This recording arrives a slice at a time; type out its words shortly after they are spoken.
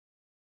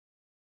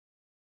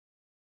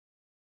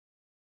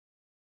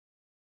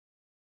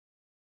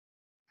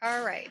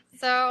All right.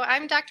 So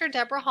I'm Dr.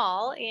 Deborah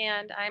Hall,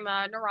 and I'm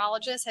a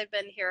neurologist. I've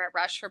been here at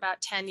Rush for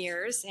about 10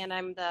 years, and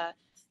I'm the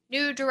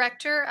new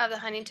director of the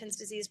Huntington's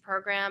disease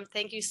program.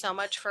 Thank you so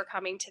much for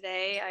coming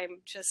today. I'm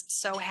just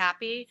so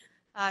happy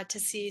to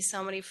see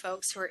so many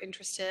folks who are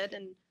interested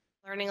in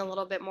learning a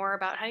little bit more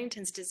about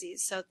Huntington's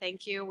disease. So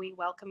thank you. We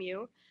welcome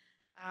you.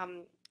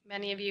 Um,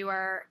 Many of you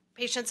are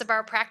patients of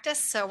our practice,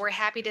 so we're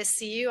happy to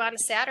see you on a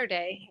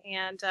Saturday,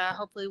 and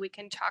hopefully we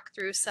can talk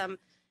through some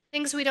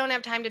things we don't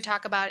have time to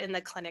talk about in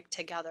the clinic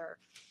together.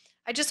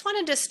 I just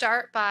wanted to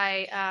start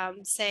by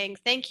saying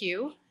thank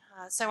you.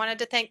 So I wanted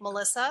to thank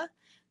Melissa,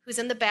 who's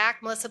in the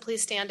back. Melissa,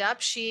 please stand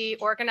up. She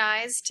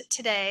organized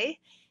today,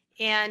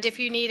 and if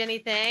you need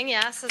anything,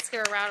 yes, let's give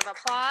her a round of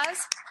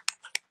applause.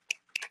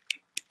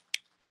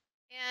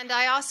 And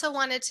I also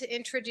wanted to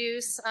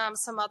introduce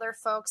some other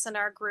folks in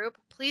our group.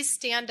 Please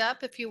stand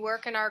up if you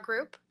work in our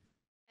group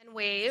and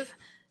wave.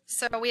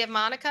 So we have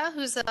Monica,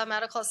 who's a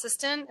medical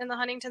assistant in the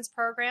Huntington's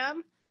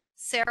program.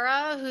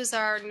 Sarah, who's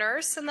our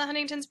nurse in the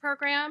Huntington's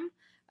program.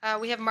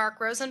 We have Mark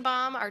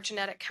Rosenbaum, our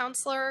genetic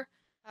counselor,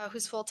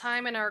 who's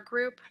full-time in our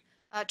group.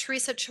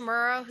 Teresa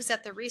Chimura, who's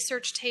at the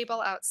research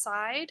table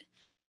outside.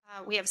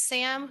 We have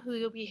Sam, who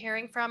you'll be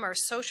hearing from, our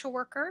social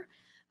worker.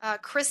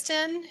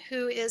 Kristen,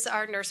 who is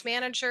our nurse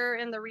manager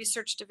in the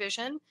research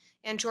division,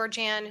 and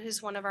Georgianne,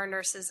 who's one of our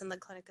nurses in the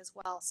clinic as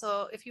well.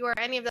 So if you are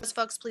any of those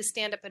folks, please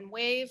stand up and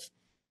wave.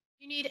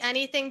 If you need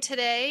anything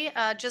today,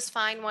 just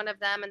find one of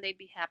them and they'd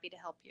be happy to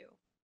help you.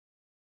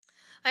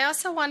 I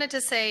also wanted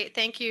to say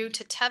thank you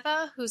to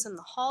Teva, who's in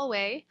the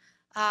hallway.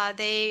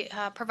 They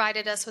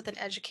provided us with an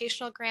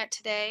educational grant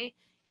today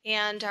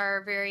and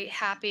are very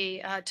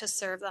happy to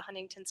serve the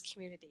Huntington's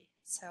community.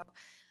 So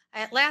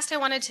at last, I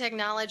wanted to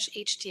acknowledge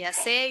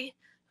HDSA,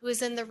 who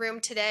is in the room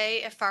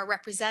today. If our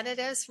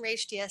representatives from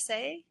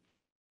HDSA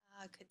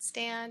could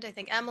stand. I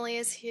think Emily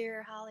is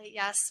here. Holly,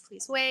 yes,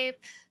 please wave.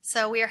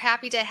 So we are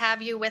happy to have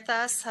you with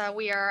us.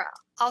 We are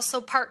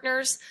also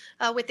partners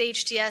with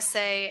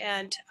HDSA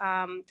and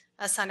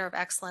a Center of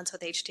Excellence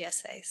with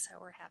HDSA. So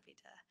we're happy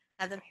to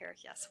have them here.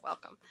 Yes,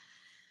 welcome.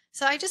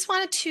 So I just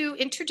wanted to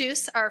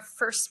introduce our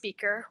first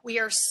speaker. We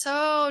are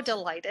so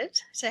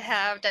delighted to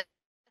have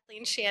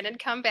Kathleen Shannon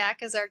come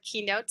back as our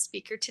keynote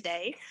speaker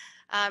today.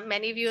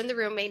 Many of you in the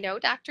room may know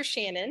Dr.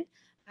 Shannon.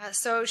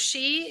 So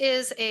she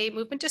is a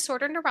movement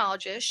disorder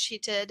neurologist.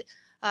 She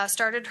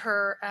started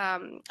her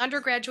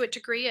undergraduate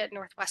degree at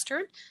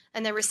Northwestern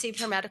and then received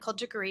her medical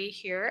degree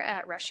here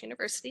at Rush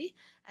University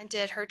and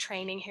did her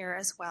training here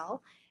as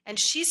well. And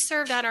she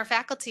served on our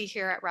faculty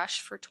here at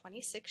Rush for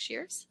 26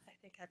 years. I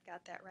think I've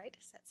got that right.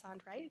 Does that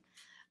sound right?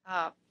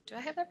 Do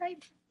I have that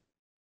right?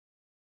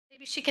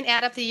 Maybe she can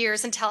add up the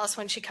years and tell us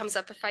when she comes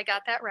up if I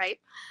got that right.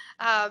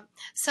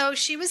 So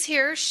she was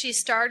here. She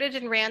started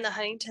and ran the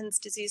Huntington's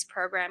disease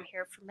program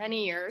here for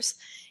many years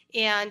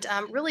and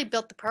really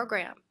built the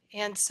program.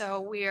 And so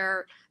we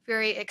are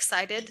very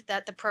excited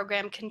that the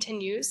program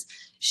continues.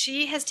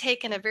 She has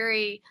taken a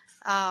very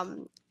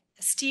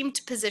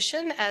esteemed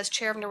position as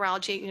chair of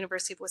neurology at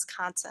University of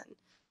Wisconsin.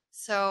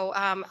 So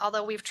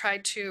although we've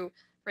tried to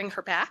bring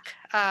her back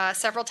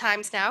several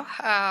times now.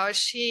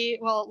 She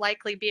will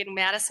likely be in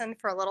Madison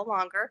for a little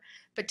longer,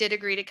 but did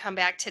agree to come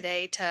back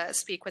today to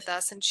speak with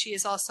us. And she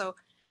is also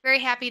very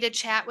happy to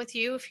chat with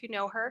you if you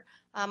know her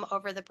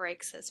over the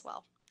breaks as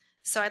well.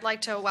 So I'd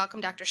like to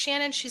welcome Dr.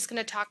 Shannon. She's going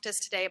to talk to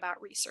us today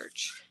about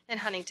research in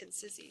Huntington's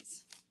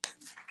disease.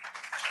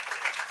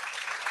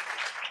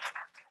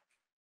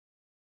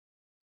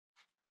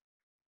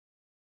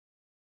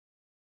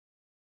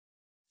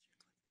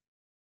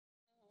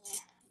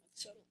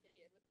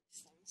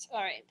 All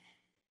right.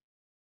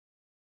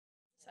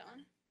 So, okay.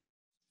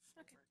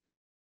 Thank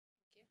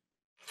you.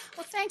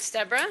 Well, thanks,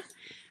 Deborah.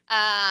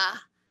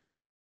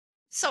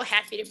 So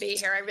happy to be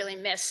here. I really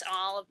miss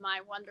all of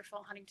my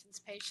wonderful Huntington's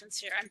patients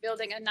here. I'm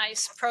building a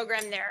nice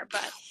program there,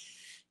 but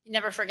you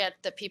never forget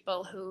the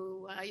people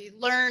who you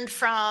learned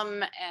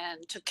from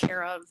and took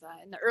care of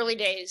in the early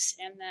days,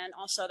 and then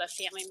also the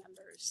family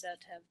members that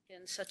have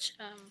been such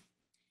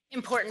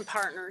important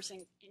partners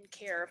in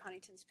care of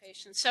Huntington's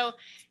patients. So,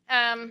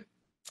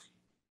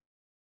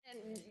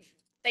 and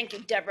thank you,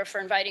 Deborah,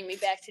 for inviting me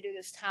back to do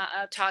this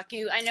talk.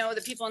 I know the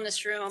people in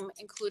this room,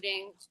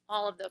 including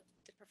all of the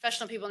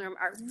professional people in the room,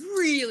 are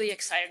really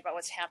excited about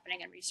what's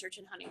happening in research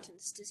in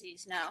Huntington's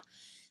disease now.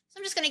 So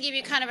I'm just going to give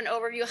you kind of an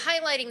overview,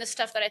 highlighting the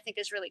stuff that I think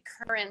is really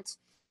current.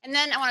 And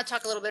then I want to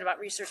talk a little bit about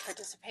research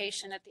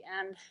participation at the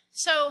end.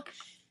 So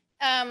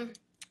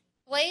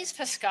Blaise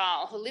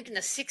Pascal, who lived in the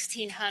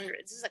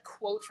 1600s, this is a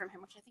quote from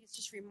him, which I think is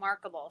just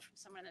remarkable from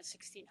someone in the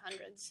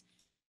 1600s.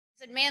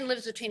 He said, "Man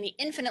lives between the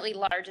infinitely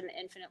large and the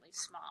infinitely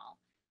small."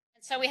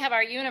 And so we have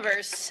our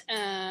universe.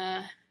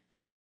 There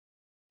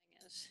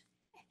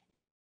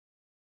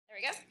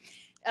we go.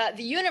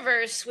 The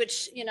universe,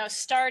 which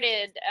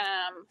started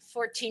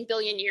 14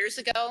 billion years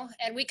ago,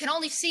 and we can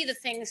only see the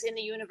things in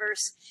the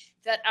universe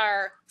that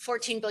are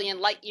 14 billion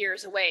light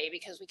years away,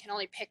 because we can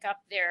only pick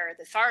up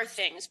the far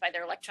things by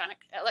their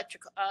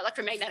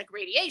electromagnetic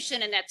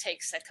radiation, and that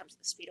comes at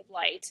the speed of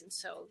light, and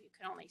so you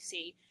can only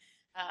see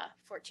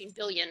 14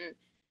 billion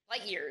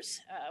light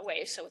years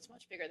away, so it's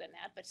much bigger than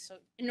that, but so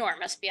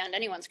enormous beyond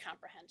anyone's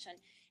comprehension.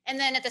 And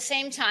then at the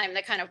same time,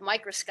 the kind of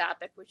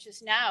microscopic, which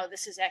is now,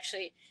 this is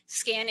actually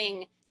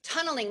scanning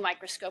tunneling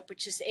microscope,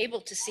 which is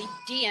able to see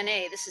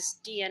DNA. This is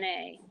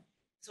DNA.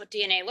 This is what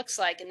DNA looks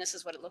like, and this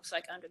is what it looks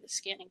like under the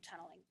scanning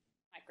tunneling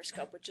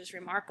microscope, which is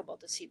remarkable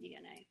to see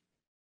DNA.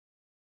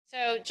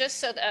 So just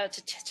so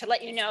to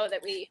let you know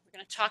that we're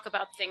going to talk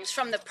about things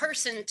from the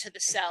person to the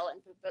cell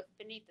and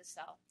beneath the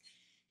cell.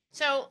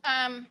 So,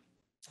 oh,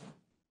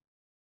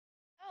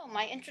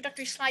 my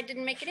introductory slide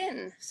didn't make it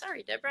in.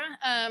 Sorry, Deborah.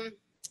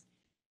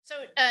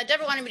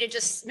 Deborah wanted me to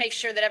just make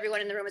sure that everyone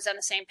in the room is on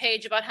the same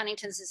page about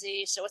Huntington's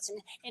disease. So it's an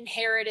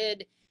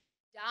inherited,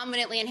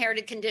 dominantly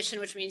inherited condition,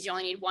 which means you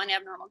only need one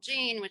abnormal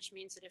gene, which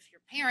means that if your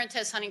parent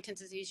has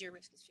Huntington's disease, your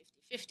risk is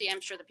 50-50.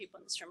 I'm sure the people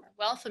in this room are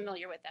well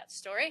familiar with that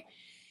story.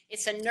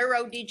 It's a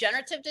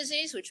neurodegenerative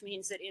disease, which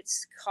means that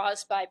it's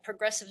caused by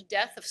progressive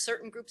death of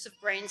certain groups of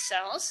brain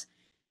cells.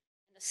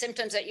 And the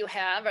symptoms that you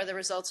have are the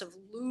results of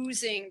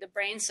losing the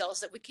brain cells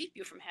that would keep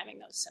you from having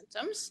those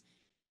symptoms.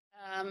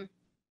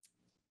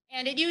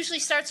 And it usually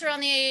starts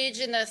around the age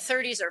in the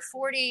 30s or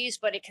 40s,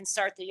 but it can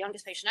start, the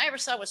youngest patient I ever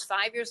saw was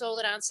 5 years old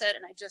at onset,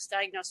 and I just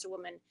diagnosed a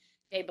woman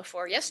day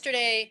before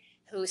yesterday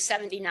who's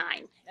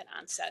 79 at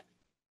onset.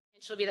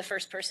 And she'll be the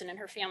first person in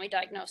her family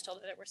diagnosed,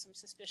 although there were some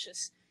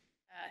suspicious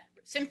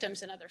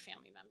symptoms in other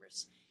family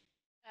members.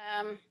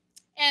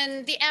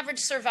 And the average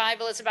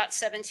survival is about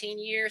 17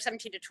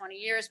 to 20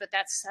 years, but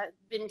that's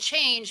been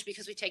changed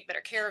because we take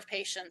better care of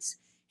patients,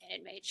 and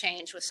it may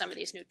change with some of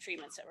these new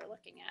treatments that we're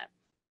looking at.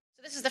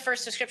 So this is the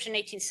first description in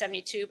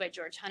 1872 by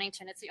George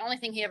Huntington. It's the only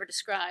thing he ever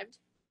described.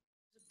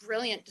 It's a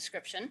brilliant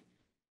description.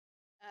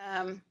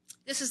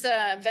 This is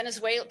the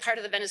Venezuela, part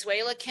of the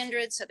Venezuela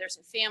kindred. So there's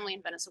a family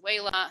in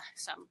Venezuela,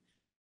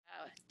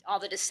 all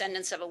the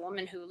descendants of a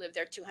woman who lived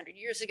there 200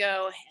 years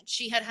ago, and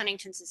she had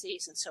Huntington's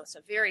disease. And so it's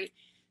a very,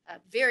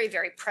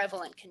 very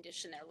prevalent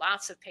condition. There are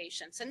lots of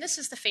patients. And this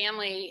is the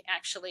family,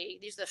 actually,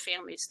 these are the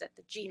families that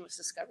the gene was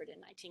discovered in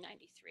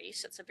 1993.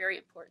 So it's a very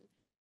important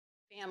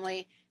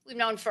family. We've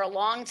known for a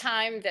long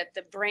time that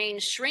the brain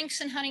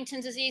shrinks in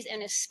Huntington's disease,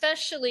 and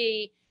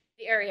especially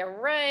the area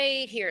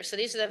right here. So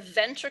these are the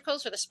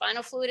ventricles where the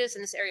spinal fluid is,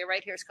 and this area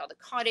right here is called the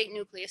caudate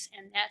nucleus,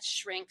 and that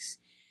shrinks.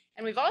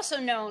 And we've also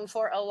known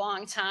for a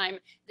long time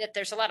that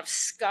there's a lot of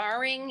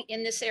scarring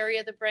in this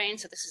area of the brain.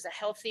 So this is a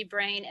healthy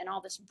brain, and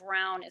all this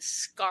brown is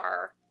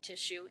scar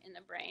tissue in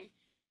the brain.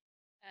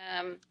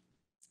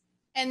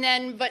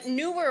 But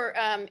newer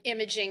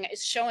imaging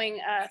is showing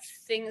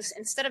things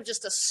instead of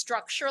just a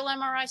structural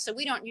MRI. So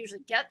we don't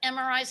usually get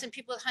MRIs in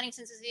people with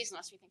Huntington's disease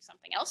unless we think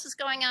something else is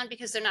going on,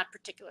 because they're not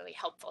particularly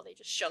helpful. They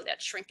just show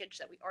that shrinkage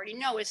that we already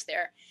know is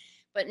there.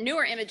 But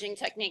newer imaging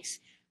techniques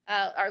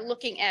are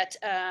looking at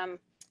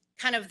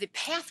kind of the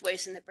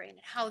pathways in the brain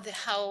and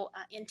how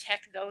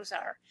intact those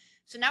are.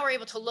 So now we're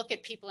able to look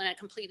at people in a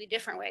completely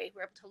different way.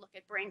 We're able to look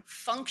at brain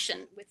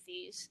function with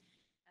these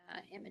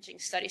imaging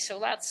studies. So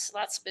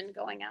lots been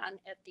going on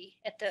at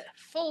the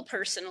full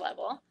person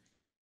level.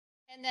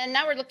 And then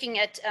now we're looking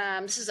at,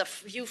 this is a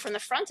view from the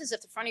front, as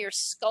if the front of your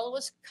skull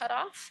was cut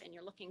off and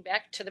you're looking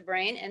back to the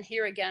brain. And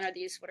here again are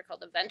these what are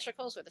called the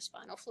ventricles, where the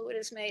spinal fluid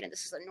is made. And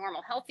this is a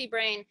normal healthy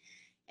brain.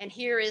 And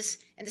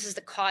this is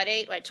the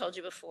caudate, what I told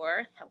you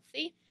before,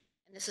 healthy.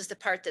 And this is the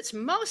part that's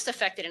most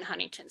affected in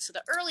Huntington. So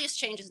the earliest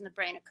changes in the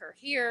brain occur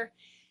here.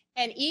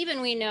 And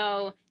even we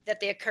know that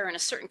they occur in a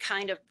certain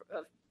kind of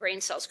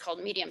brain cells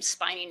called medium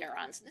spiny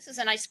neurons. And this is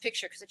a nice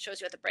picture because it shows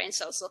you what the brain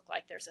cells look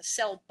like. There's a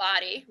cell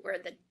body where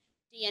the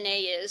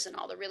DNA is and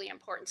all the really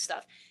important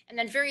stuff. And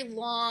then very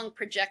long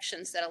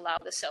projections that allow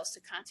the cells to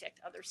contact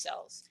other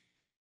cells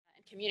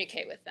and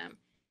communicate with them.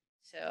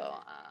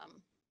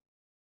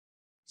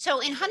 So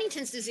in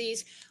Huntington's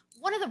disease,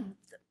 probably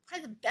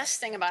the best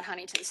thing about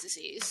Huntington's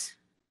disease,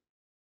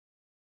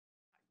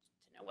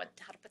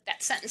 how to put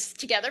that sentence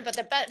together, but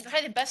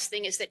probably the best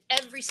thing is that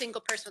every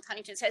single person with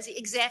Huntington's has the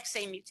exact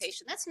same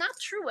mutation. That's not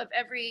true of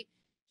every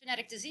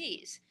genetic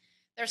disease.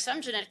 There are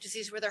some genetic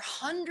diseases where there are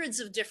hundreds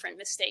of different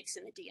mistakes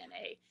in the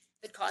DNA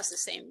that cause the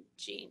same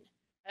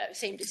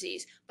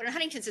disease. But in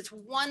Huntington's, it's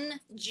one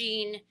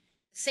gene,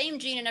 same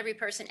gene in every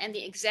person, and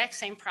the exact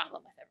same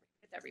problem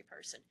with every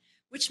person,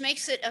 which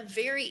makes it a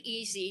very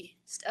easy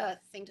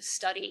thing to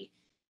study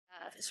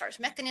as far as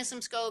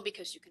mechanisms go,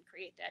 because you can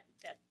create that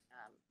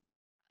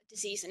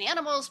disease in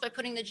animals by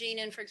putting the gene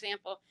in, for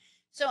example.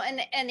 So,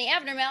 and the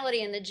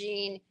abnormality in the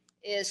gene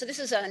is, so this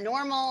is a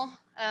normal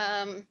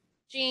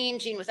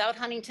gene without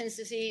Huntington's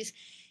disease,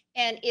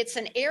 and it's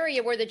an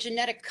area where the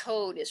genetic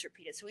code is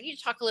repeated. So we need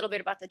to talk a little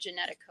bit about the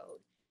genetic code.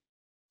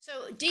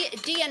 So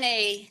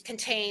DNA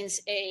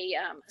contains a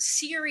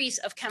series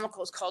of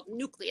chemicals called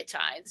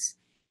nucleotides.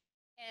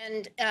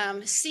 And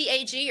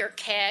CAG or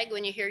CAG,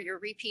 when you hear your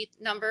repeat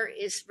number,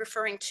 is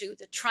referring to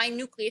the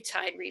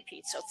trinucleotide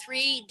repeat. So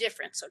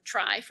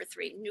tri for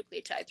three,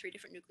 nucleotide, 3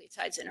 different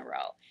nucleotides in a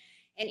row.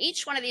 And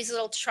each one of these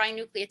little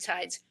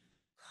trinucleotides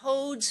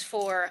codes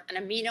for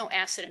an amino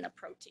acid in a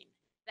protein.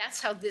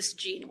 That's how this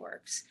gene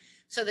works.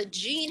 So the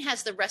gene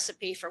has the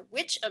recipe for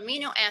which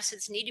amino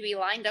acids need to be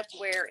lined up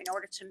where in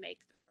order to make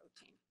the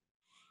protein.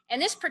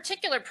 And this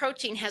particular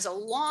protein has a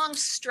long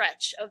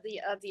stretch of the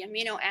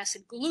amino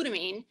acid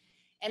glutamine,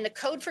 and the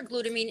code for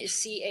glutamine is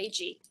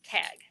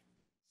CAG.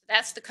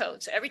 That's the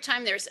code. So every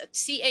time there's a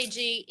CAG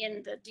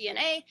in the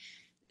DNA,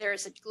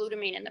 there's a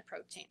glutamine in the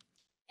protein.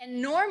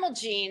 And normal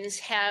genes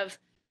have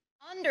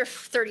under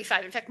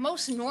 35. In fact,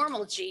 most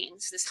normal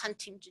genes, this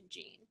Huntington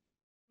gene,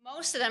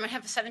 most of them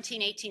have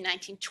 17, 18,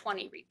 19,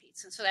 20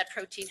 repeats. And so that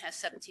protein has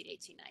 17,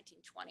 18, 19,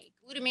 20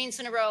 glutamines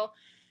in a row.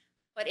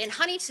 But in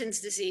Huntington's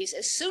disease,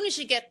 as soon as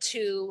you get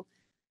to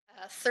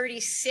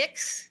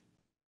 36,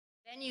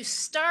 then you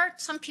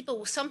start, some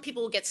people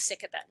will get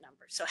sick at that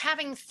number. So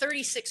having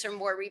 36 or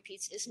more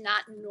repeats is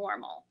not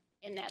normal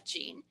in that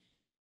gene.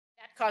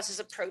 That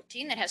causes a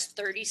protein that has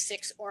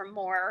 36 or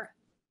more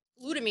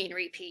glutamine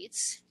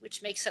repeats,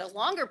 which makes it a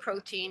longer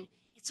protein.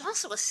 It's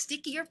also a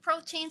stickier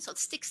protein, so it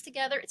sticks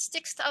together, it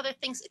sticks to other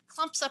things, it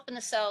clumps up in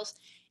the cells,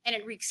 and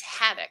it wreaks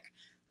havoc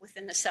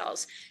within the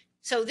cells.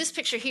 So this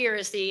picture here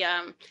is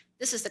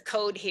this is the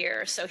code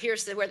here. So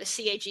here's where the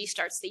CAG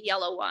starts, the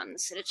yellow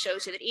ones, and it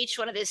shows you that each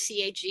one of this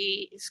CAG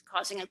is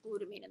causing a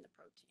glutamine in the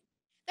protein.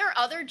 There are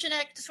other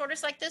genetic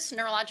disorders like this,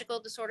 neurological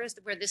disorders,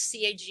 where this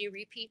CAG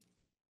repeat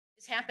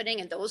is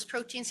happening, and those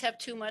proteins have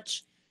too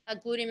much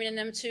glutamine in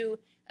them too.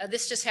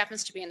 This just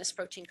happens to be in this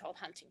protein called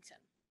Huntington.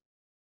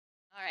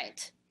 All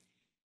right.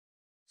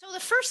 So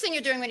the first thing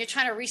you're doing when you're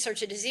trying to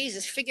research a disease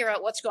is figure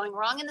out what's going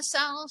wrong in the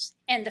cells.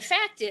 And the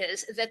fact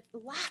is that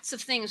lots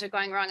of things are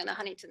going wrong in the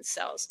Huntington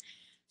cells.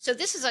 So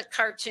this is a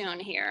cartoon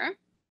here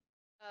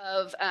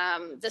of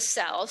the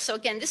cell. So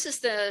again, this is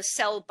the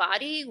cell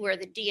body where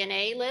the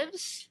DNA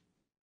lives.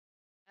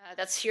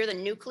 That's here, the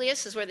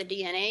nucleus is where the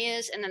DNA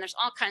is. And then there's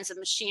all kinds of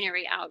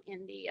machinery out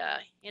in the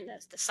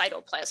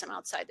cytoplasm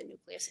outside the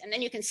nucleus. And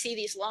then you can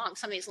see some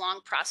of these long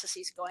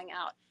processes going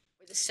out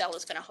where the cell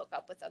is going to hook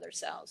up with other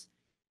cells.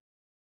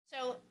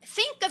 So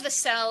think of a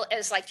cell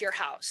as like your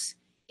house.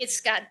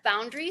 It's got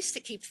boundaries to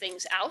keep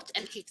things out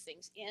and keep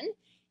things in.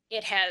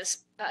 It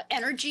has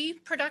energy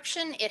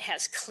production. It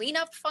has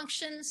cleanup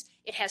functions.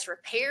 It has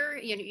repair.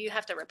 You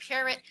have to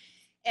repair it.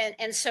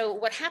 And so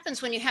what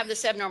happens when you have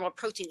this abnormal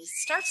protein is it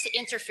starts to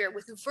interfere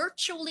with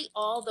virtually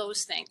all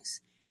those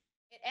things.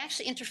 It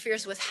actually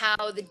interferes with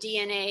how the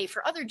DNA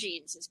for other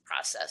genes is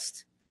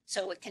processed.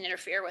 So it can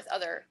interfere with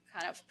other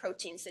kind of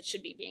proteins that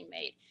should be being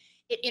made.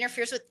 It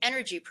interferes with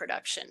energy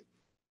production.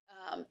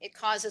 It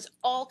causes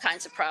all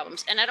kinds of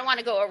problems. And I don't want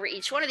to go over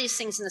each one of these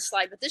things in the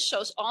slide, but this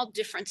shows all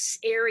different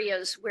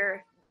areas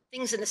where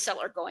things in the cell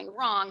are going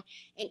wrong.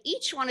 And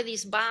each one of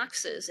these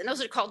boxes, and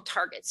those are called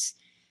targets.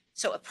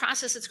 So a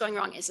process that's going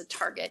wrong is a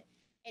target.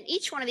 And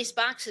each one of these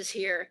boxes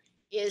here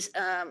is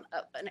a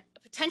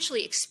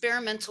potentially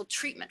experimental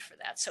treatment for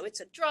that. So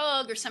it's a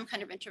drug or some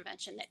kind of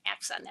intervention that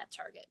acts on that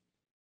target.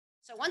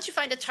 So once you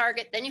find a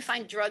target, then you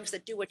find drugs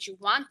that do what you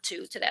want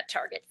to that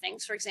target.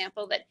 Things, for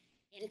example, that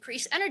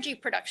increase energy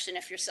production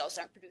if your cells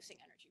aren't producing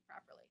energy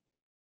properly.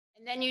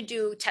 And then you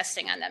do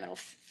testing on them, and we'll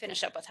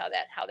finish up with how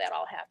that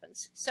all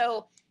happens.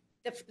 So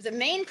the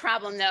main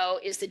problem, though,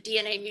 is the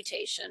DNA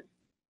mutation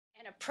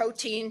and a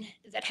protein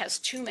that has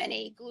too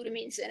many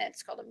glutamines in it.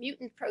 It's called a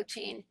mutant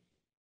protein.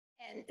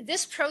 And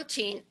this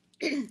protein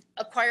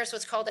acquires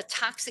what's called a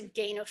toxic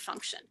gain of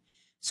function.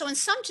 So in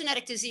some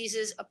genetic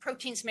diseases, a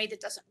protein's made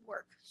that doesn't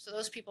work. So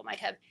those people might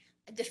have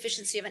a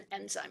deficiency of an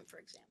enzyme, for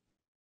example.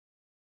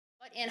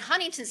 But in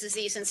Huntington's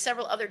disease and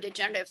several other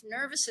degenerative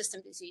nervous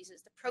system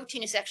diseases, the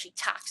protein is actually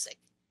toxic.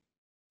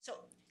 So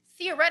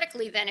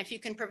theoretically, then, if you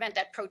can prevent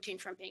that protein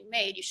from being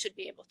made, you should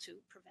be able to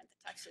prevent the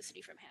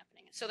toxicity from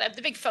happening. So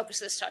the big focus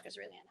of this talk is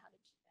really on how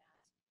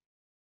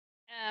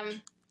to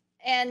do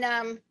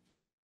that.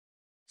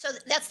 So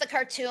that's the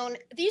cartoon.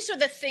 These are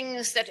the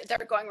things that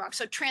are going wrong.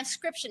 So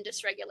transcription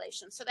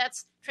dysregulation. So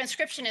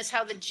transcription is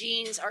how the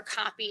genes are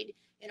copied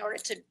in order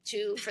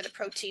for the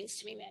proteins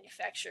to be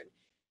manufactured.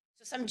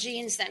 So some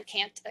genes then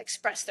can't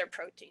express their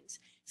proteins.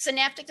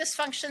 Synaptic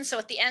dysfunction, so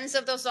at the ends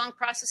of those long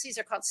processes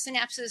are called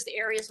synapses, the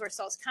areas where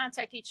cells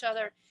contact each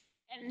other,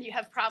 and you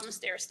have problems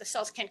there, so the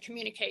cells can't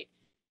communicate.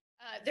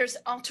 There's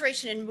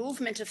alteration in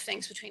movement of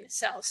things between the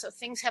cells, so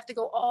things have to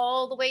go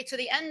all the way to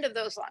the end of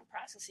those long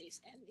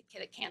processes, and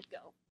it can't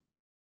go.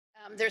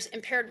 There's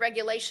impaired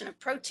regulation of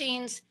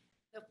proteins.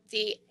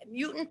 The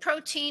mutant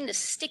protein, the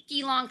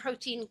sticky long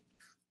protein,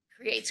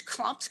 creates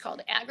clumps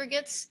called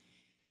aggregates.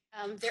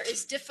 There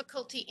is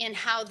difficulty in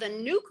how the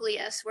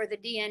nucleus, where the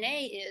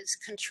DNA is,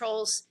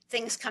 controls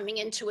things coming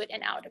into it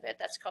and out of it.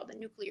 That's called the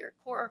nuclear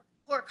core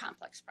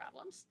complex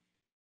problems.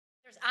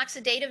 There's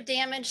oxidative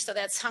damage, so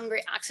that's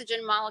hungry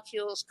oxygen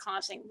molecules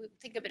causing, we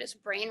think of it as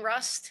brain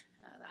rust.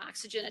 The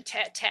oxygen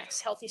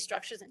attacks healthy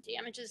structures and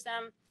damages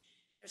them.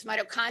 There's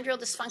mitochondrial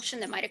dysfunction.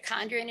 The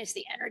mitochondrion is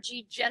the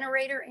energy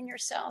generator in your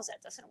cells.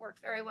 That doesn't work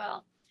very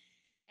well.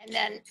 And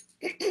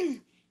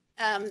then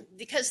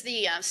because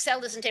the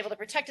cell isn't able to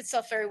protect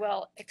itself very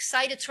well,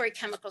 excitatory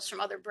chemicals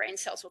from other brain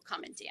cells will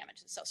come and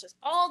damage the cell. So there's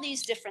all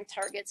these different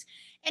targets.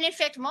 And in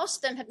fact, most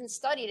of them have been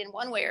studied in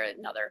one way or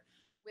another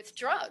with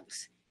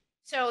drugs.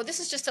 So this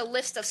is just a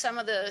list of some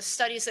of the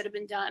studies that have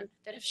been done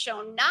that have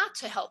shown not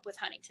to help with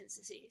Huntington's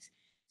disease.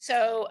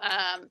 So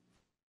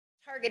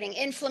targeting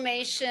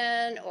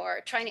inflammation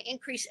or trying to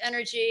increase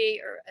energy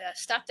or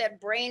stop that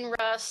brain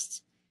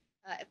rust,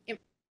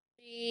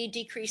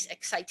 decrease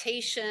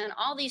excitation,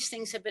 all these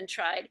things have been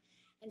tried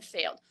and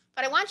failed.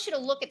 But I want you to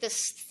look at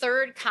this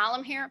third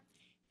column here,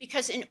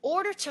 because in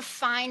order to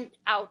find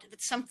out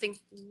that something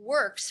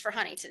works for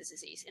Huntington's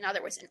disease, in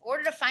other words, in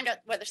order to find out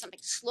whether something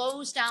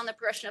slows down the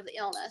progression of the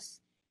illness,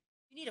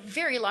 you need a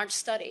very large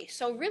study.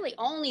 So really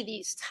only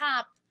these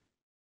top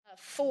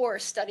 4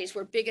 studies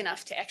were big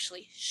enough to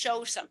actually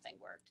show something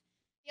worked.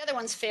 The other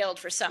ones failed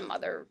for some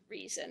other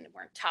reason,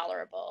 weren't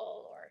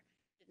tolerable, or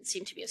didn't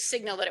seem to be a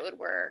signal that it would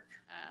work.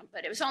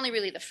 But it was only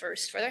really the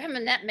first 4. There haven't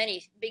been that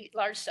many big,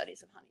 large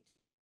studies of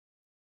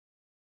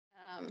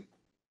Huntington.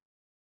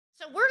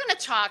 So we're going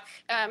to talk,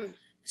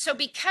 there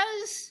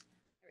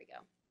we go.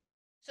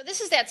 So this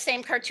is that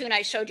same cartoon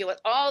I showed you with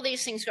all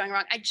these things going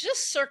wrong. I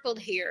just circled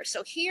here.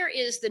 So here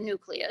is the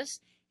nucleus,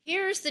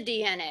 here's the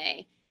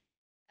DNA,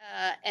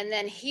 and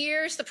then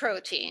here's the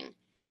protein.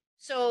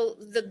 So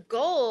the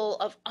goal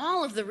of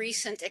all of the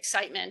recent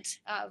excitement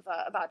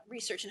about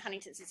research in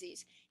Huntington's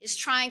disease is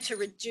trying to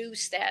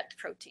reduce that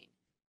protein.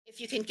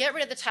 If you can get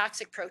rid of the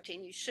toxic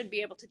protein, you should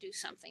be able to do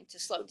something to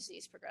slow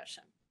disease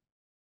progression.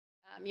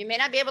 You may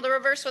not be able to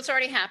reverse what's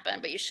already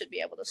happened, but you should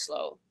be able to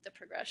slow the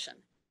progression.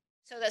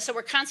 So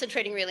we're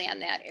concentrating really on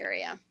that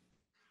area.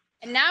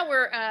 And now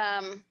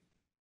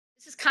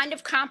this is kind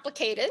of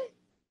complicated.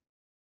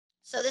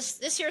 So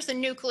this here's the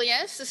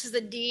nucleus, this is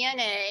the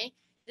DNA,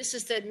 this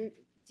is the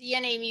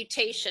DNA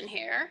mutation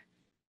here.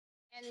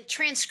 And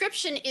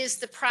transcription is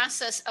the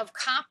process of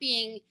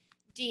copying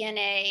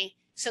DNA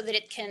so that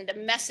the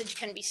message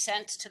can be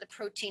sent to the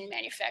protein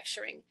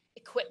manufacturing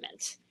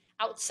equipment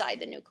outside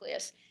the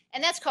nucleus.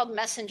 And that's called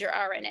messenger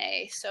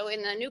RNA. So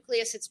in the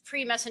nucleus, it's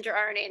pre-messenger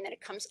RNA, and then it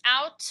comes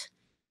out,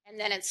 and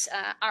then it's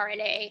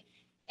RNA.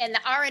 And the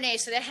RNA,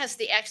 so that has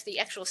the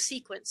actual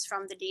sequence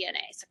from the DNA.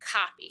 It's a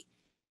copy.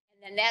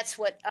 And then that's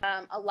what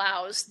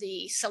allows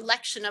the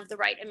selection of the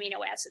right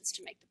amino acids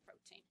to make the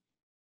protein.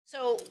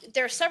 So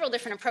there are several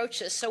different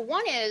approaches. So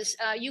one is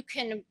you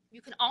can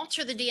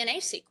alter the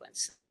DNA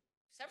sequence.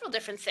 Several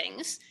different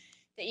things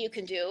that you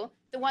can do.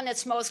 The one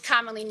that's most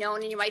commonly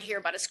known and you might hear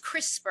about is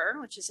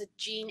CRISPR, which is a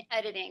gene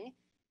editing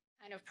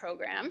kind of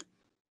program.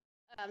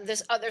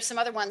 There's some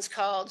other ones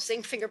called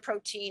zinc finger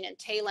protein and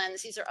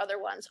TALENs. These are other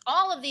ones.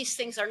 All of these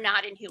things are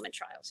not in human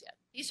trials yet.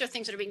 These are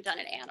things that are being done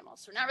in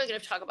animals. So we're not really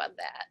going to talk about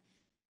that.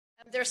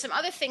 There are some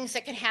other things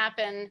that can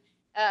happen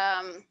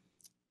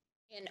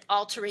in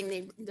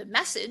altering the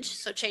message,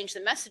 so change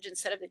the message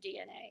instead of the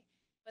DNA.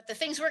 But the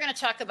things we're going to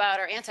talk about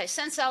are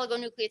antisense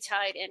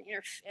oligonucleotide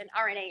and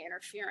RNA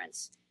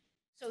interference.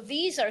 So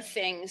these are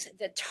things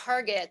that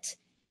target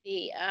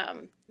the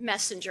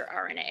messenger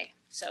RNA.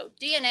 So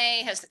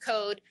DNA has the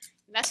code,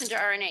 messenger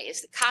RNA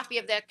is the copy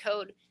of that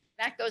code,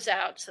 that goes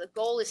out. So the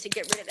goal is to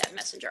get rid of that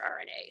messenger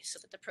RNA so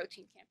that the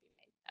protein can't be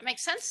made. That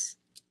makes sense?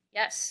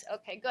 Yes,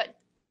 okay, good.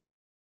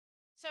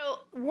 So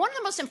one of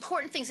the most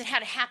important things that had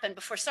to happen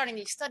before starting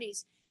these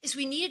studies is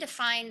we needed to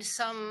find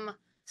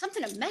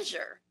something to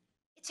measure.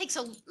 It takes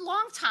a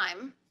long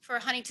time for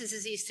Huntington's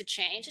disease to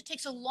change. It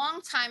takes a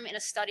long time in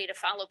a study to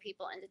follow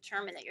people and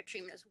determine that your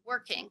treatment is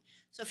working.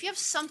 So if you have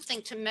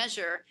something to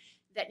measure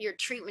that your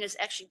treatment is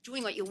actually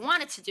doing what you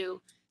want it to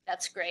do,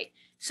 that's great.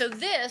 So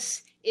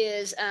this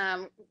is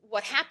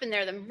what happened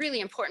there. The really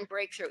important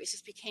breakthrough is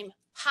it became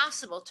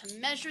possible to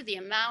measure the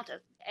amount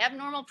of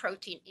abnormal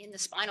protein in the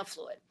spinal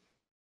fluid.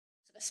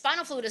 So the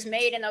spinal fluid is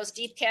made in those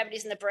deep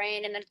cavities in the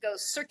brain, and then it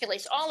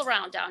circulates all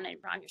around, down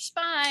around your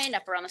spine,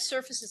 up around the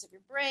surfaces of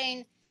your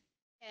brain.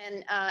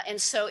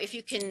 And so if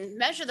you can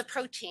measure the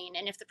protein,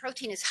 and if the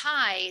protein is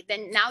high,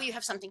 then now you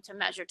have something to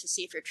measure to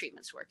see if your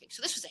treatment's working.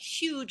 So this was a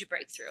huge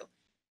breakthrough.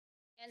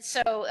 And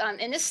so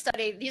in this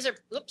study, these are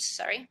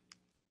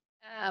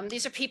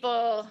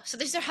people, so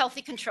these are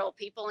healthy control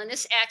people, and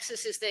this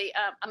axis is the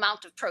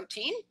amount of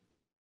protein.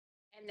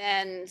 And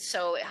then,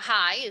 so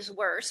high is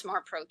worse,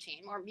 more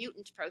protein, more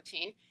mutant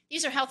protein.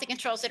 These are healthy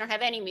controls, they don't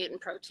have any mutant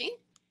protein.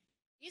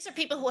 These are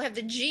people who have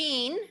the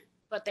gene,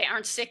 but they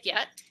aren't sick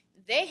yet.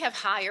 They have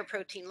higher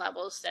protein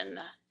levels than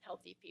the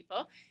healthy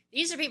people.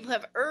 These are people who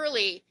have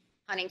early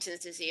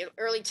Huntington's disease,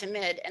 early to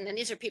mid, and then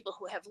these are people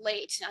who have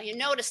late. Now you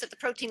notice that the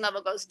protein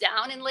level goes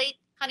down in late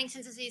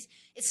Huntington's disease.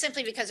 It's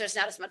simply because there's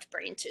not as much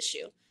brain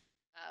tissue,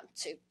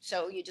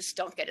 so you just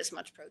don't get as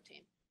much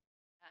protein.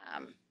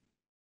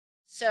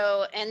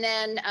 And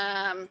then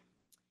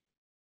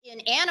in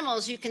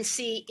animals, you can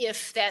see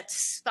if that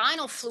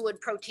spinal fluid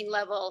protein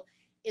level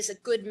is a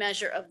good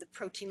measure of the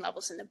protein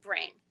levels in the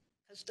brain.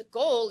 Because the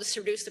goal is to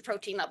reduce the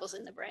protein levels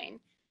in the brain.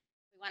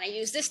 If we want to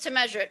use this to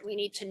measure it, we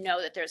need to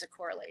know that there's a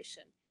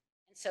correlation.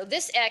 And so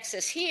this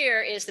axis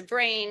here is the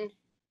brain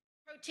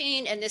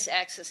protein, and this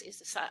axis is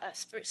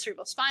the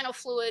cerebral spinal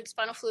fluid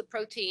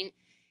protein.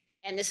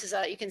 And this is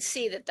you can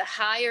see that the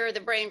higher the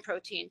brain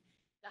protein,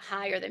 the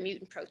higher the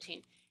mutant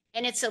protein.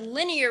 And it's a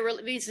linear,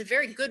 it's a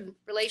very good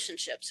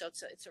relationship. So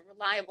it's a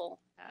reliable,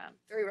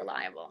 very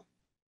reliable.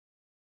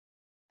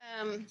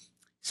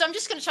 So I'm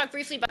just going to talk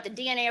briefly about the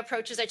DNA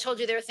approaches. I told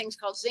you there are things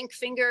called zinc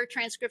finger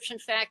transcription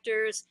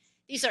factors.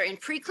 These are in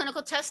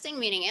preclinical testing,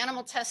 meaning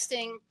animal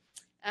testing.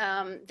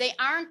 They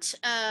aren't,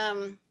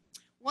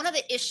 one of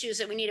the issues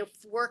that we need to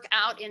work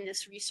out in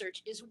this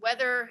research is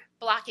whether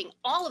blocking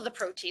all of the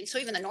protein, so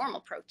even the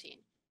normal protein,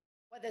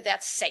 whether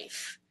that's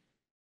safe.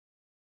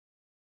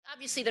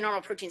 Obviously, the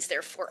normal protein's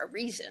there for a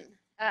reason.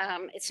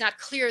 It's not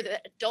clear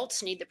that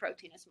adults need the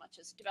protein as much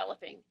as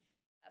developing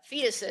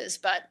fetuses,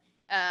 but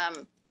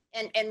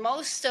and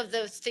most of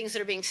the things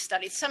that are being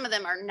studied, some of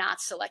them are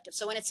not selective.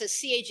 So when it says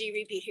CAG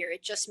repeat here,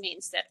 it just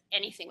means that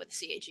anything with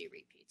CAG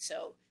repeat.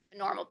 So a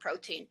normal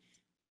protein,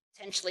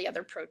 potentially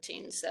other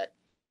proteins that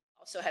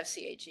also have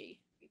CAG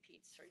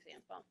repeats, for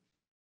example.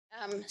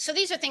 So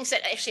these are things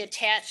that actually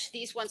attach,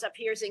 these ones up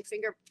here, zinc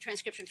finger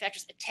transcription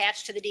factors,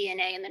 attach to the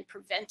DNA and then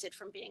prevent it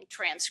from being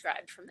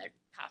transcribed from their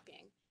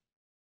copying.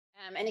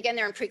 And again,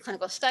 they're in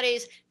preclinical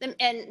studies,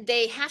 and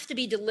they have to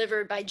be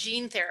delivered by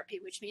gene therapy,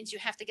 which means you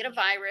have to get a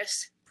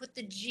virus, put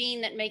the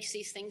gene that makes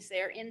these things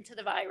there into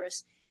the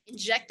virus,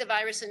 inject the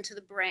virus into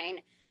the brain,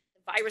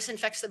 the virus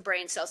infects the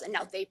brain cells, and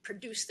now they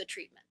produce the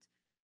treatment.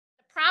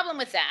 The problem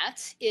with that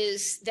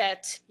is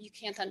that you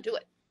can't undo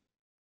it.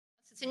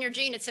 Once it's in your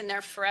gene, it's in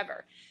there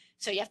forever.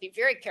 So you have to be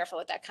very careful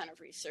with that kind of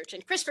research.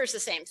 And CRISPR is the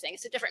same thing.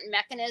 It's a different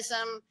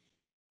mechanism.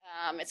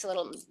 It's a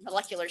little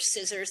molecular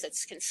scissors that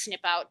can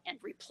snip out and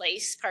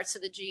replace parts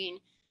of the gene.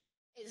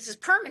 This is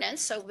permanent,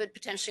 so it would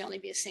potentially only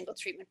be a single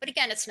treatment. But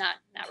again, it's not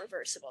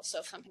reversible. So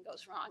if something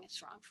goes wrong,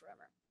 it's wrong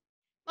forever.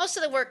 Most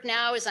of the work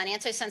now is on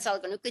antisense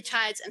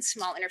oligonucleotides and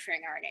small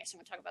interfering RNA. So I'm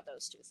going to talk about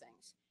those two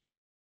things.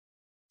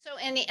 So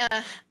in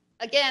the,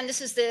 again, this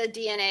is the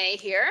DNA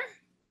here.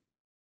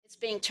 It's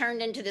being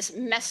turned into this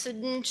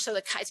message, so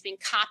it's being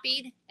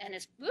copied and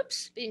is,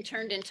 being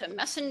turned into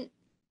messenger.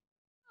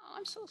 Oh,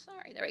 I'm so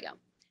sorry. There we go.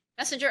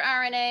 Messenger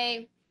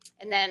RNA,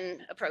 and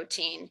then a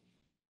protein.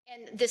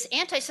 And this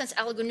antisense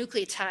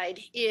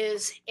oligonucleotide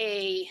is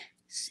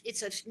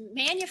it's a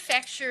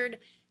manufactured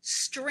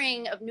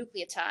string of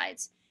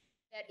nucleotides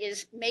that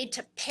is made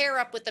to pair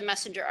up with the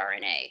messenger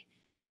RNA.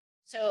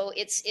 So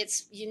it's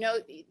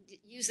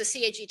use the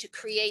CAG to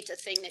create a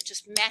thing that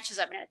just matches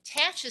up and it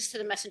attaches to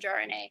the messenger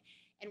RNA.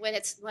 And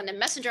when the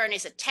messenger RNA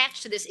is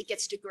attached to this, it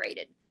gets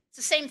degraded. It's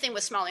the same thing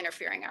with small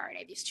interfering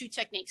RNA. These two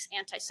techniques,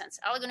 antisense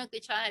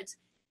oligonucleotides,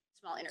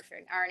 small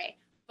interfering RNA,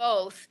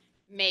 both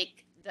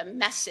make the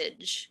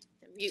message,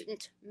 the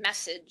mutant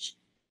message,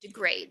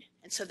 degrade.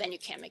 And so then you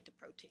can't make the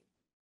protein.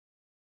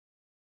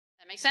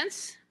 That make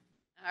sense?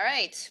 All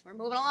right, we're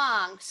moving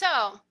along.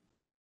 So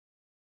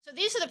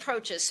these are the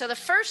approaches. So the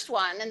first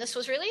one, and this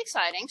was really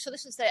exciting. So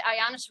this is the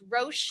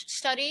Ioannis-Roche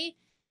study.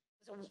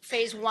 It was a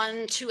phase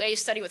 1/2A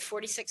study with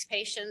 46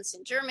 patients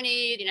in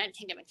Germany, the United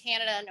Kingdom, and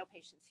Canada. No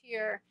patients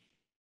here.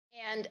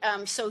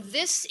 And so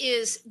this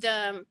is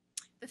the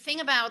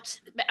thing about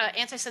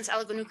antisense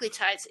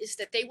oligonucleotides is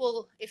that they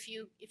will, if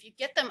you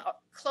get them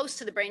close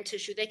to the brain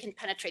tissue, they can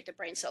penetrate the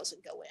brain cells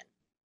and go in.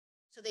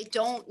 So they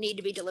don't need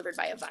to be delivered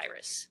by a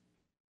virus.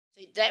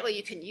 So that way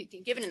you can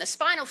give it in the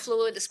spinal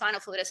fluid. The spinal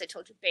fluid, as I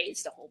told you,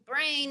 bathes the whole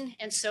brain,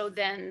 and so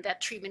then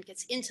that treatment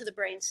gets into the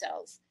brain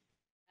cells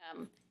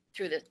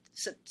through the.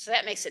 So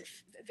that makes it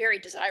very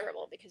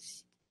desirable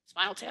because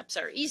spinal taps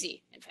are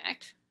easy. In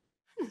fact,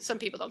 some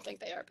people don't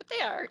think they are, but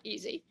they are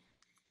easy.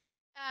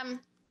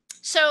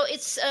 So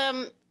it's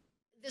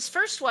this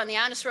first one, the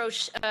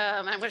Ioannis-Roche.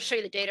 I'm going to show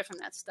you the data from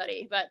that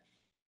study, but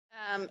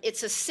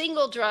it's a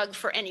single drug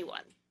for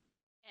anyone,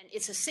 and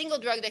it's a single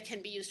drug that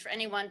can be used for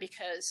anyone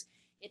because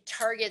it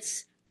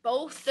targets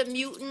both the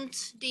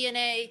mutant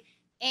DNA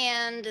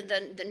and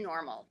the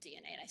normal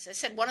DNA. And as I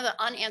said, one of the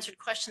unanswered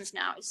questions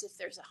now is if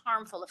there's a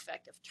harmful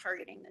effect of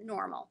targeting the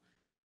normal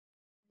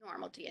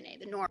DNA,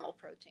 the normal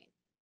protein.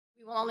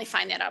 We will only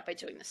find that out by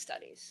doing the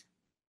studies.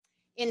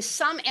 In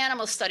some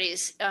animal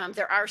studies,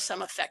 there are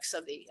some effects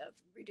of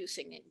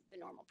reducing the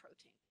normal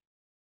protein.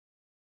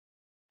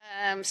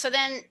 So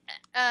then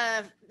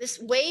this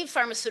Wave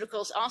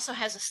Pharmaceuticals also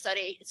has a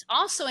study. It's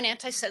also an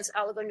antisense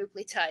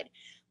oligonucleotide,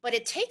 but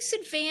it takes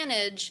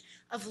advantage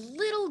of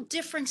little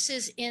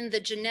differences in the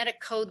genetic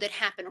code that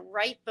happen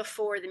right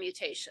before the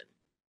mutation.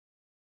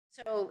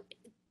 So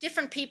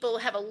different people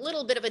have a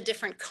little bit of a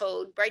different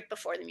code right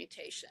before the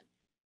mutation.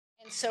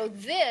 And so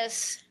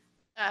these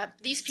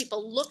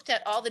people looked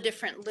at all the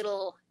different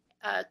little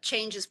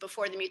changes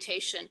before the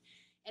mutation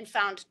and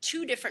found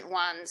two different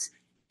ones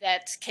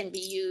that can be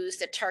used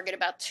that target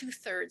about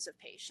 2/3 of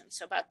patients.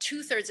 So about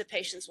 2/3 of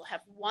patients will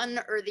have one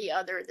or the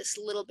other, this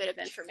little bit of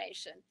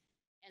information.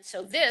 And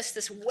so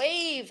this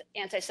Wave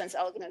antisense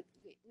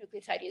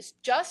oligonucleotide is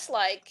just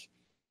like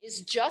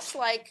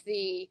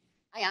the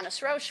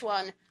Ioannis-Roche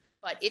one,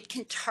 but it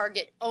can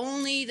target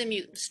only the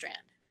mutant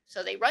strand.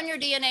 So they run your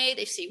DNA,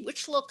 they see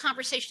which little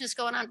conversation is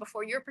going on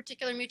before your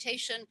particular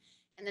mutation,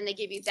 and then they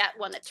give you that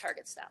one that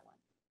targets that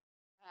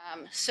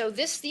one. So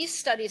these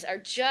studies are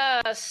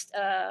just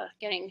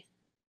getting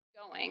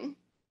going.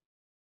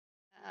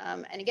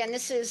 And again,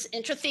 this is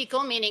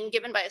intrathecal, meaning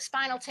given by a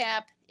spinal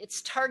tap.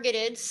 It's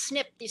targeted,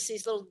 SNP,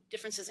 these little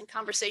differences in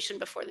conversation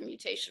before the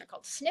mutation are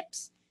called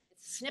SNPs.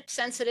 It's SNP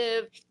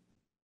sensitive.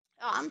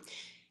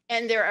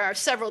 And there are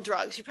several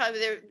drugs. You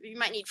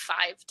might need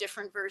 5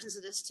 different versions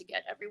of this to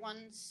get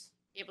everyone's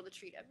able to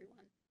treat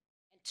everyone.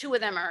 And 2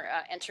 of them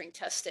are entering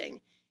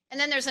testing. And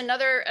then there's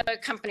another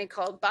company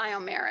called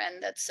Biomarin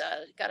that's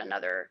got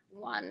another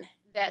one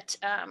that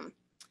I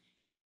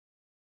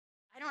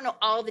don't know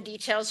all the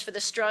details for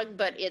this drug,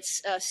 but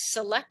it's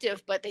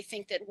selective, but they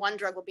think that one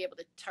drug will be able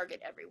to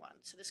target everyone.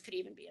 So this could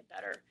even be a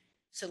better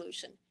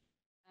solution.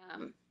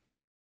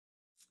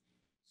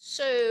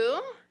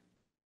 So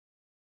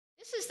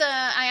this is the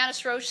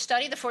Ionis-Roche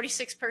study, the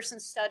 46-person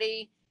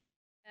study.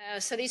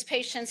 So these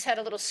patients had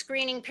a little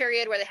screening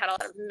period where they had a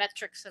lot of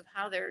metrics of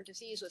how their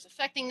disease was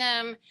affecting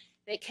them.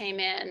 They came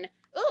in,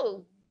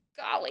 oh,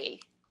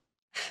 golly.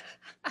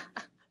 I've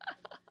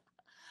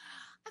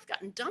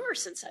gotten dumber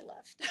since I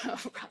left.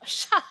 Oh,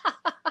 gosh.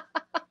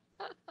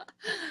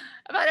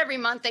 About every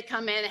month they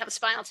come in, they have a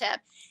spinal tap.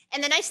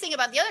 And the other nice thing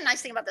about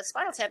the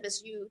spinal tap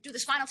is you do the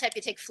spinal tap,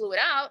 you take fluid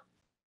out,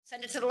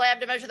 send it to the lab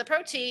to measure the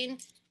protein,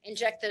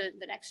 inject the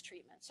next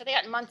treatment. So they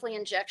got monthly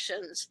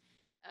injections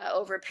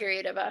over a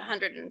period of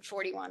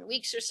 141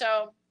 weeks or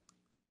so.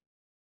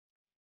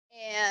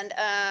 And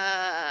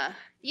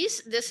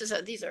these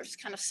are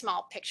kind of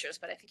small pictures,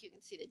 but I think you can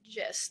see the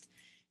gist.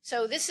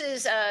 So this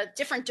is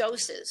different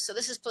doses. So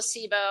this is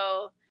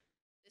placebo.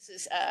 This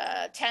is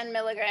 10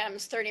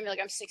 milligrams, 30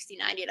 milligrams, 60,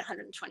 90, and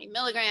 120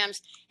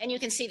 milligrams. And you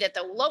can see that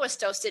the lowest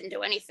dose didn't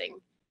do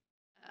anything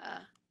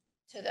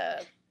to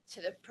the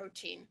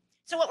protein.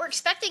 So what we're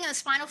expecting in the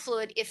spinal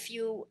fluid, if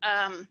you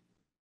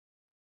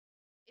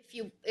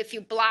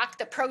block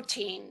the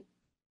protein,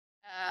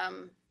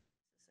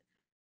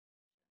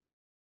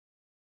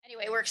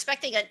 anyway, we're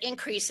expecting an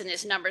increase in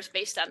these numbers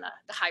based on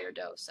the higher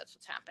dose. That's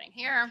what's happening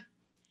here.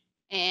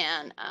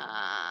 And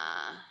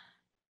let's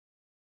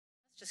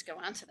just go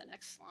on to the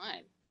next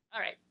slide. All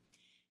right.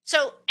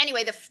 So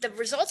anyway, the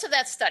results of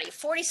that study,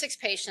 46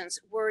 patients,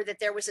 were that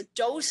there was a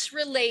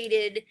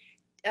dose-related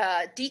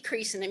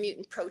decrease in the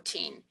mutant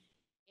protein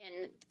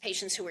in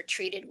patients who were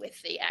treated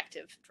with the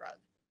active drug.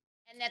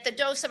 And that the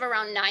dose of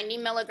around 90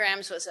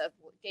 milligrams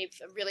gave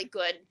a really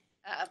good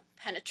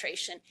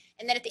penetration.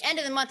 And then at the end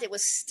of the month, it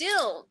was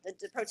still,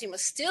 the protein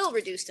was still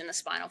reduced in the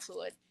spinal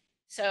fluid.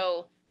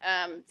 So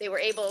they were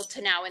able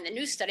to now, in the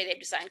new study, they've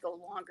designed to go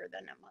longer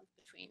than a month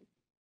between,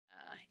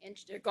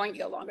 they're going to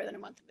go longer than a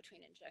month in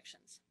between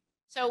injections.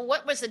 So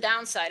what was the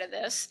downside of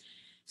this?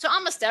 So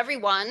almost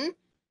everyone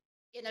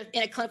in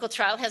a clinical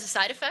trial has a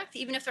side effect,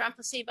 even if they're on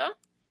placebo.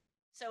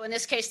 So in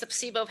this case, the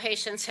placebo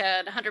patients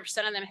had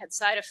 100% of them had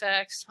side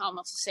effects,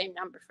 almost the same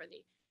number for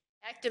the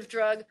active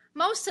drug.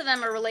 Most of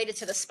them are related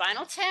to the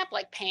spinal tap,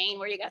 like pain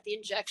where you got the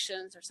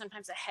injections, or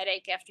sometimes a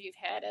headache after you've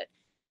had it.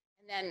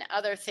 And then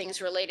other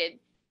things related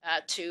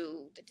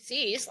to the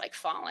disease, like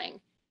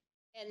falling,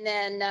 and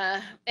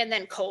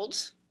then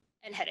colds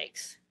and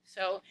headaches.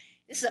 So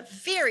this is a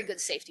very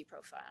good safety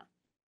profile.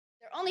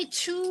 There are only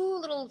 2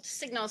 little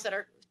signals that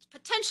are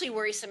potentially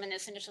worrisome in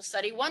this initial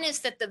study. One is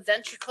that the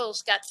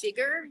ventricles got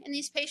bigger in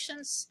these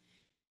patients,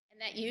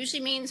 and that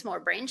usually means more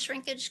brain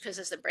shrinkage, because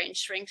as the brain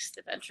shrinks,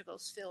 the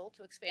ventricles fill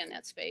to expand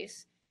that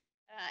space.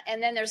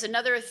 And then there's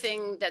another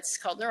thing that's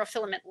called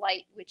neurofilament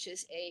light, which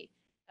is a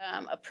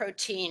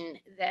protein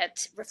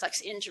that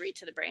reflects injury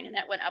to the brain, and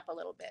that went up a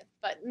little bit,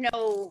 but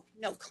no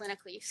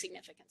clinically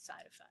significant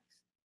side effects.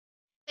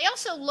 They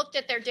also looked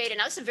at their data.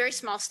 Now, this is a very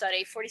small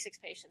study, 46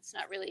 patients,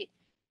 not really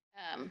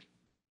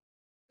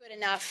good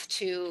enough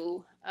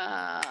to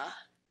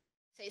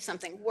say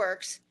something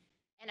works.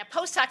 And a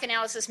post hoc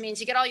analysis means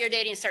you get all your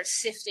data and start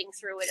sifting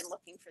through it and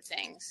looking for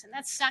things. And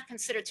that's not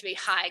considered to be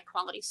high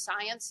quality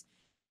science.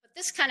 But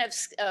this kind of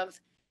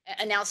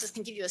analysis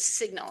can give you a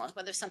signal of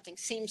whether something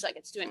seems like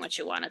it's doing what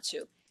you want it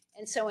to.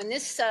 And so in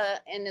this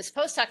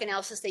post hoc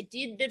analysis, they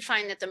did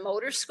find that the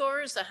motor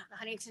scores, the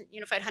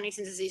Unified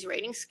Huntington Disease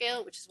Rating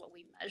Scale, which is what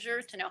we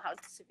measure to know how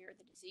severe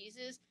the disease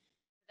is,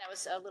 that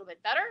was a little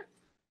bit better.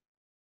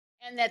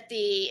 And that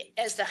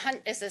as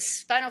the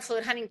spinal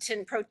fluid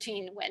mutant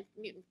protein went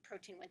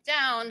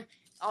down,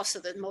 also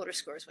the motor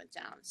scores went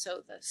down.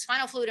 So the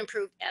spinal fluid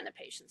improved and the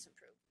patients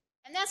improved.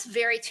 And that's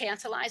very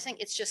tantalizing.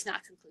 It's just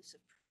not conclusive.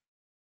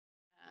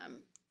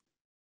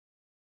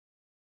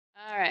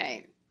 All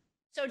right.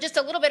 So just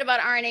a little bit about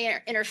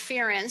RNA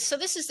interference. So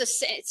this is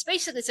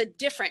it's a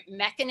different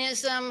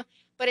mechanism,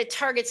 but it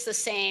targets the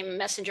same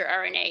messenger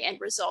RNA and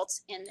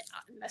results in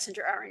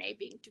messenger RNA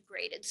being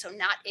degraded. So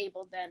not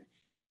able then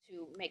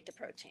to make the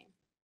protein.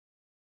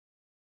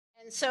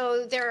 And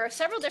so there are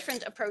several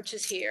different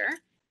approaches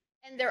here,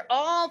 and they're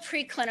all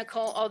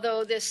preclinical,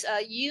 although this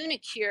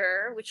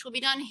Unicure, which will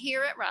be done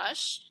here at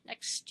Rush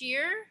next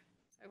year,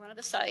 or one of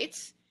the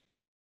sites,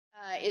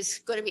 is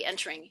going to be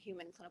entering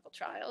human clinical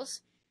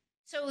trials.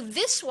 So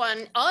this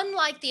one,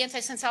 unlike the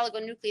antisense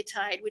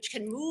oligonucleotide, which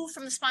can move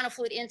from the spinal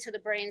fluid into the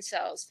brain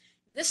cells,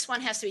 this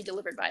one has to be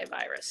delivered by a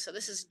virus. So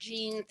this is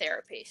gene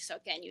therapy. So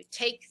again, you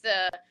take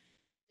the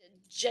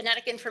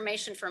genetic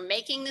information for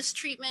making this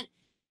treatment,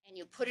 and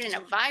you put it in a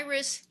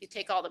virus. You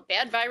take all the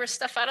bad virus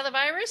stuff out of the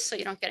virus, so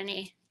you don't get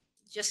any,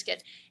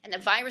 and the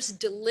virus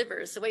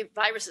delivers. The way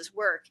viruses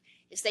work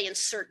is they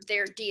insert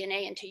their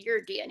DNA into your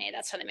DNA.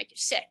 That's how they make you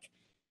sick.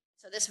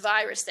 So this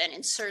virus then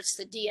inserts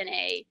the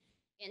DNA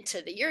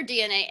into your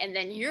DNA, and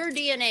then your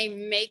DNA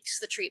makes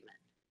the treatment.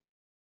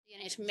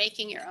 DNA is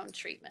making your own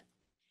treatment.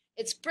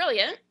 It's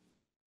brilliant.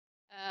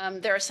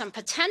 There are some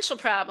potential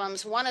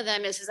problems. One of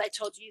them is, as I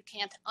told you, you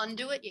can't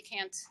undo it. You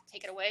can't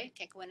take it away. You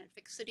can't go in and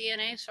fix the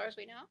DNA, as far as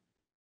we know.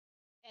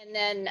 And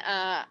then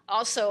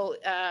also,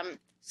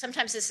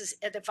 sometimes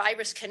the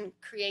virus can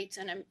create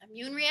an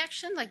immune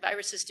reaction, like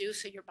viruses do,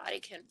 so your body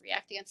can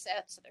react against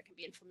that, so there can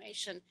be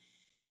inflammation.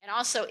 And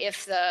also,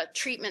 if the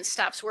treatment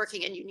stops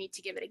working and you need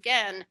to give it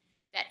again,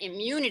 that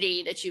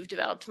immunity that you've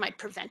developed might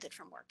prevent it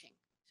from working.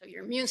 So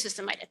your immune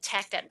system might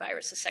attack that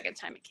virus the second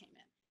time it came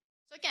in.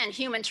 So again,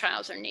 human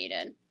trials are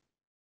needed.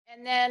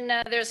 And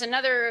then there's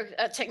another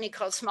technique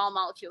called small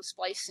molecule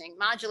splicing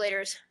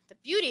modulators. The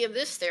beauty of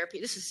this therapy,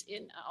 this is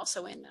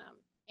also in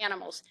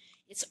animals,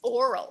 it's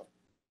oral.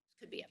 It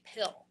could be a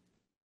pill,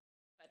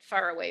 but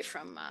far away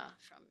from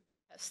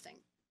testing.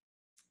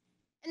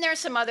 And there are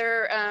some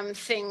other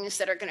things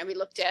that are going to be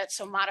looked at,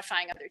 so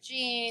modifying other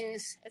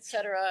genes, et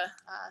cetera.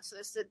 So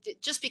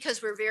just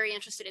because we're very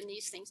interested in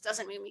these things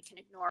doesn't mean we can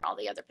ignore all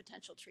the other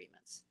potential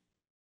treatments.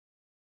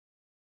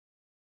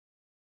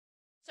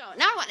 So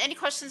now any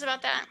questions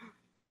about that?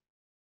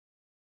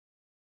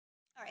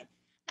 All right.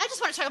 I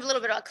just want to talk a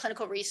little bit about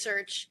clinical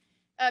research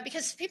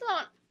because people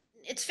don't,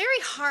 it's very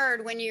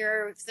hard when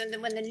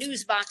when the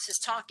news box is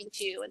talking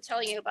to you and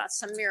telling you about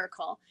some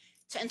miracle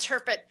to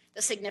interpret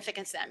the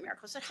significance of that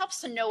miracle. So it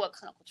helps to know what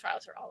clinical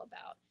trials are all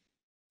about.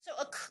 So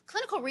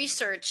clinical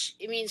research,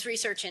 it means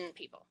research in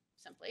people,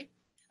 simply.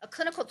 A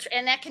clinical,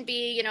 and that can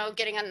be, you know,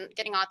 getting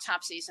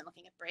autopsies and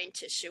looking at brain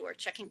tissue or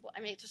checking,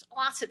 I mean, there's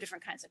lots of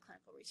different kinds of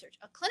clinical research.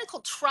 A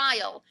clinical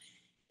trial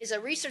is a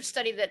research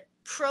study that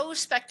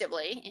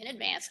prospectively, in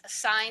advance,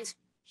 assigns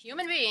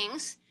human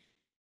beings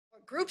or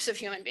groups of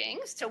human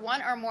beings to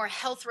one or more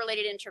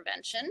health-related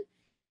intervention.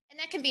 And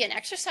that can be an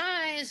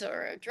exercise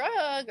or a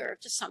drug or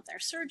just something, or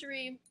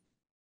surgery,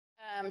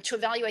 to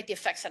evaluate the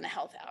effects on the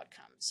health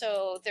outcome.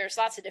 So there's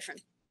lots of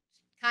different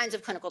kinds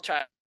of clinical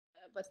trials,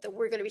 but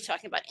we're going to be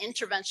talking about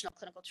interventional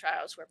clinical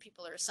trials where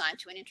people are assigned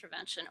to an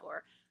intervention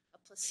or a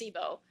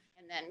placebo,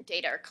 and then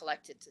data are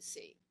collected to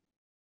see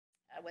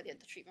whether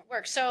the treatment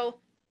works. So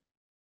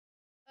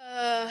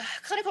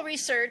clinical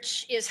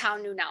research is how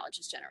new knowledge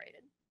is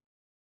generated,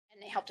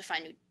 and they help to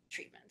find new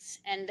treatments.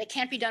 And they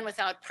can't be done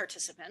without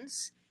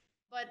participants,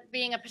 but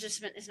being a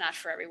participant is not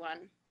for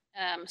everyone.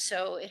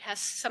 So it has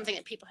something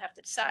that people have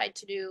to decide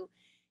to do,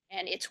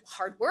 and it's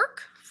hard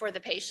work for the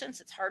patients.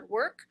 It's hard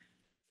work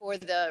for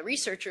the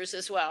researchers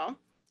as well.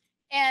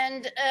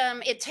 And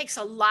it takes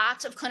a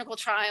lot of clinical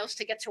trials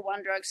to get to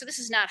one drug. So this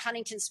is not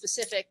Huntington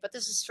specific, but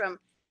this is from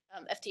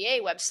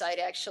FDA website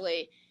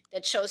actually,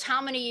 that shows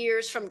how many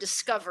years from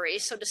discovery.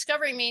 So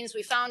discovery means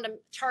we found a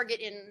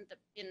target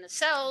in the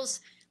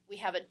cells. We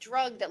have a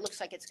drug that looks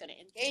like it's going to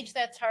engage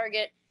that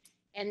target.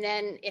 And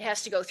then it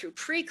has to go through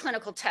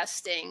preclinical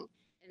testing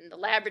in the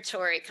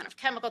laboratory, kind of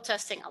chemical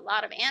testing, a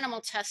lot of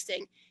animal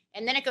testing.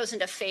 And then it goes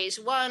into phase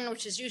 1,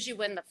 which is usually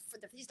when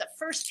these are the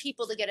first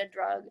people to get a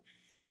drug.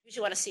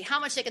 Usually want to see how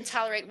much they can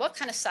tolerate, what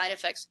kind of side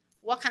effects,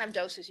 what kind of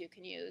doses you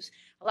can use.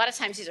 A lot of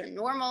times these are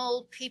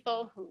normal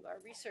people who are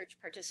research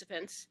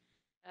participants,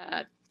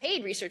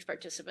 paid research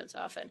participants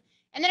often.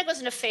 And then it goes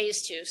into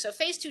phase 2. So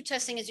phase 2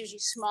 testing is usually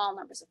small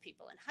numbers of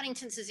people. In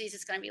Huntington's disease,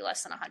 it's going to be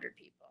less than 100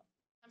 people,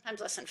 sometimes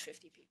less than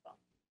 50 people.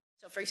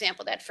 So for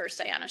example, that first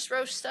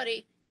Ionis-Roche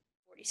study,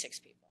 46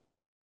 people.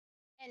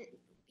 And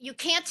you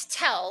can't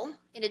tell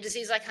in a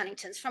disease like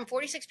Huntington's from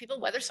 46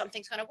 people whether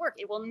something's going to work.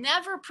 It will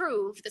never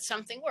prove that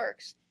something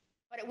works,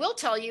 but it will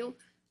tell you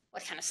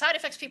what kind of side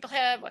effects people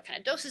have, what kind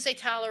of doses they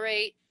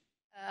tolerate.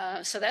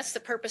 So that's the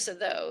purpose of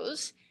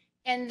those.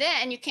 And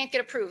then you can't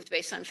get approved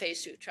based on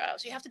phase 2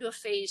 trials. You have to do a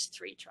phase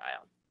 3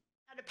 trial.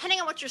 Now, depending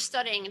on what you're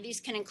studying, these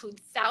can include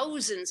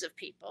thousands of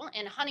people.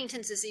 In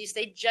Huntington's disease,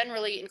 they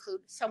generally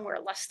include somewhere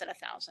less than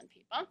 1,000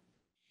 people.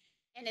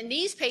 And in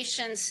these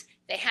patients,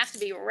 they have to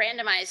be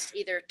randomized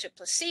either to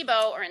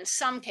placebo or in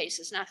some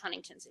cases, not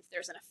Huntington's, if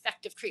there's an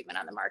effective treatment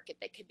on the market,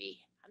 they could be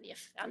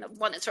on the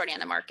one that's already on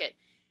the market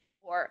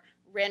or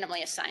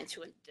randomly assigned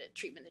to the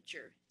treatment that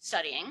you're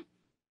studying.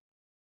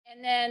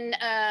 And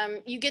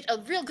then you get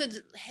a real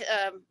good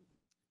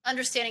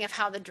understanding of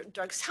how the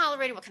drug's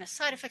tolerated, what kind of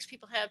side effects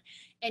people have,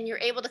 and you're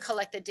able to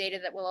collect the data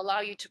that will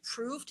allow you to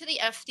prove to the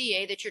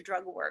FDA that your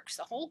drug works.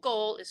 The whole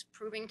goal is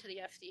proving to the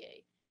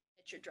FDA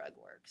that your drug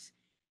works.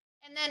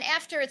 And then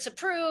after it's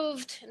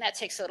approved, and that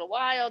takes a little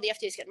while, the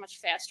FDA is getting much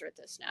faster at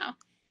this now,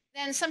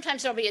 then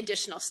sometimes there'll be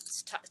additional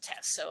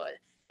tests. So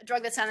a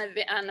drug that's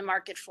on the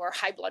market for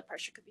high blood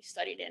pressure could be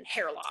studied in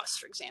hair loss,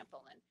 for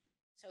example. And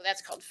so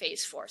that's called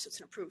phase 4. So it's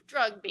an approved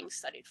drug being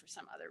studied for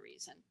some other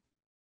reason.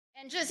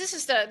 And just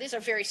these are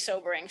very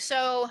sobering.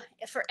 So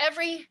for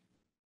every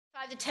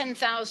 5,000 to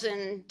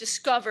 10,000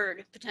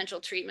 discovered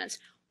potential treatments,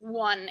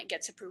 one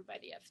gets approved by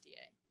the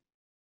FDA.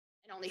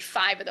 And only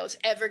 5 of those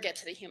ever get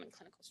to the human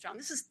clinical trial. And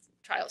this is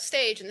trial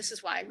stage, and this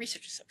is why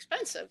research is so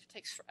expensive. It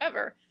takes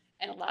forever,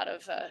 and a lot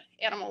of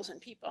animals and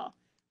people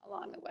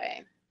along the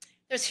way.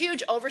 There's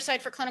huge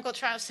oversight for clinical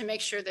trials to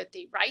make sure that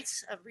the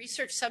rights of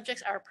research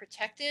subjects are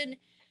protected.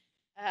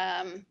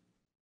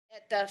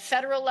 At the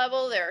federal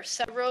level, there are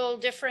several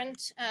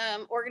different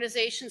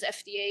organizations,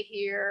 FDA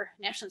here,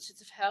 National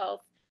Institutes of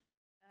Health,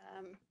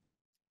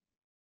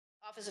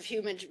 Office of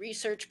Human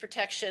Research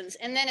Protections.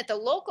 And then at the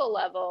local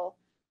level,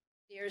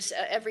 there's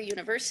every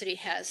university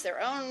has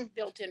their own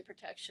built-in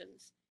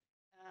protections,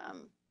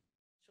 which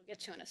we'll get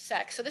to in a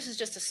sec. So this is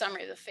just a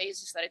summary of the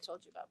phases that I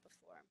told you about before.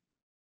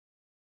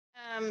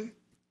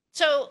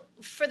 So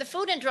for the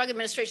Food and Drug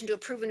Administration to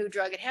approve a new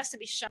drug, it has to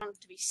be shown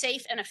to be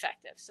safe and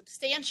effective.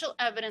 Substantial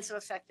evidence of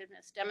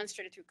effectiveness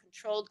demonstrated through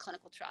controlled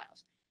clinical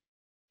trials.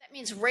 That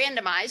means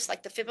randomized,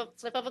 like the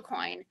flip of a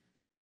coin.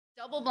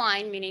 Double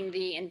blind, meaning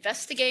the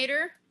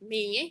investigator,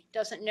 me,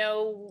 doesn't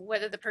know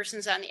whether the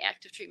person's on the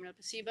active treatment or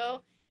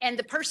placebo, and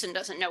the person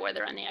doesn't know whether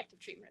they're on the active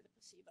treatment or the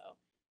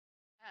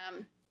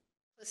placebo.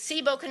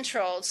 Placebo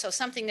controlled, so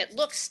something that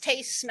looks,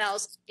 tastes,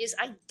 smells, is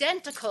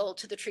identical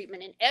to the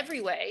treatment in every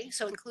way,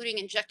 so including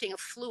injecting a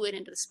fluid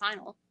into the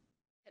spinal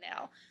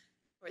canal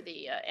for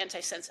the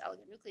antisense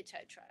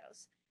oligonucleotide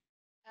trials,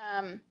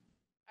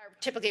 are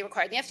typically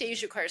required. The FDA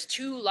usually requires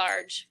 2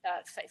 large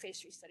phase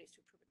 3 studies to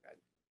approve a drug.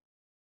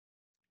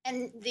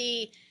 And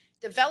the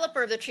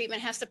developer of the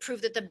treatment has to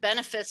prove that the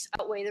benefits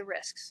outweigh the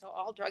risks. So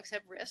all drugs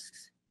have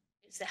risks.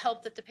 It's the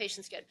help that the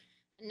patients get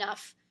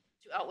enough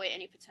to outweigh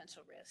any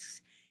potential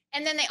risks.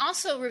 And then they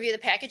also review the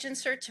package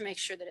insert to make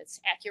sure that it's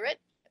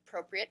accurate,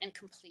 appropriate, and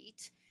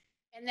complete.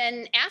 And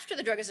then after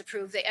the drug is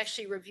approved, they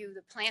actually review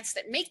the plants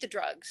that make the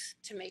drugs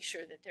to make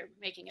sure that they're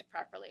making it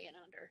properly and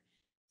under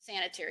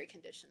sanitary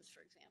conditions,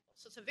 for example.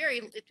 So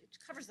it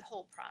covers the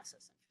whole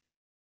process.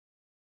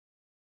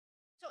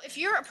 So if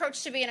you're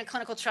approached to be in a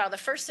clinical trial, the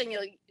first thing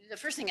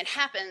that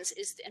happens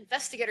is the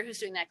investigator who's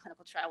doing that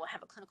clinical trial will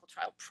have a clinical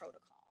trial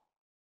protocol.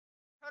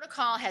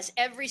 Protocol has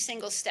every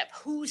single step,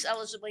 who's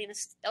eligible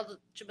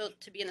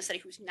to be in the study,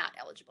 who's not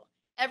eligible.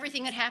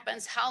 Everything that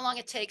happens, how long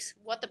it takes,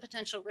 what the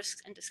potential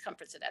risks and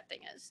discomforts of that thing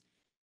is,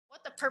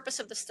 what the purpose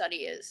of the study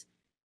is,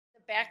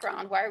 the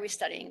background, why are we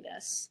studying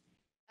this,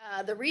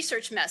 the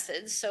research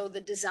methods, so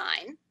the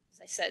design, as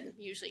I said,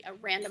 usually a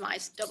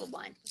randomized,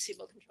 double-blind,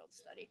 placebo-controlled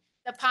study,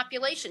 the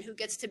population who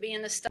gets to be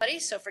in the study,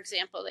 so for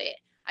example, the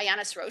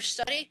Ionis-Roche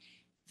study,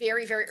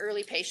 very, very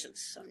early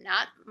patients, so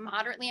not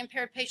moderately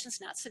impaired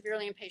patients, not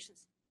severely impaired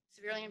patients,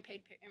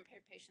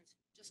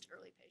 just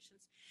early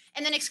patients.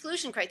 And then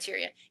exclusion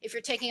criteria. If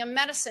you're taking a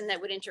medicine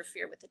that would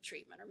interfere with the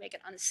treatment or make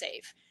it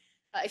unsafe.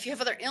 If you have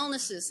other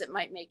illnesses that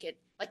might make it,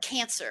 like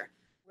cancer,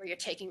 where you're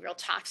taking real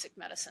toxic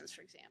medicines,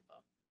 for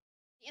example.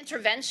 The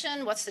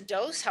intervention, what's the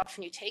dose, how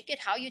often you take it,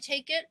 how you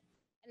take it,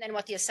 and then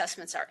what the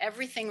assessments are.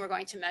 Everything we're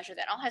going to measure,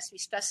 that all has to be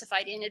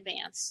specified in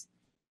advance.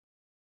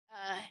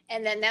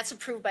 And then that's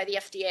approved by the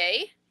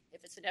FDA,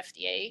 if it's an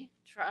FDA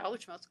trial,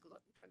 which most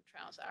drug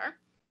trials are.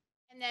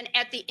 And then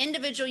at the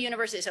individual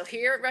university, so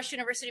here at Rush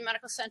University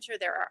Medical Center,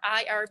 there are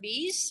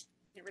IRBs,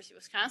 University of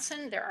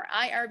Wisconsin, there are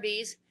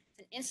IRBs,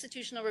 an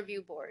institutional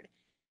review board.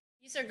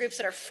 These are groups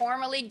that are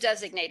formally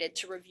designated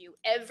to review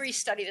every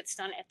study that's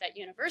done at that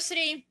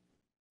university.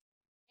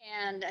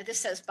 And this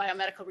says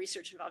biomedical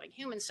research involving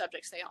human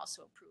subjects, they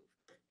also approve.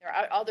 There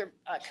are other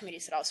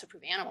committees that also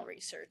approve animal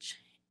research.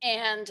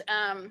 And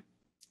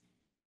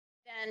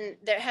then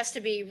there has to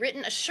be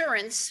written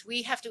assurance.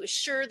 We have to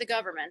assure the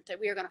government that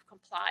we are going to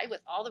comply with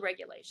all the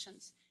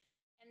regulations.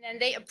 And then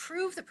they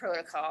approve the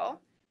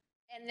protocol.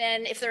 And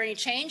then if there are any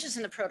changes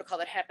in the protocol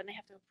that happen, they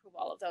have to approve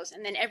all of those.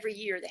 And then every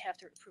year they have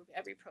to approve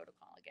every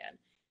protocol again.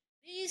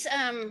 These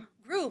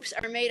groups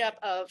are made up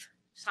of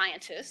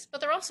scientists, but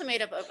they're also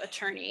made up of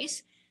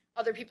attorneys,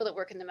 other people that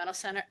work in the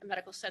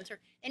medical center,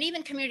 and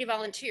even community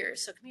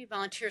volunteers. So community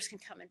volunteers can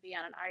come and be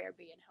on an IRB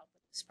and help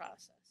with this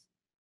process.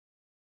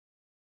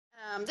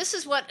 This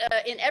is what,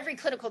 in every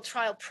clinical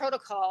trial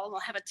protocol, we'll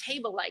have a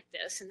table like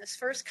this. And this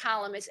first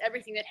column is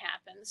everything that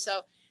happens.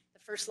 So the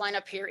first line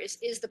up here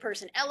is the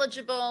person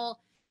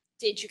eligible?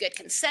 Did you get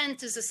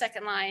consent is the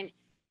second line.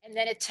 And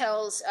then it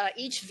tells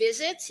each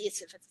visit,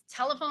 if it's a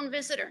telephone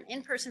visit or an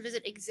in-person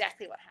visit,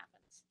 exactly what happens.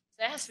 So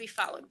that has to be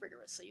followed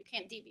rigorously. You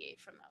can't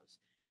deviate from those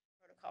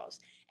protocols.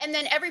 And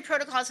then every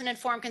protocol has an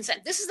informed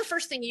consent. This is the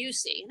first thing you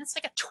see. And it's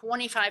like a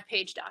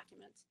 25-page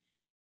document.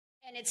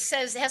 And it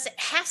says, it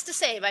has to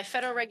say by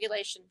federal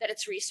regulation that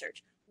it's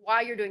research,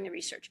 why you're doing the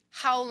research,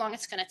 how long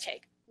it's going to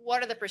take,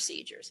 what are the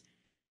procedures,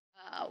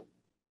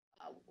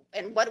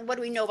 and what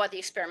do we know about the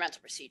experimental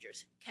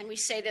procedures? Can we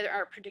say that there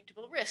are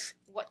predictable risks?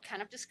 What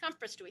kind of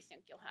discomforts do we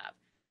think you'll have?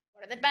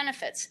 What are the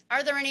benefits?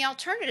 Are there any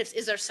alternatives?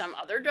 Is there some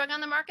other drug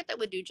on the market that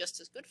would do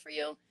just as good for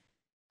you?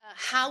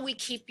 How we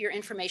keep your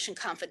information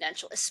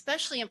confidential,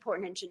 especially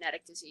important in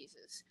genetic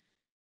diseases.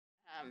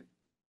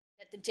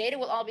 That the data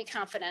will all be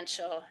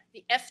confidential.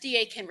 The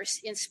FDA can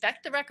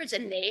inspect the records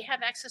and they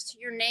have access to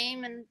your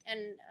name and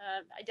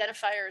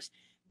identifiers,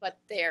 but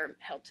they're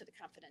held to the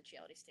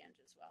confidentiality standard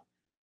as well.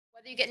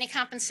 Whether you get any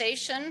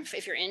compensation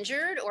if you're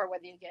injured, or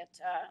whether you get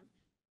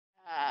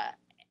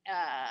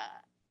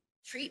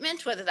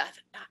treatment, whether that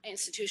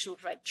institution will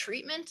provide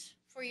treatment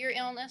for your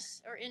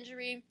illness or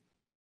injury,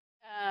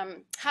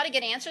 how to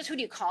get answers, who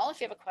do you call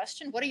if you have a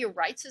question, what are your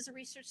rights as a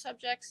research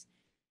subject,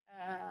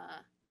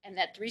 and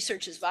that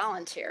research is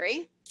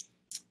voluntary.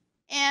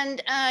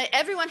 And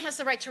everyone has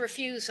the right to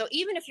refuse. So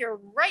even if you're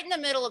right in the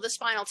middle of the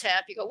spinal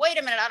tap, you go, wait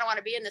a minute, I don't want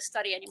to be in this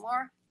study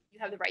anymore. You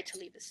have the right to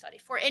leave the study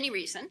for any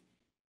reason.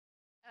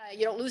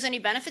 You don't lose any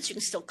benefits. You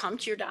can still come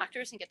to your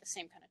doctors and get the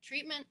same kind of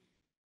treatment.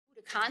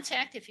 Who to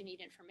contact if you need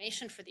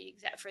information for the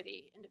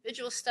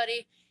individual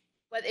study.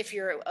 Whether if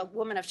you're a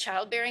woman of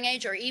childbearing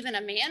age, or even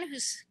a man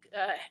who's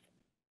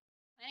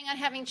planning on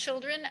having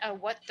children,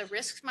 what the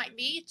risks might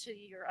be to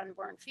your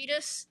unborn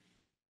fetus.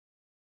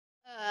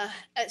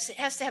 It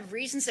has to have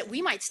reasons that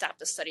we might stop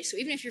the study. So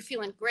even if you're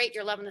feeling great,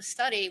 you're loving the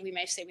study, we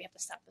may say we have to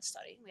stop the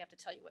study. We have to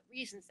tell you what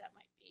reasons that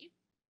might be.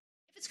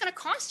 If it's going to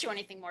cost you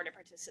anything more to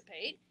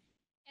participate.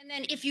 And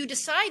then if you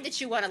decide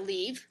that you want to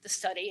leave the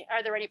study,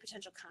 are there any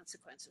potential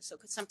consequences? So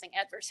could something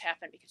adverse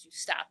happen because you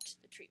stopped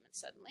the treatment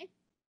suddenly?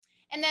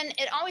 And then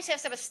it always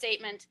has to have a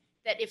statement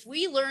that if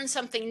we learn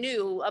something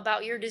new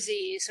about your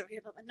disease, or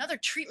if another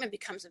treatment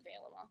becomes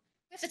available,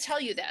 we have to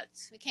tell you that.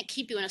 We can't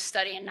keep you in a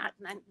study and not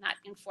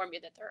inform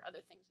you that there are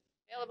other things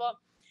available.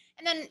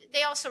 And then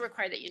they also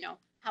require that you know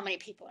how many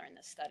people are in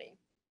the study.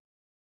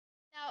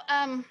 Now,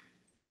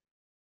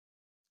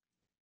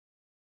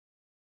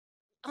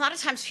 a lot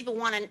of times people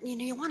want to,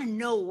 you want to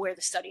know where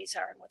the studies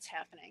are and what's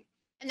happening.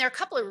 And there are a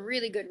couple of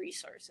really good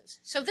resources.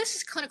 So this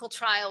is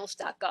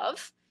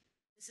clinicaltrials.gov.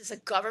 This is a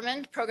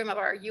government program of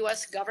our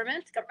US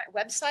government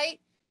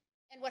website.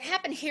 And what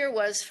happened here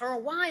was, for a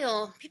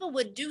while, people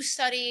would do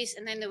studies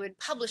and then they would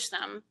publish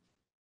them.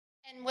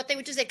 And what they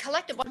would do is they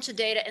collect a bunch of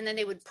data and then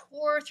they would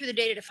pour through the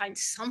data to find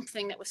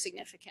something that was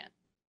significant.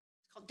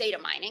 It's called data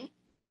mining.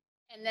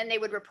 And then they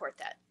would report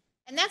that.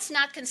 And that's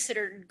not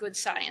considered good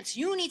science.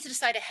 You need to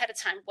decide ahead of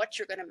time what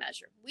you're going to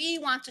measure. We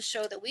want to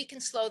show that we can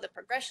slow the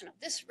progression of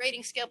this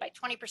rating scale by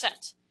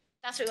 20%.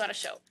 That's what we want to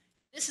show.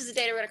 This is the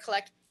data we're going to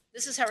collect.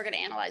 This is how we're going to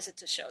analyze it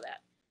to show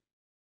that.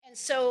 And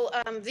so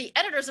the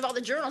editors of all the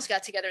journals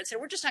got together and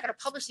said, we're just not going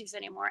to publish these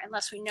anymore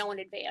unless we know in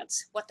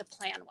advance what the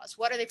plan was.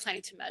 What are they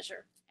planning to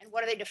measure? And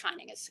what are they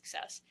defining as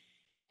success?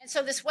 And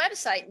so this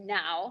website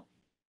now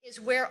is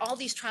where all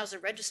these trials are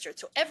registered.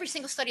 So every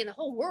single study in the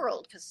whole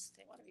world, because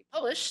they want to be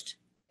published,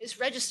 is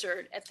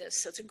registered at this.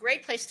 So it's a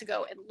great place to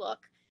go and look.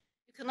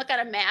 You can look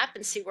at a map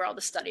and see where all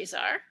the studies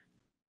are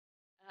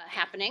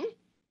happening.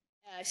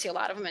 I see a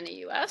lot of them in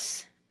the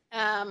US.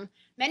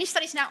 Many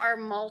studies now are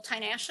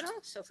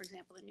multinational. So for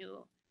example, the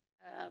new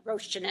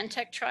Roche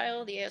Genentech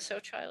trial, the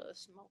ASO trial,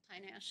 is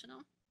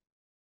multinational.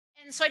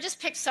 And so I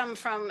just picked some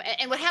from,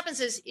 and what happens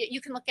is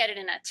you can look at it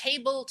in a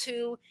table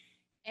too,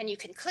 and you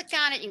can click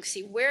on it. You can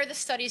see where the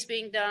study is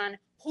being done,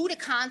 who to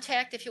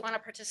contact if you want to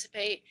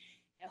participate,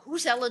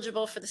 who's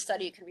eligible for the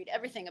study. You can read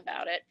everything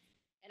about it.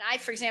 And I,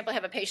 for example,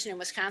 have a patient in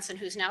Wisconsin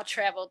who's now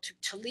traveled to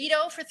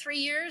Toledo for 3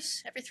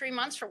 years, every 3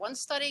 months for one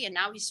study. And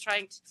now he's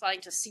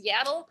flying to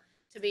Seattle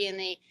to be in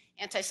the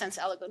antisense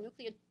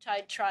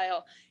oligonucleotide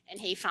trial. And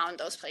he found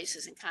those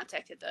places and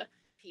contacted the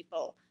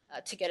people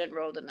to get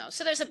enrolled in those.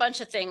 So there's a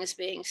bunch of things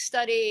being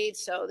studied.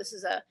 So this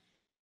is a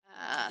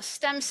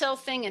stem cell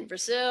thing in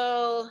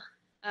Brazil,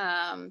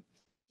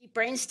 deep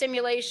brain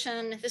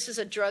stimulation. This is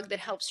a drug that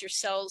helps your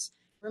cells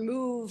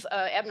remove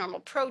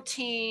abnormal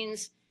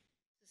proteins.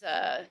 It's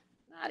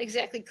not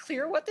exactly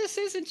clear what this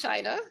is in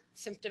China.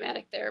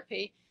 Symptomatic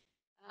therapy,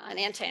 an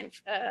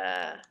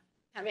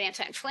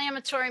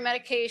anti-inflammatory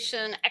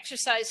medication,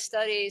 exercise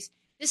studies.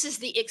 This is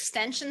the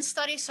extension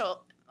study.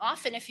 So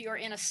often if you're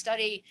in a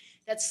study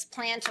that's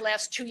planned to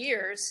last 2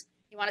 years,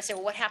 you want to say,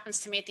 well, what happens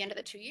to me at the end of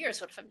the 2 years?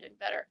 What if I'm doing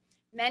better?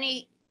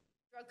 Many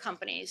drug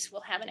companies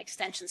will have an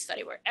extension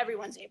study where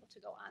everyone's able to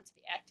go on to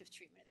the active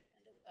treatment at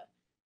the end of the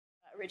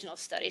original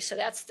study. So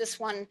that's this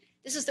one.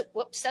 This is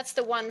that's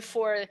the one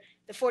for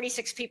the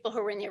 46 people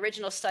who were in the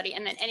original study.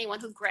 And then anyone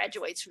who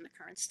graduates from the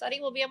current study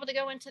will be able to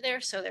go into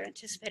there. So they're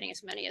anticipating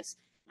as many as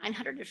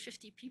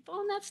 950 people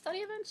in that study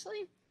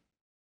eventually.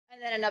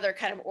 And then another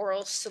kind of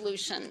oral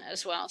solution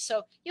as well.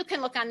 So you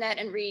can look on that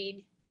and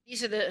read.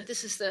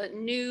 This is the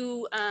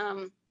new,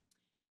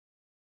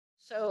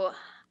 so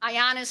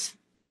Ionis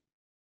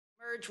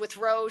merged with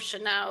Roche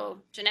and now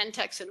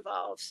Genentech's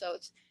involved. So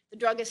the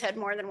drug has had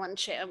more than one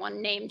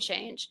name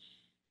change.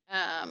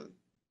 And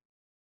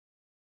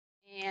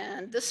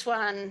this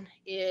one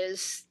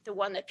is the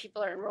one that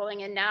people are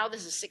enrolling in now.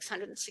 This is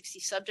 660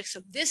 subjects.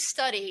 So this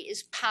study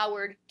is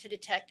powered to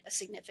detect a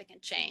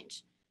significant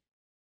change.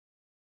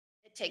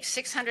 It takes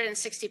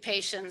 660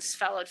 patients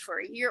followed for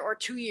a year or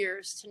 2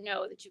 years to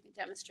know that you can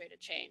demonstrate a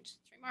change.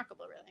 It's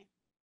remarkable, really.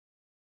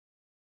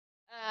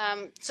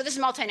 So this is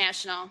a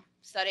multinational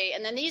study.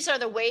 And then these are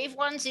the WAVE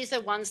ones. These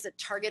are the ones that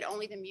target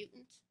only the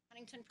mutant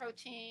Huntington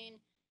protein.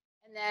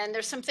 And then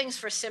there's some things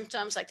for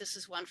symptoms, like this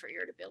is one for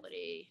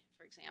irritability,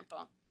 for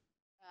example.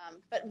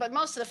 But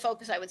most of the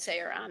focus, I would say,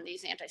 are on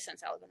these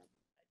antisense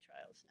oligonucleotide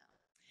trials now.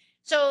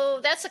 So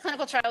that's the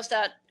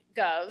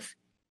clinicaltrials.gov.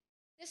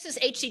 This is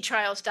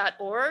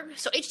hdtrials.org.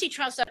 So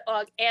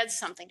hdtrials.org adds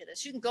something to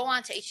this. You can go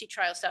on to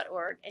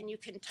hdtrials.org and you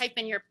can type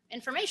in your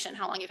information,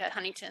 how long you've had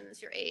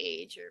Huntington's, your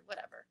age, or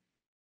whatever.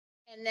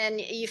 And then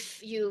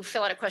you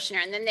fill out a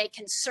questionnaire, and then they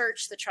can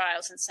search the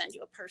trials and send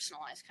you a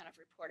personalized kind of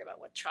report about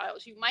what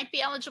trials you might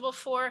be eligible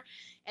for,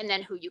 and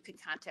then who you can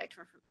contact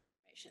for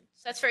information.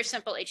 So that's very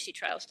simple,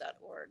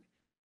 hdtrials.org.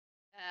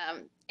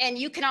 And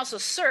you can also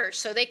search,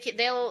 so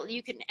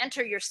you can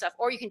enter your stuff,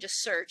 or you can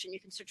just search, and you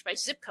can search by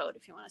zip code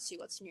if you want to see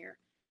what's near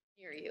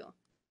you.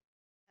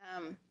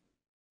 And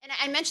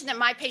I mentioned that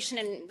my patient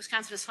in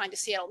Wisconsin is flying to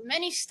Seattle.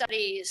 Many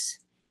studies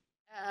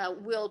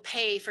will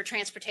pay for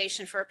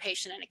transportation for a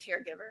patient and a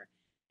caregiver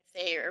if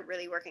they are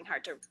really working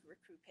hard to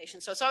recruit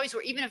patients. So it's always,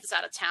 even if it's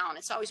out of town,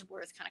 it's always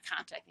worth kind of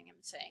contacting them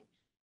and saying,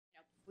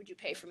 would you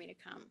pay for me to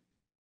come?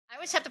 I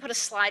always have to put a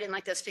slide in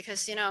like this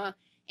because,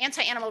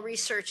 anti-animal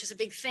research is a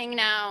big thing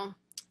now.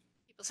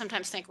 People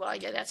sometimes think, well,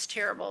 yeah, that's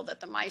terrible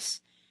that the mice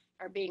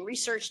are being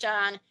researched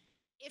on.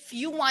 If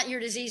you want your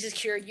diseases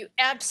cured, you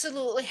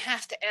absolutely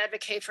have to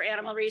advocate for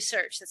animal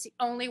research. That's the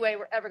only way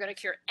we're ever going to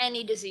cure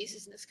any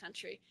diseases in this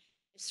country,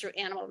 is through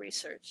animal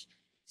research.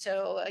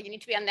 So you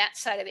need to be on that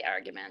side of the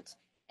argument.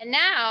 And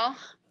now,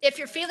 if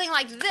you're feeling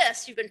like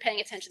this, you've been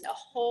paying attention the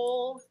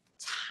whole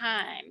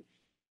time.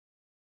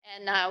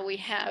 And we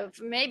have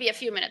maybe a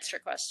few minutes for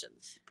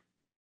questions.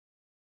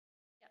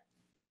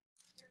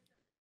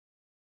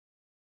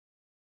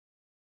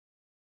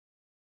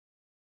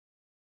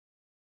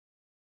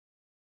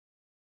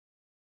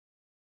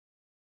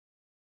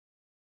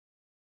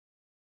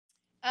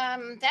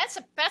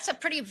 That's a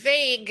pretty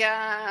vague.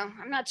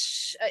 I'm not.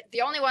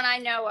 The only one I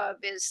know of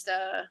is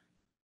the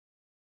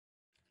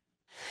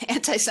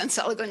antisense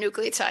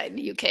oligonucleotide in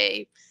the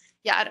UK.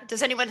 Yeah.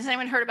 Has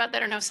anyone heard about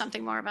that or know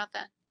something more about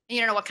that? You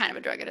don't know what kind of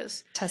a drug it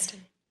is.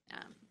 Testing.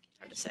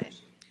 Hard to say.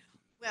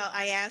 Well,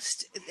 I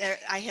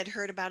had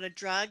heard about a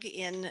drug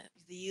in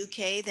the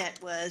UK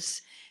that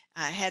was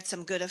had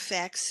some good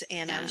effects,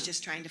 and I was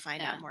just trying to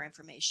find out more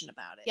information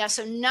about it. Yeah,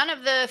 so none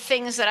of the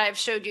things that I've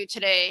showed you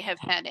today have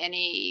had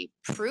any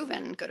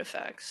proven good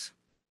effects.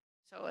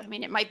 So, I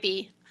mean, it might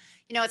be,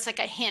 it's like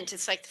a hint.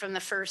 It's like from the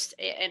first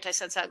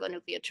antisense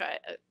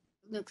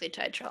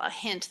oligonucleotide trial, a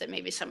hint that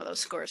maybe some of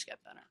those scores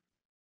get better.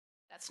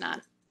 It's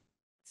not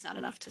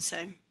enough to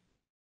say.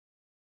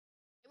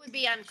 It would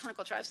be on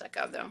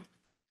clinicaltrials.gov, though.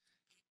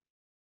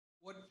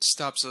 What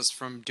stops us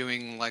from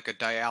doing like a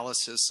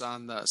dialysis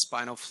on the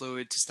spinal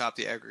fluid to stop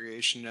the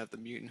aggregation of the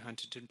mutant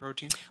Huntington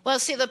protein? Well,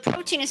 see, the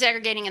protein is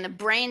aggregating in the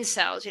brain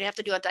cells. You'd have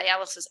to do a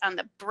dialysis on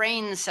the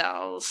brain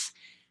cells.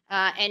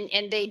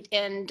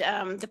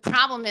 The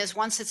problem is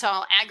once it's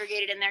all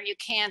aggregated in there, you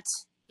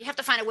have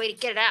to find a way to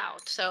get it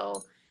out.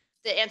 So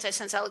the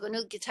antisense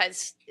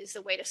oligonucleotides is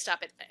the way to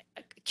stop it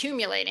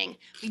accumulating.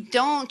 We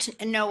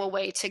don't know a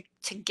way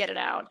to get it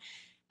out.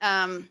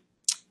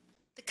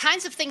 The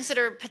kinds of things that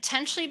are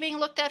potentially being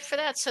looked at for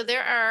that. So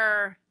there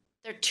are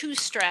two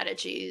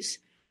strategies.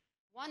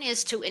 One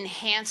is to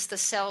enhance the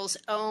cell's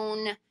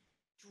own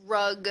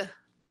drug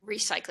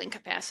recycling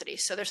capacity.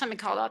 So there's something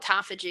called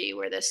autophagy,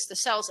 where the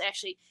cells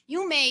actually,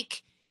 your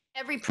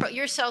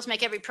cells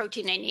make every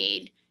protein they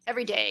need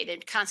every day. They're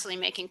constantly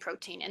making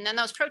protein. And then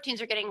those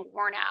proteins are getting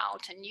worn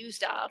out and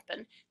used up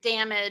and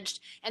damaged,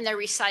 and they're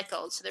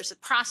recycled. So there's a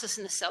process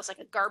in the cells, like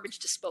a garbage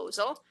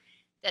disposal,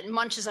 that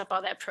munches up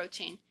all that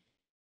protein.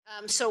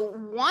 So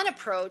one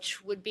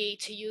approach would be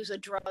to use a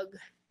drug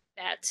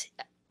that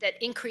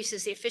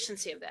increases the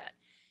efficiency of that.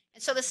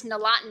 And so this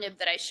nilotinib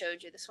that I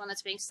showed you, this one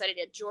that's being studied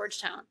at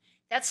Georgetown,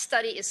 that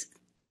study is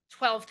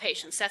 12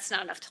 patients. That's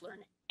not enough to learn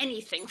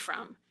anything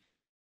from.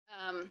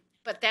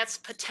 But that's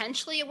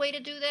potentially a way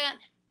to do that.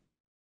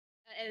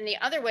 And the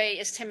other way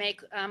is to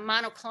make a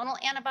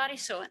monoclonal antibody,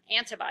 so an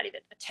antibody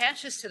that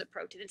attaches to the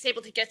protein. It's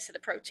able to get to the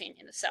protein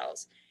in the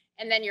cells.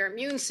 And then your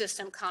immune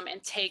system come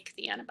and take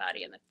the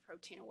antibody and the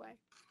protein away.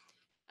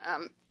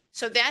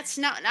 So that's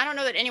not, I don't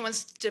know that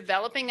anyone's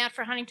developing that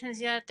for Huntington's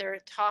yet. There are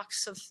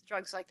talks of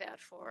drugs like that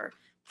for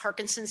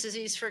Parkinson's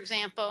disease, for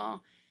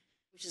example,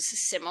 which is a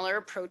similar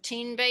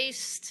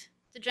protein-based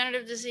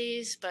degenerative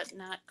disease, but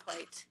not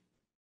quite.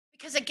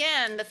 Because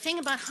again, the thing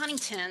about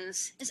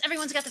Huntington's is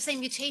everyone's got the same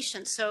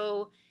mutation.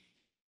 So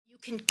you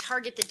can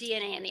target the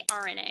DNA and the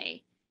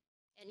RNA,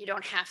 and you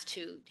don't have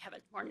to have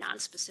a more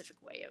non-specific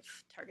way of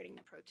targeting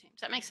the protein.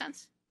 Does that make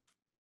sense?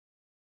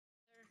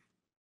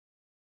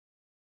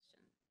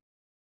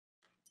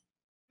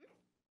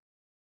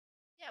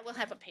 Yeah, we'll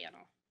have a panel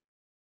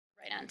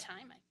right on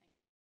time, I think.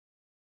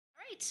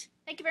 All right,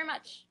 thank you very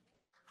much.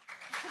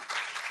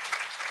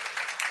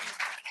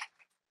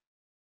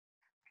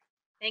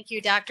 Thank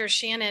you, Dr.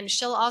 Shannon.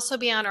 She'll also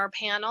be on our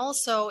panel.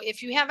 So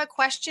if you have a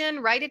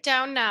question, write it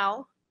down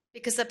now,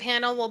 because the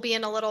panel will be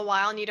in a little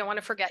while and you don't want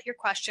to forget your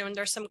question.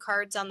 There's some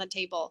cards on the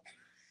table.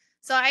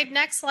 So I'd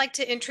next like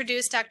to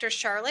introduce Dr.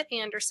 Charlotte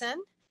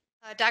Anderson.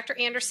 Dr.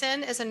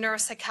 Anderson is a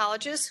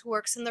neuropsychologist who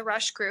works in the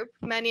Rush group.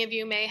 Many of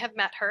you may have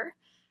met her.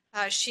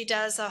 She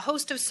does a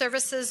host of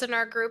services in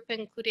our group,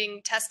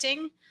 including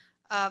testing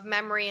of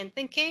memory and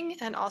thinking,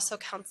 and also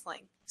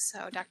counseling.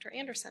 So, Dr.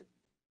 Anderson.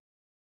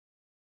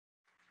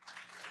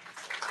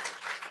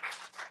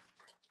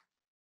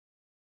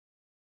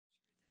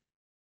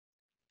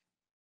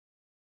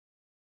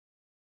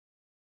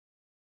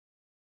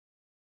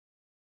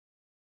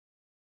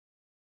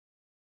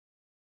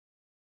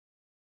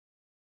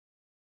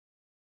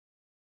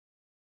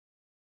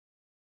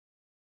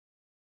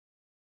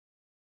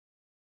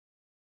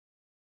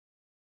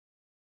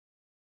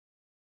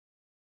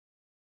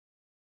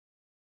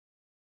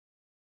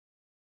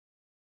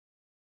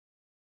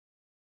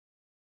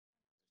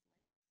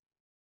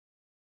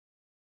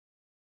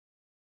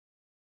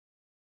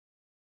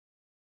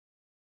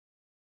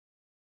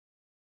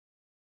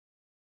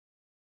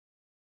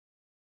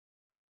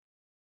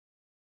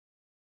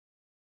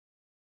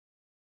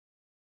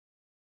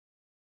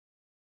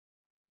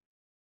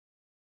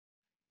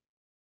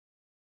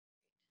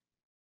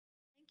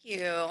 Thank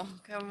you.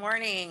 Good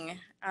morning.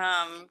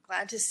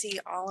 Glad to see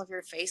all of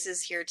your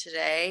faces here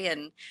today,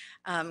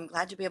 and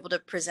glad to be able to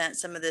present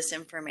some of this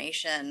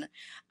information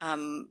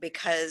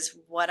because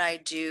what I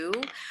do,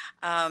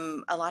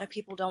 a lot of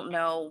people don't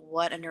know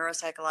what a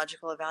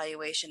neuropsychological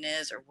evaluation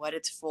is or what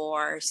it's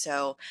for.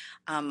 So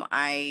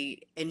I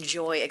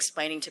enjoy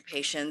explaining to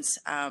patients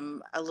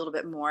a little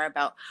bit more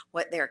about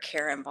what their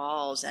care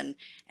involves and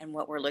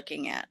what we're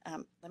looking at.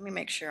 Let me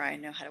make sure I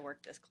know how to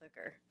work this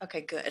clicker.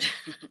 Okay, good.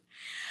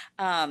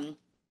 Um,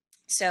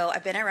 so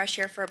I've been at Rush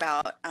here for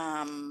about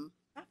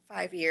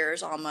 5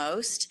 years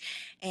almost,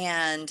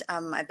 and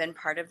I've been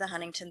part of the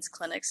Huntington's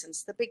clinic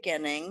since the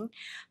beginning.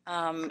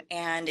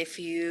 And if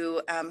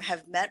you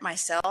have met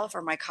myself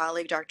or my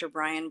colleague, Dr.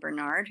 Brian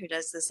Bernard, who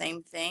does the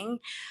same thing,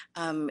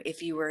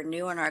 if you were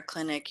new in our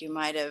clinic, you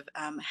might have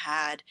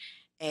had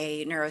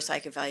a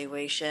neuropsych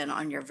evaluation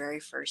on your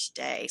very first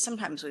day.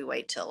 Sometimes we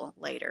wait till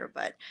later,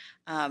 but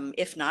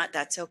if not,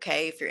 that's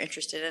okay. If you're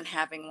interested in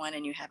having one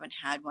and you haven't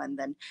had one,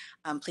 then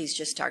please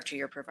just talk to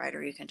your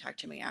provider. You can talk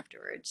to me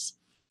afterwards.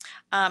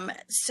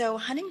 So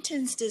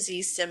Huntington's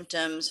disease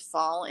symptoms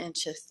fall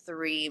into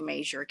three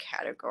major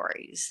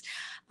categories.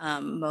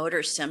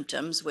 Motor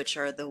symptoms, which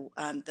are the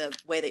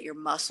way that your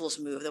muscles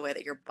move, the way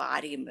that your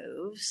body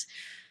moves.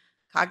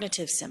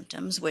 Cognitive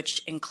symptoms,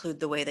 which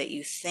include the way that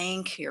you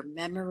think, your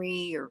memory,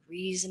 your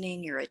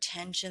reasoning, your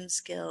attention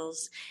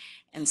skills,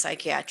 and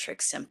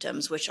psychiatric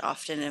symptoms, which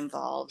often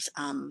involves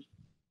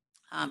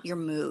your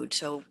mood.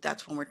 So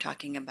that's when we're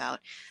talking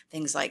about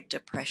things like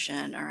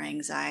depression or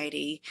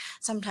anxiety.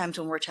 Sometimes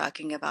when we're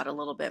talking about a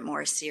little bit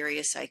more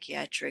serious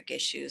psychiatric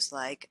issues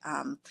like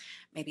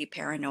maybe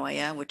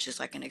paranoia, which is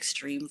like an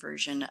extreme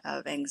version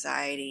of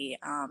anxiety,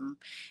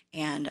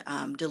 and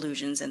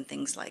delusions and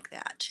things like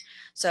that.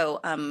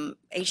 So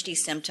HD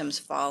symptoms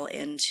fall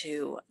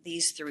into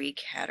these three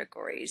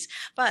categories,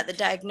 but the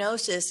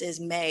diagnosis is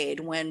made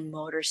when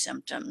motor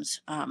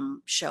symptoms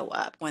show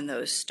up, when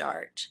those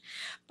start.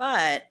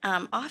 But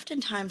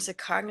oftentimes the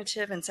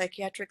cognitive and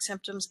psychiatric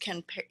symptoms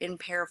can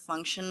impair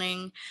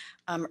functioning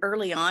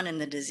early on in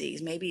the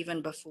disease, maybe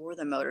even before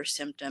the motor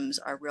symptoms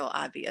are real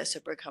obvious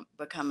or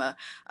become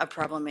a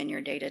problem in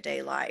your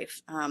day-to-day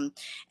life. And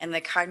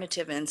the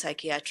cognitive and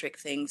psychiatric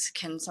things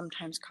can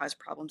sometimes cause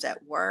problems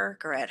at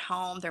work or at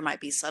home. There might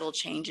be subtle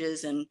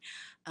changes in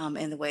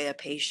the way a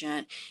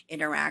patient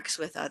interacts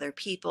with other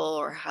people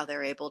or how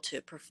they're able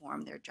to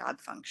perform their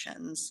job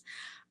functions.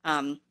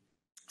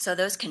 So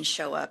those can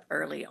show up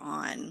early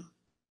on.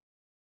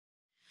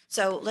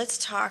 So let's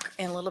talk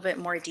in a little bit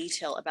more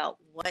detail about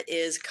what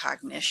is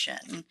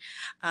cognition.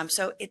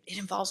 So it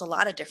involves a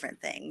lot of different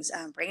things,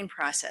 brain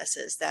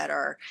processes that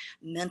are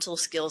mental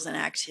skills and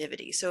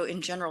activity. So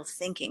in general,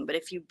 thinking, but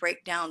if you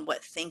break down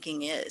what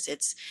thinking is,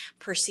 it's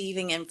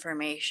perceiving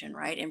information,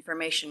 right?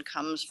 Information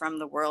comes from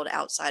the world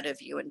outside of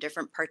you, and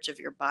different parts of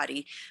your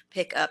body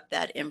pick up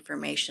that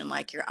information,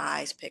 like your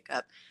eyes pick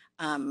up.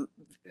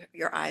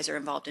 Your eyes are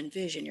involved in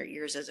vision, your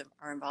ears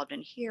are involved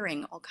in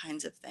hearing, all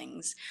kinds of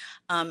things.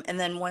 And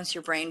then once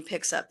your brain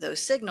picks up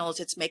those signals,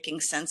 it's making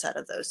sense out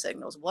of those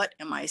signals. What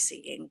am I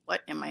seeing?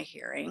 What am I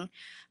hearing?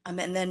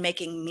 And then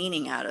making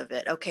meaning out of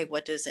it. Okay,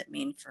 what does it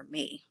mean for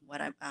me?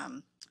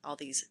 All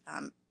these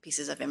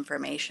pieces of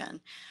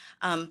information.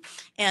 And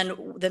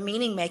the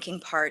meaning making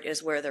part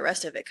is where the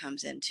rest of it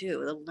comes in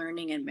too, the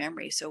learning and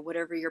memory. So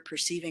whatever you're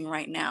perceiving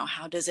right now,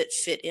 how does it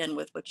fit in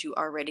with what you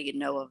already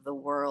know of the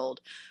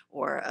world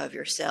or of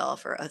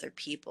yourself or other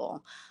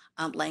people?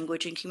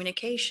 Language and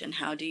communication,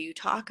 how do you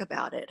talk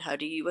about it? How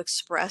do you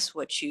express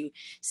what you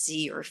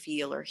see or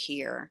feel or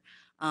hear?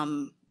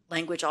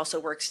 Language also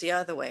works the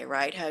other way,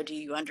 right? How do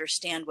you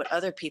understand what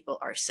other people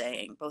are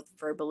saying, both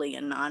verbally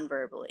and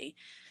non-verbally?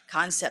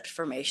 Concept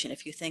formation,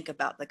 if you think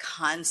about the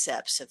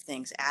concepts of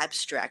things,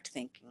 abstract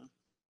thinking,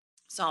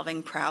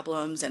 solving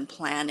problems and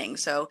planning.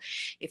 So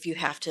if you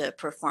have to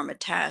perform a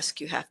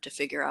task, you have to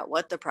figure out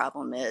what the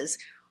problem is,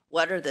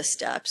 what are the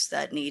steps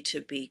that need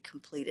to be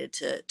completed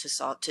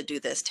to do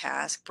this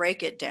task,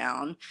 break it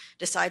down,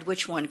 decide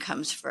which one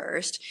comes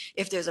first.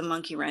 If there's a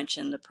monkey wrench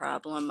in the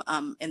problem,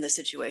 in the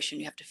situation,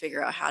 you have to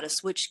figure out how to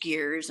switch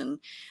gears.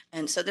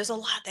 And so there's a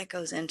lot that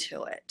goes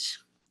into it.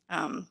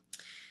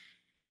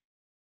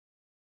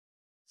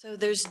 So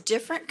there's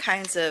different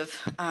kinds of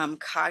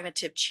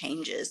cognitive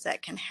changes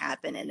that can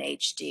happen in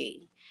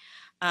HD.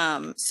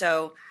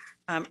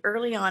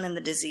 Early on in the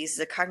disease,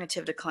 the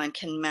cognitive decline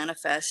can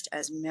manifest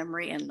as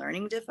memory and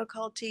learning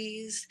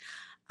difficulties,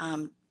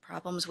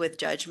 problems with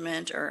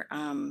judgment, or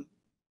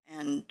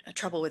and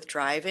trouble with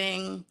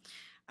driving,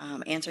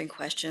 answering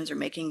questions or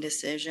making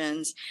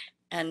decisions.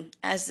 And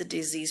as the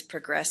disease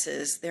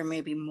progresses, there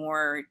may be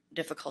more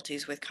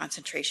difficulties with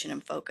concentration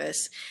and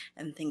focus,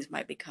 and things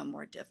might become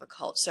more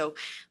difficult. So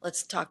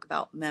let's talk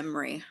about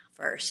memory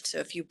first. So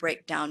if you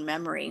break down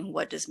memory,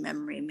 what does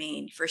memory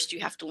mean? First,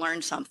 you have to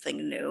learn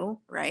something new,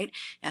 right?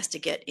 It has to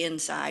get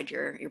inside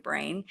your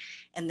brain,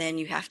 and then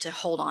you have to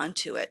hold on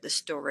to it, the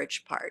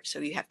storage part. So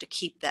you have to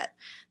keep that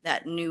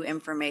new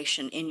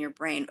information in your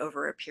brain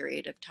over a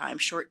period of time.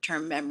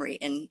 Short-term memory,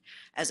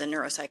 as a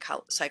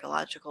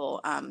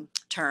neuropsychological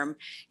term,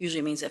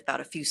 usually means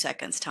about a few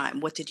seconds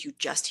time. What did you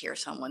just hear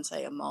someone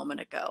say a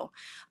moment ago?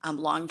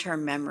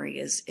 Long-term memory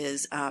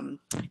is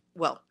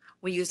well,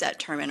 we use that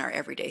term in our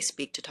everyday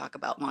speak to talk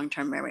about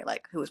long-term memory,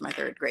 like who was my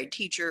third grade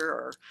teacher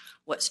or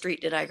what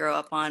street did I grow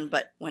up on.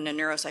 But when a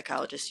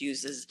neuropsychologist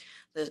uses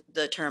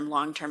the term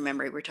long-term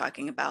memory, we're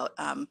talking about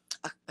a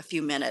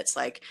few minutes,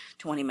 like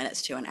 20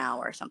 minutes to an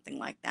hour, something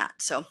like that.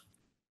 So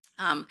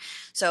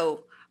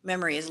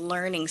memory is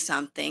learning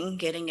something,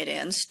 getting it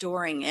in,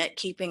 storing it,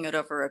 keeping it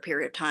over a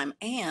period of time,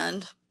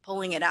 and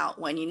pulling it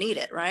out when you need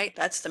it, right?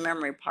 That's the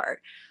memory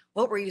part.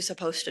 What were you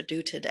supposed to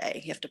do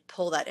today? You have to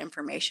pull that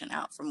information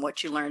out from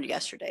what you learned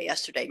yesterday.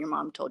 Yesterday, your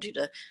mom told you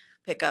to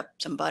pick up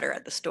some butter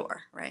at the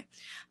store, right?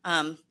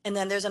 And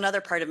then there's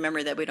another part of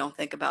memory that we don't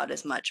think about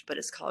as much, but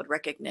it's called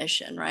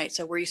recognition, right?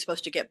 So were you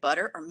supposed to get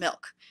butter or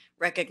milk?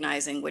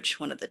 Recognizing which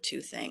one of the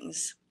two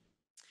things.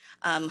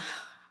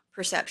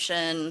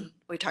 Perception,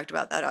 we talked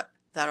about that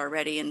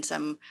already in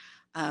some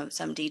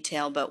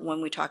detail, but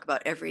when we talk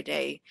about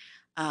everyday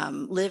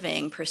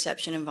living,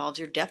 perception involves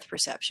your depth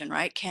perception,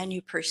 right? Can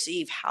you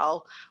perceive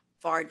how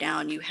far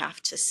down you have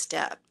to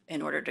step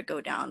in order to go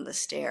down the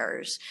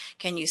stairs?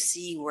 Can you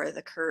see where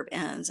the curb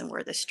ends and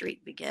where the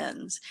street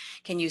begins?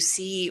 Can you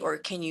see, or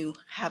can you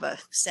have a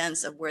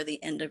sense of where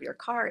the end of your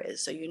car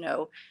is, so you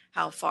know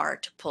how far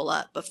to pull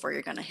up before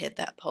you're going to hit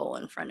that pole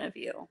in front of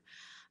you?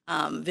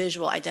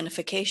 Visual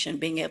identification,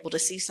 being able to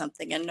see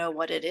something and know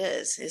what it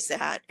is. Is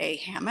that a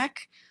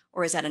hammock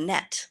or is that a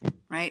net,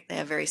 right? They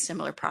have very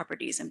similar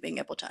properties, and being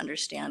able to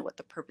understand what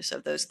the purpose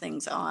of those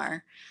things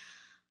are.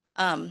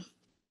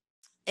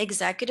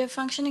 Executive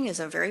functioning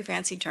is a very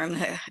fancy term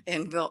that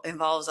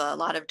involves a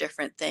lot of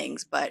different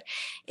things, but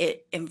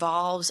it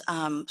involves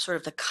sort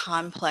of the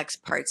complex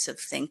parts of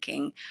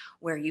thinking,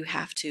 where you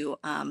have to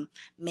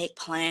make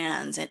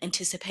plans and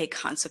anticipate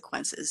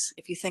consequences.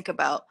 If you think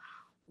about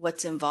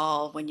what's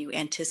involved when you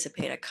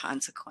anticipate a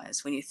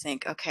consequence, when you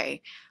think,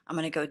 okay, I'm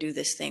going to go do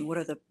this thing, what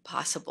are the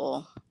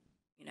possible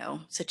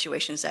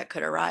situations that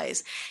could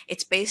arise?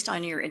 It's based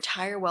on your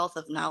entire wealth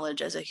of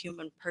knowledge as a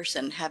human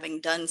person, having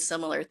done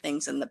similar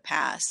things in the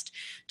past,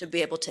 to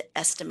be able to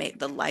estimate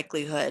the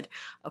likelihood.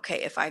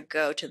 Okay, if I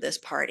go to this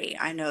party,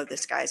 I know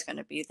this guy's going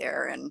to be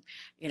there, and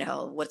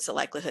what's the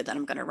likelihood that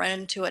I'm going to run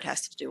into it?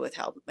 Has to do with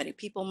how many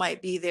people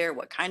might be there,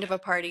 what kind of a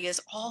party is.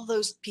 All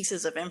those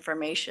pieces of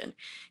information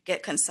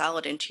get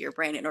consolidated into your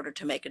brain in order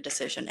to make a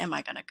decision. Am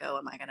I going to go?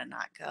 Am I going to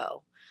not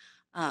go?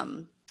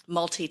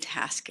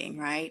 Multitasking,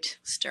 right?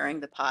 Stirring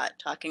the pot,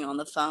 talking on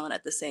the phone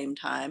at the same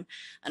time,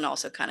 and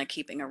also kind of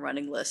keeping a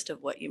running list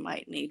of what you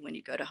might need when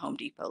you go to Home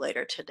Depot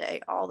later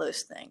today, all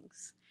those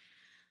things.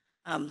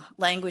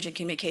 Language and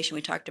communication,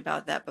 we talked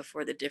about that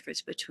before, the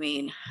difference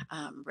between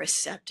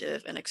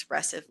receptive and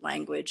expressive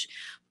language.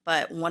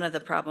 But one of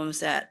the problems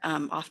that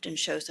often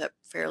shows up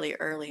fairly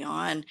early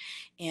on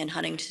in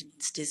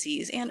Huntington's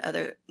disease and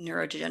other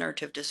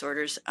neurodegenerative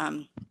disorders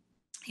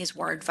is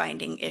word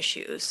finding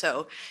issues.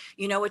 So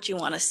you know what you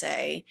want to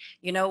say,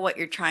 you know what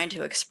you're trying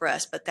to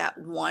express, but that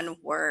one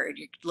word,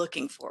 you're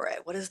looking for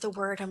it. What is the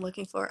word I'm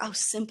looking for? Oh,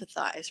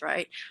 sympathize,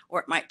 right? Or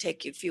it might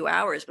take you a few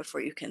hours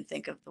before you can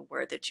think of the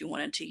word that you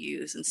wanted to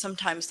use. And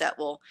sometimes that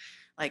will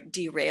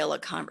derail a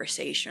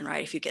conversation,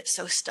 right? If you get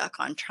so stuck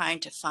on trying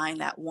to find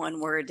that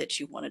one word that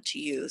you wanted to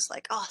use,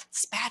 like, oh,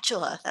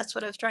 spatula, that's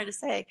what I was trying to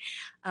say.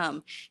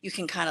 You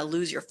can kind of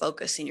lose your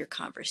focus in your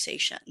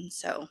conversation.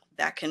 So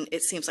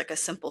it seems like a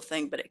simple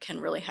thing, but it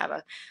can really have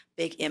a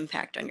big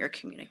impact on your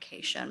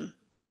communication.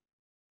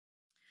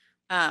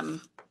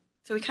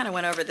 So we kind of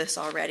went over this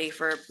already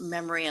for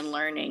memory and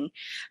learning.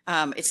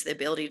 It's the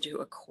ability to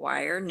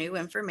acquire new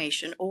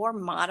information or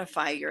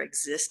modify your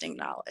existing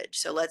knowledge.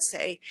 So let's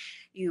say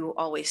you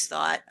always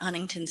thought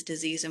Huntington's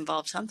disease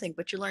involved something,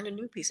 but you learned a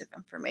new piece of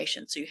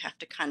information. So you have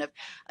to kind of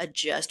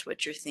adjust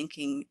what your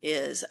thinking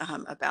is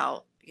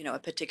about a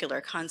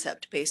particular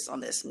concept based on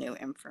this new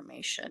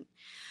information.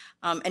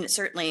 And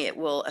certainly it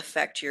will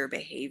affect your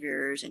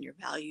behaviors and your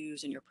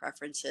values and your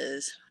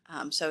preferences.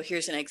 So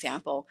here's an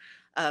example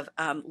of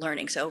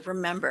learning. So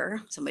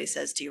remember, somebody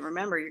says, do you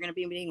remember you're going to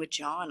be meeting with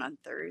John on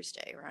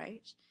Thursday,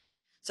 right?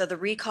 So the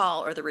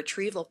recall or the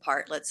retrieval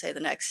part, let's say the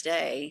next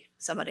day,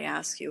 somebody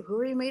asks you, who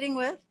are you meeting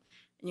with?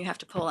 And you have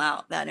to pull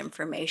out that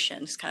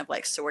information. It's kind of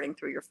like sorting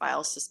through your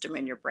file system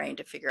in your brain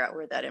to figure out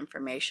where that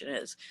information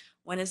is.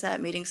 When is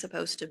that meeting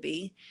supposed to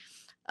be?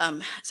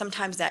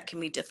 Sometimes that can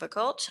be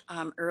difficult.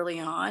 Early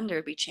on,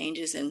 there'll be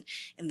changes in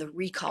the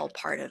recall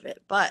part of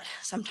it, but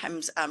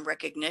sometimes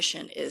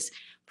recognition is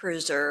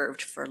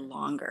preserved for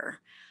longer.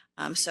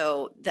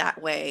 So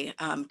that way,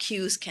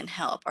 cues can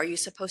help. Are you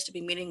supposed to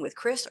be meeting with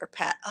Chris or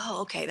Pat?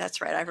 Oh, okay,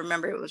 that's right. I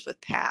remember it was with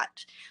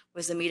Pat.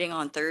 Was the meeting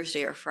on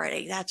Thursday or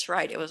Friday? That's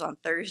right, it was on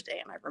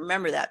Thursday. And I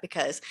remember that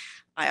because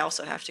I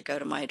also have to go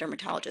to my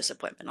dermatologist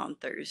appointment on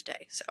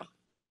Thursday. So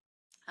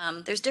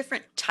there's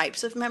different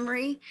types of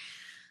memory.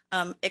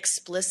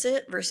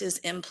 Explicit versus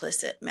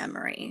implicit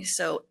memory.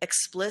 So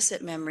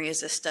explicit memory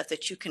is the stuff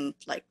that you can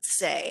like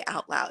say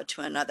out loud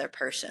to another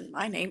person.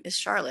 My name is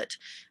Charlotte.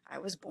 I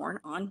was born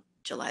on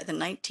July the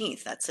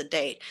 19th. That's a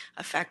date.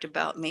 A fact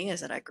about me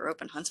is that I grew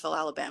up in Huntsville,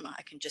 Alabama.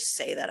 I can just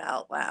say that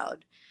out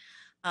loud.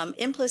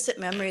 Implicit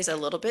memory is a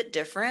little bit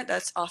different.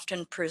 That's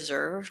often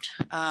preserved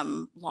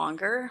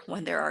longer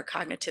when there are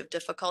cognitive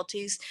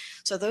difficulties.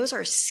 So those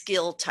are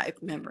skill type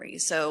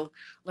memories. So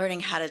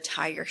learning how to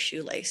tie your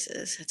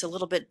shoelaces, it's a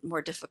little bit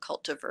more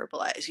difficult to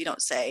verbalize. You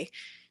don't say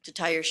to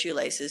tie your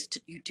shoelaces,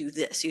 you do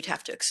this. You'd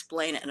have to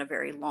explain it in a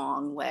very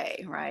long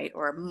way, right?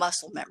 Or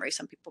muscle memory.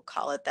 Some people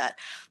call it that.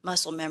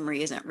 Muscle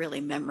memory isn't really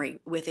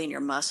memory within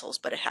your muscles,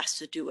 but it has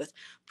to do with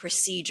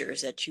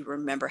procedures that you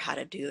remember how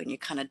to do and you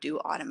kind of do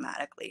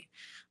automatically.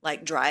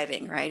 Like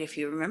driving, right? If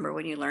you remember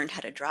when you learned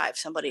how to drive,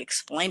 somebody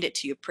explained it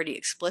to you pretty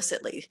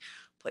explicitly.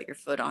 Put your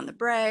foot on the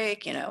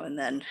brake, and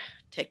then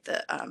take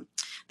the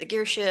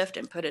gear shift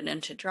and put it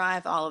into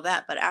drive, all of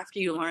that. But after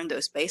you learn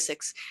those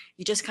basics,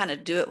 you just kind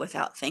of do it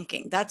without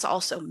thinking. That's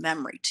also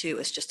memory too.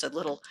 It's just a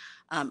little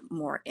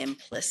more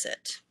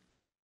implicit.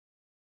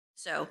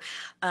 So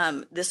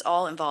this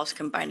all involves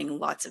combining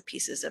lots of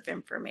pieces of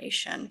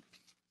information.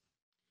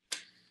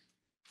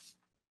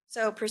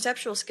 So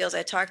perceptual skills,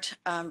 I talked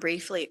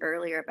briefly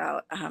earlier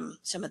about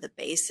some of the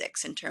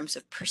basics in terms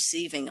of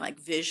perceiving like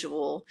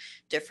visual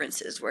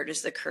differences. Where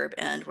does the curb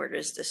end? Where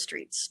does the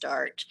street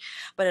start?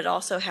 But it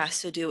also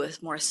has to do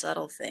with more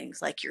subtle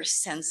things like your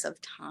sense of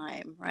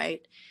time,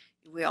 right?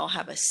 We all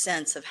have a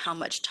sense of how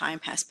much time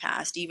has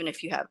passed, even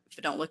if you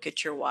don't look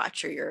at your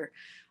watch or your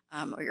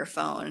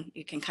phone,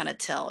 you can kind of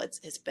tell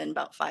it's been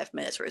about 5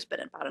 minutes or it's been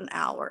about an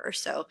hour or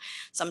so.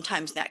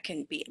 Sometimes that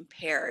can be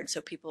impaired.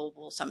 So people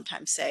will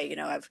sometimes say,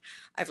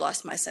 I've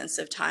lost my sense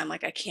of time.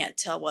 Like I can't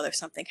tell whether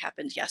something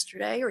happened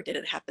yesterday or did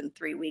it happen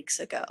 3 weeks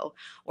ago.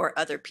 Or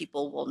other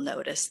people will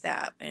notice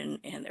that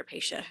in their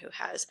patient who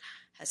has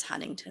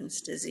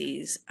Huntington's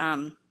disease.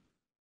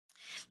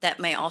 That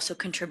may also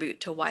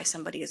contribute to why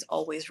somebody is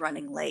always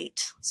running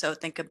late. So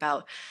think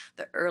about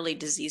the early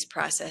disease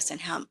process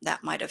and how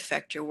that might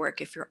affect your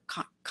work if you're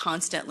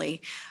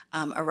constantly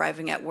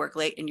arriving at work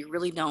late and you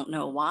really don't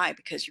know why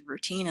because your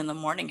routine in the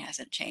morning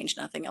hasn't changed.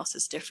 Nothing else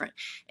is different.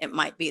 It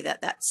might be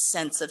that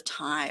sense of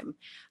time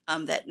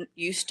that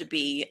used to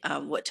be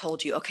what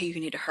told you, okay, you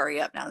need to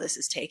hurry up now. This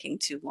is taking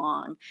too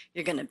long.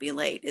 You're going to be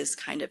late is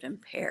kind of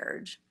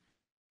impaired.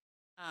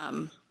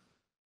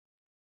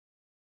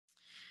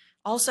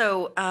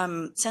 Also,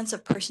 sense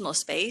of personal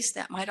space,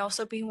 that might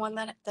also be one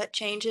that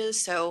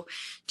changes. So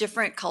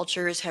different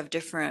cultures have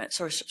different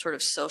sort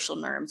of social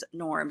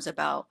norms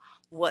about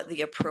what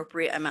the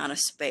appropriate amount of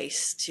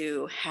space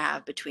to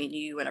have between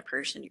you and a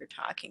person you're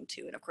talking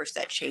to. And of course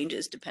that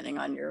changes depending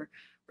on your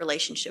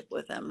relationship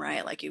with them,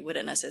 right? Like you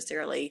wouldn't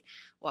necessarily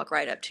walk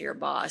right up to your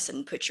boss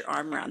and put your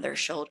arm around their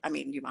shoulder. I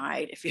mean, you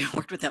might if you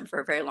worked with them for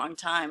a very long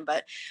time,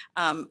 but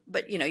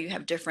you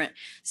have different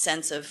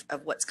sense of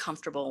what's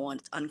comfortable and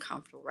what's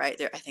uncomfortable,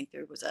 right? I think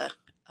there was a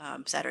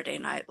Saturday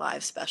Night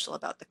Live special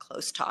about the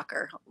close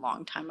talker a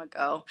long time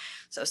ago.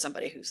 So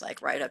somebody who's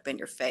like right up in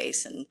your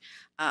face.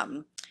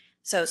 And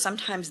so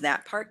sometimes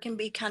that part can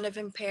be kind of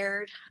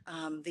impaired.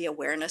 The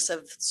awareness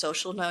of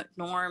social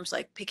norms,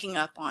 like picking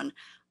up on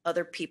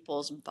other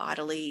people's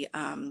bodily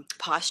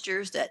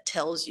postures that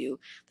tells you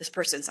this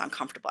person's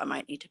uncomfortable. I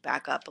might need to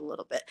back up a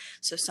little bit.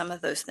 So some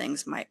of those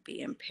things might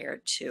be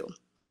impaired too.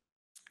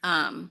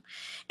 And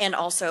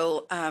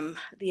also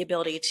the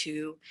ability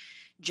to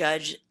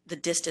judge the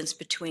distance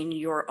between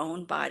your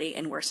own body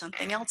and where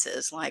something else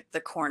is, like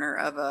the corner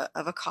of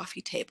a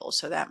coffee table.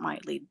 So that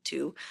might lead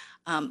to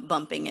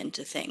bumping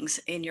into things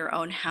in your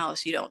own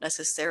house. You don't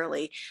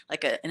necessarily,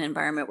 like an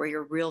environment where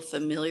you're real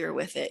familiar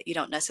with it, you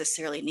don't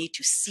necessarily need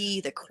to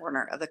see the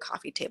corner of the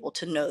coffee table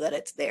to know that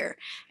it's there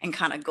and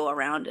kind of go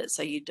around it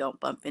so you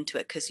don't bump into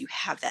it because you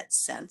have that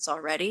sense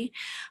already.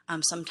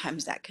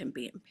 Sometimes that can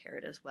be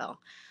impaired as well.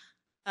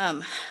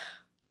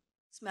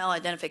 Smell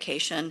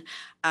identification,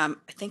 I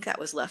think that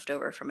was left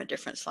over from a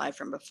different slide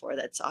from before.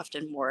 That's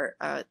often more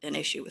an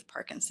issue with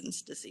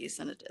Parkinson's disease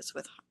than it is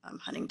with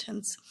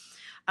Huntington's.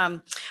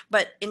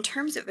 But in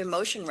terms of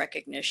emotion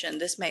recognition,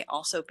 this may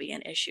also be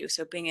an issue.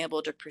 So being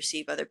able to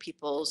perceive other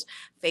people's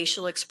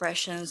facial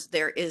expressions,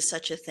 there is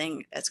such a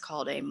thing as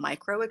called a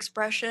micro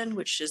expression,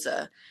 which is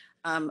a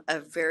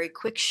very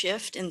quick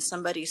shift in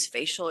somebody's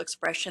facial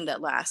expression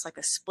that lasts like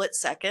a split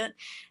second,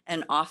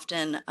 and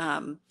often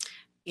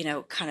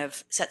kind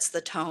of sets the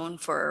tone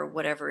for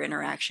whatever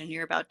interaction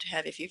you're about to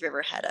have. If you've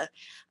ever had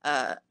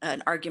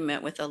an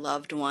argument with a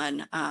loved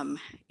one,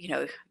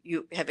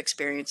 you have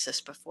experienced this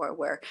before,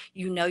 where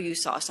you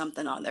saw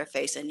something on their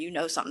face and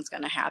something's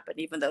going to happen,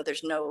 even though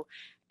there's no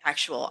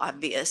actual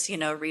obvious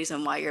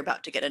reason why you're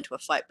about to get into a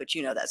fight, but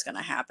that's going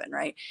to happen,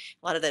 right?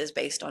 A lot of that is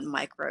based on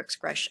micro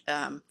expression,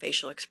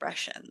 facial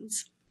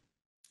expressions.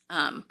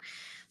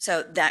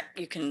 So that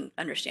you can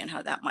understand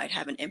how that might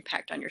have an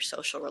impact on your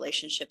social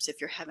relationships if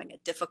you're having a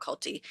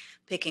difficulty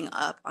picking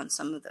up on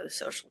some of those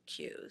social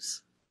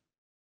cues.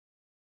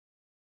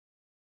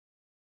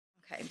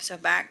 Okay, so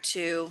back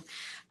to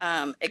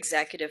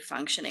executive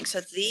functioning.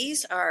 So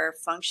these are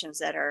functions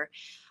that are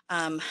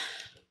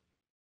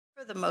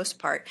for the most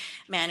part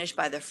managed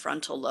by the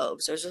frontal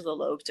lobes. Those are the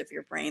lobes of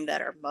your brain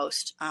that are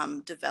most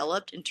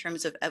developed in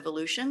terms of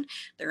evolution.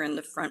 They're in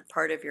the front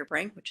part of your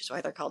brain, which is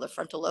why they're called the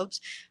frontal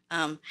lobes.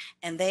 And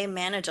they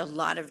manage a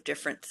lot of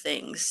different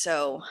things.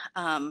 So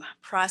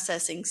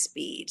processing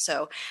speed,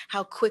 so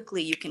how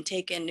quickly you can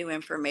take in new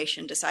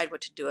information, decide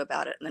what to do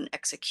about it, and then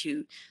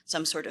execute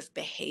some sort of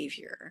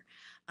behavior.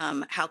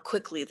 How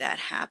quickly that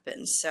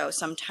happens. So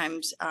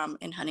sometimes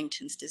in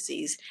Huntington's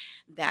disease,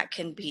 that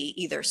can be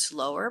either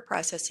slower,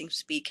 processing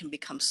speed can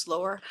become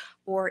slower,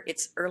 or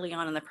it's early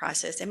on in the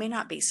process. It may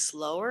not be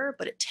slower,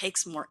 but it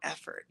takes more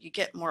effort. You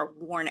get more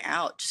worn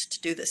out just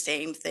to do the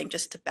same thing,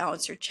 just to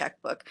balance your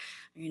checkbook.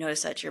 You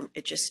notice that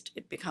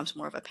it becomes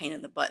more of a pain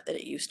in the butt than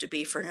it used to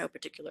be for no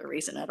particular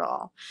reason at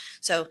all.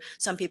 So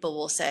some people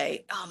will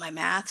say, oh, my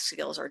math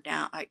skills are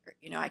down.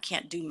 I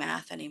can't do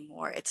math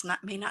anymore.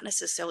 May not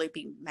necessarily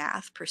be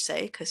math per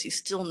se, because you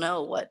still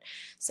know what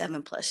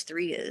 7 +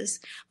 3 is,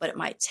 but it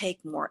might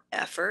take more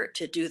effort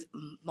to do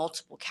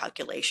multiple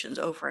calculations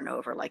over and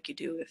over, like you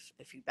do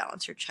if you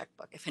balance your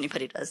checkbook, if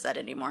anybody does that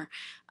anymore.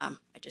 I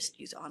just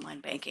use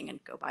online banking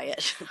and go by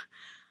it,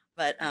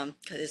 but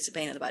because it's a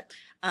pain in the butt.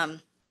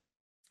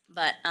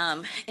 But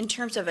in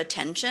terms of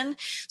attention,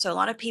 so a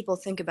lot of people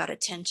think about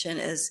attention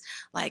as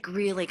like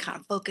really kind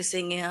of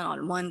focusing in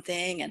on one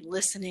thing and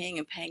listening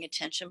and paying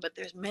attention, but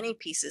there's many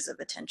pieces of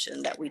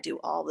attention that we do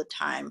all the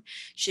time,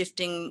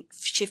 shifting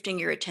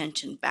your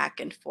attention back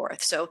and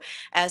forth. So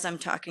as I'm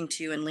talking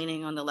to you and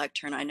leaning on the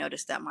lectern, I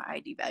noticed that my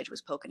ID badge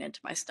was poking into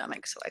my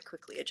stomach, so I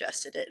quickly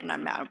adjusted it, and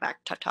I'm now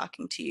back to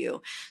talking to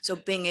you. So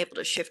being able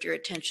to shift your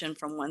attention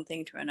from one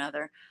thing to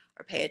another,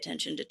 or pay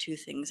attention to two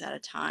things at a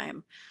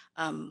time.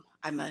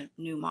 I'm a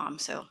new mom,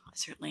 so I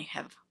certainly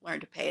have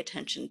learned to pay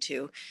attention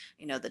to,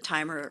 the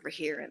timer over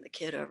here and the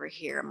kid over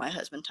here, and my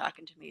husband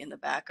talking to me in the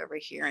back over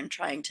here, and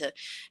trying to,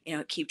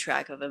 keep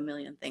track of a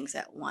million things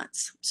at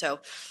once. So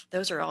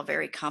those are all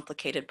very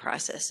complicated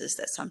processes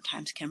that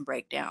sometimes can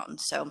break down.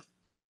 So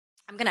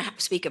I'm going to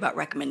speak about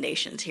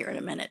recommendations here in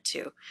a minute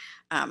too.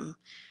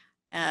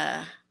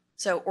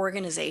 So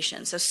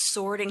organization, so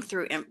sorting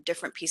through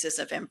different pieces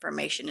of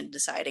information and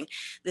deciding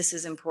this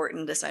is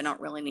important, this I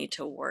don't really need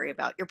to worry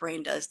about. Your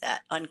brain does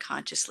that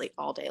unconsciously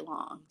all day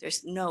long.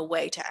 There's no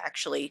way to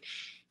actually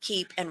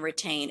keep and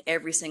retain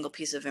every single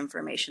piece of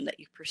information that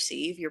you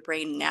perceive. Your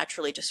brain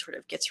naturally just sort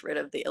of gets rid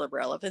of the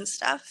irrelevant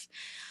stuff.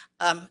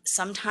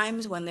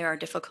 Sometimes when there are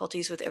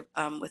difficulties with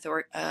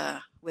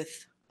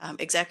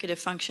executive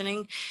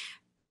functioning,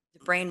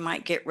 the brain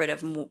might get rid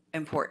of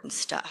important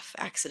stuff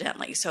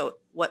accidentally. So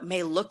what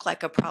may look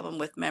like a problem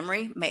with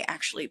memory may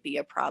actually be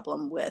a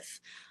problem with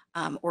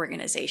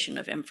organization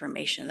of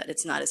information, that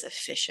it's not as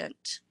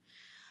efficient.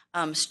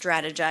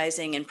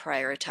 Strategizing and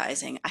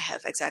prioritizing. I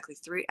have exactly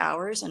 3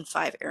 hours and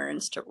 5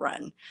 errands to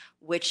run.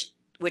 Which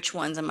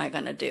ones am I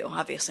going to do?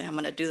 Obviously, I'm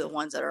going to do the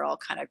ones that are all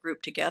kind of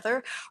grouped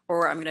together,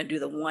 or I'm going to do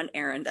the one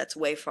errand that's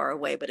way far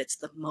away, but it's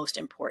the most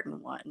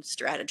important one,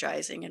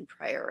 strategizing and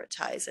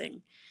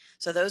prioritizing.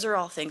 So those are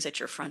all things that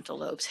your frontal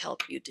lobes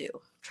help you do.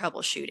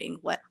 Troubleshooting,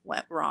 what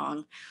went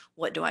wrong?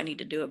 What do I need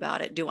to do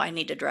about it? Do I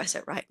need to address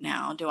it right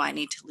now? Do I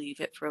need to leave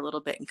it for a little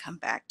bit and come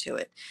back to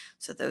it?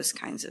 So those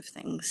kinds of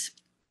things.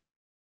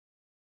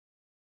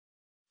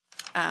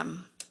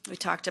 We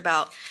talked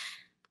about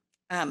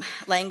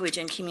language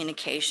and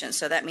communication.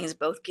 So that means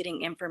both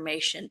getting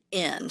information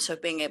in, so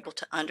being able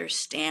to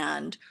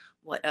understand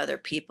what other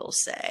people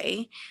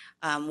say,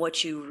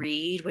 what you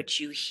read, what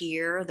you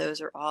hear, those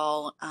are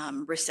all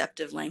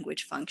receptive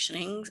language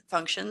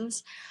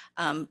functions.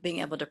 Being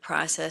able to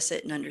process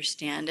it and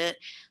understand it.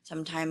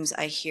 Sometimes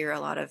I hear a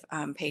lot of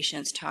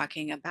patients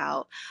talking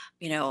about,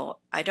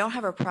 I don't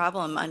have a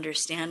problem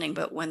understanding,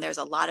 but when there's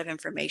a lot of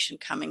information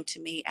coming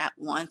to me at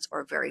once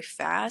or very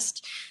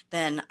fast,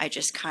 then I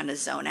just kind of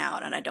zone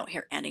out and I don't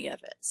hear any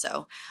of it.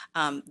 So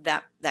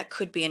that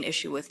could be an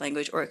issue with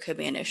language, or it could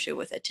be an issue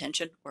with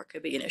attention, or it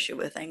could be an issue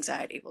with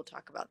anxiety. We'll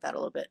talk about that a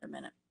little bit in a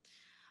minute.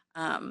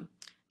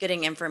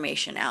 getting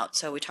information out.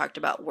 So we talked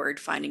about word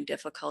finding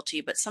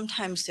difficulty, but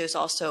sometimes there's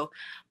also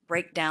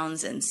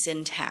breakdowns in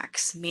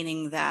syntax,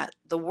 meaning that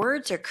the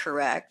words are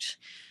correct,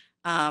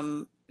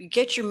 you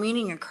get your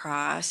meaning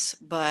across,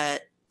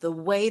 but the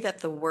way that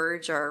the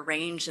words are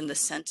arranged in the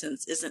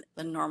sentence isn't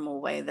the normal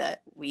way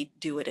that we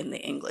do it in the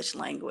English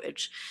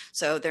language.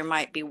 So there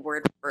might be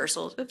word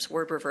reversals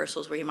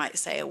where you might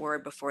say a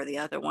word before the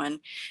other one,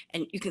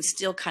 and you can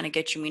still kind of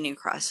get your meaning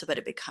across, but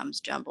it becomes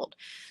jumbled.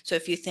 So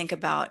if you think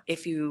about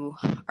if you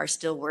are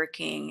still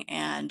working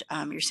and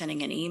you're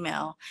sending an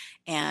email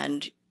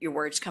and your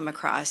words come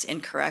across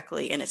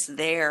incorrectly and it's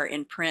there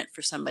in print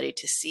for somebody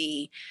to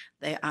see,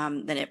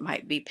 then it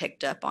might be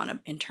picked up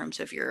on in terms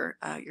of your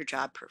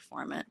job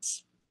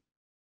performance.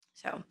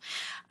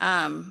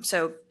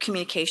 So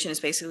communication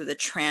is basically the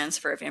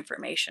transfer of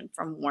information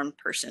from one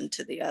person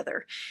to the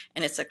other,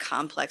 and it's a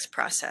complex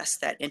process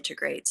that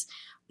integrates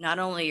not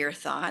only your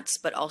thoughts,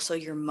 but also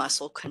your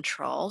muscle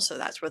control. So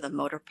that's where the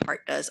motor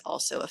part does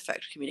also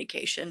affect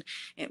communication.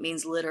 It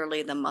means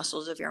literally the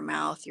muscles of your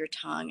mouth, your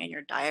tongue, and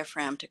your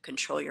diaphragm to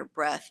control your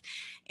breath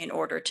in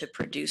order to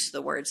produce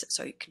the words.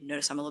 So you can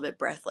notice I'm a little bit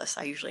breathless.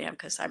 I usually am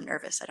because I'm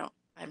nervous.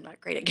 I'm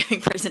not great at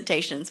giving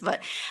presentations,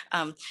 but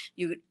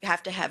you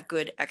have to have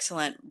good,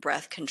 excellent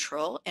breath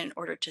control in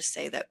order to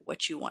say that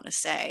what you want to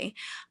say.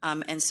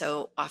 And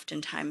so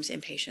oftentimes in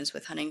patients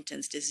with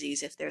Huntington's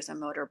disease, if there's a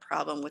motor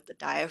problem with the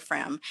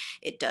diaphragm,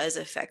 it does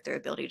affect their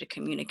ability to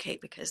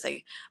communicate because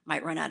they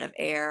might run out of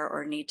air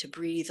or need to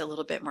breathe a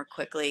little bit more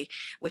quickly,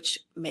 which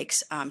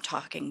makes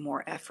talking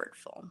more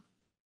effortful.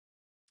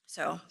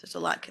 So there's a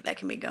lot that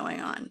can be going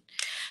on.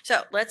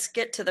 So let's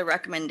get to the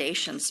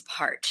recommendations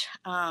part.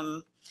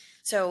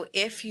 So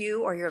if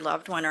you or your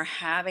loved one are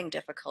having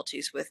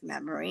difficulties with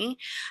memory,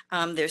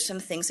 there's some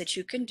things that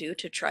you can do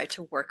to try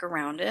to work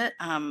around it.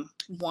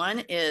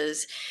 One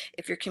is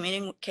if you're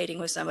communicating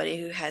with somebody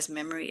who has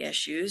memory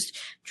issues,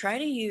 try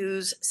to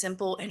use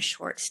simple and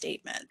short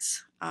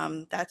statements.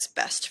 That's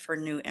best for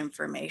new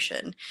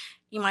information.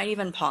 You might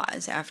even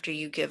pause after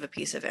you give a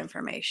piece of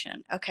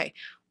information. Okay,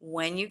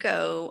 when you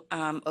go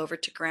over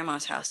to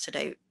grandma's house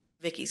today,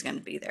 Vicky's going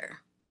to be there.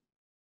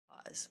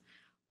 Pause.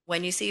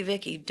 When you see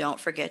Vicky,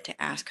 don't forget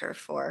to ask her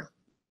for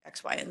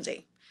X, Y, and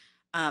Z.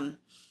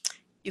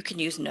 You can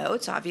use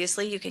notes.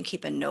 Obviously, you can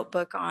keep a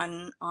notebook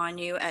on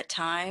you at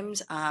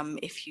times.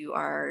 If you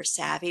are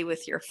savvy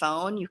with your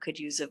phone, you could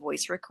use a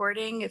voice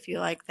recording if you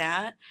like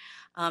that.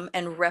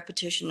 And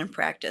repetition and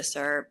practice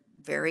are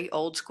very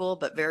old school,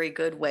 but very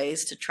good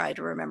ways to try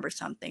to remember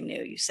something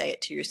new. You say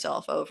it to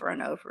yourself over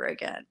and over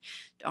again.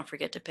 Don't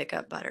forget to pick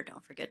up butter.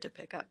 Don't forget to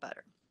pick up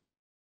butter.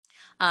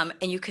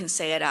 And you can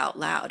say it out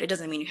loud. It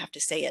doesn't mean you have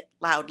to say it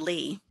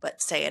loudly,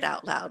 but say it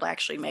out loud.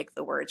 Actually make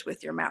the words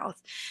with your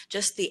mouth.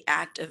 Just the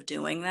act of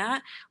doing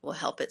that will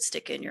help it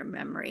stick in your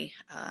memory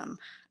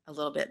a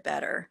little bit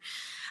better.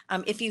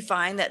 If you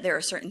find that there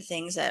are certain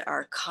things that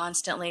are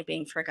constantly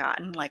being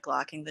forgotten, like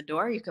locking the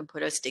door, you can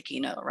put a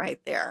sticky note right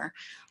there.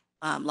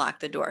 Lock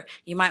the door.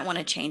 You might want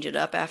to change it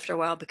up after a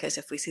while because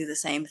if we see the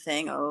same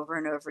thing over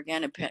and over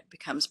again, it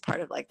becomes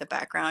part of like the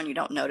background. You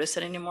don't notice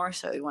it anymore.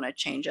 So you want to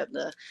change up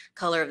the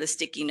color of the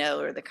sticky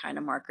note or the kind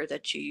of marker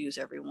that you use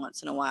every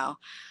once in a while.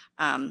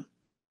 In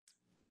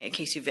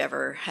case you've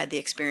ever had the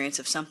experience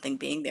of something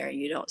being there and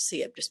you don't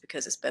see it just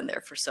because it's been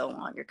there for so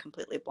long, you're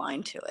completely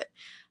blind to it.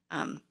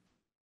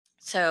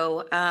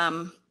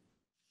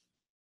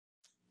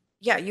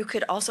 Yeah, you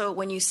could also,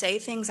 when you say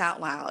things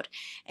out loud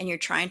and you're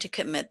trying to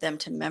commit them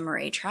to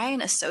memory, try and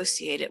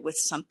associate it with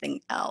something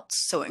else.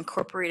 So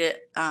incorporate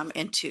it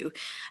into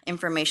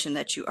information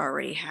that you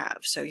already have.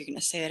 So you're going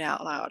to say it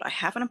out loud. I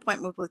have an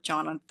appointment with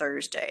John on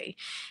Thursday.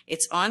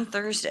 It's on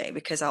Thursday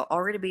because I'll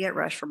already be at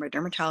Rush for my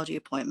dermatology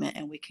appointment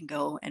and we can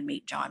go and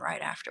meet John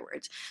right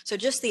afterwards. So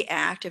just the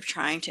act of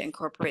trying to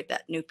incorporate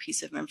that new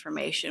piece of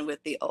information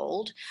with the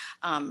old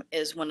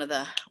is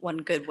one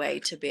good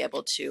way to be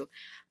able to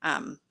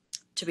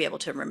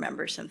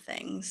remember some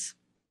things.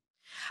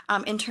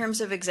 In terms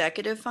of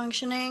executive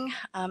functioning,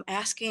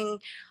 asking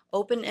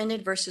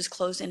open-ended versus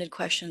closed-ended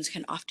questions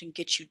can often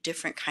get you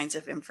different kinds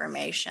of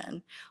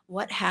information.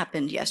 What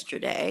happened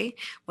yesterday?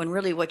 When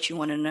really what you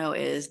want to know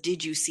is,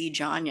 did you see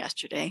John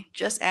yesterday?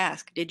 Just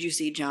ask, did you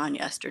see John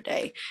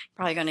yesterday? You're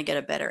probably going to get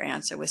a better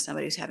answer with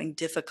somebody who's having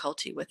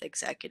difficulty with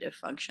executive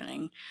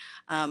functioning.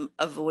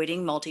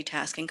 Avoiding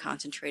multitasking,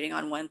 concentrating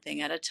on one thing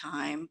at a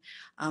time,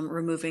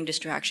 removing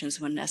distractions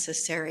when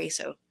necessary.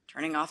 So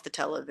turning off the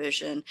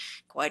television,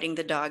 quieting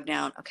the dog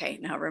down. Okay,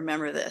 now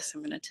remember this. I'm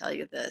going to tell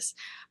you this.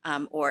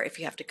 Or if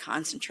you have to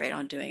concentrate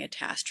on doing a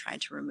task, trying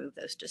to remove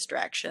those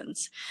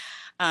distractions.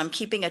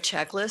 Keeping a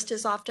checklist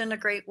is often a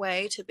great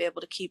way to be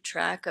able to keep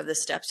track of the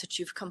steps that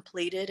you've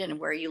completed and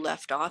where you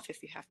left off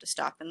if you have to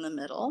stop in the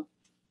middle.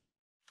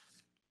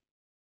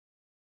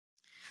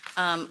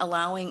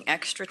 allowing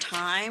extra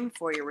time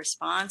for your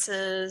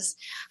responses,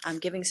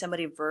 giving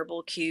somebody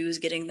verbal cues,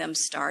 getting them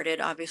started.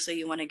 Obviously,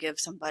 you want to give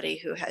somebody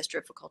who has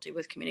difficulty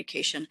with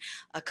communication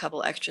a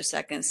couple extra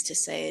seconds to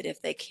say it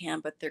if they can,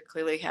 but they're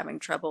clearly having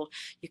trouble.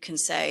 You can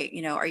say,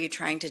 you know, are you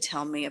trying to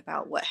tell me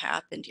about what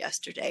happened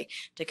yesterday?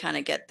 To kind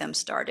of get them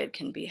started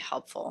can be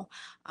helpful.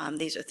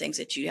 These are things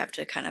that you have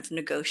to kind of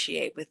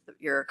negotiate with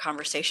your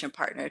conversation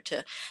partner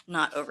to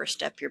not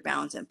overstep your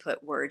bounds and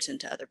put words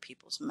into other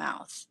people's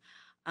mouth.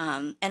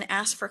 And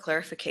ask for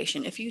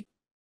clarification. If you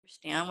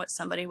understand what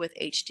somebody with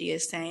HD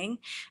is saying,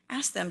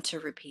 ask them to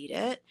repeat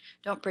it.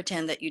 Don't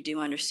pretend that you do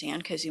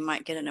understand, because you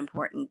might get an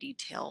important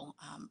detail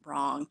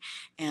wrong,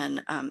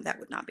 and that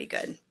would not be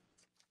good.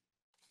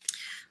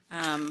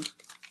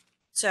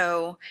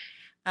 So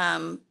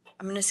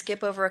I'm going to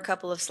skip over a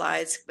couple of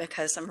slides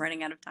because I'm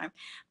running out of time.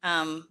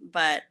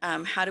 But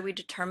how do we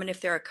determine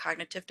if there are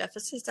cognitive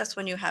deficits? That's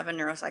when you have a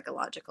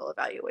neuropsychological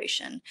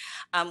evaluation,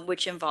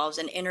 which involves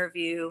an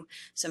interview,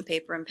 some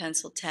paper and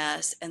pencil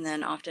tests, and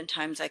then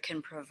oftentimes I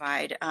can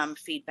provide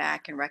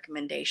feedback and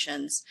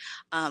recommendations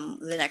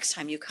the next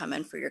time you come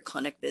in for your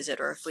clinic visit,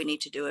 or if we need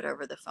to do it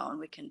over the phone,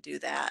 we can do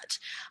that.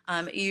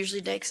 It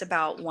usually takes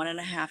about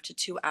 1.5 to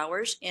 2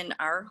 hours in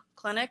our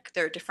clinic.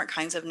 There are different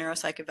kinds of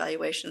neuropsych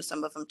evaluations.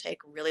 Some of them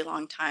take a really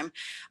long time.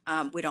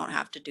 We don't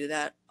have to do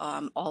that,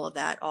 all of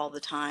that all the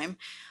time.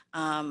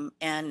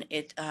 And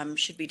it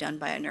should be done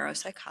by a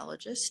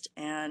neuropsychologist.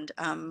 And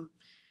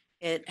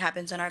it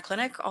happens in our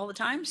clinic all the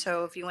time.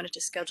 So if you wanted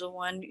to schedule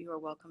one, you are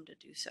welcome to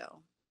do so.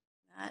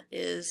 That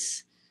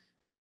is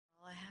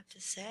all I have to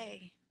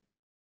say.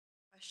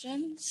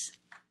 Questions?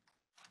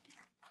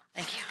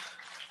 Thank you.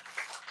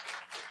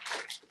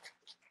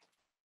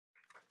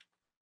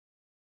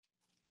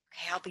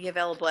 Okay, I'll be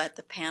available at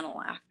the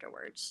panel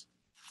afterwards.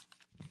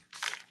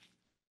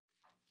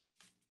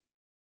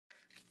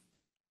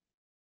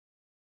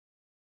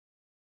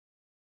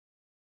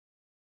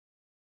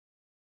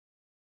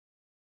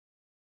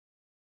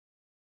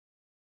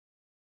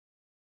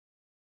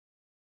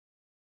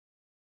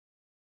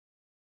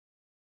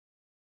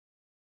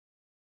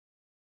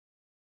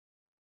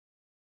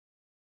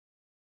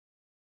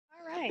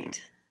 All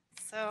right.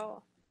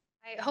 So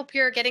I hope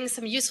you're getting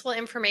some useful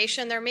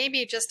information. There may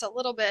be just a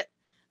little bit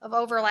of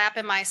overlap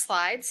in my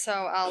slides, so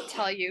I'll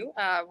tell you.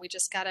 We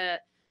just got a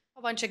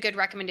bunch of good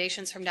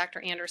recommendations from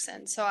Dr.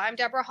 Anderson. So I'm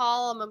Deborah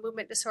Hall. I'm a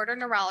movement disorder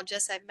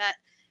neurologist. I've met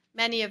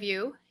many of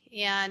you,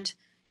 and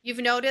you've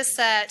noticed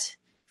that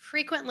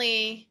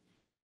frequently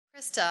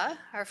Krista,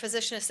 our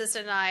physician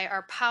assistant, and I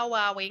are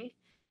powwowing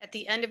at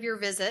the end of your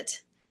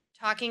visit,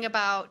 talking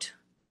about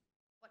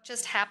what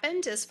just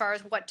happened as far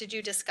as what did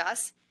you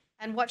discuss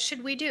and what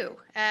should we do.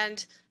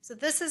 And so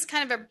this is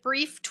kind of a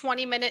brief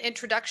 20-minute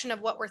introduction of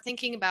what we're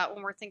thinking about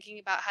when we're thinking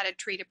about how to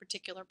treat a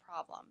particular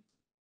problem.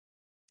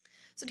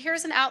 So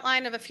here's an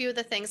outline of a few of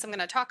the things I'm going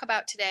to talk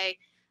about today.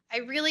 I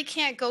really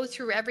can't go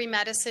through every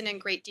medicine in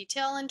great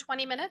detail in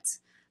 20 minutes,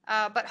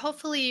 but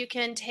hopefully you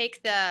can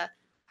take the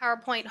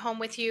PowerPoint home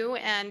with you,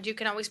 and you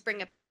can always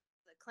bring it to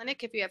the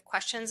clinic if you have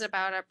questions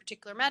about a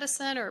particular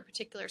medicine or a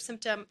particular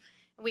symptom.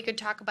 We could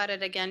talk about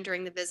it again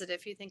during the visit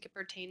if you think it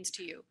pertains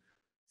to you.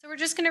 So we're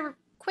just going to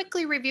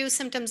quickly review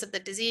symptoms of the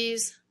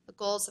disease, the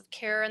goals of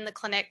care in the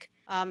clinic,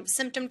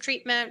 symptom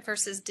treatment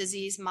versus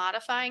disease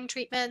modifying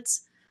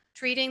treatments,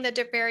 treating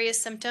the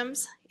various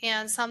symptoms,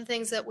 and some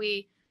things that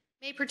we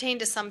may pertain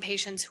to some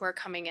patients who are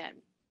coming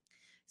in.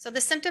 So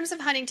the symptoms of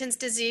Huntington's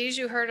disease,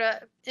 you heard an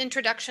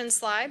introduction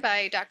slide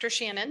by Dr.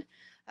 Shannon,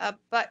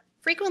 but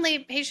frequently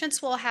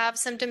patients will have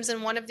symptoms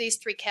in one of these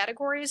three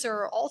categories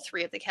or all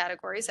three of the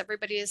categories.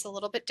 Everybody is a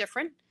little bit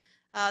different.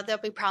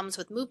 There'll be problems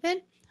with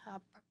movement,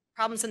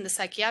 problems in the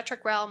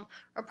psychiatric realm,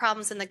 or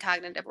problems in the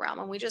cognitive realm.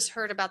 And we just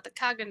heard about the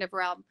cognitive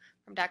realm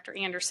from Dr.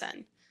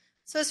 Anderson.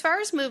 So as far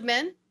as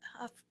movement,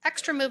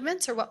 extra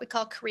movements, or what we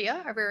call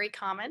chorea, are very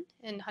common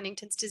in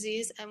Huntington's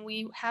disease, and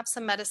we have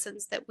some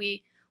medicines that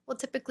we will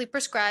typically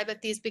prescribe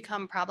if these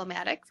become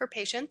problematic for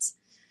patients.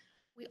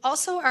 We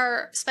also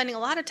are spending a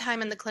lot of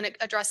time in the clinic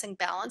addressing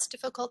balance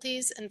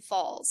difficulties and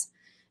falls.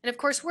 And of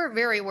course, we're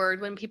very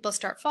worried when people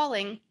start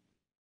falling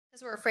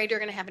because we're afraid you're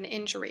going to have an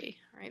injury,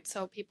 right?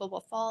 So people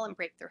will fall and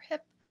break their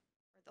hip,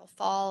 or they'll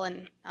fall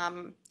and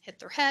hit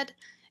their head.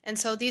 And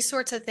so these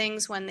sorts of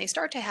things, when they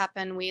start to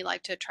happen, we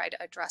like to try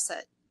to address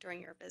it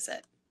during your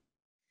visit.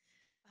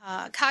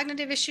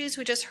 Cognitive issues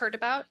we just heard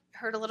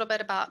a little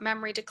bit about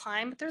memory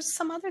decline, but there's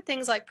some other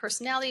things like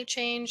personality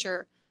change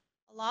or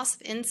a loss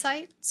of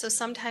insight. So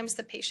sometimes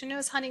the patient who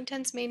has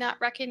Huntington's may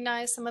not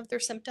recognize some of their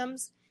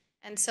symptoms,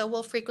 and so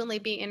we'll frequently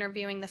be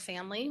interviewing the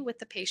family with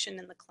the patient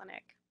in the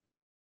clinic.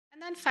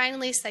 And then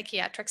finally,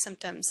 psychiatric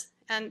symptoms.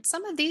 And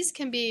some of these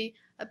can be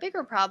a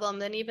bigger problem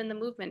than even the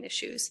movement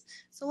issues.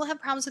 So we'll have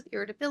problems with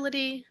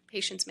irritability,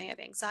 patients may have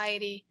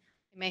anxiety,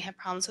 they may have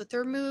problems with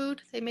their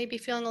mood, they may be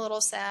feeling a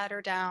little sad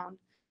or down.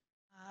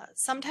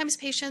 Sometimes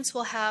patients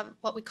will have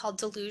what we call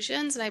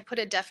delusions, and I put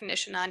a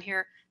definition on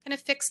here, kind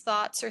of fixed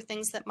thoughts or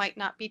things that might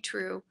not be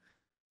true.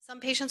 Some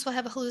patients will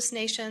have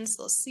hallucinations,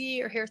 they'll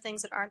see or hear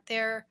things that aren't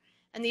there,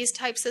 And these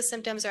types of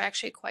symptoms are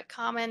actually quite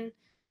common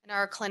in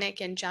our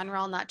clinic in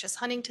general, not just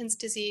Huntington's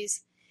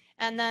disease.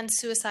 And then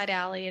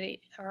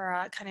suicidality,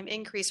 or kind of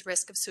increased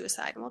risk of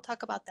suicide. And we'll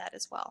talk about that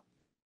as well.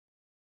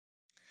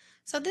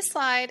 So this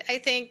slide, I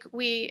think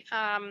we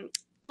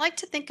like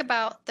to think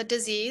about the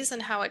disease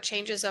and how it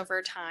changes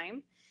over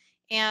time.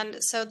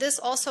 And so this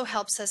also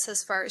helps us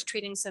as far as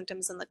treating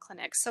symptoms in the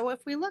clinic. So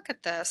if we look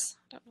at this,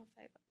 I don't know if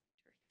I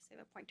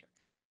have a pointer.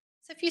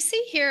 So if you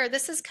see here,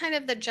 this is kind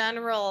of the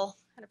general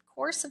kind of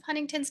course of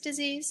Huntington's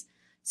disease.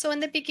 So in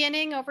the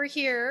beginning over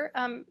here,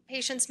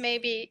 patients may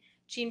be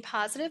gene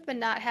positive but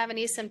not have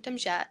any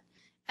symptoms yet.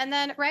 And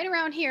then right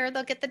around here,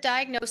 they'll get the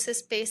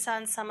diagnosis based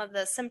on some of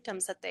the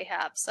symptoms that they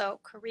have. So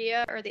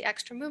chorea or the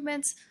extra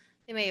movements,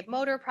 they may have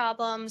motor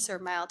problems or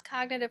mild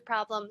cognitive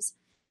problems.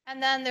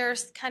 And then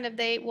there's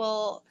they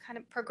will kind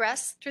of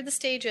progress through the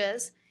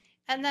stages,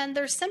 and then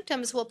their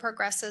symptoms will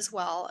progress as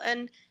well.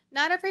 And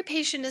not every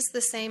patient is the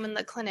same in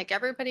the clinic.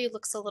 Everybody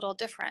looks a little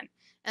different.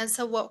 And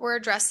so what we're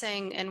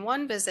addressing in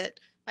one visit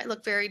might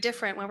look very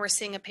different when we're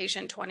seeing a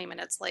patient 20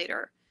 minutes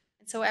later.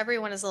 And so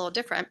everyone is a little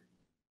different.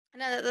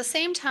 And at the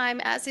same time,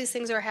 as these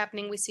things are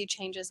happening, we see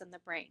changes in the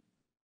brain.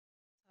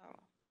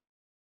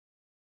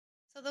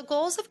 So the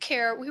goals of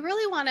care, we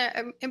really want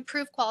to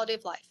improve quality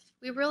of life.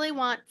 We really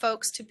want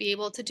folks to be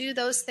able to do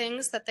those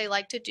things that they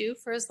like to do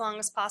for as long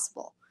as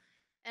possible.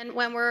 And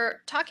when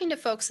we're talking to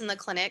folks in the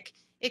clinic,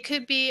 it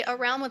could be a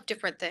realm of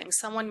different things.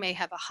 Someone may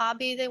have a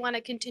hobby they want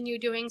to continue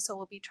doing, so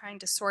we'll be trying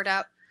to sort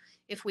out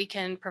if we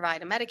can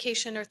provide a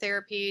medication or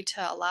therapy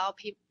to allow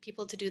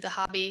people to do the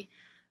hobby.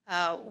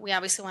 We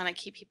obviously want to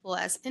keep people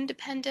as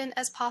independent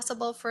as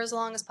possible for as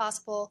long as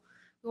possible.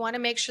 We want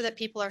to make sure that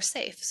people are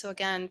safe. So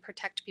again,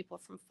 protect people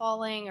from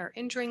falling or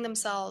injuring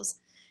themselves.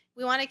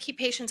 We want to keep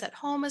patients at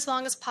home as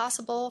long as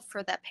possible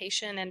for that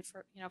patient and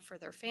for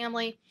their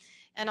family.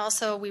 And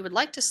also we would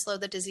like to slow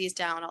the disease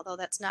down, although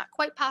that's not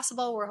quite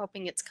possible. We're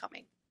hoping it's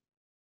coming.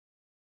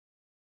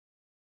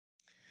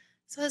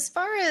 So as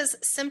far as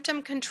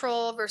symptom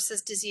control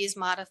versus disease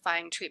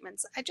modifying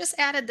treatments, I just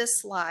added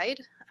this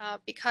slide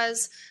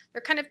because there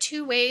are kind of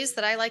two ways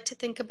that I like to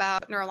think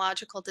about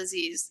neurological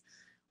disease.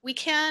 We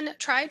can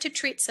try to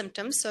treat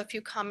symptoms. So if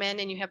you come in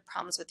and you have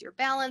problems with your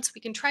balance,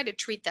 we can try to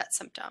treat that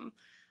symptom.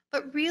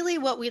 But really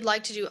what we'd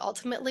like to do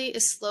ultimately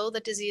is slow the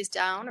disease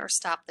down or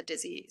stop the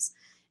disease.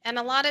 And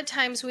a lot of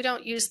times we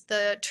don't use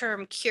the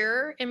term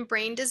cure in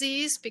brain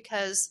disease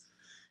because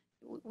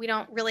we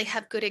don't really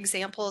have good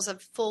examples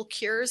of full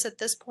cures at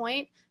this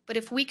point. But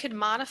if we could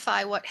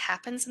modify what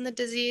happens in the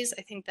disease,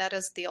 I think that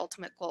is the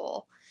ultimate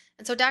goal.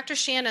 And so Dr.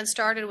 Shannon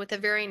started with a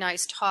very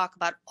nice talk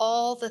about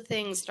all the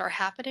things that are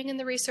happening in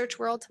the research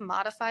world to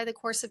modify the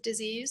course of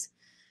disease.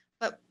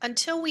 But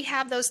until we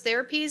have those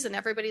therapies and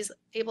everybody's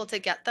able to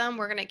get them,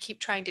 we're going to keep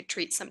trying to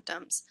treat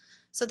symptoms.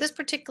 So this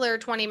particular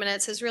 20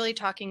 minutes is really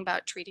talking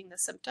about treating the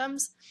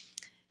symptoms.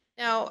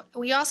 Now,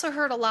 we also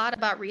heard a lot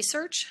about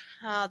research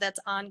that's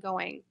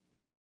ongoing.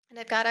 And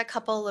I've got a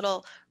couple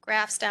little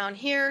graphs down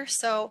here.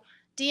 So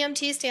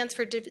DMT stands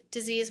for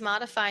disease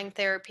modifying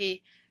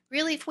therapy.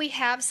 Really, if we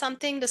have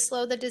something to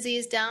slow the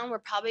disease down, we're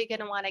probably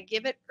going to want to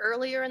give it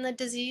earlier in the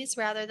disease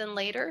rather than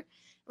later.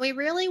 We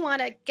really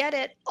want to get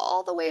it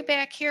all the way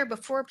back here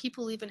before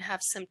people even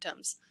have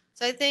symptoms.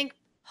 So I think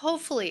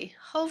hopefully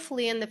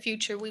in the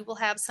future, we will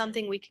have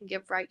something we can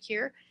give right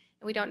here,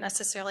 and we don't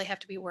necessarily have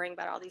to be worrying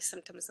about all these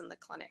symptoms in the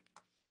clinic.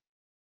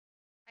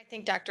 I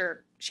think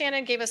Dr.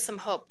 Shannon gave us some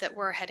hope that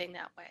we're heading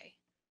that way.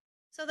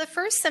 So the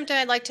first symptom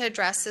I'd like to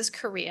address is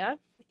chorea.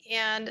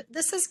 And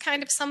this is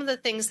kind of some of the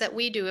things that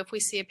we do if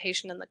we see a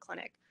patient in the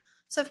clinic.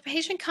 So if a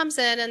patient comes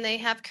in and they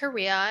have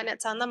chorea and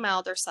it's on the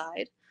milder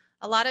side,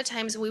 a lot of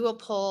times we will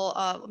pull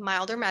a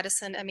milder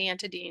medicine,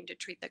 amantadine, to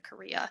treat the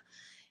chorea.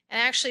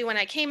 And actually, when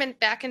I came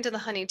back into the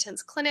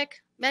Huntington's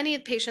clinic, many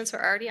of the patients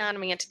were already on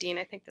amantadine.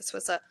 I think this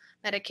was a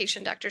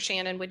medication Dr.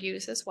 Shannon would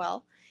use as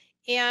well.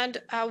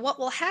 And what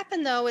will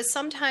happen, though, is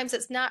sometimes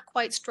it's not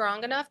quite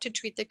strong enough to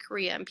treat the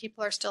chorea, and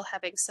people are still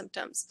having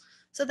symptoms.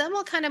 So then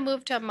we'll kind of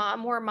move to a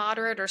more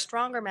moderate or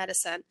stronger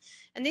medicine.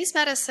 And these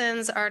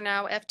medicines are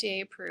now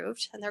FDA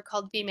approved, and they're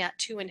called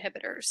VMAT2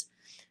 inhibitors.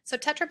 So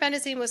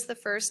tetrabenazine was the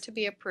first to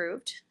be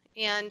approved.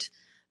 And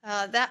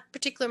that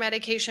particular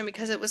medication,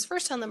 because it was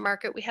first on the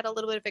market, we had a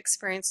little bit of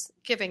experience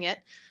giving it,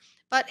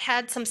 but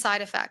had some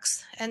side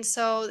effects. And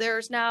so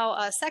there's now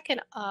a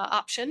second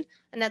option,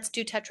 and that's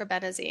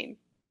deutetrabenazine.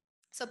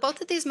 So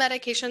both of these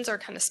medications are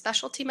kind of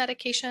specialty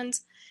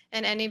medications,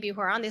 and any of you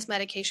who are on these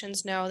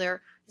medications know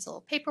there is a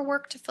little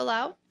paperwork to fill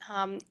out.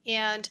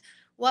 And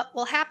what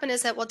will happen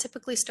is that we'll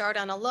typically start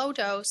on a low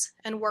dose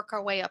and work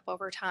our way up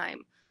over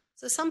time.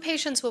 So some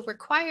patients will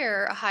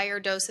require a higher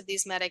dose of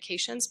these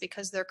medications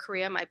because their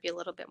chorea might be a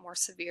little bit more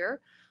severe,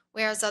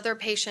 whereas other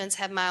patients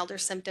have milder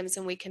symptoms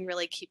and we can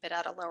really keep it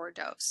at a lower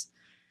dose.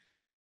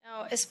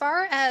 Now, as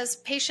far as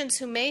patients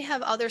who may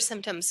have other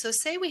symptoms, so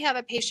say we have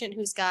a patient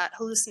who's got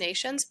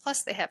hallucinations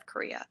plus they have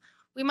chorea,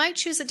 we might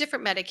choose a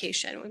different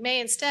medication. We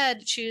may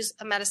instead choose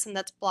a medicine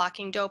that's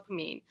blocking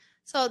dopamine.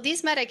 So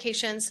these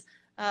medications,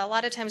 a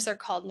lot of times they're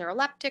called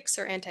neuroleptics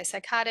or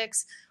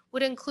antipsychotics.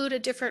 would include a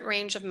different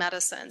range of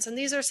medicines. And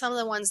these are some of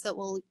the ones that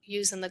we'll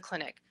use in the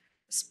clinic.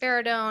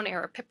 Risperidone,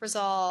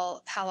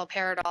 aripiprazole,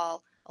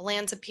 haloperidol,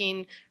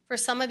 olanzapine. For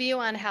some of you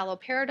on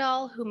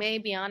haloperidol who may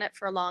be on it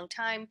for a long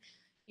time,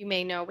 you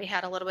may know we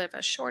had a little bit of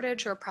a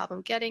shortage or a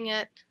problem getting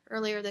it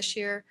earlier this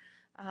year.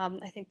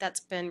 I think that's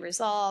been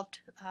resolved,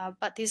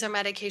 but these are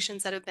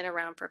medications that have been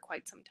around for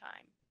quite some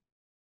time.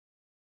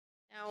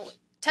 Now,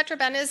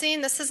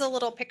 tetrabenazine, this is a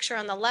little picture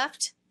on the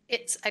left.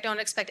 I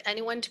don't expect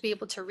anyone to be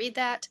able to read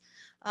that,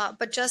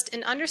 but just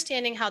in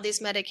understanding how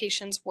these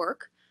medications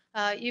work,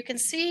 you can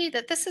see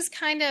that this is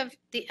kind of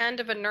the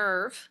end of a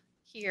nerve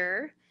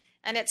here,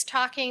 and it's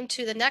talking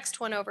to the next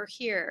one over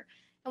here.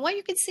 And what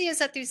you can see is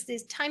that there's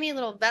these tiny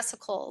little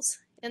vesicles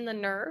in the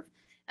nerve,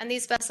 and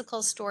these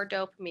vesicles store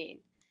dopamine.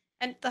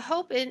 And the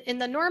hope in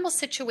the normal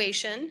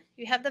situation,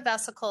 you have the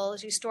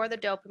vesicles, you store the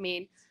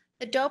dopamine.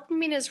 The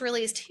dopamine is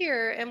released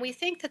here, and we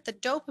think that the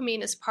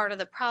dopamine is part of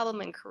the problem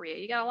in chorea.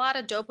 You got a lot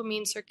of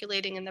dopamine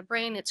circulating in the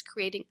brain, it's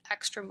creating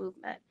extra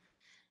movement.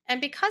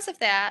 And because of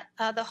that,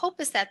 the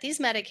hope is that these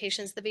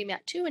medications, the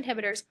VMAT2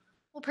 inhibitors,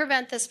 will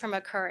prevent this from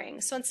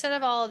occurring. So instead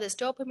of all of this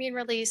dopamine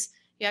release,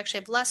 you actually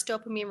have less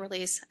dopamine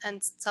release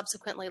and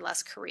subsequently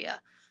less chorea.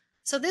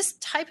 So this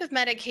type of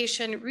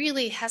medication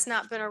really has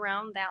not been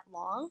around that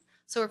long.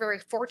 So we're very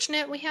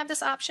fortunate we have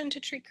this option to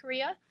treat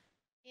chorea.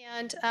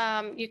 And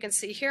you can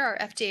see here our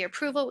FDA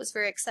approval was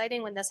very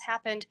exciting when this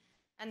happened,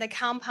 and the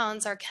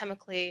compounds are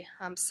chemically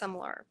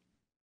similar.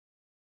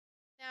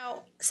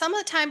 Now, some of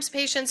the times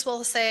patients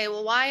will say,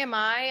 well, why am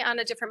I on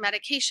a different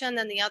medication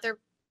than the other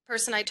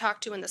person I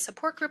talked to in the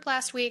support group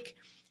last week?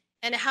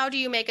 And how do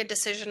you make a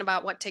decision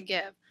about what to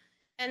give?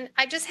 And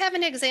I just have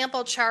an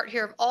example chart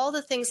here of all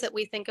the things that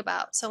we think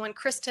about. So when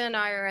Krista and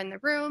I are in the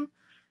room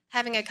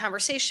having a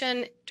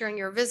conversation during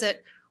your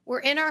visit, we're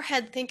in our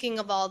head thinking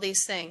of all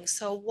these things.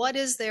 So what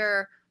is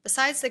there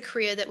besides the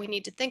chorea that we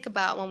need to think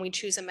about when we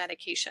choose a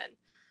medication?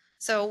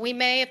 So we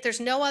may, if there's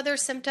no other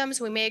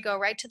symptoms, we may go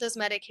right to those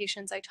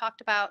medications I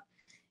talked about.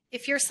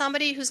 If you're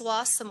somebody who's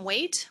lost some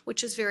weight,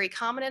 which is very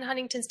common in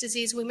Huntington's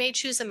disease, we may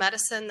choose a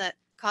medicine that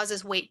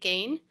causes weight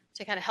gain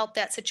to kind of help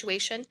that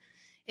situation.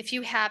 If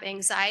you have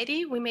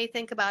anxiety, we may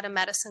think about a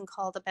medicine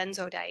called a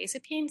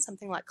benzodiazepine,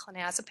 something like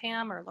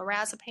clonazepam or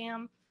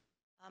lorazepam.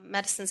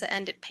 Medicines that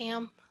end at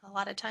PAM a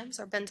lot of times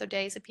are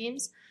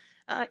benzodiazepines.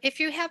 If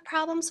you have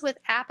problems with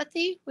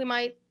apathy, we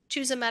might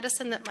choose a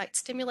medicine that might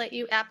stimulate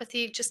you.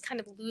 Apathy, just kind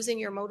of losing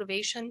your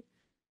motivation.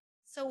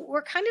 So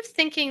we're kind of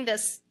thinking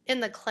this in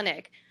the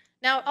clinic.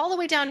 Now, all the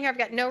way down here, I've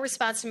got no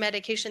response to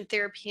medication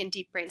therapy and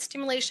deep brain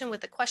stimulation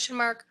with a question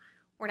mark.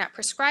 We're not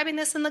prescribing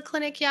this in the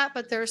clinic yet,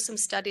 but there are some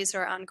studies that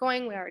are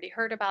ongoing. We already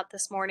heard about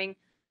this morning,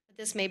 but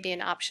this may be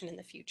an option in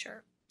the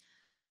future.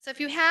 So if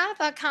you have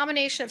a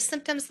combination of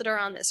symptoms that are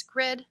on this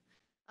grid,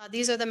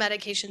 these are the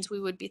medications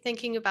we would be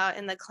thinking about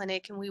in the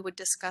clinic and we would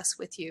discuss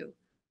with you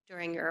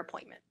during your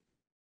appointment.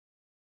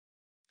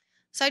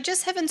 So I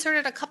just have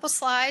inserted a couple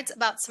slides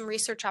about some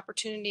research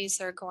opportunities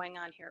that are going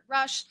on here at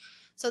Rush.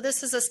 So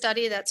this is a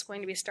study that's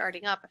going to be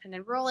starting up and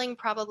enrolling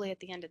probably at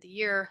the end of the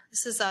year.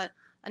 This is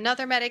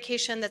another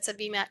medication that's a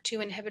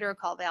VMAT2 inhibitor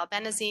called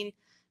valbenazine.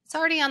 It's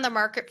already on the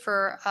market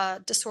for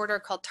a disorder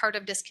called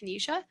tardive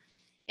dyskinesia,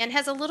 and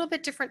has a little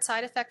bit different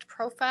side effect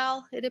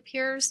profile, it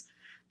appears.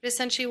 But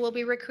essentially, we'll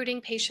be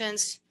recruiting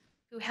patients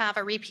who have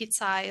a repeat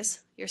size,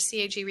 your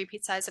CAG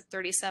repeat size of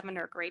 37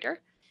 or greater.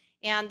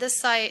 And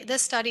this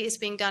study is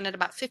being done at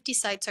about 50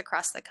 sites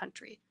across the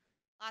country.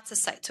 Lots of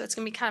sites, so it's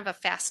going to be kind of a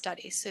fast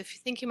study. So if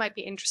you think you might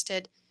be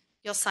interested,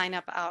 you'll sign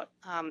up out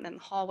in the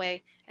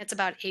hallway. It's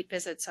about 8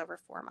 visits over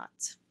 4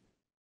 months.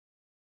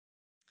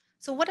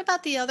 So what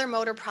about the other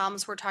motor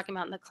problems we're talking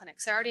about in the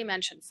clinics? I already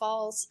mentioned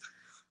falls.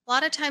 A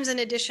lot of times, in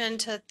addition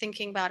to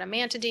thinking about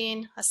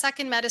amantadine, a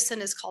second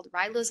medicine is called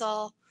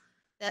riluzole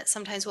that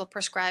sometimes we'll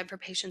prescribe for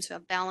patients who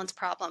have balance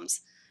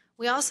problems.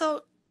 We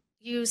also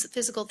use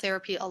physical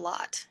therapy a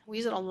lot. We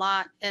use it a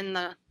lot in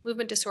the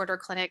movement disorder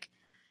clinic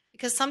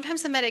because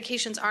sometimes the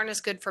medications aren't as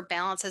good for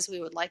balance as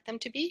we would like them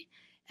to be.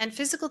 And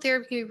physical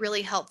therapy can be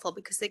really helpful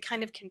because they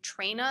kind of can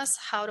train us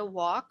how to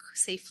walk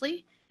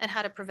safely and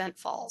how to prevent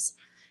falls.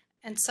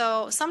 And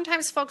so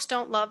sometimes folks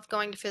don't love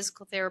going to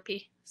physical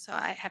therapy. So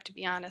I have to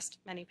be honest,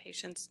 many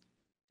patients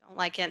don't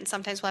like it. And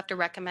sometimes we'll have to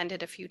recommend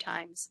it a few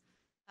times.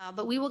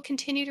 But we will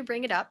continue to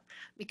bring it up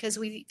because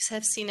we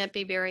have seen it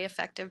be very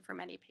effective for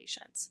many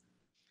patients.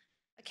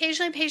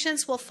 Occasionally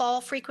patients will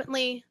fall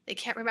frequently. They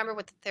can't remember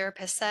what the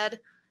therapist said.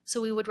 So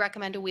we would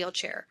recommend a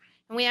wheelchair.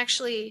 And we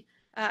actually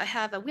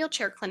have a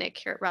wheelchair clinic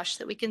here at Rush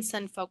that we can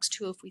send folks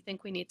to if we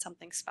think we need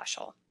something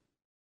special.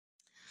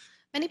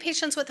 Many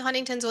patients with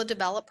Huntington's will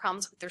develop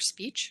problems with their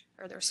speech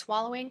or their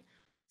swallowing,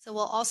 so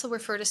we'll also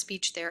refer to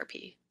speech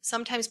therapy.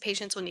 Sometimes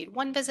patients will need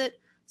one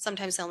visit,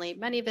 sometimes they'll need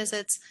many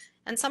visits,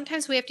 and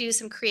sometimes we have to use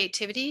some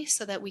creativity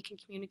so that we can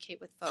communicate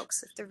with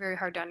folks if they're very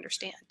hard to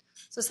understand.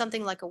 So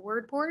something like a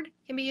word board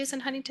can be used in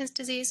Huntington's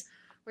disease,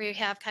 where you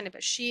have kind of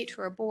a sheet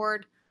or a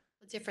board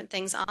with different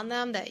things on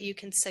them that you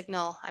can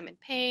signal I'm in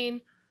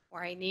pain,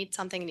 or I need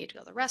something, I need to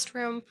go to the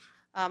restroom.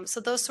 So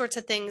those sorts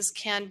of things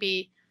can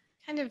be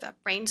kind of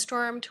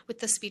brainstormed with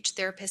the speech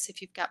therapist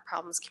if you've got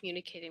problems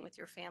communicating with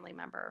your family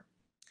member.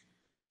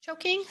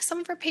 Choking, some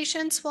of our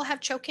patients will have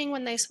choking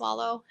when they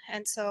swallow,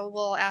 and so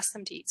we'll ask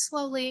them to eat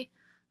slowly.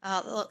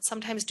 We'll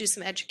sometimes do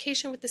some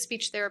education with the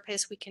speech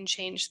therapist. We can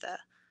change the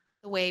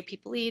way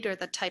people eat or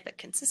the type of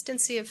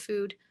consistency of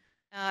food.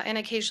 And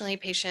occasionally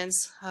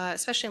patients,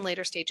 especially in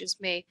later stages,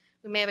 we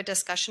may have a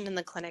discussion in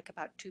the clinic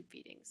about tube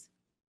feedings.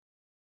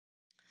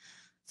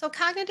 So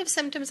cognitive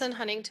symptoms in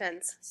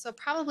Huntington's. So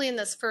probably in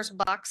this first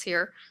box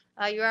here,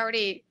 you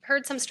already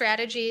heard some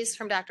strategies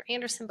from Dr.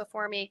 Anderson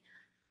before me.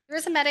 There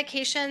is a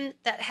medication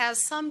that has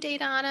some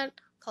data on it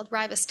called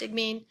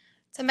ribostigmine.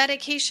 It's a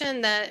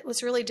medication that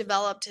was really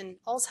developed in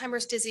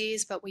Alzheimer's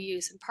disease, but we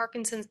use in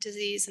Parkinson's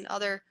disease and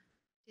other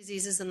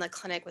diseases in the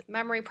clinic with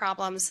memory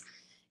problems.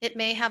 It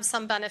may have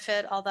some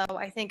benefit, although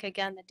I think,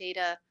 again, the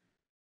data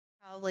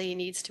probably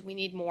we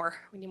need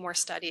more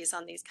studies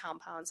on these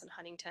compounds in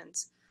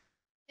Huntington's.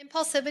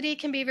 Impulsivity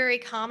can be very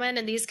common,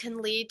 and these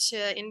can lead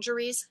to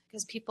injuries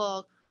because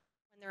people,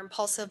 when they're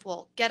impulsive,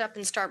 will get up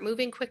and start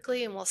moving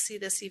quickly, and we'll see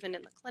this even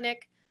in the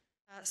clinic.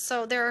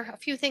 So there are a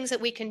few things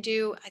that we can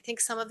do. I think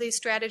some of these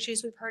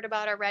strategies we've heard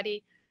about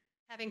already,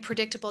 having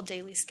predictable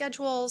daily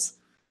schedules.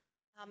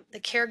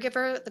 The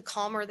caregiver, the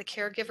calmer the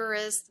caregiver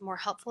is, the more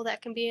helpful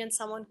that can be in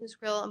someone who's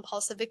real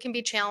impulsive. It can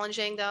be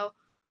challenging, though,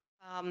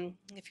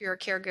 if you're a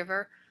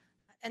caregiver.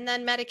 And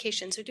then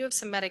medications. We do have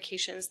some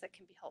medications that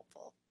can be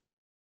helpful.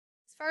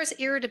 As far as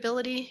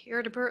irritability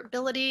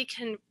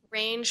can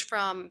range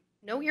from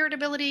no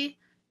irritability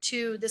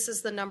to this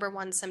is the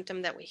 #1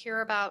 symptom that we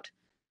hear about.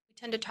 We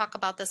tend to talk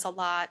about this a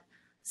lot.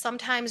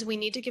 Sometimes we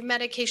need to give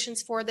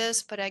medications for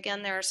this, but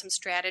again, there are some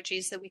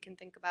strategies that we can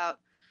think about.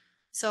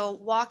 So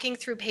walking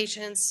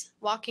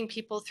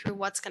people through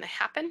what's going to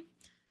happen.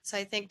 So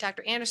I think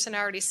Dr. Anderson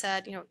already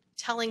said,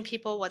 telling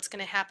people what's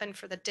going to happen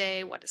for the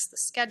day, what is the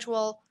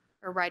schedule,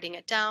 or writing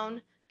it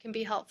down can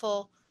be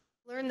helpful.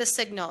 Learn the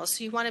signals.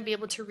 So you want to be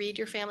able to read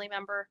your family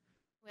member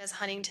who has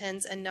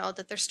Huntington's and know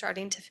that they're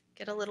starting to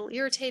get a little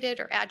irritated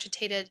or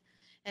agitated,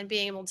 and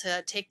being able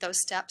to take those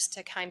steps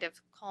to kind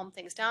of calm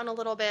things down a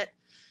little bit.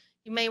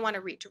 You may want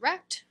to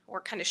redirect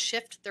or kind of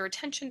shift their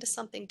attention to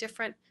something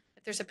different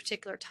if there's a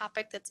particular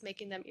topic that's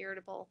making them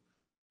irritable,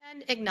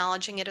 and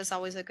acknowledging it is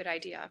always a good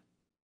idea.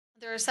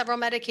 There are several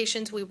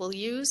medications we will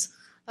use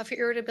for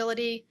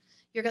irritability.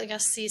 You're going to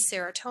see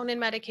serotonin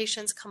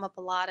medications come up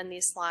a lot in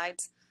these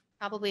slides.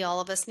 Probably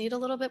all of us need a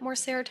little bit more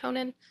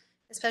serotonin,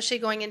 especially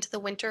going into the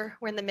winter.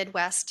 We're in the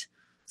Midwest,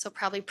 so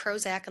probably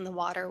Prozac in the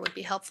water would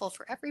be helpful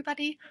for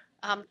everybody.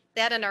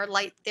 That and our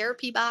light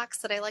therapy box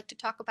that I like to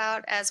talk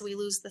about as we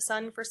lose the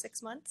sun for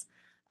 6 months.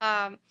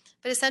 But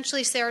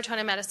essentially,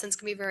 serotonin medicines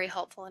can be very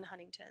helpful in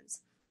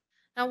Huntington's.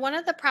 Now, one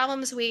of the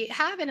problems we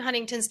have in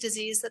Huntington's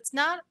disease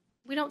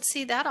we don't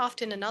see that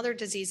often in other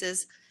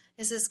diseases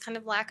is this kind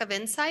of lack of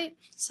insight.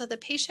 So the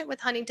patient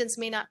with Huntington's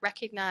may not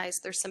recognize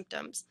their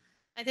symptoms.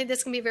 I think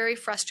this can be very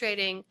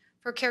frustrating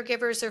for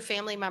caregivers or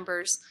family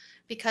members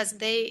because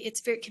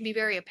it can be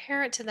very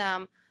apparent to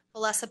them, but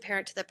less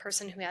apparent to the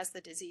person who has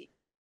the disease.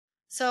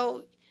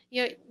 So,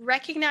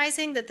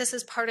 recognizing that this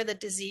is part of the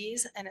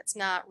disease and it's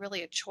not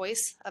really a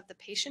choice of the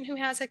patient who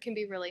has it can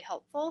be really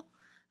helpful.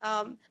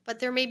 But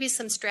there may be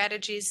some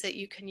strategies that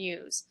you can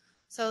use.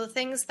 So the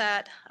things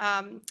that,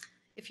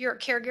 if you're a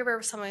caregiver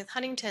of someone with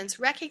Huntington's,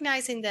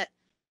 recognizing that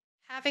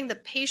having the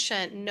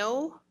patient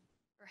know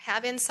or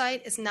have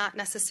insight is not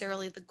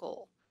necessarily the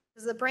goal,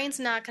 because the brain's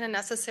not going to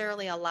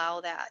necessarily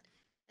allow that.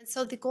 And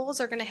so the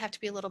goals are going to have to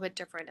be a little bit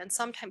different. And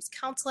sometimes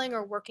counseling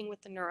or working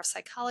with the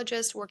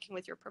neuropsychologist, working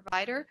with your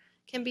provider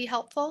can be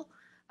helpful.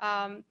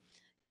 You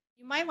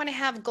might want to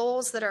have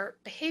goals that are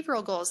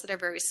behavioral goals that are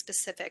very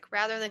specific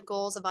rather than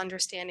goals of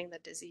understanding the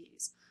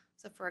disease.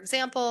 So for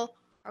example,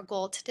 our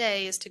goal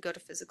today is to go to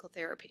physical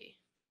therapy.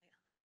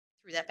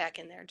 I threw that back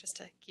in there just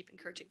to keep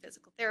encouraging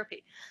physical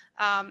therapy.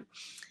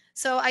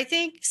 So I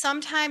think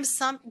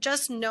sometimes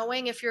just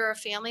knowing if you're a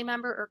family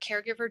member or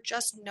caregiver,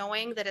 just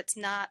knowing that it's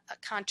not a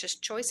conscious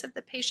choice of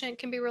the patient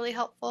can be really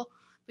helpful.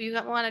 But you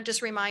want to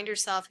just remind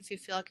yourself if you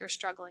feel like you're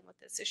struggling with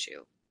this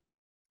issue.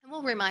 And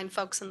we'll remind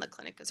folks in the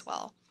clinic as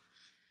well.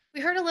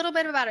 We heard a little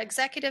bit about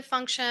executive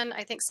function.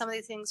 I think some of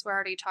these things were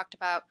already talked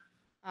about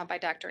by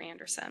Dr.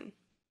 Anderson.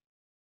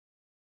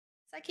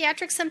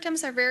 Psychiatric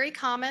symptoms are very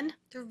common.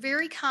 They're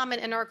very common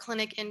in our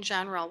clinic in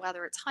general,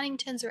 whether it's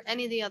Huntington's or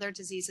any of the other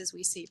diseases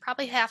we see.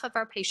 Probably half of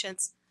our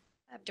patients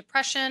have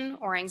depression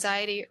or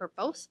anxiety or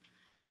both.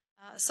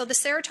 So the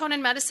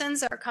serotonin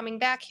medicines are coming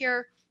back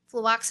here.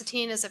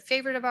 Fluoxetine is a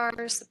favorite of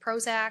ours, the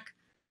Prozac,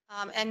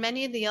 and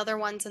many of the other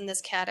ones in this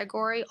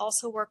category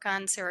also work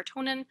on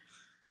serotonin.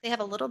 They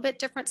have a little bit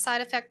different side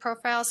effect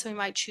profile, so we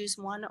might choose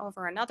one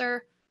over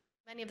another.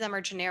 Many of them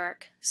are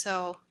generic,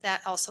 so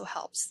that also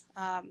helps.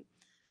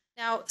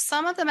 Now,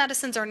 some of the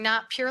medicines are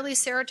not purely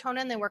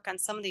serotonin. They work on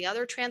some of the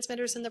other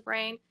transmitters in the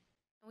brain.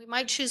 And we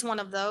might choose one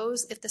of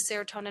those if the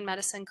serotonin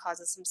medicine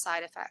causes some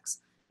side effects.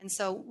 And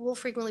so we'll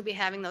frequently be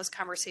having those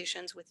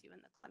conversations with you in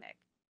the clinic.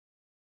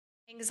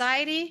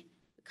 Anxiety,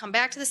 Come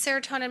back to the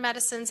serotonin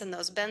medicines and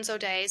those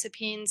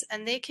benzodiazepines,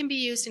 and they can be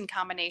used in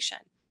combination.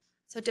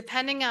 So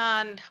depending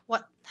on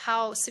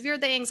how severe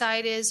the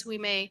anxiety is, we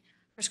may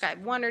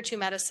prescribe 1 or 2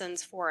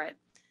 medicines for it.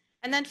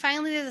 And then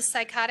finally, the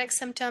psychotic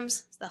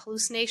symptoms, the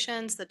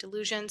hallucinations, the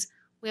delusions,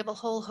 we have a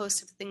whole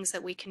host of things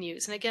that we can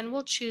use. And again,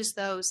 we'll choose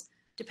those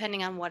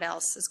depending on what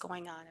else is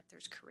going on, if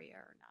there's chorea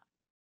or not.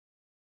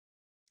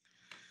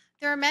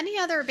 There are many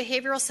other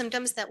behavioral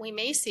symptoms that we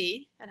may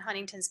see in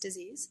Huntington's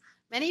disease.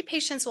 Many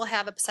patients will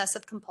have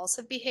obsessive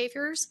compulsive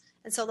behaviors,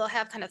 and so they'll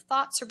have kind of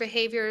thoughts or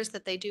behaviors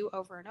that they do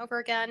over and over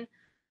again.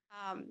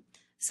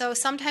 So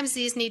sometimes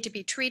these need to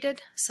be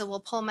treated, so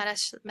we'll pull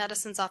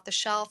medicines off the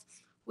shelf.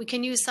 We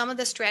can use some of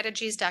the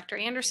strategies Dr.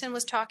 Anderson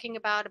was talking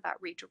about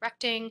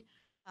redirecting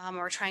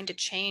or trying to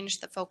change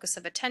the focus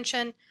of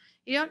attention.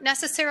 You don't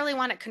necessarily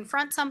want to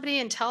confront somebody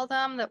and tell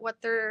them that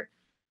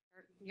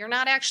you're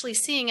not actually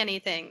seeing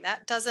anything.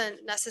 That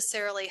doesn't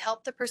necessarily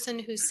help the person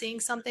who's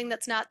seeing something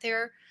that's not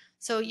there.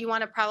 So you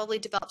want to probably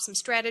develop some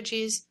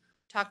strategies,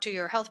 talk to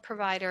your health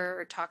provider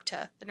or talk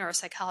to the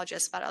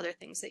neuropsychologist about other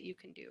things that you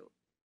can do.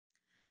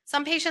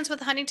 Some patients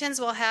with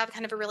Huntington's will have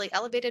kind of a really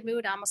elevated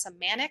mood, almost a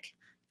manic.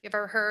 If you've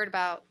ever heard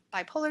about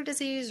bipolar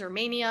disease or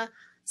mania,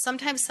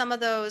 sometimes some of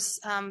those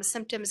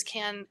symptoms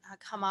can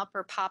come up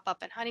or pop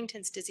up in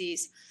Huntington's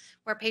disease,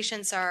 where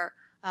patients are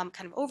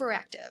kind of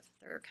overactive.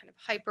 They're kind of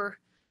hyper.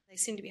 They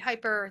seem to be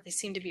hyper. They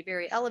seem to be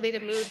very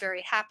elevated mood,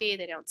 very happy.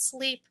 They don't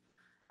sleep,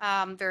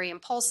 very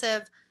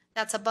impulsive.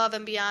 That's above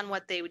and beyond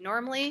what they would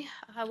normally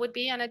would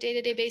be on a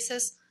day-to-day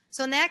basis.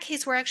 So in that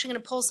case, we're actually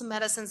going to pull some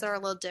medicines that are a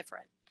little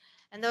different.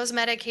 And those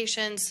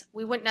medications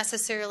we wouldn't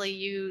necessarily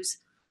use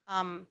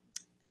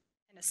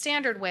in a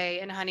standard way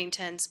in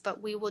Huntington's,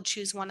 but we will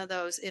choose one of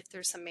those if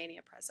there's some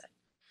mania present.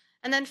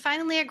 And then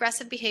finally,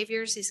 aggressive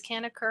behaviors. These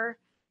can occur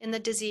in the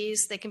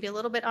disease. They can be a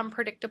little bit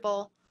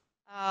unpredictable,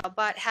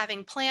 but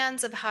having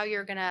plans of how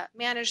you're going to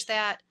manage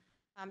that,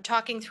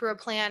 talking through a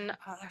plan,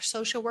 our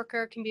social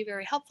worker can be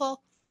very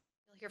helpful.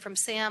 You'll hear from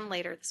Sam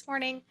later this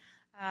morning.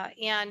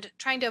 And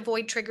trying to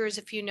avoid triggers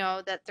if you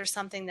know that there's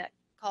something that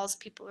calls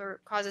people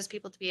or causes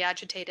people to be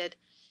agitated.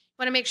 You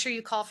want to make sure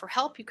you call for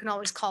help. You can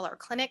always call our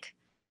clinic.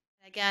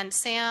 Again,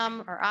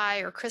 Sam or I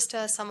or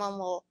Krista, someone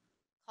will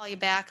call you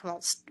back and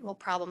we'll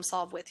problem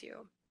solve with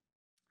you.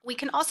 We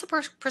can also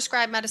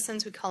prescribe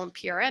medicines. We call them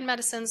PRN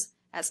medicines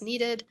as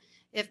needed.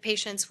 If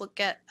patients will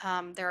get,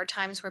 there are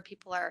times where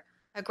people are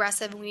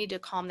aggressive and we need to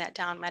calm that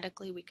down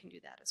medically, we can do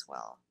that as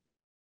well.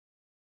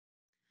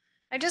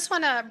 I just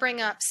want to bring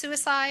up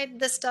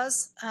suicide. This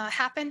does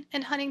happen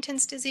in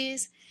Huntington's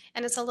disease,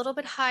 and it's a little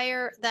bit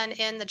higher than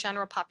in the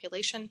general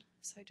population.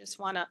 So I just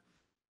want to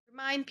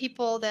remind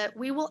people that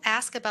we will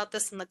ask about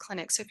this in the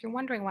clinic. So if you're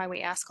wondering why we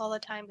ask all the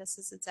time, this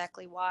is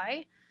exactly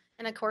why.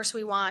 And of course,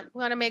 we want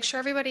to make sure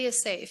everybody is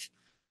safe.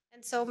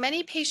 And so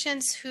many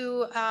patients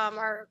who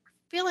are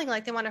feeling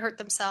like they want to hurt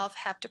themselves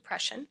have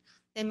depression.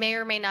 They may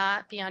or may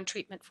not be on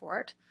treatment for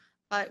it,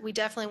 but we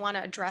definitely want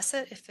to address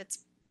it if it's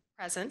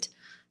present.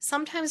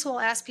 Sometimes we'll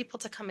ask people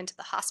to come into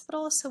the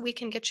hospital so we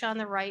can get you on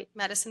the right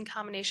medicine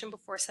combination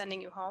before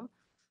sending you home.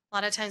 A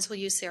lot of times we'll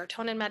use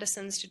serotonin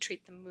medicines to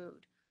treat the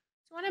mood.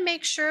 So you want to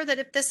make sure that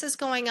if this is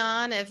going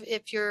on,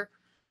 if you're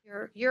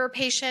a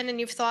patient and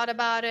you've thought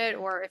about it,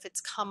 or if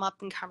it's come up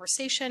in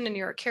conversation and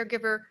you're a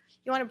caregiver,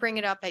 you want to bring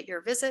it up at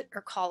your visit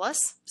or call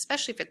us,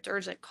 especially if it's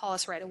urgent, call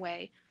us right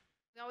away.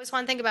 We always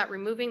want to think about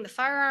removing the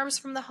firearms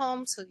from the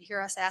home, so you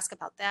hear us ask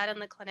about that in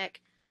the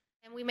clinic.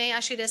 And we may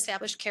ask you to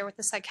establish care with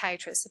a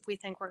psychiatrist if we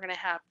think we're going to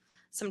have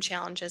some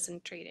challenges in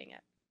treating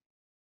it.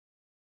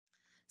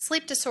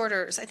 Sleep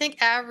disorders. I think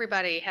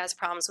everybody has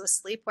problems with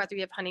sleep, whether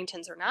you have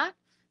Huntington's or not.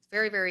 It's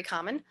very, very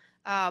common.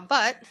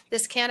 But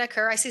this can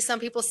occur. I see some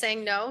people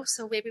saying no,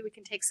 so maybe we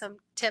can take some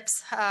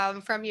tips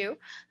from you.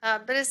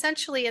 But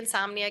essentially,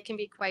 insomnia can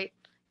be quite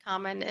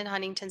common in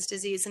Huntington's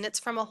disease, and it's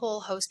from a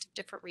whole host of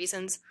different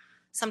reasons.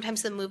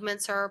 Sometimes the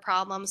movements are a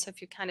problem, so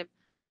if you kind of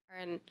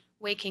are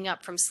waking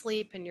up from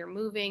sleep and you're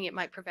moving, it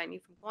might prevent you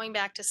from going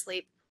back to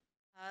sleep.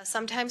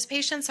 Sometimes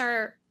patients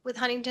are with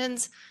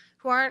Huntington's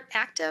who aren't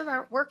active,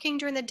 aren't working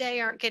during the day,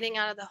 aren't getting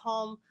out of the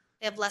home.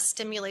 They have less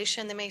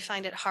stimulation. They may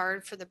find it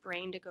hard for the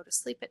brain to go to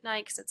sleep at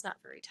night because it's not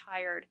very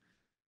tired.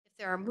 If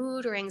there are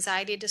mood or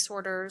anxiety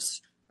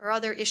disorders or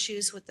other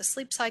issues with the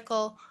sleep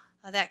cycle,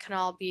 that can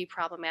all be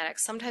problematic.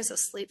 Sometimes the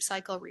sleep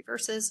cycle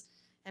reverses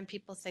and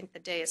people think the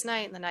day is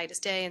night and the night is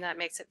day, and that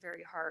makes it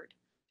very hard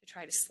to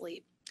try to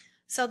sleep.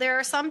 So there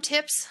are some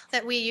tips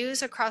that we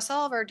use across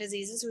all of our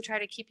diseases. We try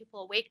to keep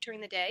people awake during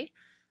the day.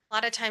 A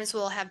lot of times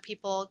we'll have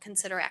people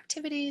consider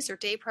activities or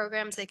day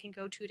programs they can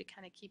go to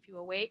kind of keep you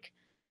awake.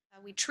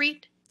 We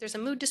treat, if there's a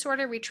mood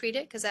disorder, we treat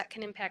it because that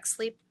can impact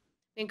sleep.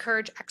 We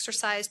encourage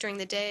exercise during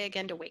the day,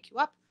 again, to wake you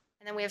up.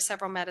 And then we have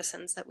several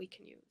medicines that we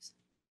can use.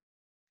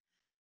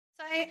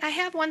 So I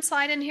have one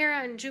slide in here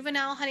on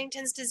juvenile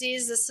Huntington's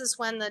disease. This is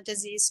when the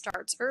disease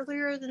starts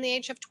earlier than the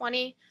age of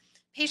 20.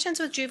 Patients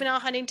with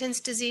juvenile Huntington's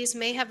disease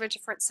may have a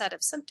different set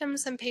of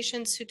symptoms than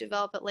patients who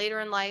develop it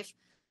later in life.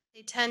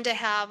 They tend to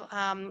have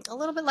a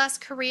little bit less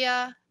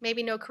chorea,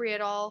 maybe no chorea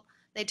at all.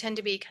 They tend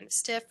to be kind of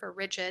stiff or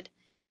rigid.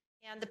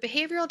 And the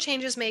behavioral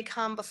changes may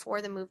come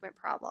before the movement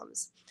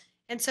problems.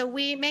 And so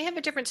we may have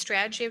a different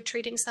strategy of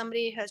treating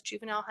somebody who has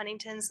juvenile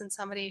Huntington's than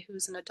somebody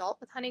who's an adult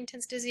with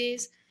Huntington's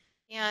disease.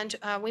 And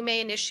we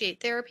may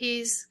initiate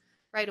therapies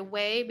right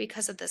away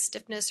because of the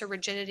stiffness or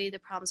rigidity, the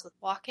problems with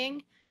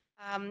walking.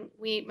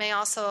 We may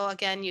also,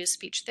 again, use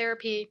speech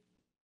therapy.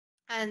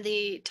 And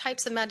the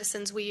types of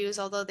medicines we use,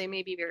 although they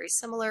may be very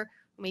similar,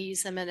 we may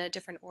use them in a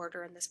different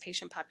order in this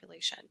patient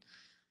population.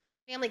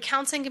 Family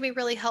counseling can be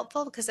really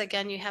helpful because,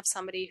 again, you have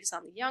somebody who's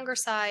on the younger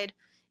side,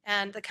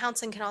 and the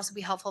counseling can also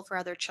be helpful for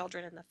other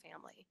children in the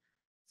family.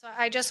 So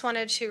I just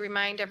wanted to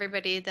remind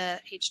everybody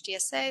that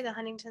HDSA, the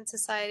Huntington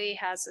Society,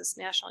 has this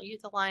National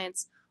Youth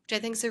Alliance, which I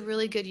think is a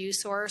really good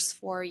resource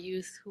for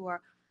youth who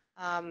are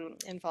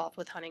involved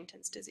with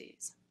Huntington's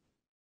disease.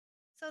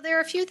 So there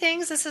are a few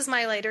things. This is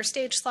my later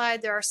stage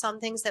slide. There are some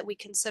things that we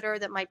consider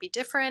that might be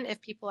different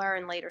if people are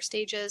in later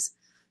stages.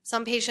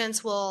 Some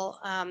patients will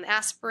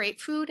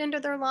aspirate food into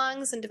their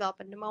lungs and develop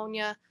a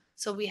pneumonia.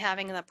 So we'll be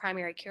having the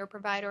primary care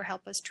provider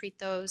help us treat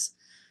those.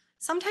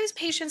 Sometimes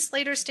patients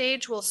later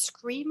stage will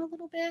scream a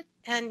little bit.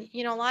 And,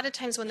 you know, a lot of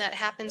times when that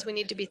happens, we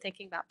need to be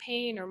thinking about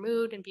pain or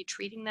mood and be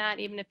treating that,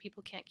 even if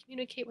people can't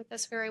communicate with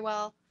us very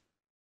well.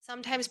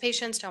 Sometimes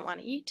patients don't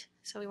want to eat,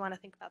 so we want to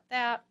think about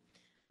that.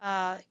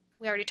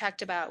 We already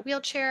talked about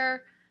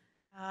wheelchair.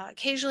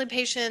 Occasionally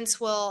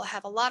patients will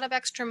have a lot of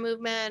extra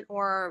movement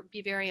or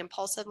be very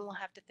impulsive, and we'll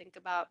have to think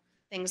about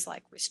things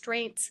like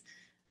restraints.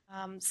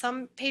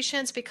 Some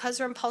patients, because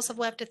they're impulsive,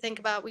 we'll have to think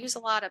about, we use a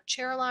lot of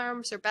chair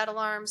alarms or bed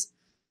alarms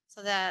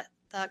so that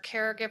the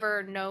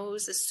caregiver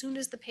knows as soon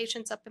as the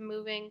patient's up and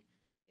moving,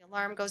 the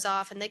alarm goes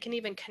off, and they can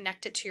even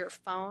connect it to your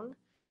phone.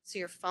 So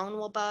your phone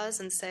will buzz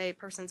and say,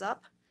 person's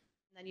up,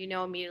 and then you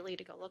know immediately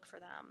to go look for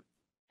them.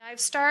 I've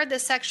starred the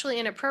sexually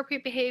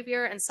inappropriate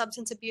behavior and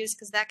substance abuse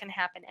because that can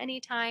happen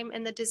anytime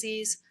in the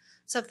disease.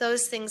 So if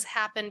those things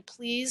happen,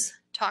 please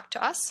talk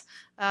to us.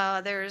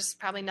 There's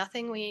probably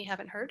nothing we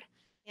haven't heard.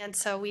 And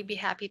so we'd be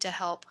happy to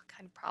help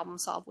kind of problem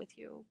solve with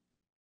you.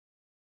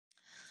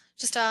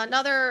 Just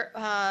another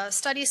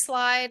study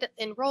slide.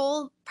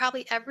 Enroll.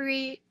 Probably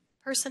every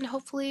person,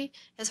 hopefully,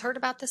 has heard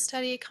about this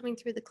study coming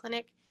through the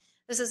clinic.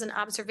 This is an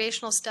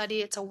observational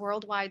study. It's a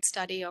worldwide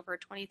study. Over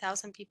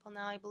 20,000 people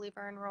now, I believe,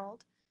 are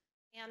enrolled.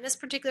 And this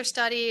particular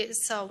study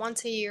is a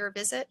once-a-year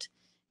visit.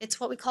 It's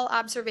what we call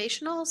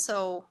observational,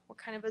 so we're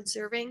kind of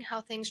observing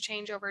how things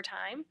change over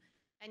time.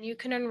 And you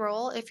can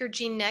enroll if you're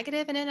gene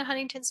negative and in a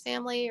Huntington's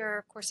family, or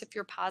of course if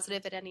you're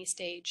positive at any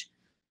stage.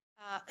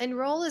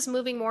 Enroll is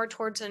moving more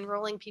towards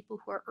enrolling people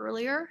who are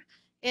earlier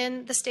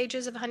in the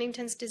stages of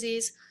Huntington's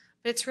disease,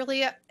 but it's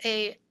really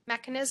a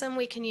mechanism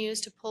we can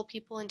use to pull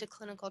people into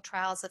clinical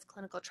trials if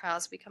clinical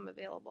trials become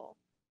available.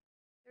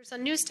 There's a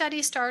new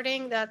study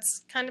starting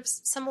that's kind of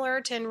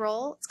similar to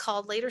Enroll. It's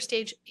called Later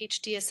Stage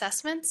HD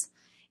Assessments.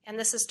 And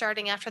this is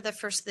starting after the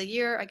first of the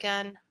year,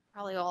 again,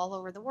 probably all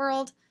over the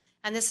world.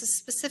 And this is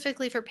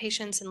specifically for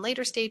patients in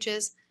later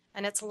stages,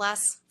 and it's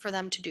less for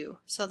them to do.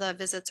 So the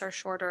visits are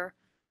shorter,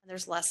 and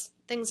there's less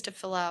things to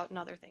fill out and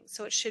other things.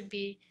 So it should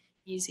be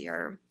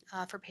easier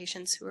for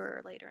patients who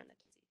are later in the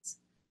disease.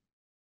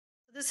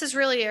 So this is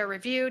really a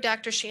review.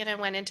 Dr. Shannon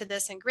went into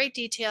this in great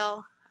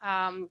detail.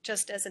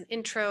 Just as an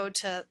intro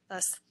to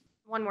this,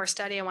 one more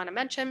study I want to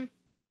mention.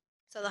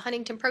 So the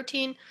Huntington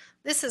protein,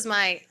 this is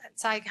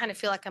so I kind of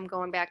feel like I'm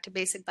going back to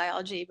basic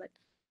biology, but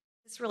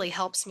this really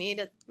helps me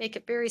to make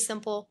it very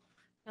simple.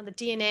 You know, the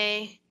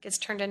DNA gets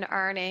turned into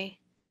RNA,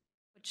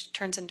 which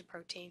turns into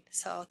protein.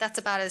 So that's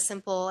about as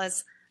simple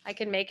as I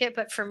can make it,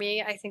 but for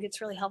me, I think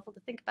it's really helpful to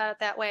think about it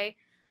that way.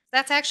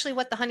 That's actually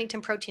what the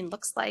Huntington protein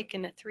looks like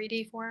in a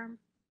 3D form.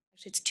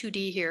 Actually, it's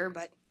 2D here,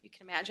 but you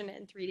can imagine it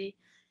in 3D.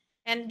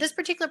 And this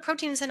particular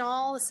protein is in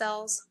all the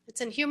cells. It's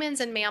in humans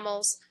and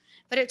mammals,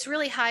 but it's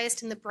really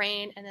highest in the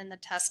brain and in the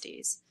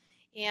testes.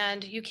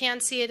 And you can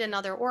see it in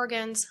other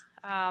organs.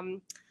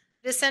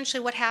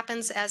 Essentially what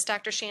happens, as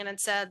Dr. Shannon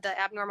said, the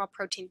abnormal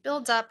protein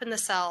builds up in the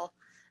cell,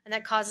 and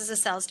that causes the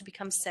cells to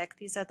become sick.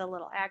 These are the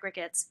little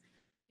aggregates.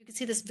 You can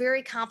see this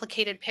very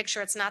complicated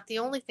picture. It's not the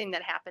only thing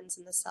that happens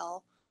in the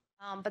cell,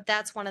 but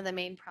that's one of the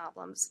main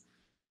problems.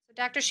 So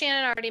Dr.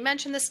 Shannon already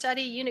mentioned the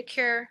study,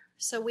 Unicure.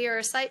 So we are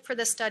a site for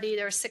this study.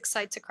 There are 6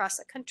 sites across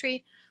the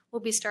country.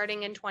 We'll be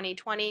starting in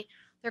 2020.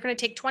 They're going to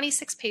take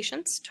 26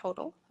 patients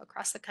total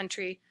across the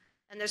country,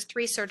 and there's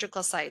 3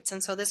 surgical sites.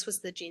 And so this was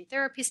the gene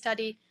therapy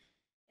study.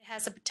 It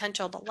has the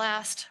potential to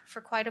last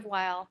for quite a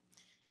while.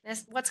 And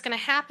what's going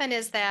to happen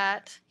is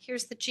that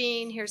here's the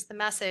gene, here's the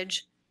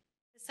message.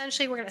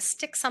 Essentially, we're going to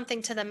stick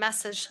something to the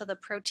message so the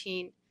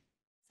protein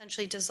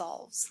essentially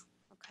dissolves.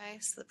 Okay,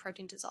 so the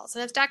protein dissolves.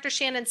 And as Dr.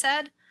 Shannon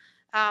said,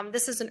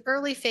 this is an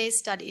early phase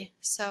study.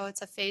 So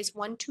it's a phase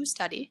 1-2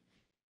 study.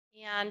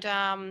 And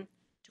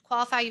to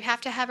qualify, you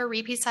have to have a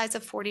repeat size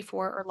of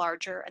 44 or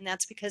larger. And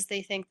that's because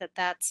they think that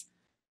that's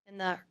in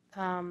the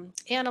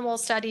animal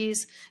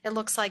studies, it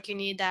looks like you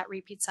need that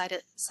repeat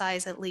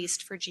size at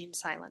least for gene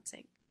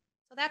silencing.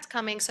 So that's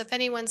coming. So if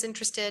anyone's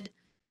interested,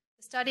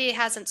 The study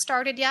hasn't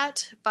started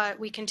yet, but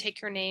we can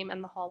take your name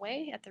in the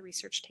hallway at the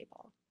research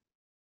table.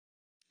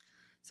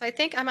 So I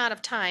think I'm out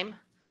of time,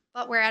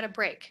 but we're at a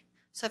break.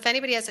 So if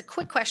anybody has a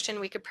quick question,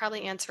 we could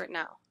probably answer it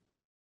now.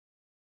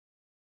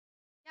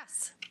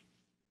 Yes.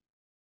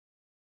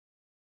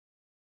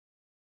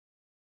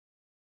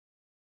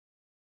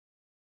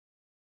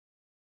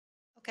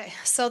 Okay,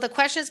 so the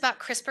question is about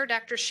CRISPR.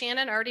 Dr.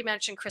 Shannon already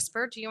mentioned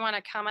CRISPR. Do you want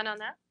to comment on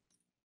that?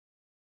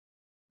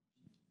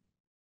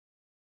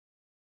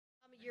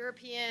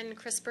 European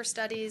CRISPR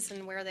studies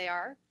and where they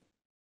are.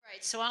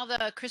 Right. So all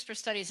the CRISPR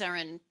studies are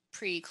in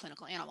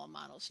preclinical animal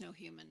models, no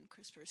human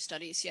CRISPR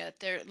studies yet.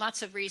 There are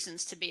lots of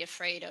reasons to be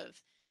afraid of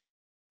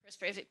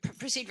CRISPR.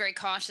 Proceed very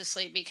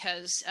cautiously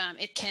because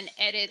it can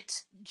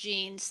edit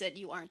genes that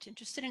you aren't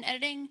interested in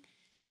editing.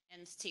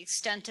 And the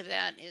extent of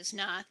that is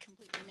not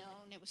completely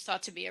known. It was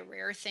thought to be a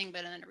rare thing,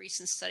 but in a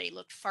recent study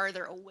looked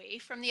farther away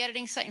from the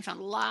editing site and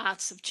found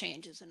lots of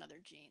changes in other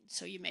genes.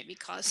 So you may be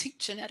causing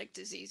genetic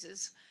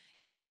diseases,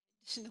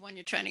 the one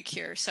you're trying to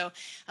cure. So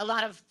a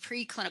lot of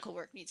preclinical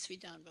work needs to be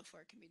done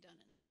before it can be done.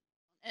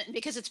 And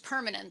because it's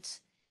permanent,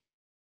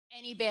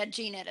 any bad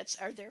gene edits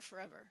are there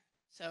forever.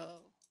 So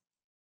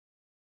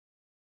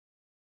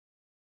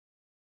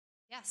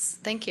yes,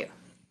 thank you.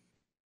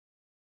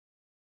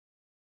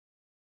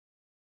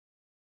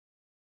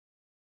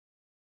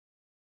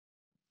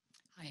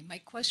 Hi, my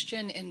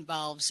question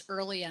involves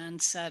early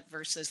onset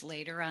versus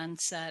later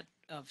onset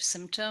of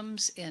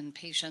symptoms in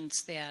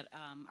patients that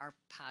are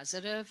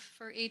positive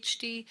for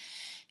HD.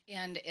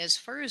 And as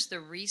far as the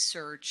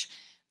research,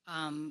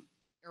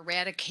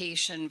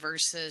 eradication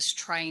versus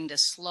trying to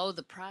slow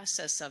the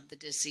process of the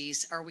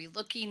disease, are we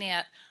looking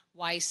at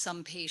why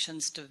some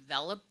patients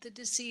develop the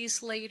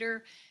disease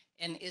later?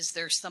 And is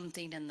there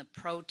something in the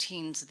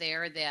proteins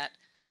there that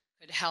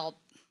could help?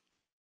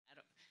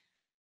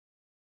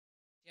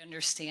 Do you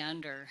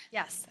understand or?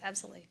 Yes,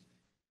 absolutely.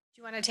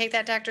 Do you want to take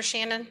that, Dr.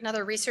 Shannon?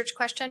 Another research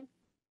question?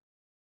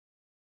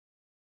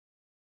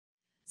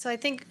 So I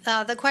think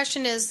the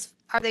question is,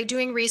 are they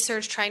doing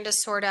research trying to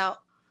sort out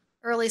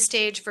early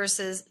stage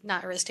versus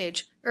not early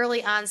stage,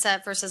 early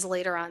onset versus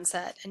later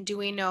onset? And do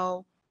we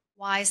know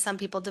why some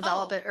people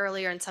develop it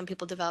earlier and some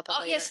people develop it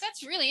later? yes,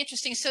 that's really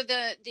interesting. So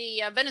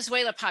the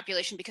Venezuela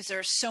population, because there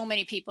are so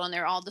many people and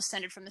they're all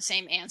descended from the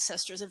same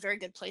ancestors, a very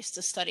good place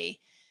to study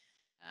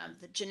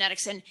the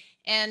genetics.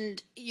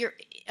 And your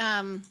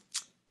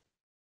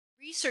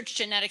research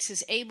genetics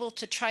is able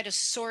to try to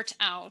sort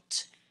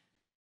out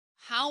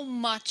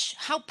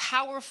how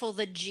powerful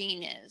the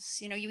gene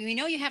is. You know, we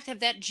know you have to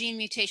have that gene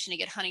mutation to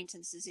get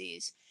Huntington's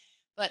disease,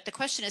 but the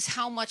question is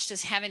how much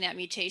does having that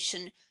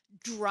mutation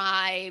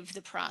drive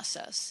the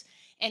process?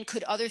 And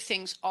could other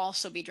things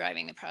also be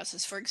driving the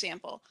process? For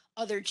example,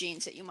 other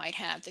genes that you might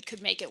have that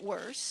could make it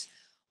worse,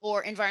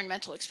 or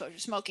environmental exposure,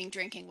 smoking,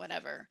 drinking,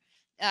 whatever,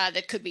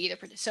 that could be either.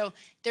 So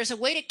there's a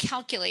way to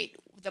calculate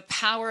the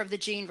power of the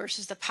gene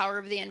versus the power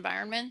of the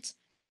environment.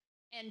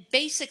 And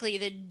basically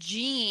the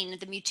gene,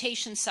 the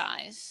mutation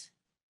size,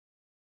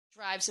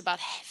 drives about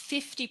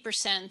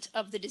 50%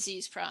 of the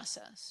disease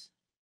process.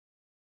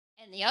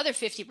 And the other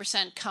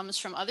 50% comes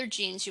from other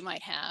genes you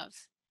might have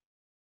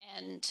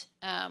and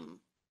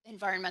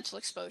environmental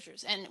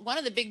exposures. And one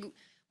of the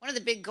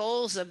big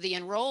goals of the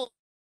enroll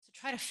is to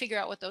try to figure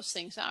out what those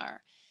things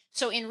are.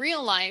 So in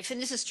real life,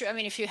 and this is true, I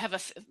mean, if you have a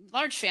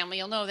large family,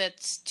 you'll know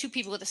that two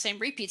people with the same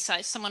repeat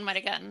size, someone might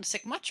have gotten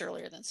sick much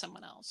earlier than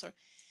someone else. Or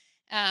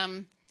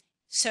and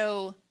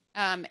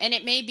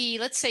it may be,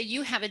 let's say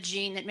you have a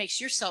gene that makes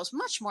your cells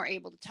much more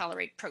able to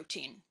tolerate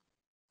protein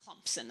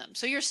clumps in them.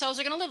 So your cells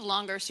are going to live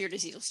longer, so your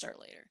disease will start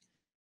later.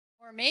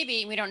 Or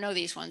maybe, we don't know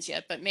these ones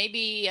yet, but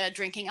maybe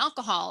drinking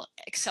alcohol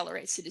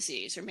accelerates the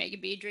disease, or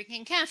maybe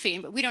drinking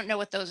caffeine, but we don't know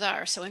what those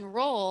are. So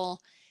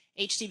enroll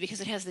HD, because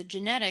it has the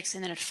genetics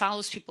and then it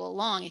follows people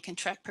along, it can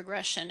track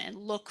progression and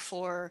look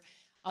for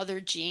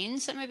other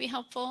genes that might be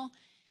helpful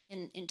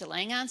in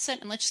delaying onset.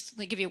 And let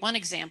me give you one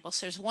example.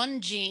 So there's one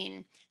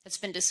gene that's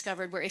been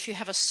discovered where if you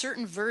have a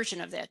certain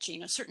version of that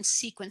gene, a certain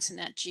sequence in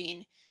that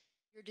gene,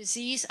 your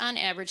disease on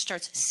average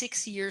starts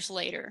 6 years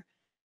later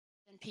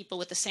than people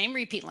with the same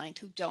repeat length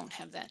who don't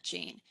have that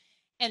gene.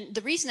 And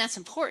the reason that's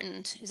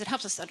important is it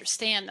helps us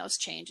understand those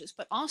changes,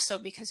 but also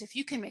because if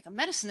you can make a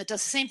medicine that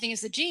does the same thing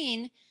as the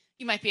gene,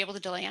 you might be able to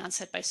delay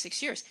onset by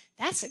 6 years.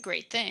 That's a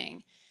great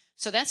thing.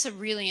 So that's a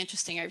really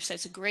interesting, I would say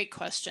it's a great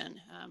question,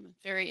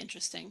 very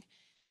interesting.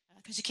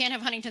 Because you can't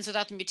have Huntington's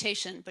without the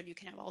mutation, but you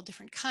can have all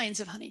different kinds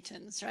of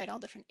Huntington's, right? All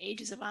different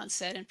ages of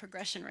onset and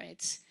progression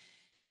rates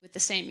with the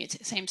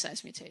same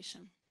size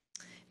mutation.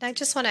 And I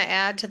just want to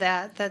add to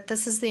that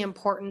this is the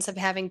importance of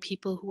having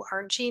people who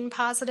aren't gene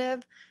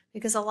positive,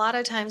 because a lot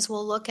of times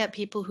we'll look at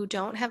people who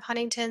don't have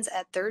Huntington's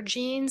at their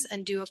genes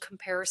and do a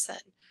comparison,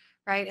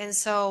 right? And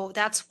so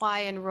that's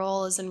why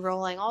Enroll is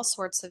enrolling all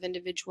sorts of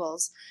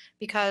individuals,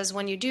 because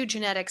when you do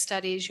genetic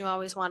studies, you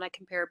always want to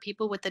compare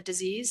people with the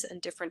disease and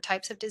different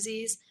types of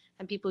disease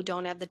and people who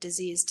don't have the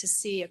disease to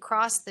see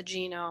across the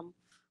genome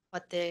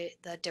what the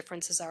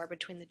differences are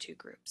between the two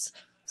groups.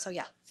 So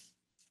yeah.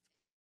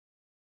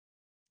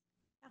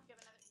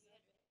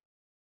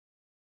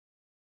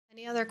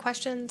 Any other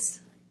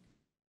questions?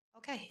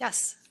 Okay,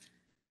 yes.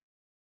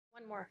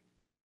 One more.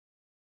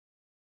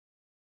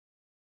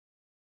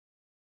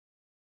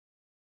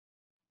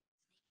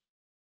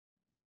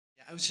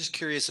 Yeah, I was just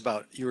curious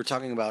about, you were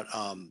talking about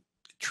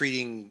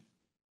treating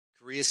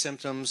chorea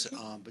symptoms,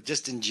 but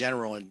just in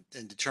general and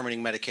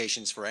determining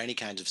medications for any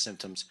kinds of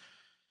symptoms.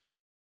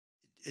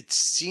 It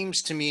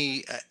seems to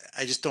me,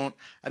 I just don't,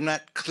 I'm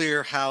not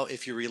clear how,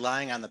 if you're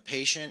relying on the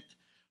patient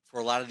for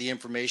a lot of the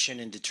information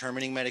in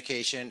determining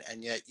medication,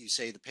 and yet you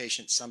say the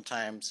patient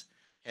sometimes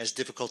has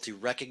difficulty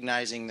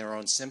recognizing their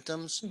own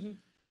symptoms,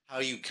 how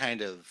you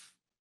kind of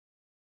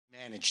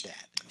manage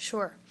that.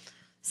 Sure.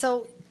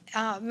 So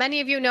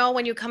many of you know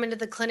when you come into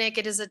the clinic,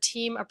 it is a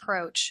team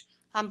approach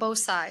on both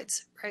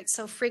sides, right?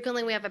 So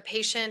frequently we have a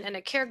patient and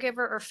a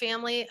caregiver or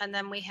family, and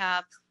then we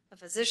have a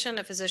physician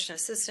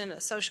assistant,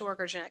 a social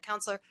worker, genetic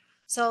counselor.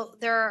 So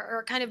there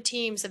are kind of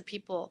teams of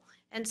people.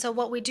 And so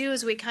what we do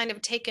is we kind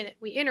of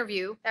we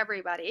interview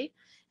everybody.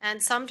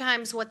 And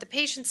sometimes what the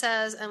patient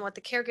says and what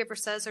the caregiver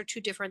says are two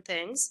different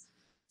things.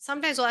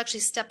 Sometimes we'll actually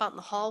step out in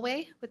the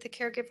hallway with the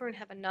caregiver and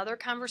have another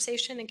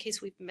conversation in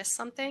case we've missed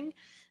something.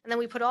 And then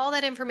we put all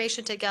that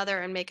information together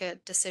and make a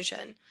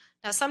decision.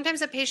 Now,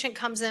 sometimes a patient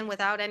comes in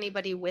without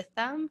anybody with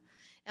them,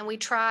 and we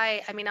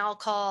try, I'll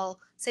call,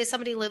 say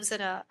somebody lives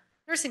in a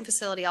nursing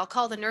facility, I'll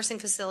call the nursing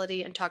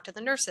facility and talk to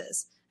the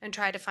nurses and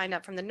try to find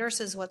out from the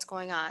nurses what's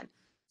going on.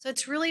 So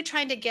it's really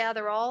trying to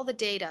gather all the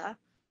data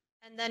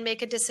and then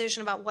make a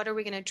decision about what are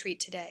we going to treat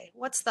today?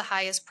 What's the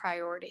highest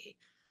priority?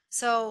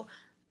 So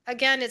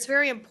again, it's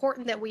very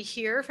important that we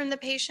hear from the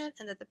patient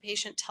and that the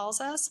patient tells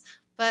us,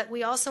 but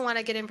we also want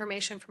to get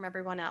information from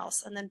everyone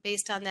else and then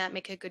based on that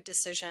make a good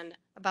decision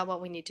about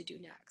what we need to do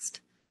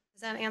next.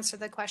 Does that answer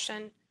the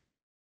question?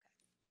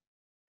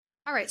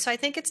 All right, so I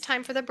think it's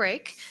time for the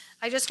break.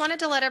 I just wanted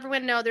to let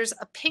everyone know there's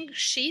a pink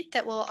sheet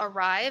that will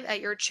arrive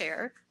at your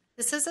chair.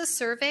 This is a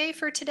survey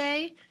for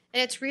today,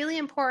 and it's really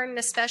important,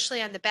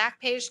 especially on the back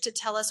page, to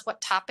tell us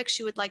what topics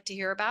you would like to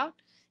hear about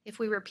if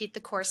we repeat the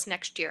course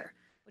next year,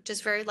 which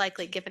is very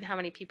likely given how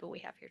many people we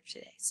have here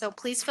today. So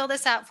please fill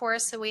this out for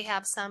us so we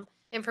have some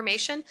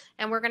information,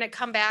 and we're going to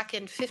come back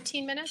in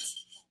 15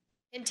 minutes,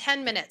 in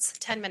 10 minutes,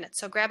 10 minutes.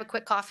 So grab a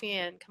quick coffee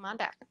and come on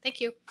back. Thank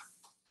you.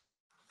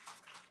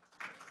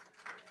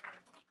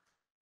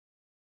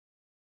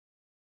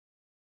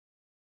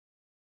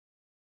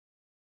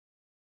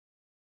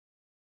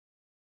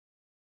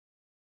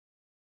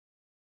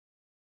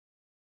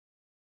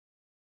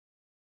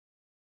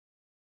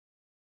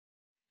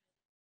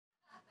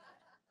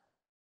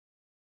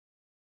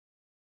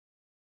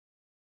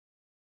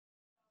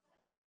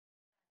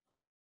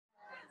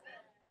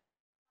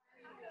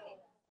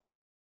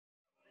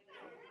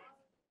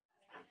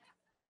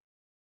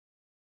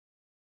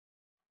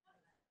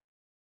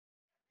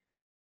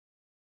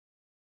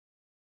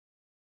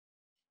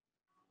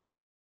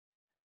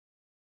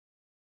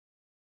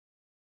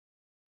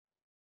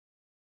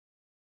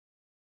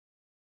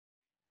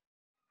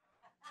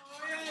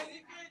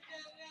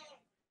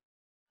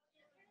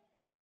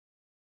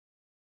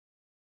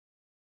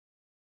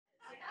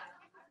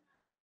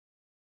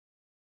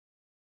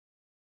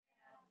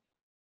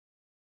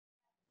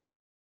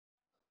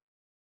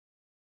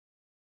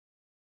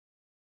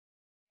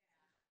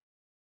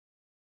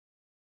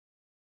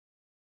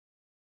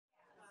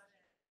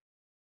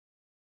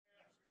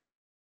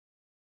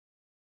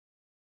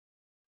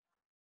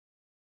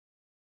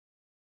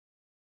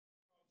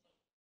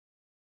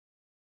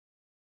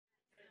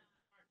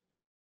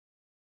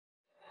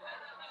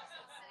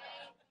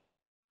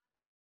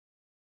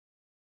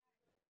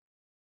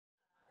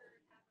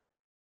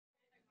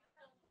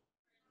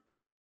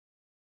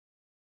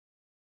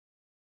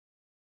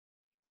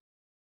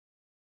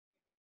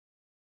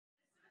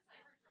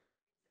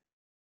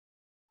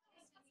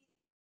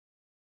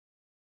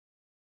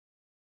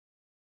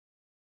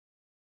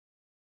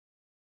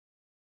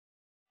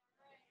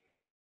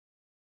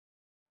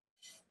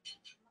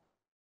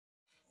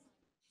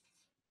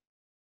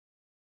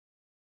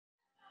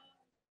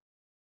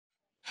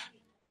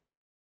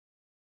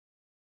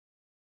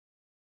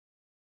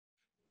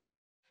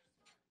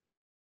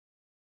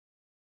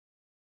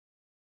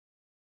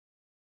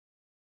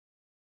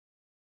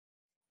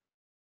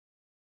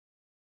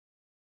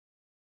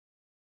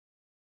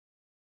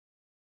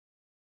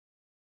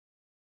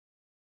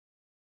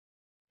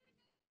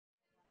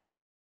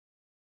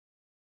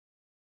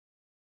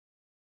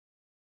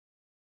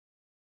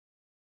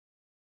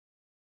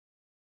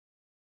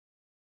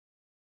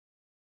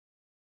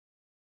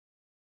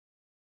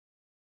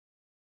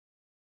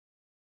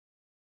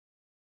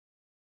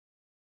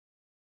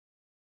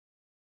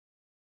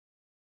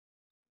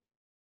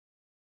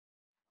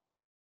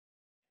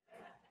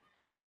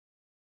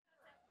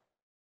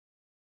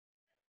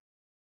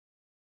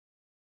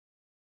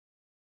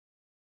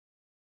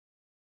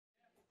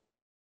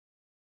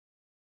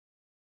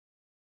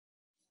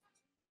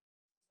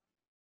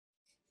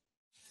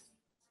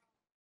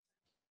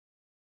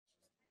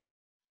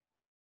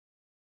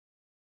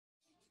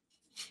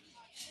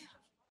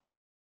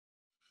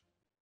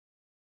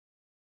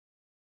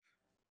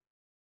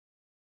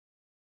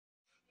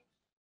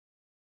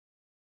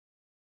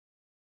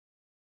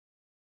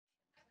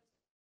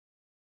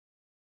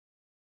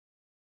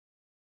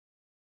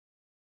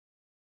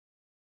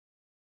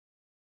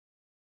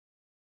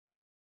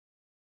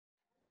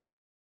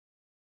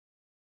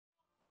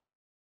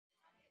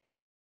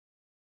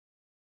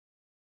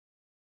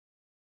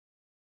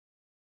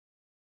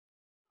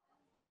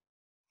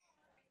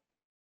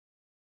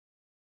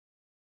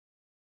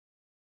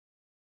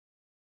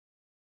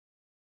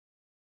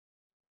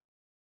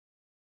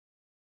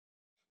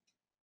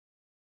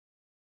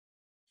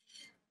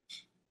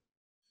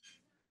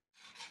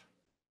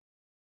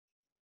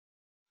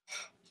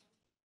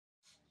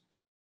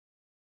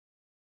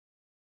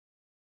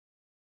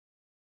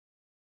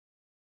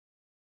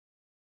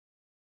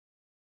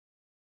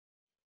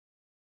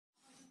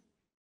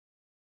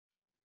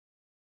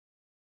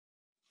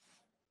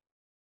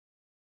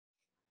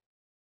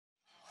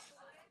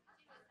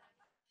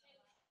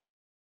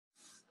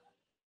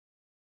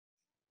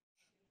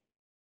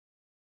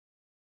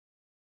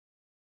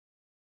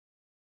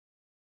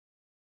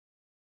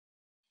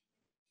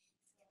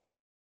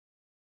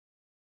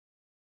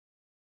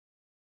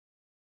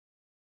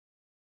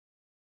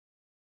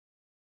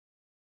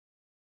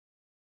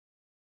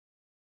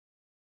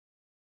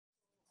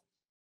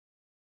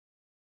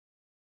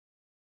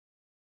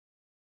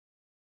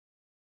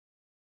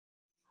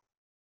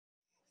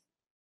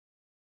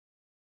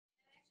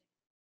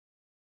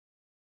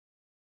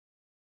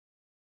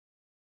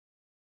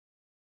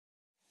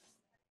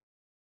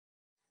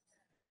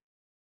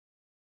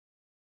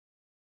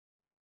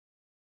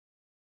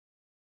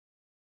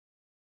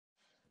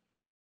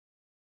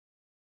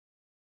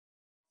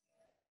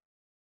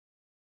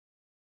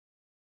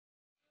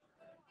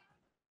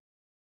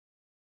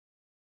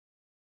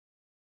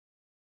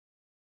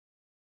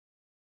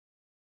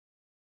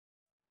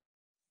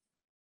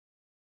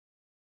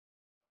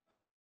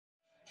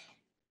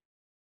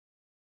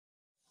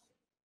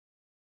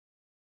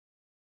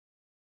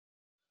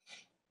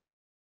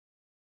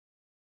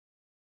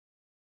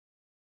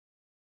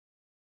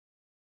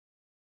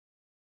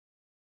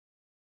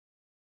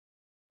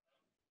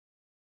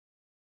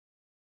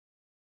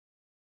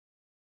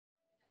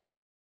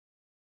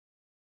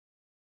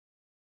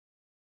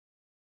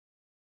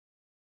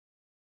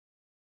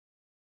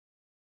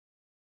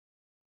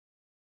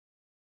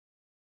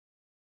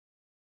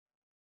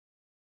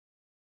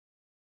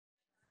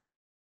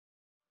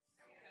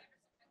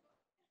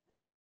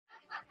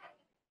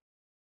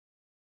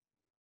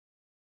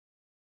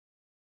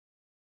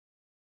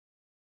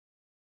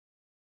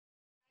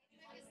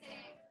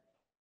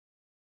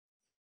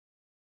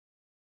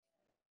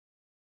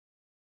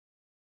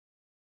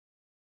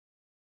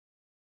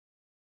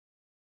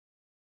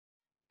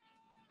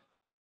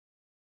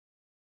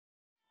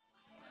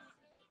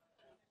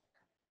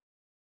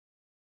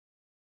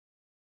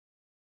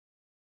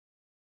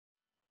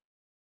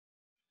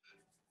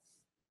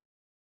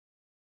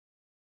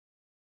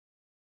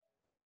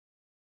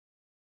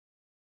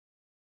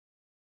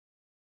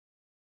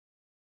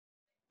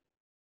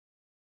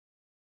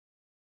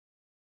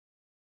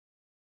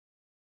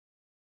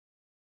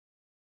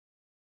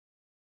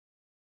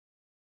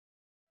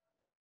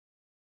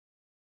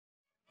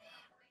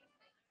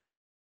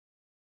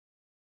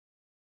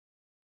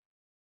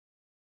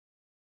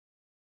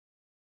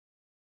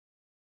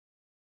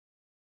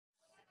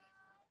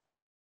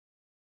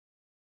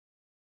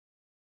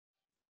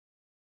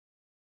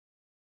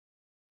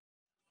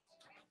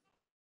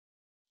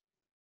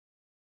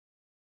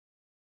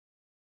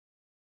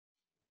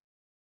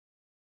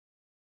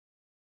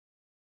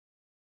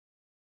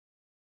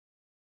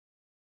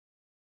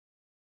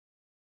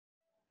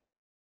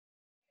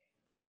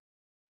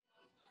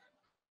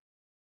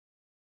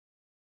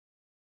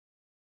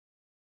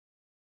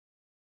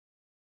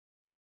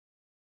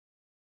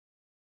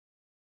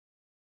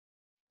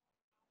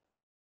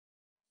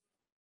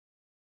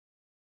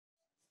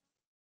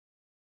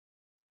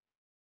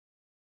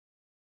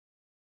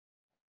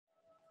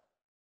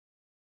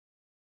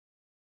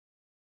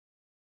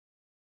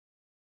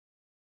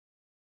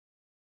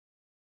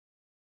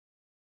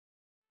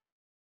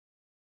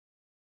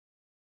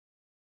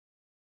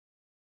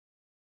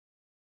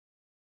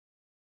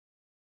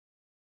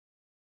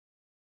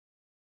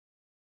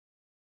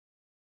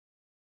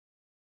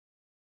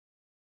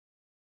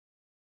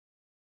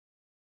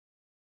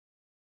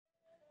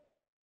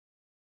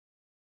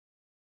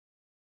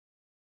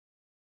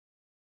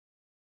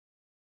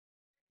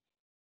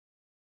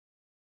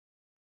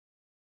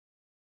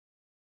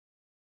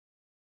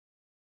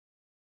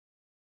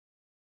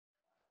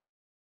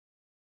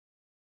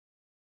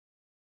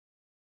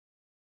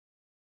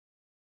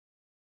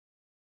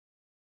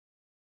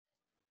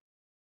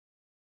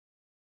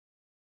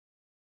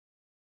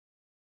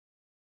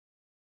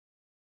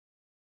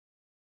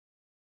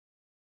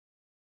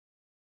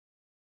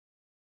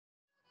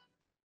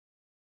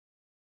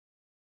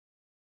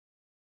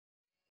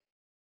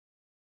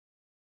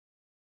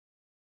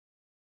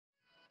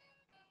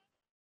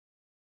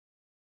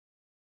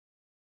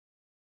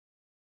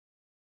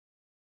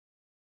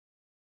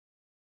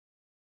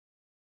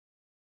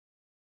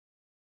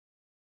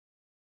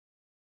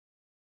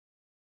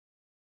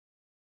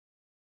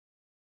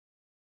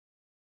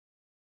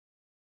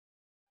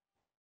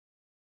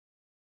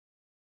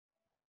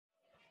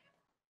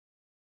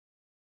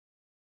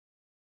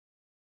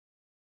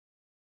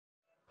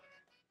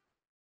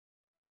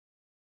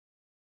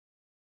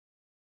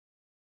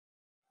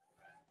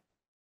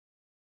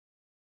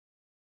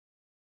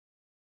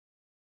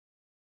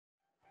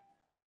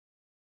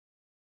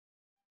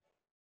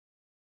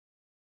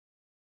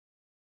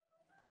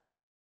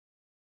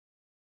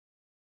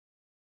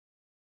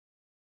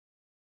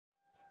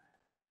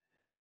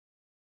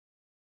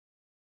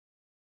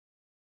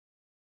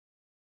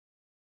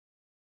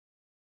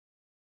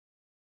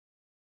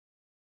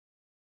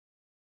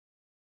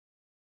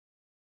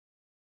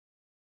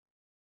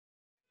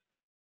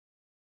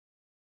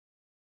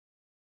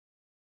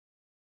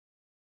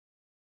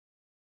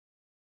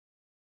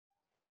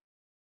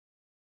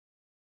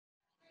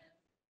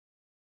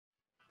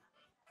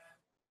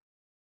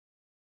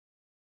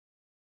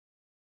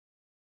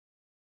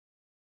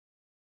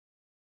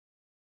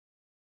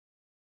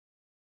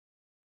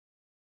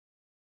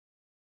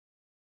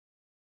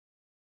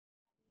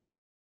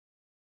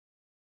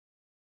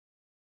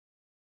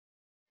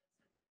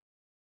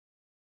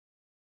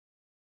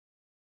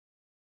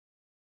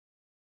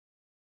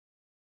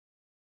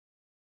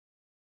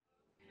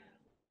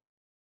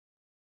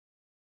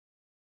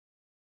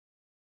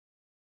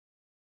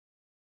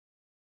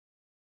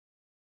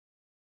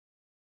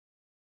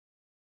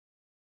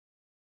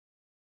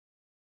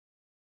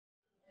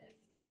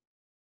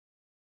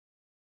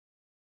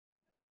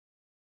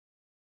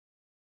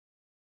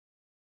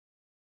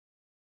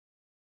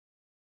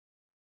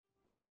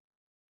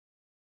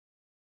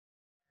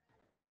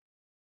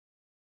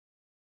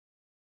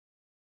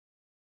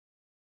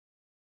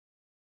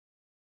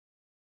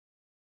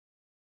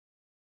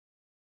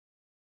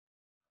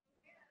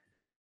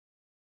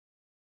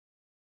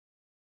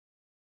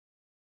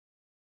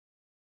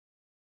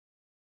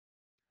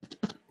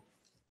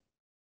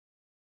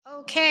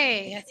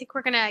 Okay, I think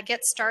we're gonna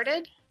get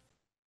started.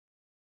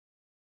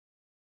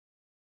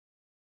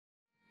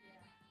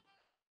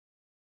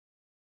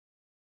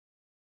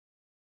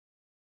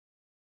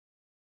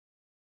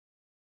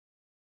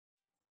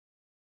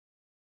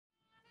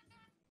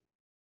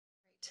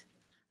 Great.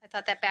 I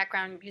thought that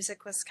background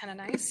music was kind of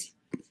nice.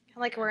 Kind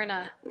of like we're in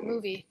a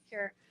movie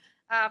here.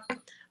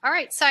 All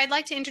right, so I'd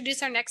like to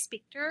introduce our next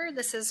speaker.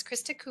 This is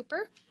Krista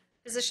Cooper,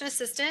 physician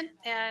assistant,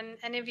 and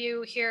any of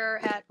you here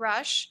at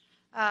Rush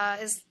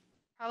is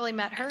probably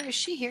met her. Is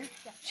she here?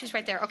 Yeah, she's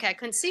right there. Okay, I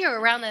couldn't see her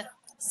around the.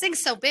 This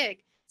thing's so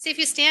big. See,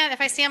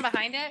 if I stand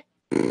behind it,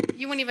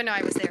 you wouldn't even know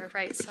I was there,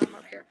 right? So I'm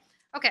over here.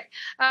 Okay,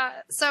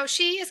 so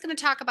she is going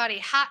to talk about a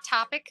hot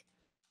topic.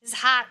 This is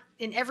hot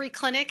in every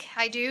clinic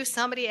I do.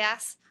 Somebody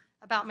asks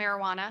about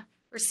marijuana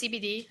or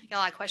CBD. I get a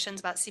lot of questions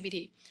about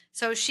CBD.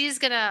 So she's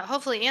going to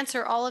hopefully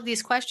answer all of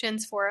these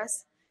questions for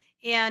us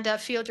and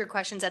field your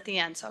questions at the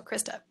end. So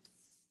Krista.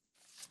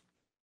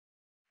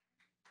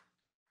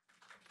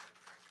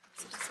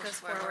 So this goes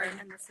forward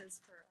and this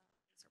is for.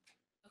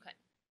 Okay.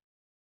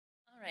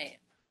 All right.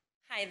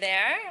 Hi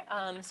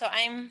there. So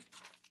I'm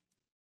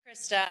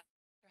Krista.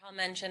 Hall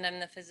mentioned I'm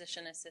the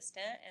physician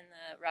assistant in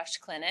the Rush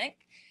Clinic.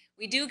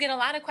 We do get a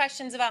lot of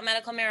questions about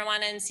medical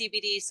marijuana and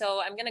CBD,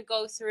 so I'm going to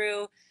go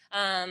through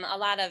a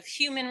lot of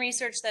human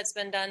research that's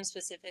been done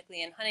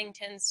specifically in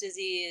Huntington's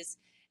disease,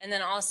 and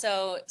then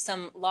also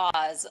some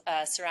laws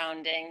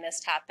surrounding this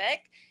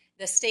topic.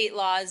 The state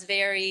laws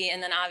vary,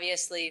 and then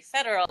obviously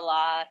federal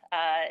law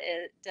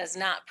it does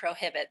not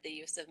prohibit the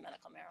use of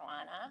medical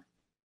marijuana.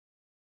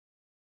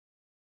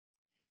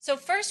 So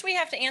first we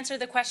have to answer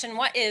the question,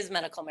 what is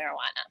medical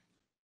marijuana?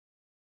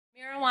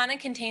 Marijuana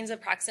contains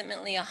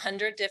approximately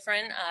 100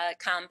 different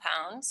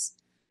compounds.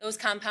 Those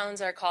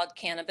compounds are called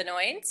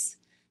cannabinoids.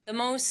 The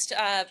most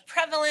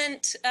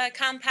prevalent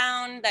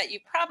compound that you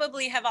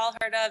probably have all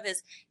heard of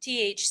is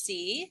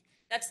THC.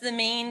 That's the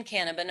main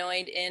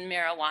cannabinoid in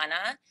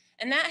marijuana,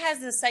 and that has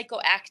the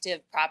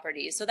psychoactive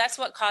properties. So that's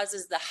what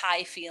causes the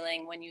high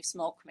feeling when you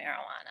smoke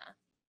marijuana.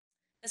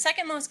 The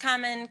second most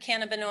common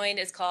cannabinoid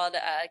is called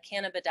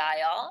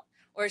cannabidiol,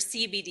 or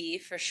CBD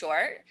for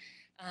short.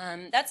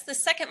 That's the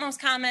second most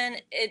common.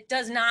 It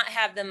does not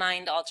have the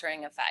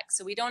mind-altering effects.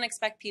 So we don't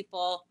expect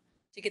people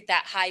to get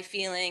that high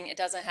feeling. It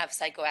doesn't have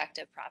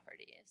psychoactive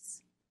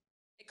properties.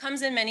 It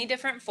comes in many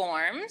different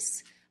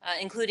forms,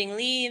 including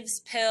leaves,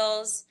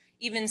 pills,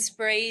 even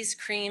sprays,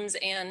 creams,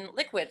 and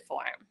liquid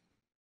form.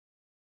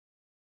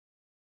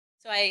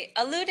 So I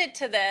alluded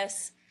to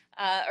this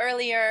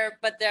earlier,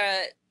 but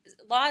the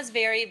laws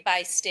vary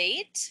by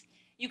state.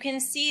 You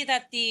can see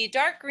that the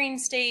dark green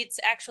states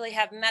actually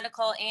have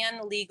medical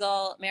and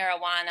legal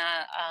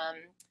marijuana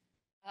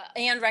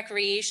and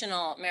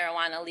recreational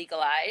marijuana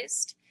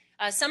legalized.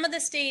 Some of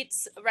the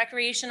states'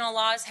 recreational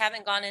laws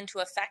haven't gone into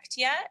effect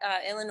yet.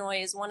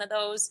 Illinois is one of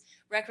those.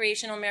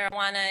 Recreational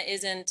marijuana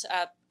isn't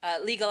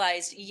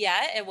legalized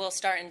yet. It will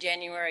start in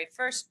January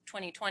 1st,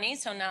 2020,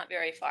 so not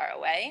very far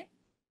away.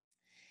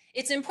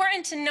 It's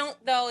important to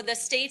note, though, the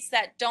states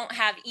that don't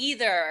have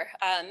either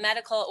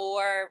medical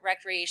or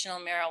recreational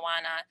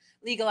marijuana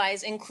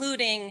legalized,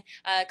 including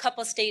a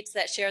couple states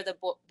that share the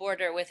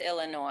border with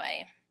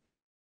Illinois.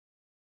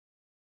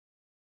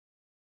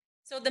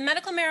 So the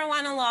medical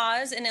marijuana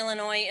laws in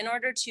Illinois, in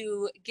order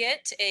to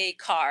get a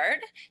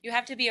card, you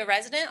have to be a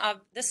resident of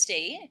the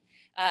state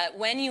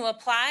when you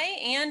apply,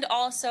 and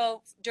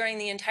also during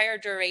the entire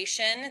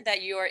duration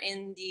that you're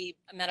in the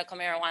medical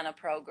marijuana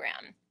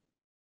program.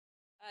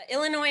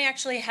 Illinois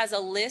actually has a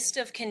list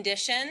of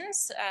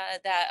conditions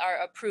that are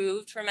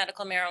approved for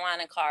medical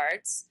marijuana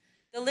cards.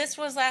 The list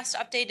was last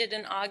updated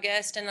in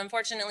August, and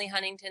unfortunately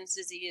Huntington's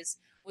disease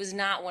was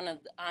not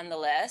on the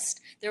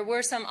list. There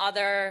were some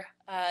other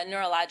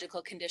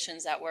neurological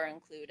conditions that were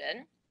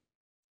included.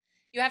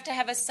 You have to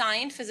have a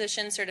signed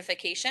physician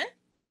certification.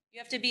 You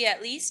have to be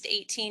at least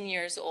 18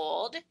 years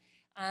old.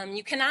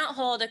 You cannot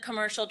hold a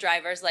commercial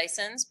driver's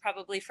license,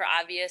 probably for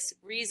obvious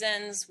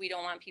reasons. We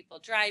don't want people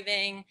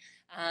driving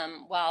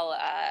while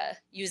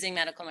using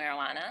medical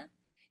marijuana.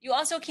 You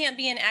also can't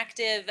be an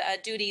active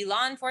duty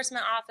law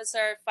enforcement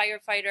officer,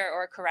 firefighter,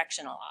 or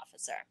correctional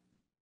officer.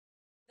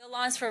 The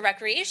laws for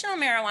recreational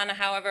marijuana,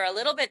 however, are a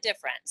little bit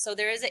different. So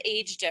there is an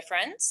age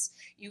difference.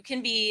 You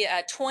can be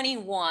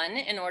 21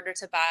 in order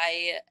to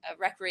buy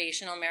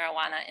recreational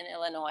marijuana in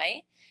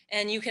Illinois,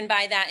 and you can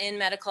buy that in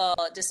medical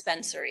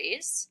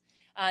dispensaries.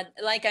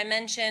 Like I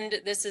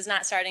mentioned, this is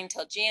not starting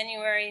till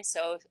January,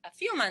 so a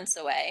few months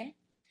away.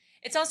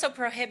 It's also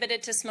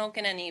prohibited to smoke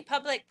in any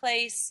public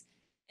place,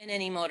 in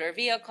any motor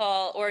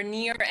vehicle, or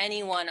near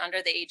anyone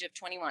under the age of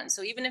 21.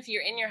 So even if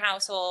you're in your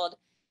household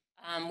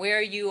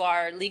where you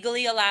are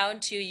legally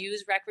allowed to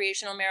use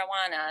recreational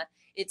marijuana,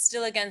 it's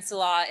still against the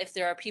law if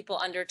there are people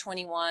under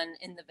 21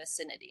 in the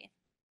vicinity.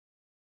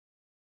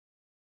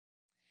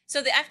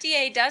 So the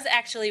FDA does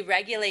actually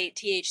regulate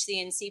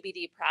THC and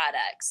CBD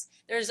products.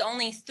 There's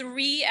only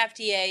 3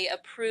 FDA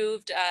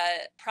approved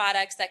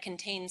products that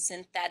contain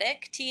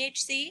synthetic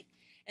THC,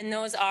 and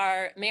those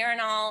are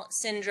Marinol,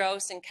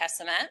 Syndrose, and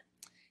Kesamet.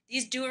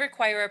 These do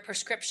require a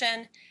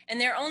prescription, and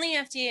they're only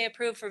FDA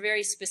approved for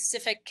very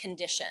specific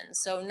conditions.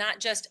 So not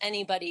just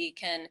anybody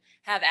can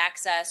have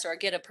access or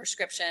get a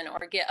prescription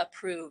or get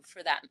approved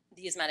for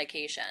these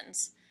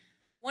medications.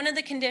 One of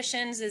the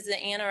conditions is the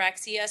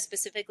anorexia,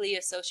 specifically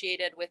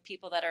associated with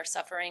people that are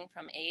suffering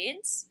from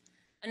AIDS.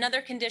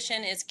 Another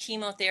condition is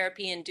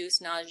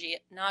chemotherapy-induced nausea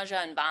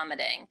and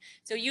vomiting.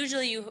 So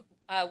usually you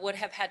would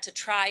have had to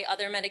try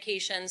other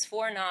medications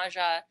for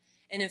nausea,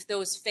 and if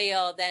those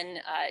fail,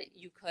 then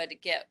you could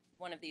get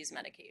one of these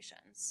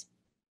medications.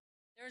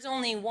 There's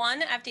only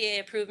one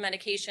FDA-approved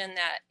medication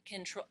that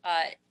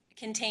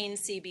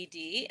contains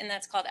CBD, and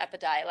that's called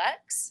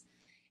Epidiolex.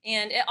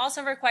 And it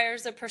also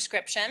requires a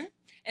prescription,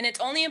 and it's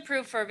only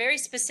approved for very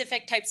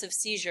specific types of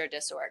seizure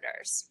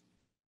disorders.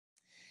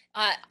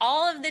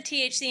 All of the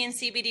THC and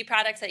CBD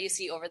products that you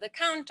see over the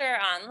counter,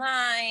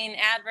 online,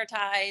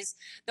 advertised,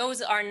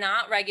 those are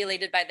not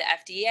regulated by the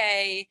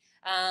FDA.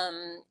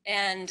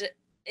 And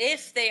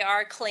if they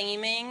are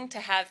claiming to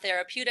have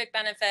therapeutic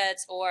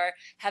benefits or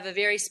have a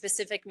very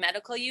specific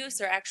medical use,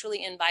 they're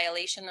actually in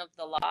violation of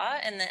the law.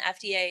 And the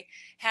FDA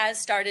has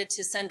started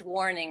to send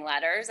warning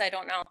letters. I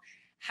don't know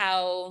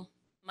how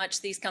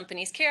much these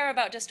companies care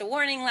about just a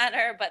warning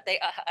letter, but they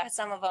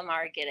some of them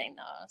are getting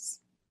those.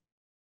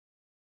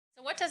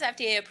 So what does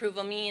FDA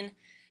approval mean?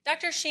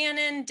 Dr.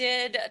 Shannon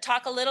did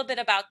talk a little bit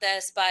about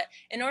this, but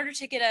in order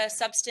to get a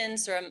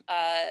substance or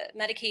a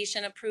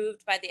medication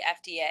approved by the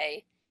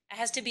FDA, it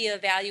has to be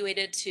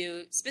evaluated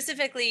to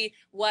specifically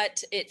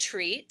what it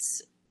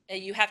treats.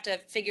 You have to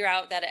figure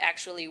out that it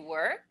actually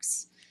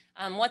works,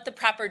 what the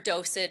proper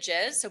dosage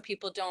is so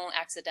people don't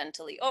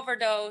accidentally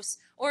overdose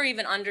or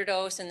even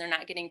underdose and they're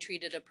not getting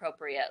treated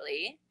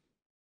appropriately.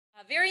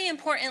 Very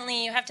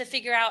importantly, you have to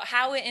figure out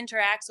how it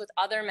interacts with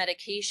other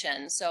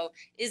medications. So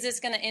is this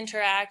going to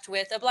interact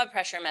with a blood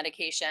pressure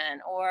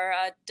medication or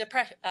a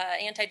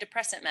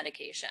antidepressant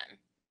medication?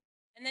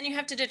 And then you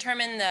have to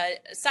determine the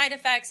side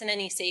effects and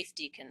any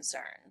safety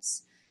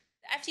concerns.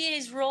 The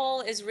FDA's role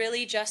is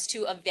really just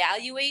to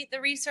evaluate the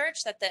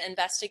research that the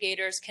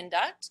investigators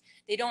conduct.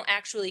 They don't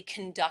actually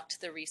conduct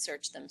the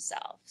research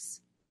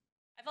themselves.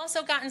 I've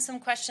also gotten some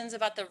questions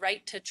about the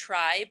right to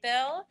try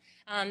bill.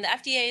 The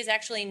FDA is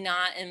actually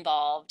not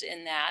involved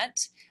in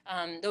that,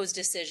 those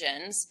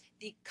decisions.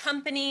 The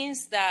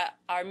companies that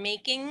are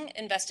making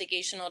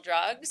investigational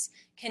drugs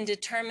can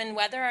determine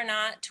whether or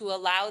not to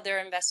allow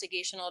their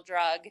investigational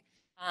drug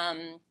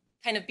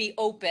kind of be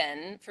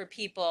open for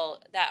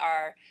people that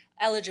are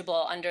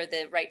eligible under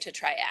the Right to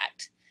Try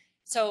Act.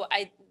 So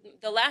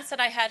the last that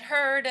I had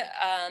heard,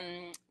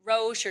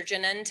 Roche or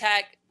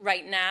Genentech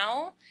right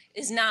now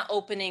is not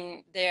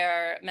opening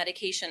their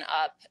medication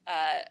up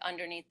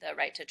underneath the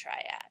Right to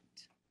Try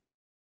Act.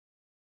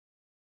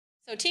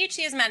 So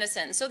THC is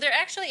medicine. So there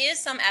actually is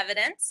some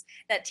evidence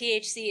that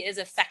THC is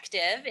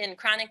effective in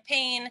chronic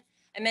pain.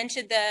 I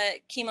mentioned the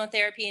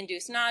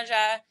chemotherapy-induced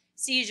nausea,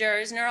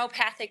 seizures,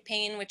 neuropathic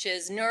pain, which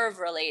is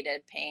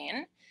nerve-related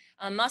pain,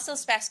 muscle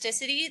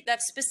spasticity,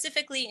 that's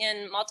specifically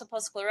in multiple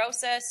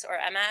sclerosis or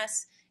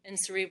MS and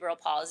cerebral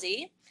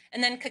palsy,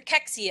 and then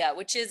cachexia,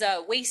 which is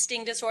a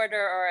wasting disorder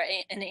or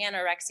an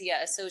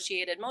anorexia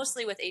associated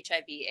mostly with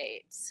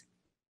HIV/AIDS.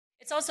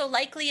 It's also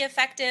likely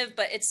effective,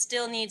 but it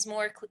still needs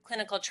more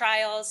clinical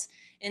trials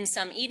in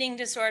some eating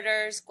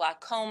disorders,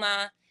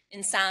 glaucoma,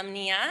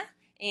 insomnia,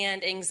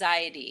 and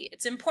anxiety.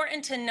 It's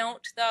important to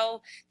note,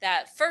 though,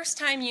 that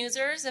first-time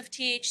users of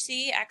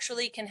THC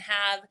actually can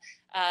have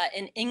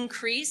an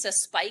increase, a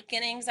spike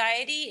in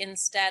anxiety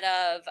instead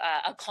of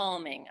a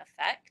calming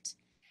effect.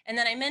 And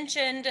then I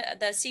mentioned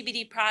the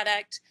CBD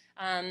product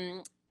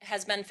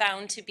has been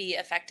found to be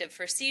effective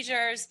for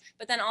seizures,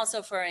 but then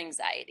also for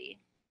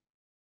anxiety.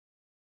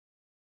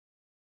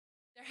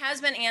 There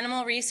has been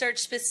animal research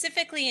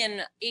specifically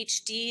in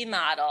HD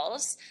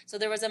models. So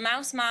there was a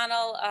mouse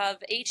model of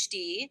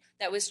HD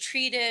that was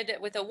treated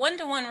with a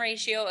 1-to-1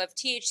 ratio of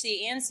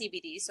THC and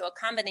CBD, so a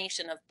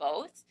combination of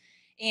both.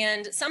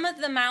 And some of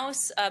the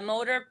mouse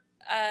motor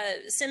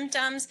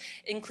symptoms,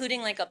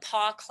 including like a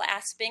paw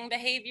clasping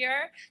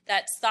behavior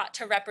that's thought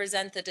to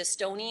represent the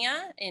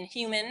dystonia in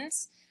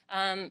humans,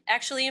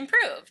 actually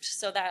improved.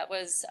 So that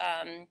was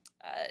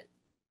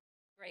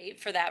great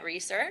for that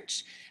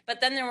research. But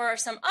then there were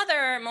some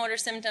other motor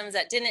symptoms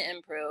that didn't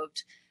improve,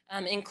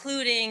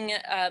 including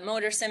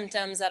motor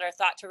symptoms that are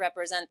thought to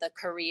represent the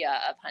chorea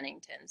of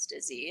Huntington's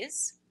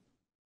disease.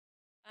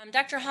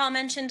 Dr. Hall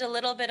mentioned a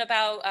little bit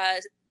about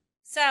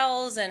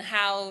cells and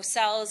how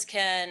cells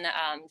can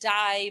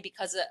die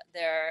because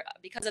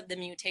of the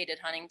mutated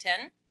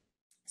Huntington.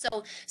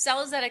 So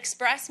cells that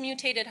express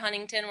mutated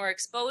Huntington were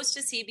exposed to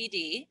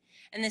CBD,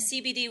 and the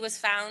CBD was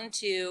found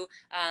to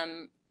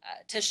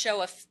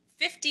show a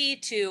 50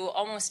 to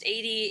almost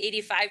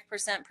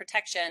 85%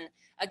 protection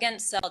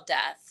against cell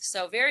death.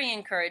 So very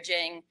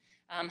encouraging.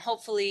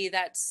 Hopefully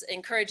that's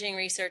encouraging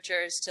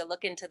researchers to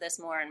look into this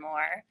more and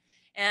more.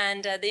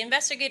 And the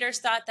investigators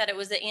thought that it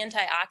was the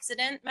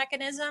antioxidant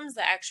mechanisms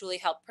that actually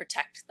help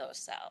protect those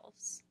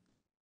cells.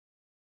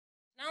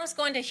 Now let's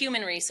go into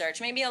human research,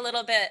 maybe a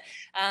little bit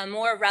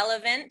more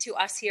relevant to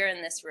us here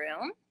in this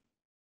room.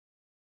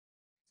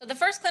 So the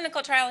first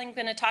clinical trial I'm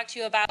going to talk to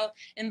you about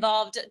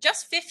involved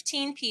just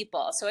 15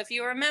 people. So if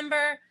you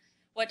remember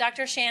what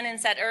Dr. Shannon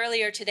said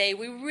earlier today,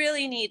 we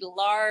really need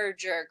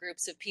larger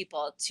groups of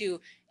people to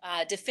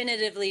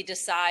definitively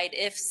decide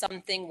if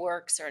something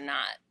works or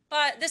not.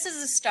 But this is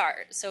a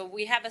start, so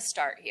we have a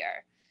start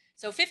here.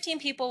 So 15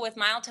 people with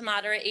mild to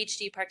moderate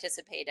HD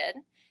participated.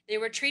 They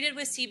were treated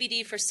with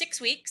CBD for 6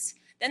 weeks.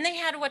 Then they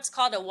had what's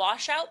called a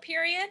washout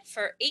period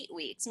for 8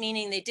 weeks,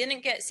 meaning they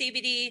didn't get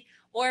CBD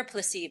or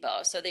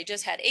placebo. So they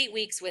just had 8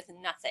 weeks with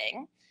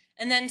nothing,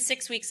 and then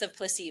 6 weeks of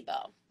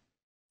placebo.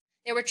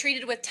 They were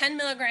treated with 10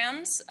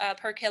 milligrams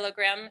per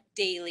kilogram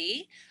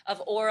daily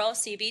of oral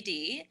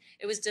CBD.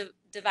 It was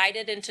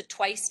divided into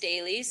twice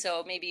daily,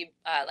 so maybe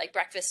like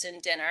breakfast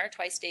and dinner,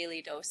 twice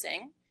daily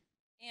dosing.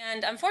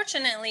 And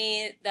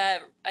unfortunately, the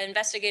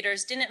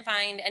investigators didn't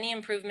find any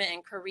improvement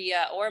in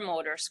chorea or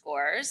motor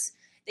scores.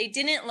 They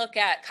didn't look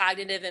at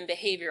cognitive and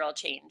behavioral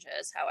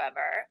changes,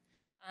 however.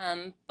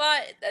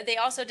 But they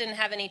also didn't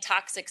have any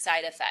toxic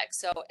side effects,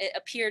 so it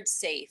appeared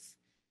safe.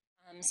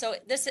 So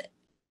this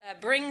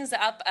brings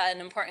up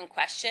an important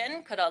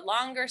question. Could a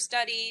longer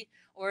study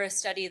or a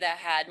study that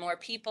had more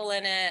people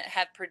in it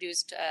have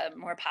produced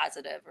more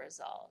positive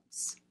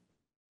results?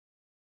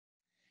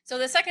 So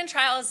the second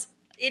trial is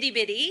itty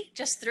bitty,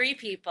 just 3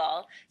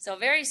 people, so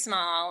very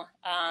small,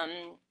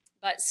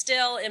 but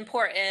still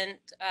important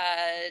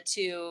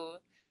to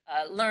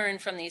learn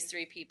from these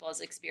 3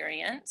 people's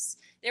experience.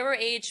 They were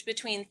aged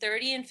between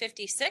 30 and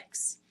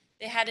 56.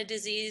 They had a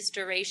disease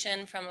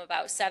duration from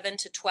about 7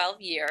 to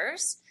 12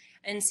 years.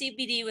 And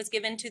CBD was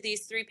given to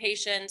these 3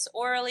 patients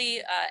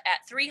orally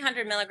at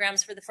 300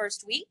 milligrams for the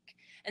first week.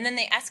 And then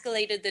they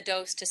escalated the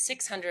dose to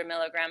 600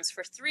 milligrams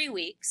for 3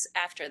 weeks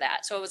after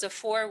that. So it was a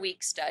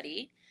 4-week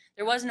study.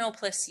 There was no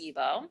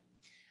placebo.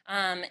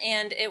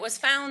 And it was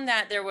found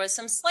that there was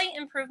some slight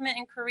improvement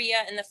in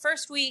chorea in the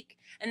first week,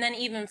 and then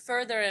even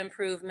further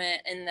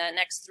improvement in the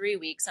next 3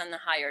 weeks on the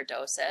higher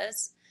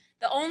doses.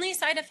 The only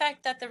side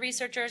effect that the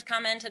researchers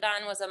commented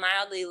on was a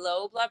mildly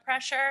low blood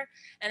pressure.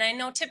 And I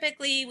know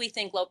typically we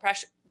think low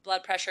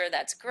blood pressure,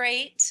 that's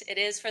great. It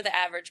is for the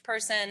average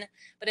person.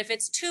 But if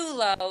it's too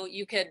low,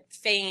 you could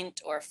faint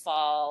or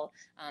fall.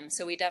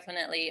 So we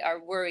definitely are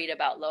worried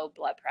about low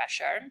blood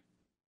pressure.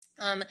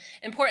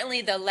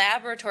 Importantly, the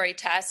laboratory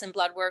tests and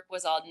blood work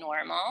was all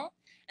normal.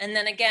 And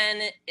then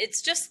again,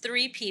 it's just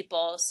 3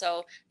 people,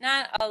 so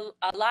not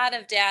a lot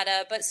of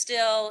data, but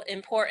still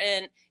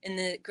important in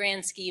the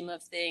grand scheme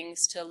of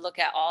things to look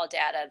at all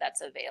data that's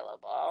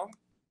available.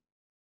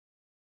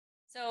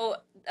 So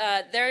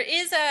there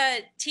is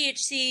a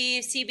THC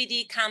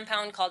CBD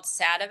compound called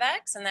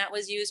Sativex, and that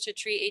was used to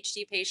treat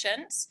HD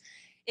patients.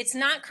 It's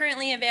not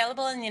currently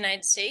available in the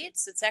United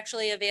States. It's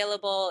actually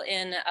available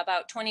in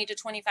about 20 to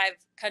 25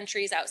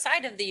 countries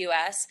outside of the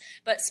US,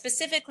 but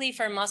specifically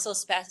for muscle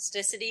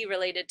spasticity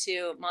related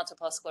to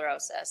multiple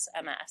sclerosis,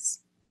 MS.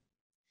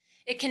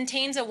 It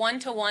contains a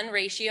 1-to-1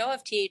 ratio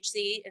of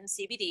THC and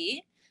CBD.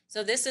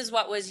 So this is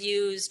what was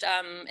used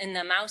in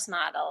the mouse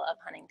model of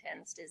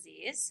Huntington's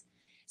disease.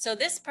 So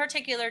this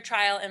particular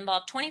trial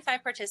involved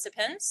 25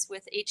 participants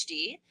with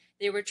HD.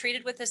 They were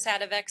treated with the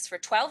Sativex for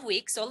 12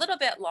 weeks, so a little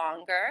bit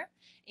longer.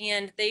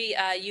 And they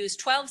used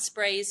 12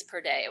 sprays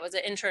per day. It was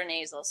an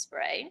intranasal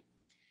spray.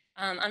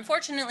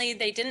 Unfortunately,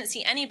 they didn't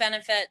see any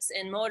benefits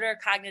in motor,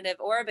 cognitive,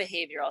 or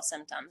behavioral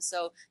symptoms.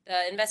 So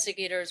the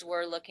investigators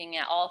were looking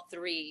at all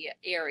 3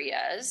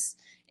 areas.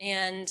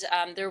 And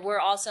there were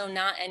also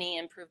not any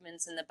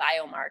improvements in the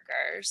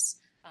biomarkers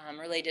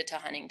related to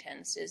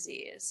Huntington's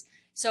disease.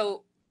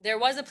 So there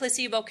was a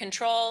placebo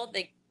control.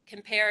 They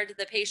compared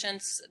the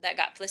patients that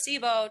got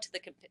placebo to the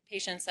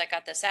patients that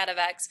got the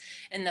Sativex,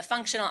 and the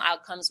functional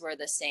outcomes were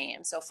the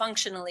same. So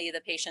functionally,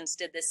 the patients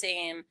did the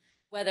same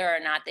whether or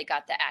not they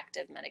got the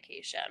active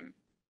medication.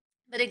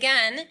 But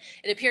again,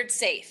 it appeared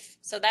safe.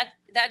 So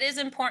that is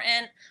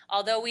important.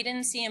 Although we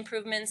didn't see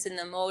improvements in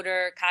the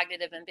motor,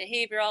 cognitive, and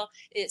behavioral,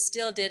 it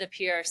still did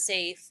appear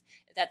safe,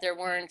 that there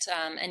weren't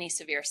any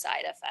severe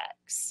side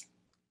effects.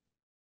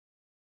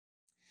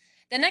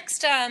 The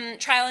next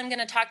trial I'm going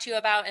to talk to you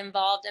about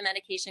involved a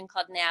medication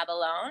called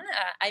Nabilone.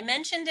 I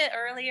mentioned it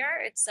earlier.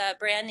 Its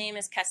brand name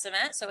is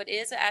Kesamet, so it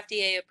is an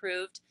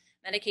FDA-approved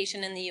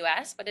medication in the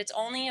US, but it's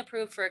only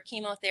approved for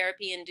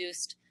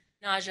chemotherapy-induced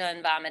nausea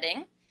and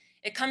vomiting.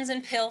 It comes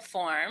in pill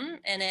form,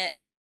 and it's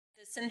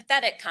a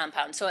synthetic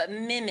compound, so it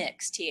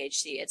mimics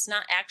THC. It's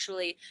not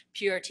actually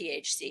pure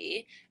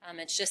THC.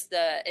 It's just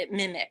it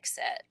mimics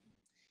it.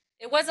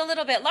 It was a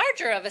little bit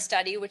larger of a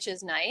study, which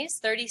is nice,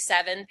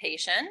 37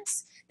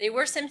 patients. They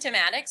were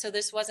symptomatic, so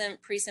this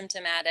wasn't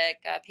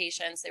pre-symptomatic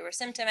patients. They were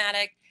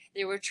symptomatic.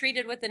 They were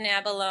treated with the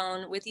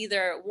Nabilone with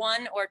either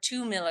 1 or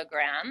 2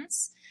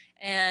 milligrams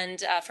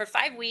and for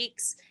 5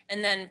 weeks,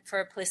 and then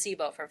for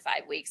placebo for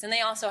 5 weeks. And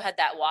they also had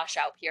that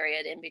washout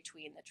period in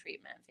between the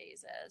treatment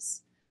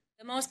phases.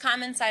 The most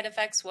common side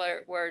effects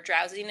were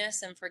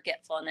drowsiness and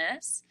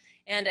forgetfulness.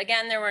 And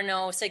again, there were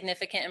no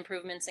significant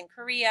improvements in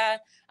chorea,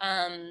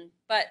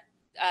 but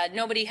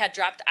nobody had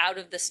dropped out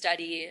of the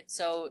study,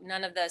 so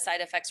none of the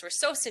side effects were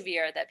so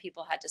severe that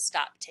people had to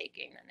stop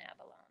taking the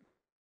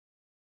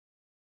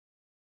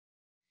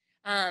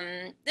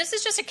nabilone. This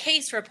is just a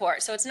case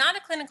report, so it's not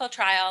a clinical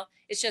trial.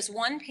 It's just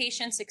one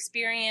patient's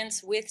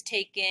experience with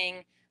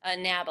taking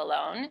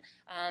nabilone.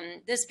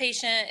 This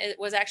patient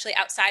was actually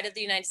outside of the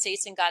United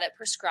States and got it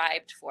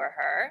prescribed for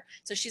her.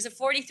 So she's a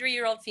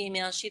 43-year-old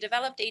female. She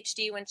developed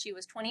HD when she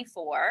was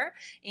 24,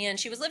 and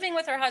she was living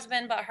with her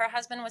husband, but her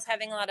husband was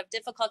having a lot of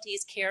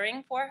difficulties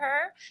caring for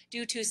her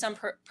due to some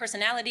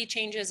personality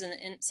changes and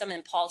some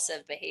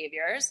impulsive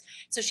behaviors.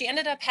 So she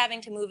ended up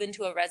having to move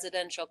into a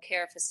residential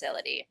care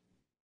facility.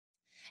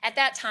 At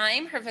that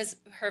time,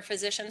 her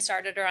physician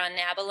started her on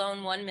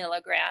nabilone 1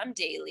 milligram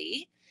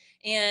daily.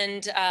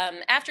 And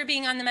after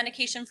being on the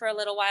medication for a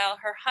little while,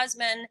 her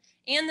husband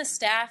and the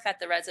staff at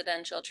the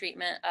residential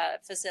treatment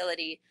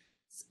facility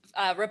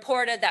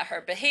reported that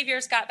her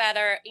behaviors got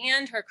better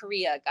and her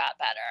chorea got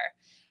better.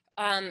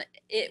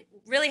 It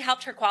really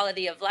helped her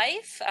quality of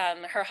life.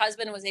 Her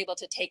husband was able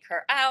to take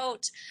her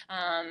out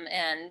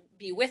and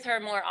be with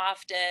her more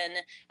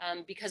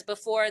often because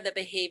before the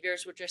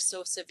behaviors were just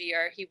so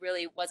severe, he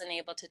really wasn't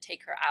able to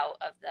take her out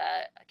of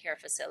the care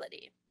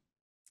facility.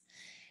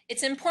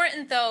 It's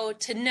important, though,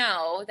 to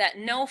know that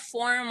no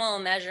formal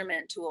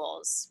measurement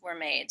tools were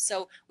made.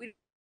 So we have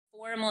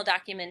formal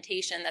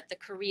documentation that the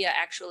chorea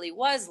actually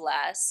was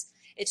less.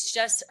 It's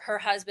just her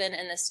husband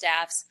and the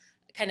staff's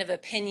kind of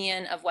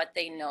opinion of what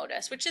they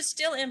noticed, which is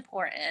still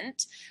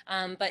important.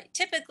 But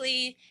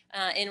typically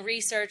in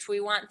research, we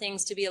want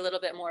things to be a little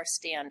bit more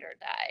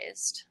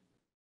standardized.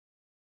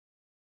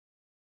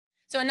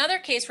 So another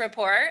case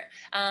report,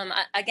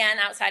 again,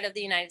 outside of the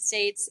United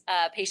States,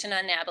 a patient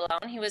on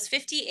nabilone. He was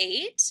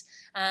 58.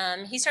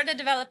 He started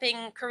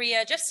developing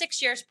chorea just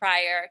 6 years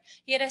prior.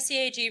 He had a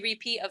CAG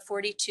repeat of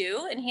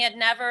 42, and he had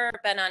never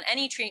been on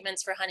any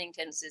treatments for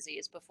Huntington's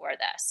disease before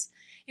this.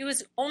 He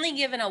was only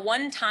given a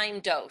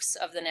one-time dose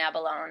of the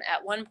nabilone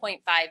at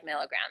 1.5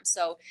 milligrams.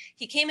 So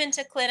he came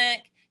into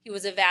clinic, he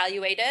was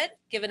evaluated,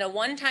 given a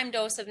one-time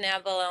dose of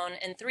nabilone,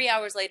 and 3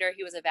 hours later,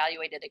 he was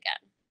evaluated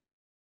again.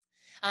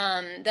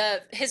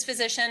 His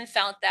physician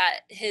felt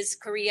that his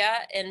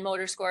chorea and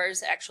motor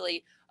scores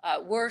actually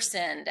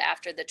worsened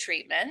after the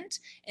treatment,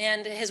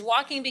 and his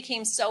walking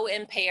became so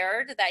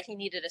impaired that he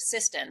needed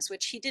assistance,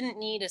 which he didn't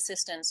need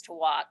assistance to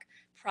walk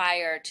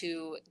prior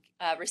to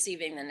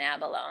receiving the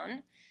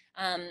nabilone.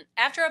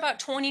 After about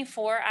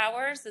 24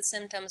 hours, the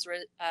symptoms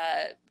were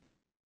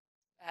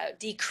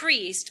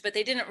decreased, but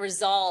they didn't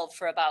resolve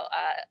for about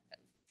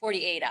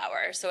 48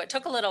 hours. So it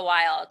took a little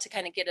while to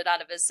kind of get it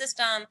out of his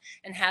system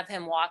and have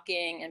him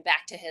walking and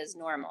back to his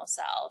normal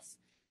self.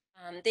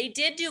 They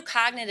did do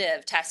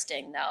cognitive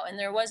testing though, and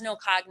there was no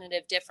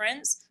cognitive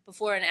difference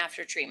before and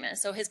after treatment.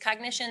 So his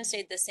cognition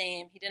stayed the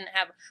same. He didn't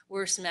have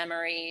worse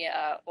memory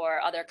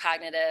or other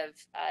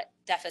cognitive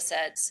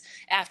deficits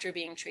after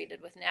being treated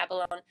with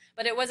nabilone.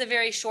 But it was a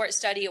very short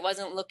study. It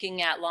wasn't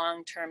looking at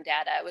long-term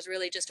data. It was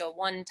really just a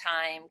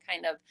one-time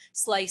kind of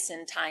slice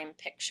in time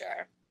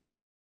picture.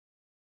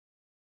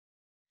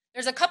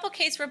 There's a couple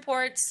case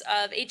reports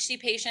of HD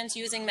patients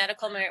using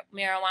medical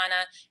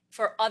marijuana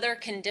for other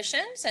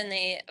conditions,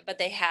 but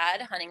they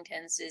had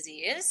Huntington's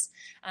disease.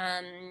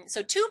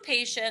 So 2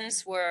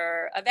 patients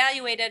were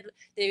evaluated.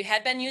 They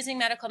had been using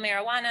medical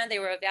marijuana. They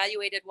were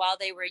evaluated while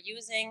they were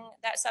using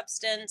that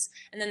substance,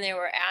 and then they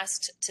were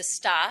asked to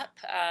stop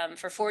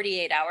for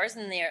 48 hours,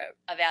 and they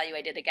were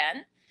evaluated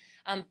again.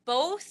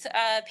 Both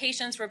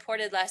patients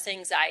reported less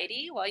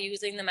anxiety while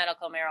using the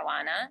medical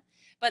marijuana.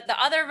 But the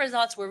other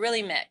results were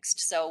really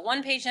mixed. So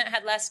one patient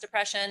had less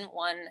depression,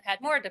 one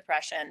had more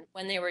depression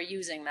when they were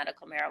using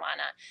medical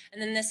marijuana.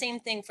 And then the same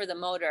thing for the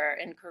motor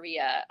and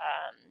chorea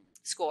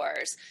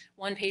scores.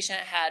 One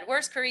patient had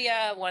worse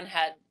chorea, one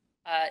had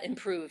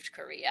improved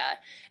chorea.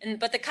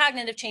 But the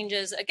cognitive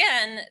changes,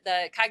 again,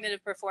 the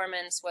cognitive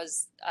performance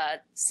was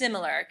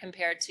similar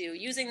compared to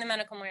using the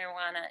medical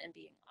marijuana and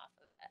being off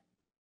of it.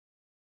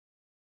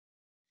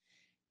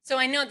 So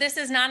I know this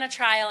is not a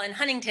trial in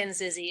Huntington's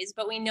disease,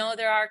 but we know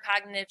there are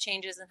cognitive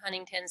changes in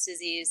Huntington's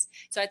disease.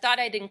 So I thought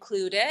I'd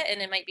include it,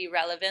 and it might be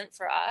relevant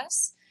for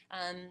us.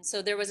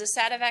 So there was a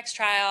Sativex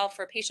trial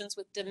for patients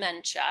with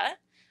dementia.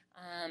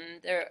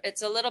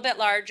 It's a little bit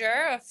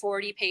larger, a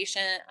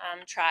 40-patient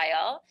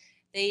trial.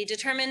 They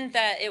determined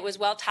that it was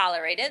well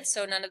tolerated,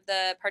 so none of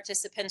the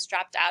participants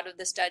dropped out of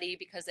the study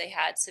because they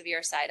had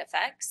severe side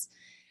effects.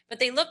 But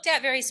they looked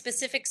at very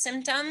specific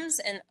symptoms,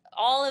 and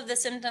all of the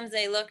symptoms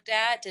they looked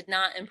at did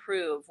not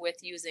improve with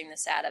using the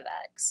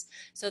Sativex.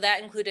 So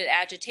that included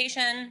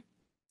agitation,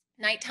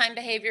 nighttime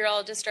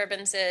behavioral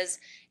disturbances,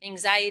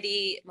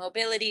 anxiety,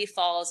 mobility,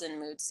 falls, and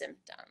mood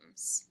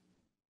symptoms.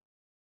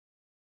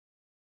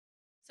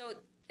 So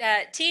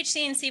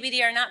THC and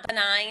CBD are not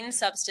benign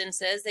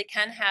substances. They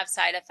can have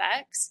side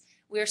effects.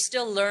 We're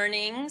still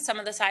learning some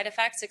of the side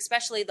effects,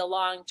 especially the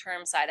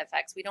long-term side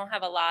effects. We don't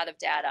have a lot of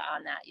data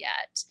on that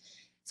yet.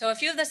 So a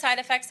few of the side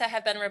effects that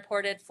have been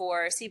reported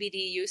for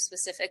CBD use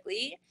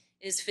specifically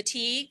is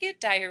fatigue,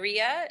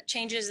 diarrhea,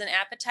 changes in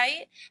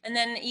appetite, and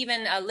then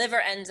even liver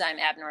enzyme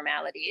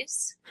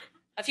abnormalities.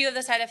 A few of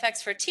the side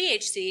effects for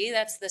THC,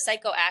 that's the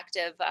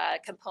psychoactive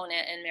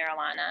component in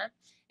marijuana,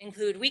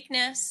 include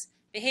weakness,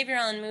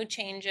 behavioral and mood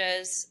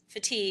changes,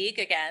 fatigue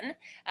again,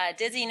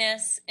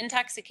 dizziness,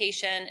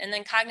 intoxication, and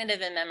then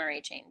cognitive and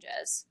memory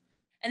changes.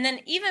 And then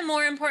even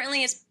more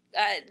importantly, it's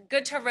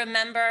good to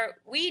remember,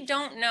 we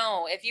don't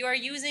know if you are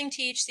using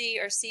THC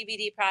or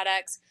CBD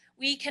products,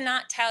 we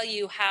cannot tell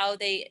you how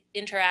they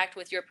interact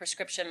with your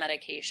prescription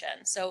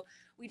medication. So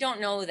we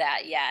don't know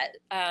that yet.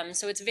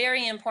 So it's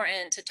very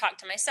important to talk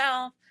to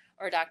myself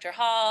or Dr.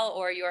 Hall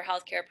or your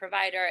healthcare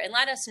provider and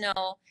let us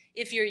know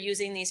if you're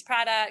using these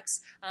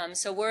products.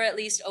 So we're at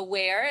least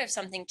aware if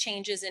something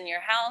changes in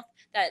your health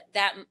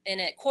and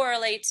it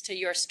correlates to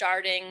your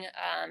starting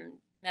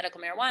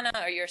medical marijuana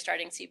or you're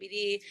starting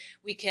CBD,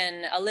 we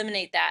can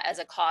eliminate that as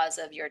a cause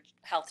of your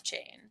health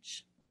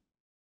change.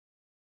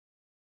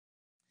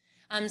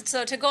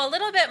 So to go a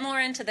little bit more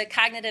into the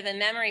cognitive and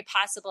memory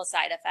possible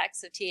side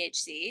effects of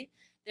THC,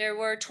 there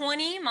were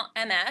 20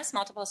 MS,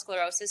 multiple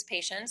sclerosis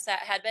patients that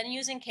had been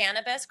using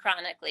cannabis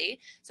chronically.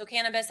 So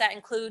cannabis, that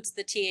includes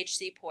the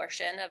THC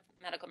portion of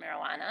medical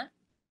marijuana.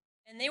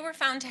 And they were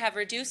found to have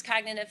reduced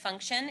cognitive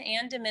function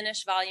and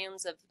diminished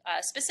volumes of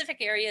specific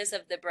areas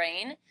of the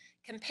brain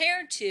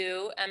compared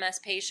to MS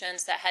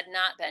patients that had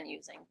not been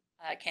using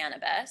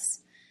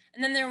cannabis.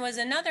 And then there was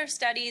another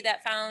study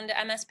that found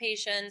MS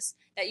patients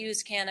that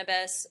used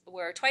cannabis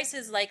were twice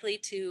as likely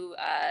to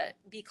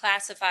be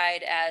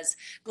classified as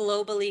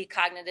globally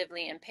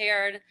cognitively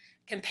impaired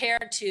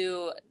compared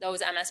to those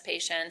MS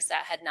patients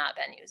that had not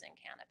been using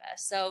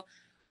cannabis. So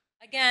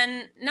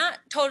again,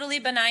 not totally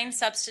benign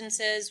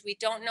substances. We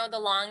don't know the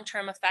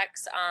long-term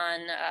effects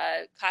on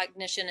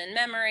cognition and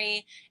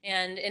memory.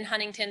 And in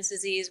Huntington's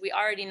disease, we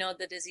already know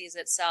the disease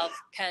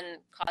itself can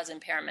cause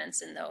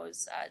impairments in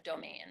those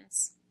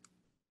domains.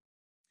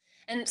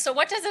 And so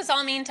what does this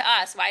all mean to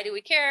us? Why do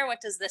we care?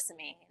 What does this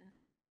mean?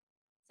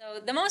 So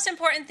the most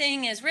important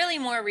thing is really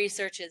more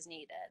research is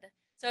needed.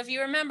 So if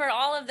you remember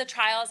all of the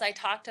trials I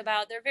talked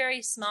about, they're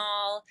very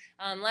small,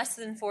 less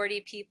than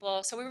 40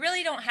 people. So we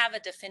really don't have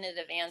a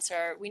definitive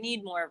answer. We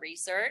need more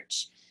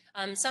research.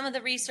 Some of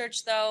the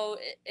research, though,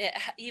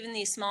 even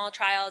these small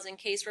trials and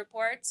case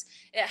reports,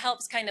 it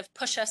helps kind of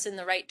push us in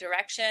the right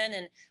direction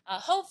and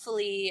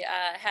hopefully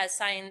has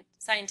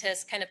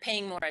scientists kind of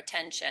paying more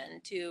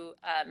attention to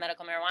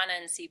medical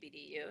marijuana and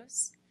CBD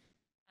use.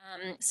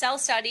 Cell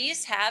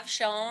studies have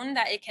shown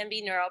that it can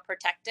be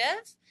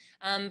neuroprotective,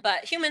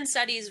 but human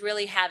studies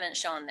really haven't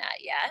shown that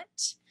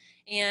yet.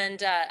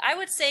 And I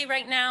would say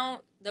right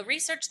now, the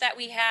research that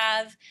we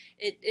have,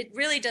 it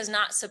really does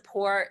not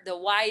support the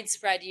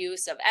widespread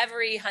use of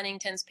every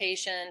Huntington's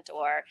patient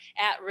or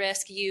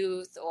at-risk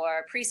youth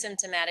or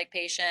pre-symptomatic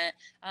patient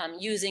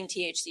using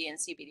THC and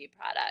CBD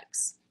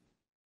products.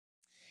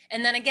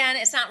 And then again,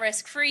 it's not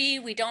risk-free.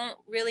 We don't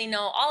really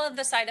know all of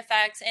the side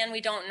effects, and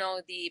we don't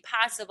know the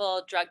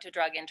possible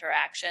drug-to-drug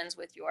interactions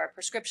with your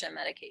prescription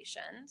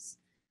medications.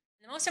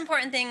 And the most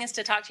important thing is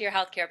to talk to your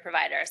healthcare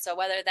provider. So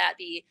whether that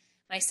be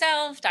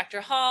myself, Dr.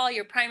 Hall,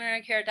 your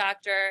primary care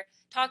doctor,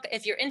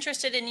 if you're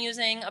interested in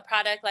using a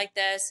product like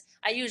this.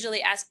 I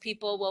usually ask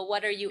people, well,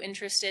 what are you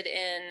interested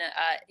in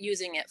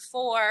using it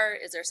for?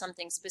 Is there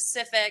something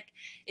specific?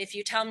 If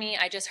you tell me,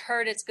 I just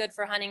heard it's good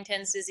for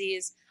Huntington's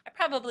disease, I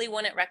probably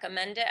wouldn't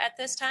recommend it at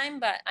this time,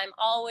 but I'm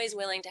always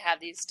willing to have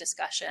these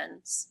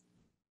discussions.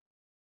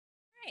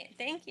 All right,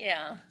 thank you.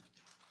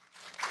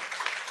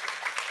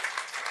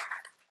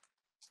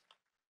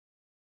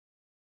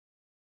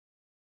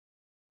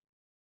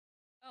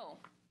 Oh,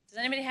 does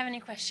anybody have any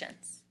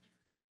questions?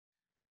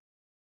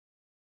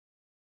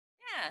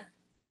 Yeah,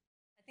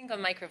 I think a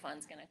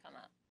microphone's gonna come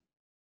up.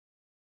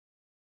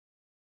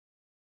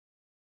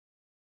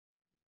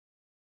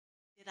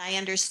 Did I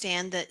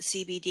understand that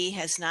CBD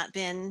has not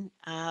been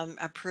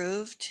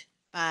approved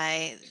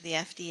by the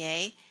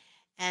FDA?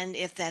 And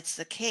if that's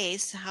the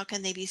case, how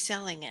can they be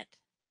selling it?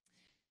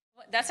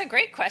 That's a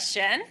great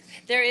question.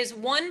 There is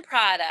one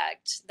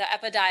product, the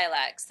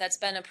Epidiolex, that's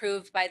been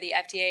approved by the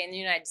FDA in the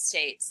United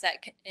States that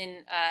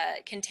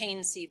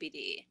contains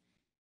CBD.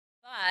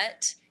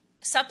 But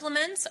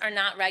supplements are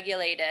not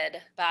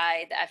regulated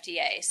by the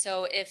FDA.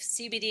 So if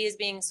CBD is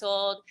being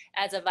sold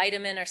as a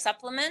vitamin or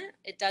supplement,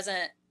 it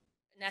doesn't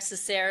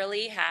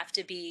necessarily have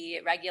to be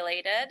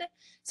regulated.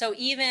 So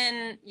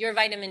even your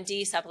vitamin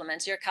D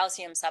supplements, your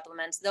calcium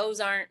supplements, those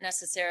aren't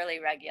necessarily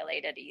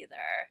regulated either.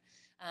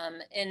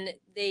 And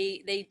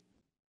they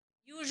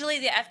usually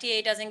the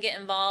FDA doesn't get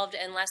involved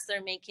unless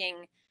they're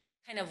making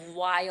kind of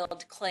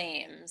wild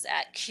claims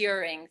at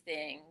curing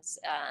things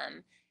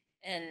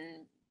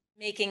and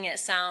making it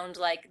sound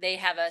like they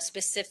have a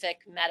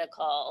specific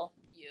medical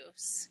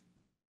use.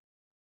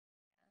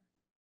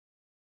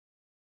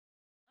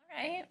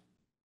 All right.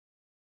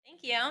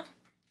 Thank you.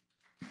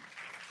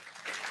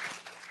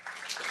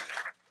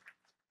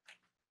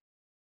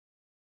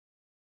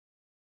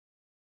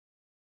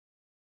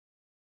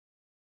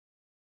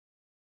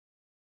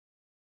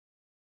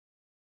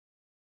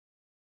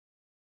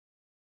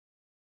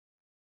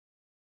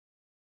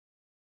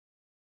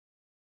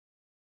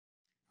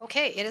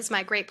 Okay, it is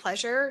my great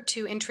pleasure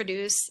to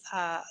introduce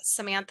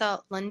Samantha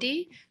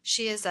Lundy.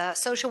 She is a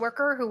social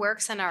worker who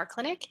works in our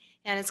clinic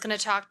and is going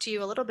to talk to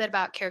you a little bit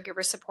about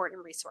caregiver support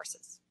and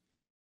resources.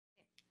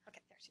 Okay,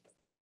 there she is.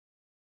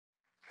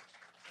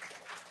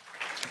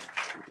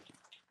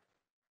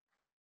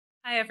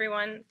 Hi,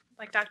 everyone.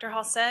 Like Dr.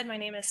 Hall said, my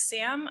name is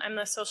Sam. I'm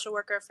the social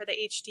worker for the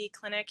HD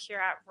clinic here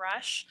at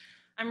Rush.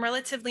 I'm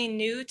relatively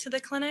new to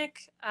the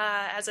clinic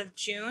as of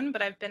June,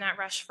 but I've been at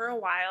Rush for a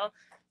while.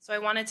 So I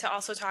wanted to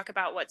also talk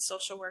about what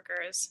social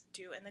workers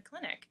do in the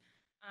clinic.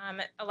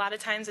 A lot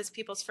of times it's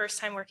people's first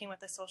time working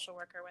with a social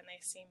worker when they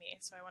see me.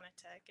 So I wanted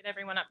to get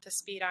everyone up to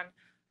speed on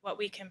what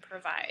we can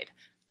provide.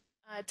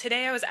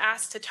 Today I was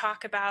asked to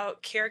talk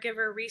about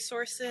caregiver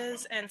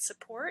resources and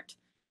support.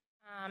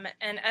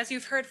 And as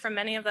you've heard from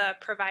many of the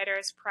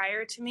providers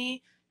prior to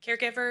me,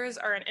 caregivers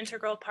are an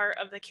integral part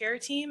of the care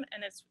team,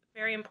 and it's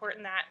very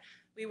important that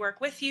we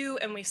work with you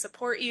and we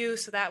support you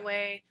so that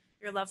way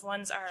your loved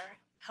ones are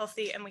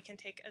healthy and we can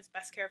take as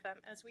best care of them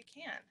as we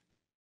can.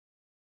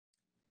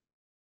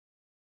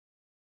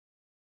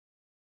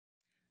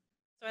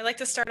 So I like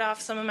to start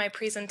off some of my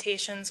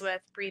presentations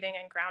with breathing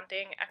and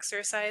grounding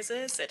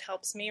exercises. It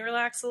helps me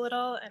relax a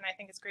little, and I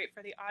think it's great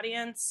for the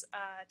audience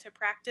to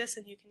practice,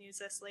 and you can use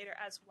this later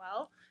as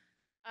well.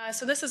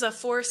 So this is a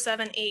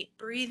 4-7-8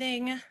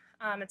 breathing.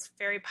 It's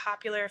very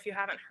popular if you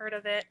haven't heard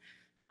of it,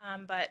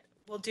 but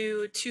we'll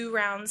do 2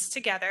 rounds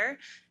together.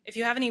 If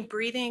you have any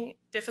breathing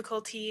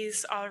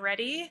difficulties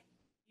already,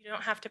 you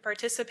don't have to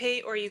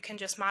participate, or you can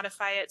just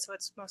modify it so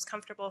it's most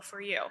comfortable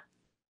for you.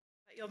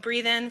 But you'll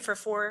breathe in for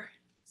 4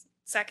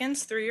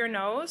 seconds through your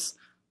nose,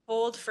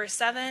 hold for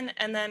 7,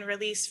 and then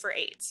release for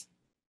 8. So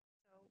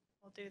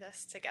we'll do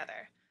this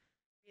together.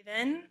 Breathe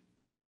in,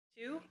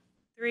 2,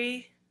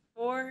 3,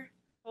 4,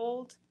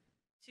 hold,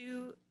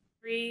 2,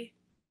 3,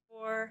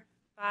 4,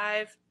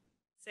 5,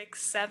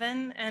 6,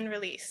 7, and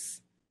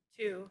release.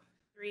 2,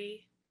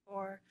 3,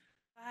 4,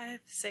 5,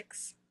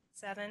 6,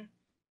 7,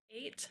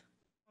 8.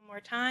 One more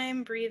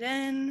time. Breathe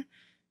in.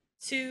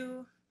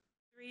 2,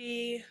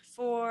 3,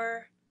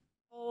 4,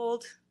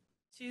 hold.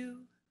 2,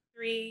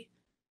 3,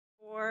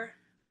 4,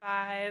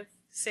 5,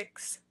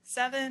 6,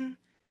 7,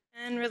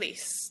 and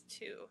release.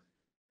 2,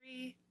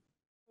 3,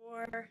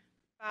 4,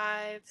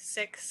 5,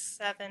 6,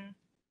 7,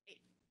 8.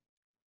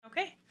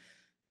 Okay.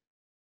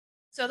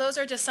 So those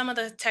are just some of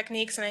the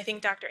techniques, and I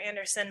think Dr.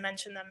 Anderson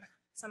mentioned them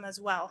some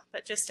as well,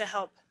 but just to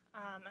help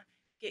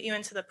get you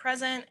into the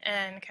present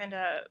and kind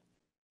of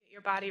get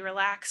your body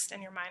relaxed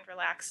and your mind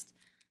relaxed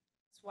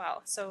as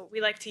well. So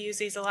we like to use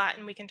these a lot,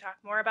 and we can talk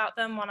more about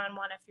them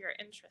one-on-one if you're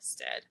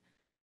interested.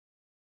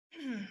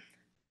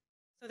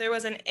 So there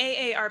was an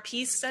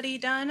AARP study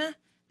done.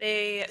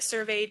 They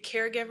surveyed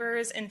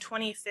caregivers in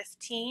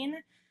 2015,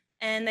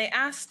 and they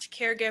asked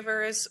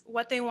caregivers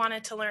what they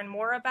wanted to learn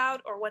more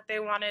about or what they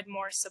wanted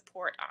more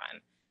support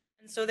on.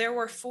 And so there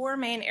were 4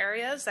 main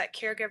areas that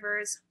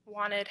caregivers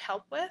wanted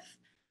help with.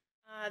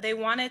 They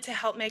wanted to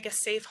help make a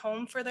safe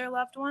home for their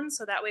loved ones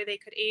so that way they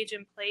could age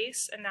in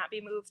place and not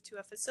be moved to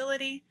a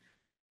facility.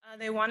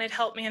 They wanted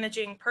help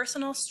managing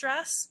personal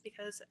stress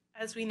because,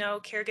 as we know,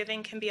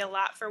 caregiving can be a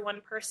lot for one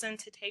person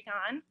to take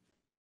on.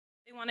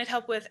 They wanted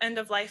help with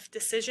end-of-life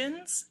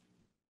decisions,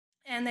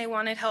 and they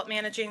wanted help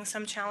managing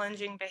some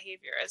challenging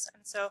behaviors.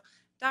 And so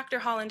Dr.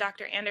 Hall and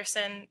Dr.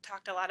 Anderson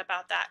talked a lot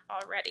about that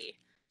already.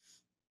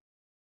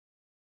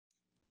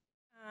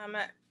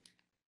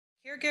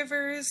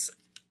 Caregivers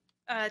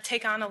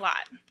take on a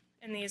lot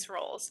in these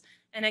roles,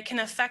 and it can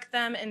affect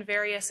them in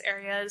various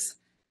areas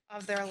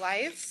of their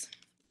lives.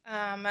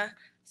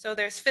 So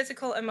there's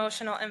physical,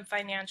 emotional, and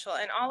financial,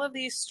 and all of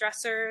these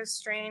stressors,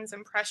 strains,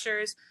 and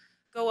pressures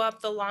go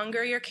up the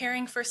longer you're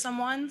caring for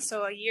someone.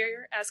 So a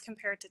year as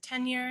compared to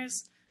 10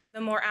 years,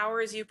 the more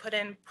hours you put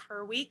in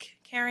per week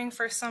caring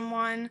for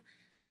someone.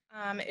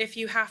 If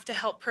you have to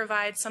help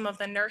provide some of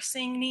the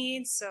nursing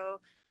needs, so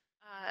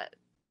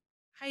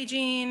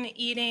hygiene,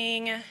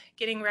 eating,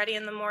 getting ready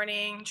in the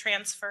morning,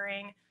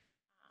 transferring,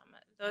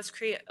 those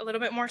create a little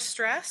bit more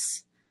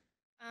stress.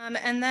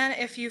 And then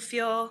if you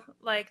feel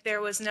like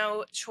there was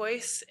no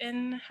choice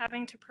in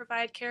having to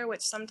provide care,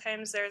 which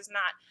sometimes there's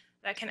not,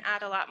 that can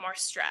add a lot more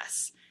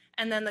stress.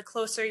 And then the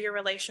closer your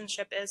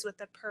relationship is with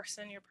the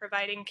person you're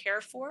providing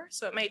care for.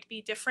 So it might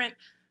be different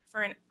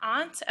for an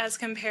aunt as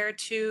compared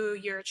to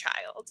your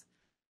child.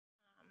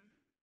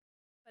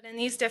 But in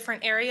these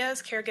different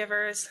areas,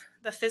 caregivers,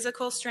 the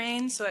physical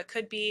strain, so it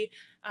could be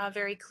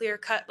very clear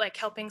cut, like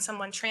helping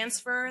someone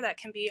transfer, that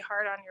can be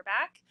hard on your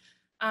back.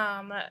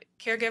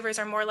 Caregivers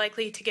are more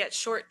likely to get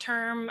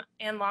short-term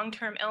and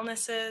long-term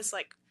illnesses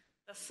like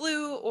the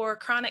flu or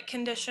chronic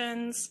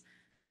conditions.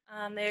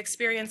 They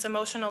experience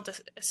emotional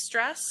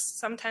distress.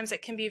 Sometimes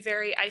it can be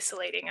very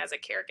isolating as a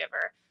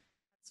caregiver.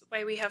 That's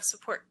why we have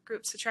support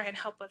groups to try and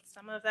help with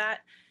some of that.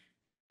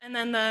 And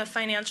then the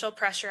financial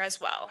pressure as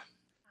well.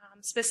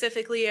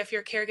 Specifically, if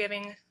you're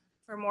caregiving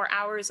for more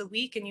hours a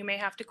week and you may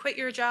have to quit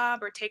your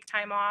job or take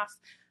time off,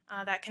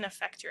 that can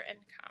affect your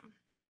income.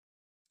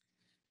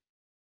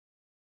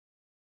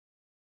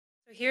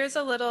 So here's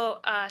a little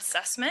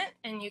assessment,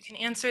 and you can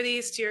answer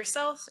these to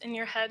yourself in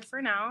your head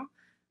for now.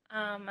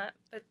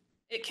 But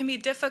it can be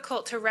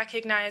difficult to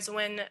recognize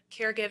when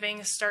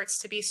caregiving starts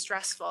to be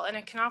stressful, and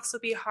it can also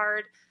be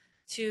hard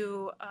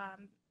to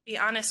be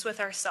honest with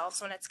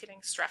ourselves when it's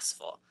getting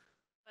stressful.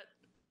 But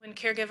when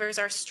caregivers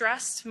are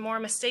stressed, more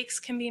mistakes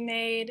can be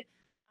made,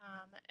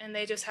 and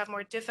they just have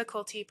more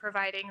difficulty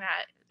providing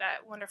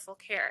that wonderful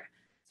care.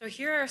 So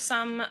here are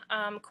some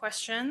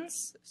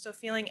questions. So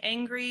feeling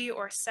angry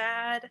or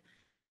sad,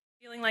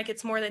 feeling like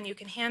it's more than you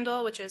can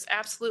handle, which is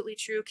absolutely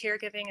true.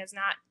 Caregiving is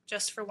not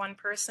just for one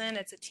person,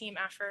 it's a team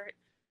effort.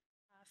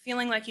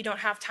 Feeling like you don't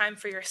have time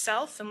for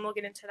yourself, and we'll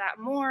get into that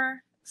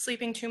more.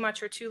 Sleeping too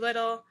much or too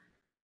little,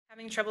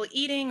 having trouble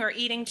eating or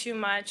eating too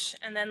much,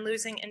 and then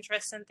losing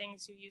interest in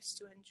things you used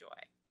to enjoy.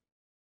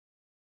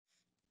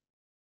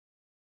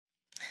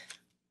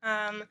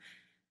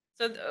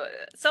 So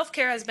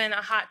self-care has been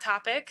a hot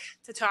topic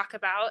to talk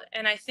about,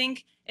 and I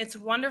think it's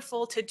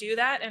wonderful to do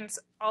that, and it's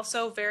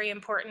also very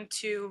important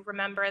to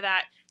remember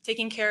that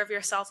taking care of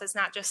yourself is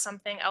not just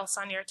something else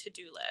on your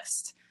to-do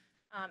list,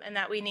 and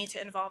that we need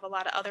to involve a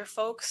lot of other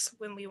folks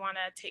when we want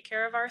to take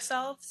care of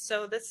ourselves.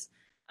 So this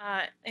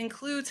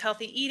includes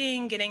healthy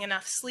eating, getting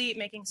enough sleep,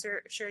 making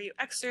sure you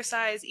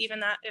exercise, even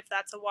that if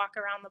that's a walk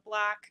around the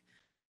block,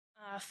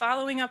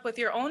 following up with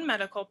your own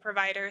medical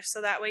provider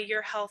so that way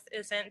your health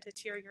isn't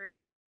deteriorating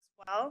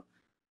as well.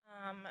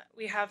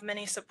 We have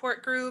many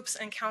support groups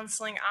and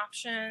counseling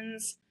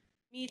options.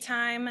 Me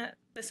time,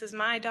 this is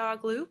my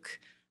dog Luke.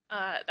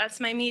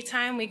 That's my me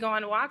time. We go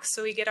on walks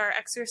so we get our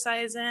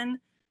exercise in,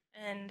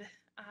 and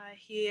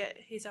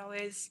he's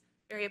always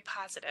very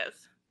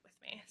positive with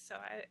me, so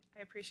I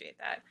appreciate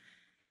that.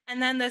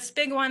 And then this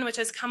big one, which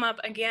has come up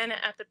again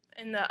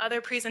in the other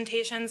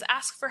presentations,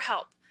 ask for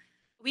help.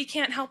 We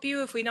can't help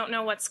you if we don't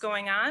know what's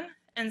going on,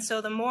 and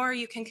so the more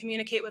you can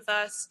communicate with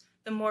us,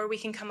 the more we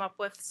can come up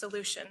with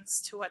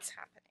solutions to what's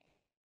happening.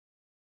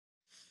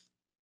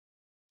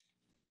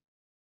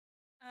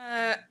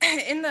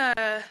 In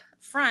the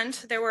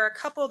front, there were a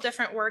couple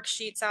different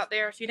worksheets out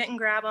there. If you didn't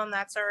grab them,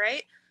 that's all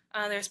right.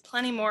 There's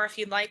plenty more if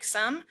you'd like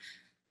some,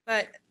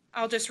 but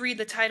I'll just read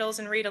the titles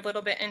and read a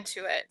little bit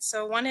into it.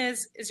 So one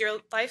is your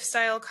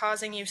lifestyle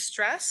causing you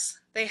stress?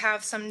 They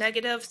have some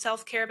negative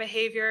self-care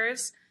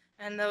behaviors,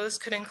 and those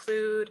could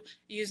include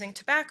using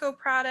tobacco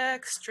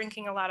products,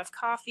 drinking a lot of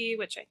coffee,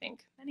 which I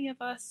think many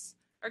of us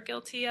are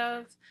guilty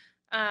of,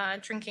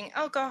 drinking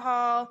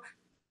alcohol,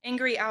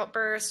 angry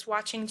outbursts,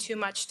 watching too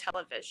much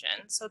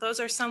television. So those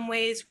are some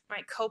ways we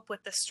might cope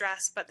with the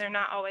stress, but they're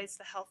not always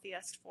the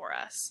healthiest for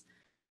us.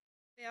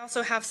 They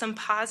also have some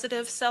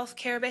positive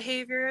self-care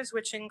behaviors,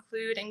 which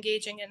include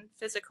engaging in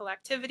physical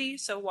activity,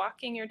 so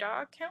walking your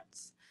dog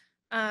counts,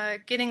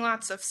 getting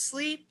lots of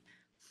sleep,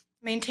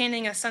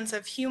 maintaining a sense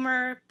of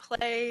humor,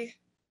 play,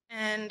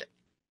 and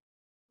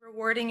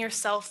rewarding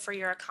yourself for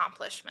your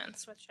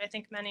accomplishments, which I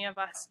think many of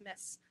us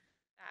miss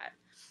that.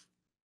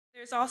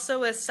 There's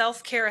also a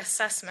self-care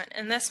assessment,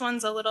 and this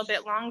one's a little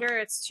bit longer.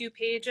 It's 2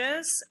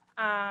 pages.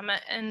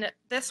 And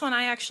this one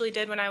I actually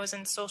did when I was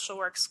in social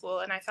work school,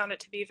 and I found it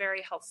to be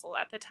very helpful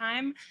at the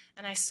time,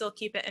 and I still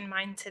keep it in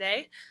mind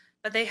today.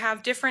 But they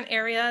have different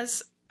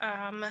areas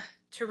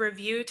to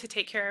review to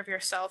take care of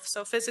yourself.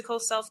 So physical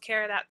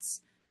self-care,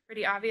 that's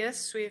pretty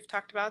obvious. We've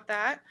talked about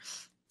that.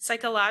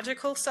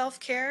 Psychological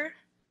self-care.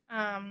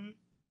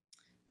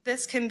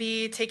 This can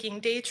be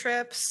taking day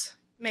trips,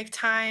 make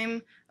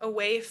time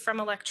away from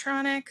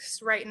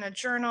electronics, write in a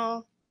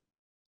journal,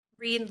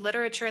 read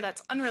literature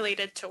that's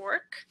unrelated to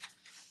work.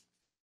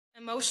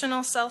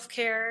 Emotional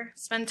self-care,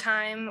 spend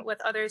time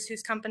with others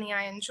whose company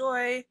I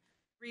enjoy,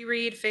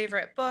 reread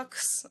favorite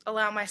books,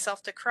 allow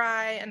myself to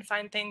cry, and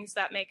find things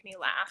that make me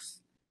laugh.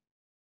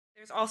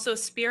 There's also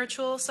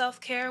spiritual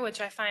self-care,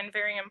 which I find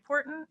very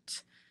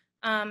important.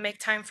 Make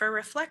time for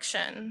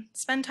reflection,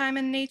 spend time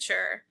in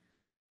nature,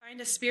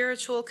 find a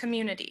spiritual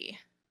community,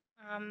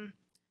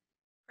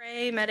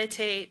 pray,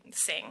 meditate,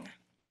 sing.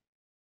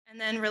 And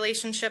then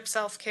relationship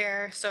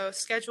self-care, so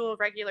schedule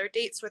regular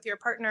dates with your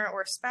partner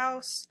or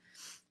spouse,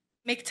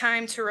 make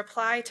time to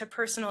reply to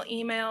personal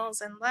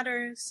emails and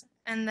letters,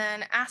 and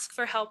then ask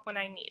for help when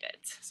I need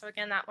it. So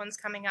again, that one's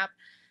coming up.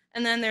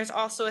 And then there's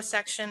also a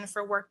section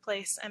for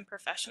workplace and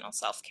professional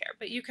self-care,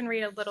 but you can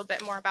read a little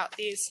bit more about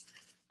these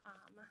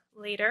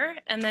later,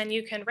 and then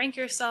you can rank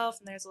yourself,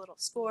 and there's a little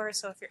score,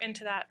 so if you're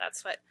into that,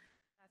 that's what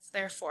that's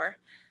there for.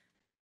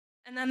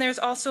 And then there's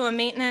also a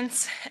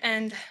maintenance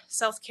and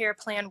self-care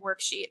plan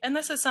worksheet. And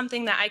this is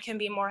something that I can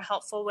be more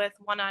helpful with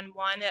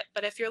one-on-one,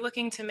 but if you're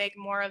looking to make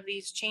more of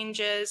these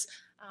changes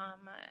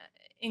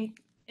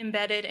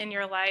embedded in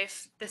your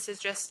life, this is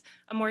just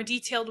a more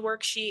detailed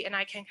worksheet, and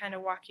I can kind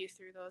of walk you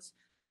through those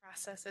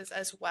processes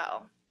as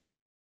well.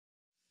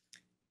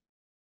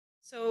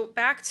 So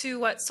back to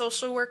what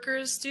social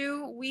workers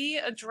do, we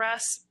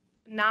address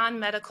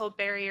non-medical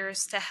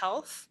barriers to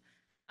health.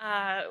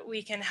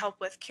 We can help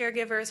with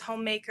caregivers,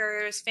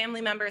 homemakers,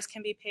 family members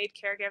can be paid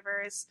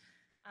caregivers,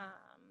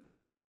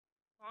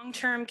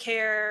 long-term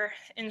care,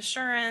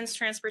 insurance,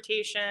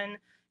 transportation,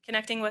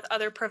 connecting with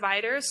other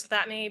providers. So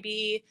that may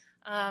be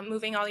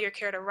moving all your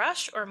care to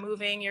Rush or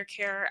moving your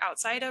care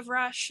outside of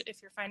Rush.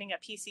 If you're finding a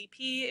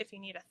PCP, if you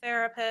need a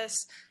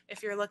therapist,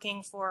 if you're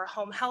looking for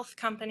home health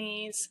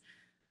companies.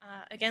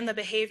 Again, the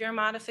behavior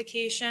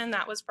modification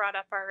that was brought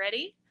up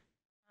already.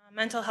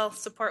 Mental health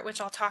support,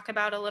 which I'll talk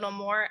about a little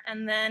more,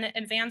 and then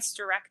advanced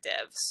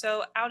directives.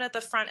 So out at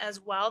the front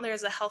as well,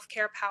 there's a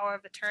healthcare power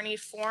of attorney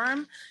form.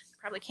 You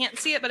probably can't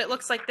see it, but it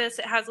looks like this.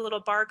 It has a little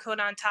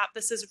barcode on top.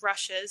 This is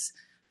Rush's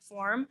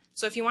form.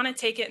 So if you want to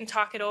take it and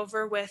talk it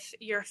over with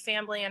your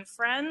family and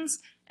friends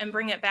and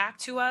bring it back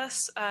to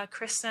us,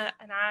 Krista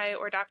and I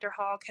or Dr.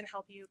 Hall can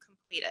help you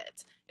complete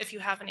it if you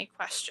have any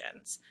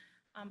questions.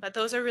 But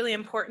those are really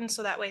important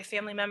so that way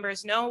family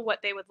members know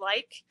what they would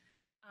like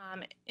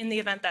in the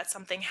event that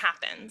something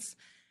happens.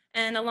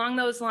 And along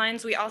those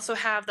lines, we also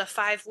have the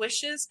 5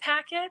 wishes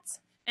packet.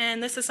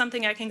 And this is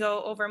something I can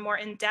go over more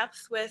in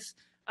depth with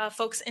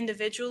folks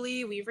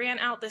individually. We ran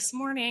out this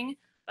morning,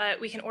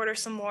 but we can order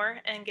some more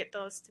and get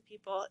those to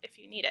people if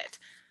you need it.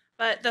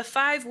 But the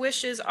 5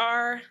 wishes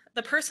are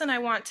the person I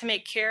want to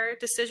make care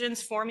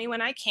decisions for me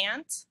when I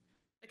can't,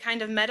 the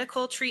kind of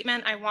medical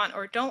treatment I want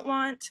or don't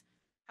want,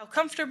 how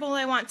comfortable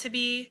I want to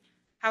be,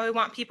 how I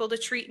want people to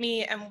treat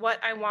me, and what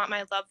I want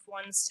my loved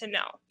ones to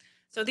know.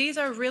 So these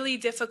are really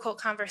difficult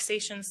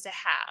conversations to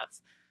have,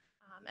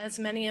 as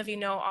many of you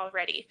know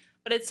already.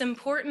 But it's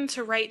important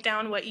to write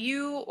down what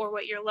you or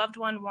what your loved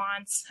one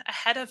wants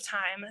ahead of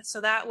time,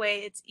 so that way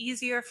it's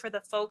easier for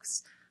the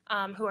folks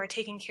who are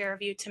taking care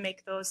of you to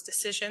make those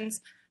decisions,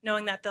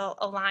 knowing that they'll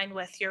align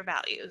with your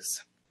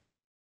values.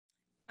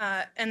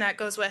 And that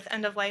goes with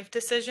end-of-life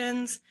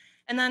decisions.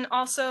 And then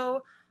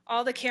also,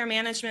 all the care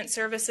management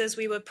services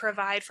we would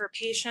provide for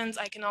patients,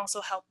 I can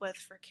also help with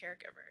for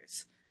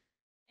caregivers.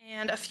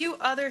 And a few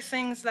other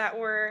things that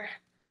were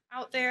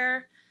out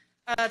there.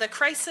 The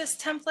crisis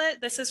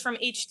template, this is from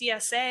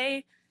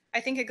HDSA.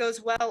 I think it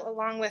goes well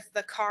along with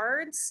the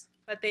cards,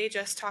 but they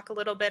just talk a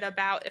little bit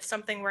about if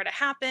something were to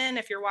happen,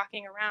 if you're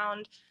walking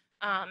around,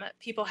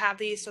 people have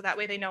these so that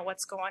way they know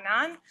what's going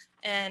on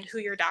and who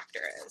your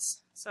doctor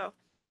is. So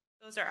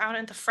those are out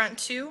in the front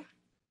too.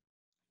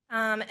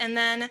 And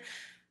then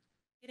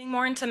getting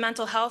more into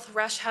mental health,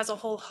 Rush has a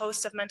whole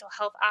host of mental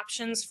health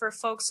options for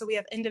folks. So we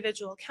have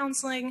individual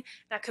counseling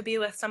that could be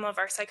with some of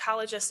our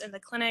psychologists in the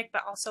clinic,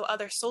 but also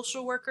other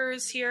social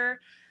workers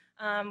here.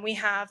 We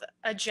have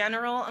a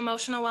general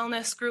emotional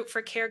wellness group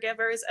for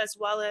caregivers, as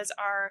well as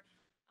our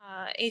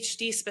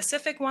HD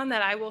specific one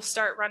that I will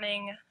start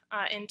running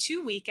in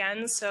 2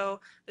 weekends. So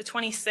the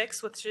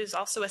 26th, which is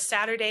also a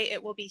Saturday,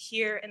 it will be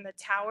here in the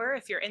tower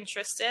if you're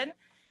interested.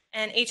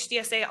 And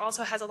HDSA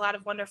also has a lot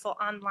of wonderful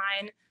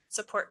online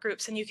support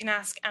groups, and you can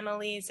ask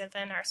Emily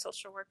Zivin, our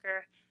social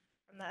worker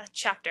from the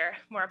chapter,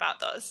 more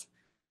about those.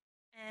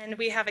 And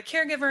we have a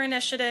caregiver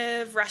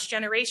initiative, Rush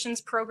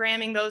Generations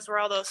programming. Those were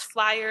all those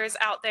flyers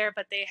out there,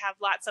 but they have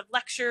lots of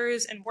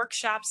lectures and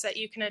workshops that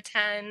you can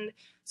attend.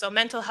 So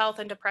mental health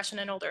and depression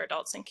in older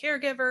adults and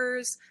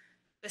caregivers,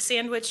 the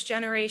sandwich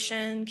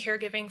generation,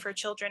 caregiving for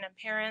children and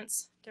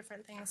parents,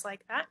 different things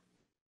like that.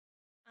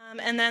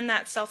 And then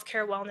that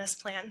self-care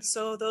wellness plan.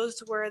 So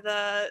those were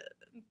the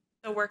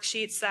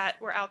worksheets that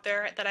were out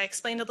there that I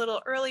explained a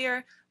little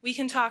earlier. We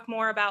can talk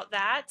more about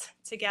that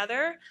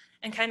together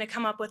and kind of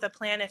come up with a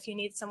plan if you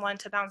need someone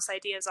to bounce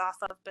ideas off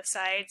of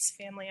besides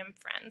family and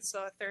friends,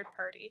 so a third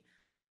party.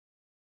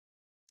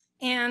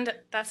 And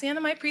that's the end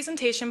of my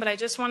presentation, but I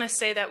just want to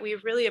say that we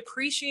really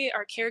appreciate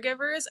our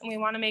caregivers, and we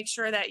want to make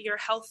sure that you're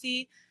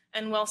healthy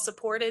and well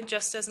supported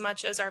just as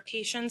much as our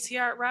patients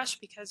here at Rush,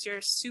 because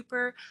you're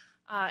super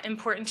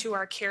important to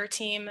our care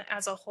team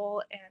as a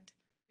whole, and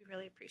we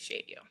really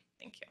appreciate you.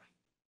 Thank you.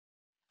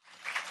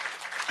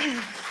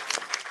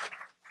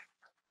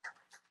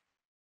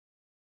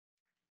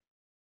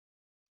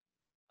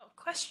 Oh,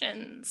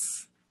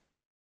 questions?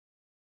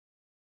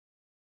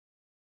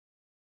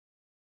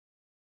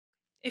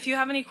 If you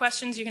have any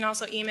questions, you can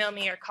also email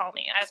me or call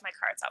me. I have my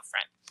cards out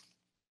front.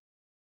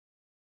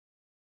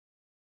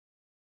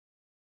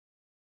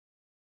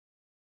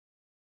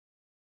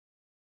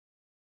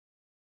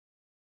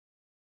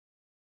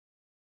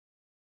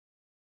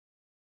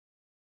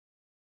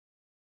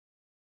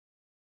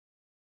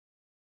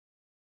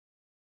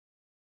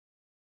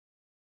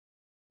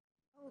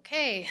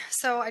 Okay,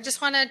 so I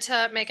just wanted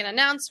to make an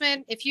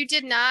announcement. If you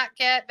did not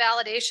get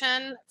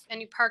validation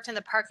and you parked in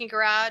the parking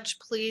garage,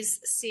 please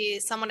see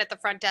someone at the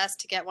front desk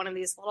to get one of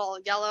these little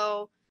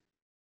yellow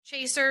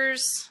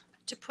chasers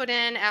to put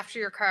in after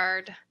your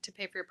card to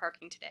pay for your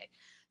parking today.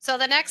 So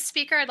the next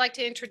speaker I'd like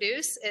to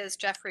introduce is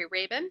Jeffrey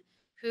Rabin,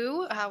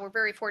 who we're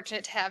very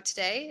fortunate to have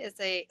today, is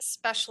a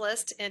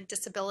specialist in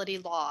disability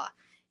law.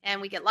 And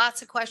we get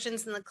lots of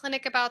questions in the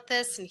clinic about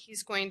this, and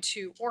he's going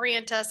to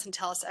orient us and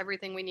tell us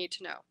everything we need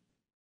to know.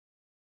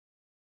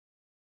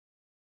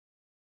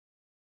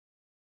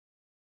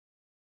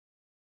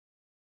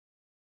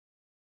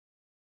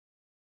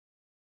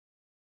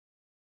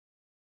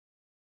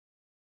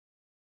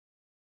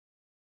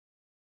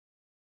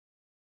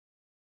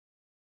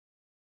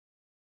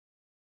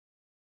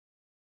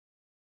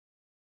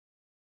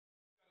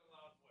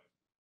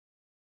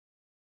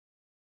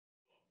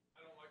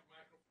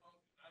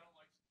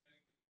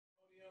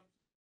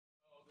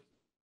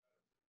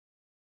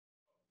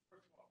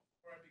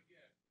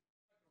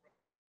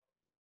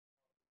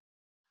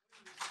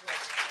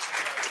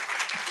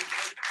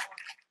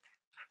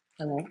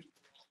 Hello.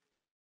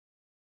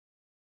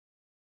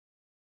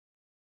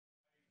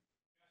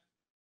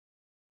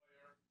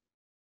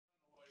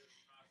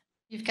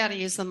 You've got to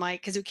use the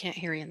mic because we can't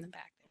hear you in the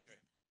back.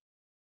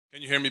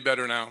 Can you hear me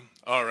better now?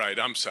 All right,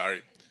 I'm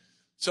sorry.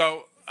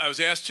 So I was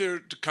asked here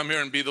to come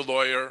here and be the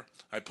lawyer.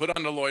 I put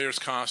on the lawyer's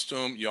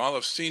costume. You all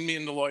have seen me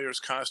in the lawyer's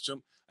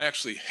costume. I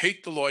actually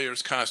hate the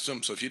lawyer's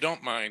costume, so if you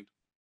don't mind,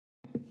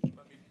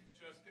 let me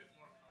just get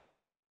more.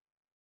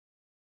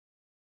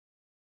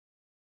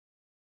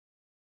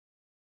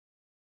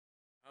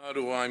 How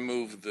do I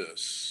move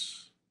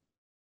this?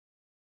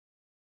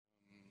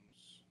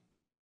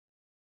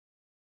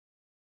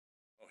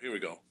 Oh, here we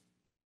go.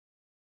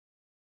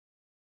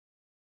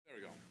 There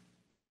we go.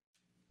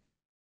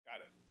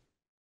 Got it.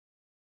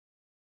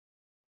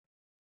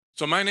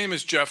 So my name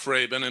is Jeff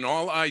Rabin, and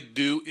all I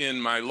do in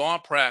my law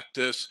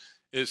practice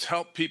is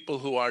help people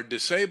who are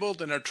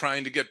disabled and are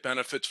trying to get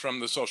benefits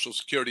from the Social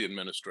Security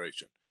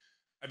Administration.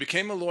 I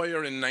became a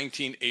lawyer in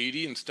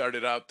 1980 and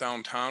started out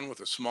downtown with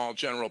a small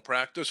general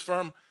practice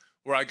firm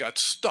where I got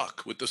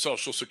stuck with the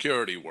Social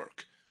Security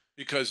work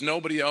because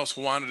nobody else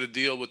wanted to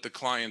deal with the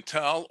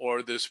clientele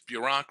or this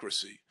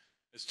bureaucracy.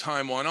 As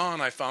time went on,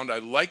 I found I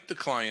liked the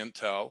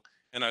clientele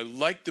and I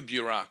liked the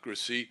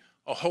bureaucracy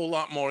a whole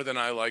lot more than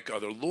I like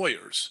other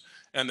lawyers.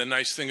 And the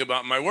nice thing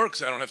about my work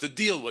is I don't have to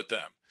deal with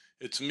them.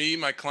 It's me,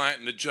 my client,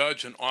 and the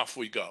judge, and off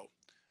we go.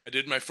 I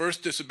did my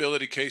first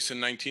disability case in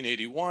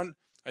 1981.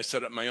 I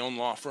set up my own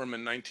law firm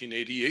in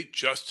 1988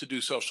 just to do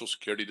Social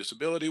Security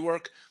disability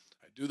work.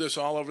 I do this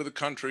all over the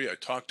country. I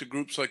talk to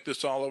groups like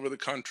this all over the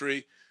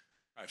country.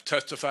 I've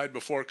testified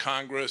before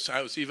Congress.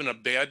 I was even a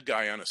bad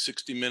guy on a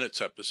 60 Minutes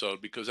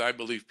episode because I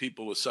believe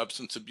people with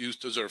substance abuse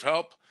deserve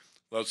help.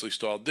 Leslie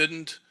Stahl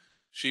didn't.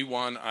 She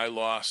won, I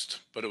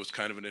lost, but it was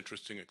kind of an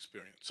interesting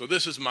experience. So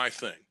this is my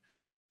thing.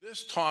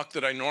 This talk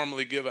that I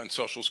normally give on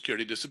Social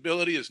Security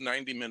disability is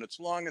 90 minutes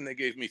long, and they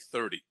gave me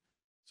 30.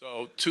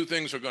 So two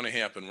things are going to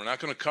happen. We're not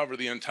going to cover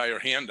the entire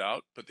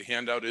handout, but the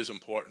handout is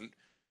important,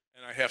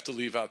 and I have to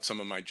leave out some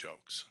of my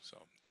jokes.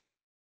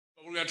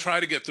 But we're going to try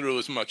to get through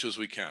as much as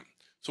we can.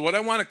 So what I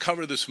want to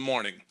cover this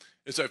morning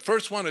is I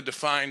first want to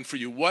define for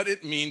you what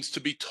it means to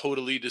be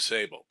totally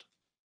disabled,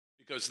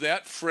 because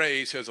that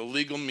phrase has a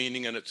legal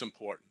meaning and it's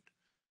important.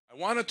 I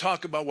want to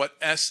talk about what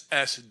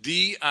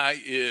SSDI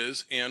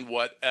is and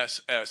what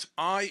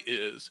SSI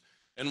is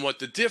and what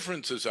the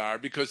differences are,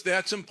 because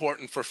that's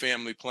important for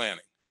family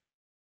planning.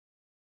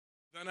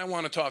 Then I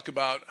want to talk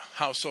about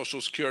how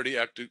Social Security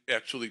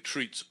actually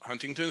treats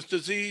Huntington's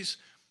disease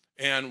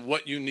and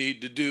what you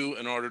need to do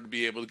in order to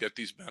be able to get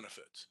these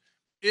benefits.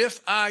 If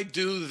I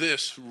do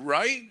this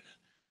right,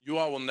 you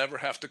all will never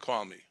have to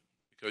call me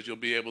because you'll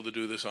be able to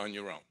do this on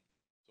your own.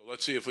 So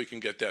let's see if we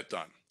can get that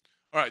done.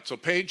 All right, so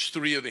page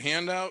 3 of the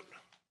handout.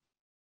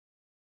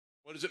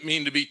 What does it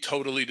mean to be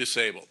totally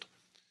disabled?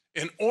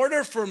 In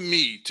order for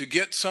me to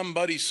get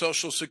somebody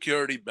Social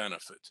Security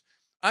benefits,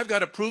 I've got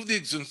to prove the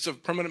existence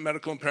of permanent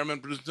medical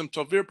impairment,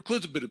 severe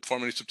precludes ability to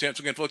perform any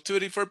substantial gainful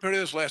activity for a period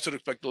that's lasted,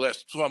 expected to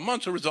last 12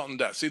 months or result in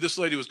death. See, this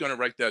lady was going to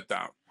write that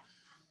down.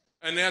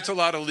 And that's a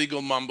lot of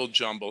legal mumble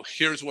jumble.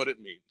 Here's what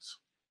it means.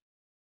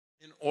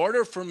 In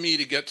order for me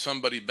to get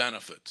somebody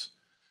benefits,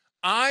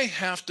 I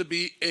have to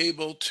be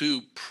able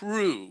to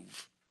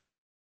prove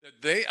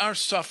that they are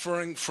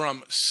suffering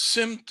from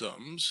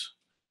symptoms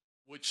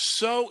which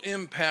so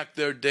impact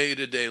their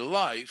day-to-day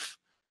life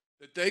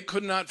that they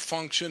could not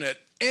function at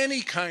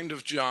any kind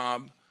of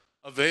job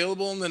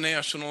available in the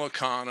national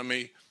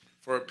economy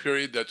for a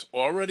period that's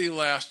already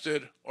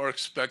lasted or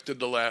expected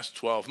to last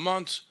 12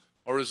 months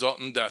or result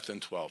in death in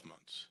 12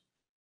 months.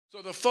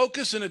 So the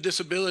focus in a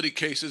disability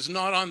case is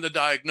not on the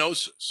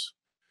diagnosis.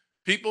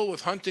 People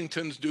with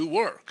Huntington's do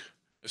work,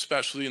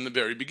 especially in the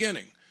very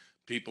beginning.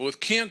 People with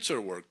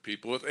cancer work,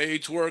 people with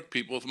AIDS work,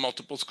 people with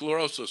multiple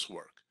sclerosis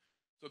work.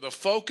 So the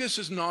focus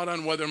is not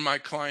on whether my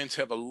clients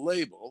have a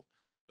label.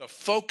 The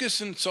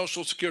focus in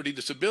Social Security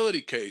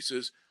disability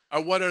cases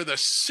are what are the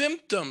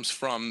symptoms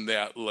from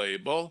that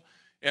label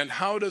and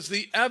how does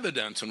the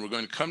evidence, and we're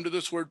going to come to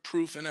this word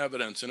proof and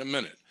evidence in a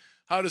minute,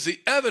 how does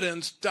the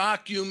evidence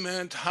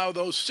document how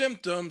those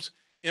symptoms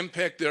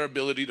impact their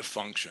ability to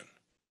function?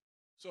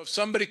 So if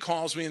somebody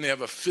calls me and they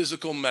have a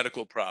physical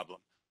medical problem,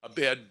 a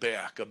bad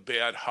back, a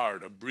bad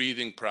heart, a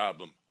breathing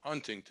problem,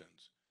 Huntington's,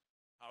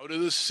 how do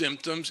the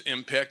symptoms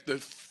impact the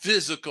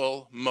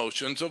physical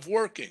motions of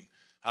working?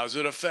 How does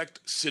it affect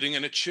sitting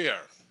in a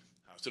chair?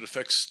 How does it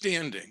affect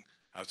standing?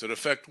 How does it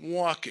affect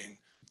walking?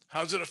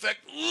 How does it affect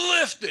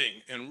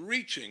lifting and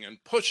reaching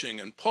and pushing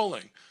and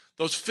pulling?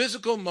 Those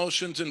physical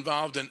motions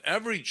involved in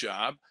every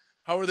job,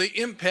 how are they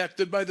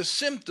impacted by the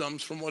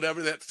symptoms from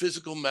whatever that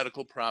physical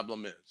medical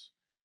problem is?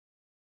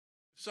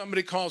 If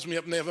somebody calls me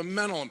up and they have a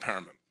mental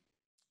impairment,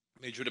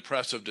 major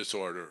depressive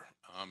disorder,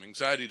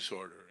 anxiety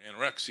disorder,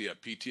 anorexia,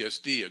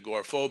 PTSD,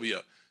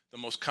 agoraphobia. The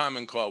most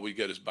common call we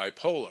get is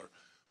bipolar.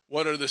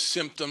 What are the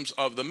symptoms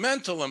of the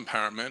mental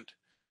impairment,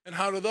 and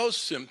how do those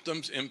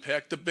symptoms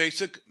impact the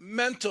basic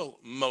mental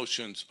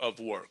motions of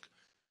work?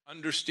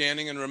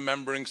 understanding and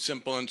remembering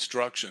simple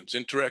instructions,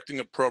 interacting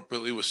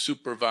appropriately with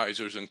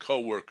supervisors and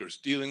coworkers,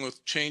 dealing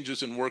with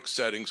changes in work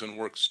settings and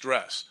work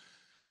stress.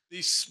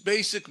 These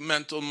basic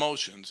mental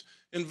motions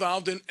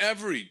involved in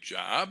every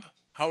job,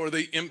 how are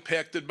they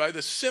impacted by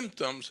the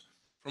symptoms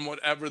from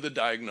whatever the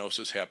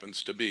diagnosis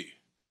happens to be?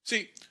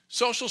 See,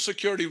 Social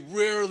Security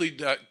rarely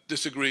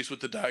disagrees with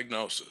the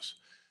diagnosis.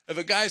 If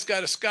a guy's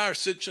got a scar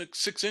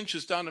 6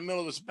 inches down the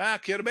middle of his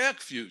back, he had a back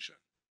fusion.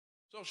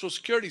 Social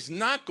Security is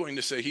not going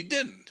to say he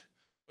didn't.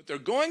 What they're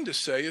going to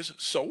say is,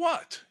 so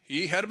what?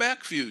 He had a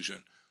back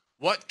fusion.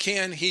 What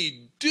can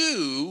he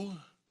do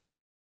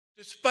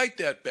despite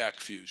that back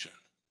fusion?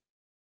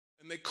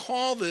 And they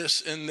call this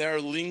in their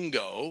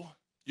lingo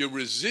your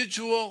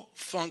residual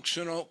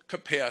functional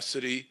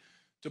capacity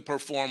to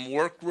perform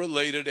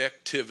work-related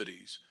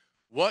activities.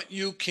 What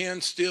you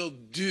can still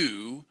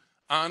do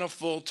on a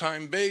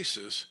full-time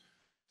basis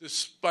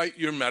despite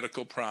your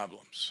medical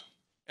problems.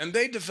 And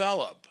they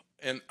develop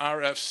an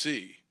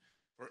RFC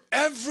for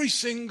every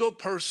single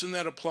person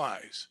that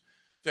applies.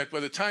 In fact, by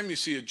the time you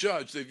see a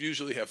judge, they've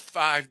usually have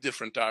 5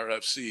 different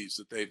RFCs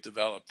that they've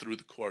developed through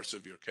the course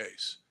of your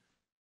case.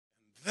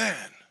 And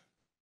then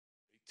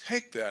they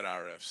take that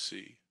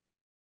RFC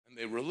and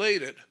they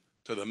relate it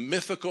to the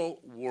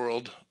mythical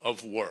world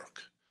of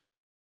work.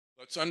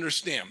 Let's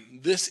understand,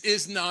 this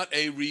is not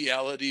a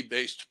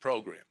reality-based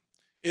program.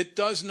 It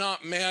does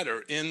not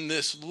matter in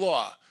this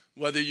law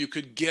whether you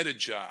could get a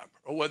job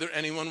or whether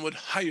anyone would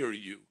hire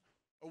you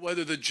or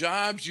whether the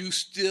jobs you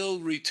still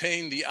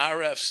retain the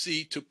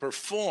RFC to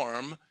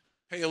perform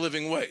pay a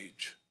living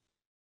wage.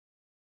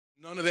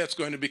 None of that's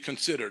going to be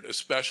considered,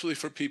 especially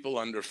for people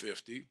under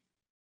 50,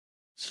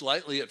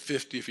 slightly at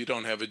 50 if you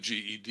don't have a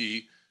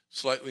GED,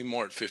 slightly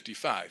more at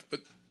 55, but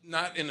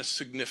not in a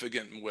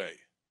significant way.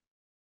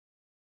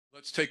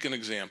 Let's take an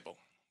example.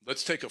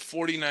 Let's take a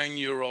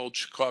 49-year-old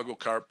Chicago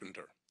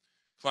carpenter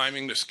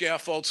climbing the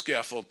scaffold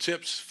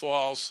tips,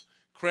 falls,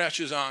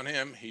 crashes on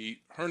him.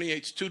 He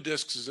herniates 2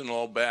 discs in his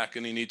low back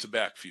and he needs a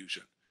back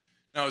fusion.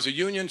 Now, as a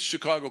union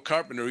Chicago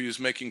carpenter, he was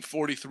making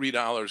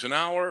 $43 an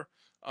hour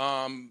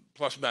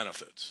plus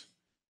benefits.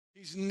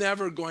 He's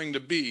never going to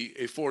be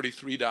a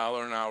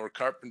 $43 an hour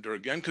carpenter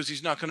again because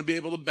he's not going to be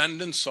able to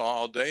bend and saw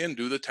all day and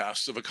do the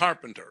tasks of a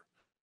carpenter.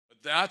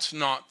 But that's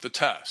not the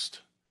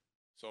test.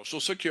 Social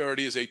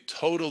Security is a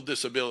total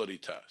disability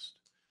test.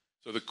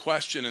 So the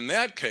question in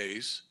that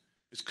case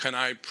is, can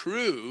I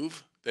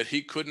prove that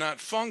he could not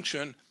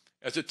function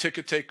as a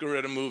ticket taker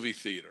at a movie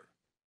theater?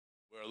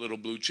 Wear a little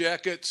blue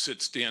jacket, sit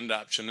stand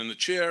option in the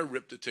chair,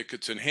 rip the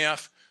tickets in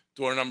half,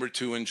 door number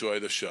 2, enjoy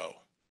the show.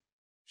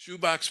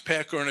 Shoebox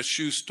packer in a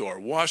shoe store,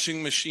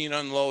 washing machine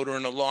unloader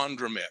in a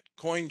laundromat,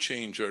 coin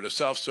changer at a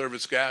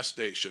self-service gas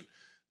station.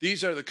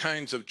 These are the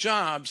kinds of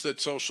jobs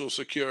that Social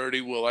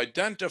Security will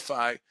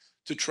identify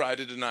to try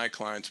to deny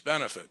clients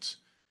benefits.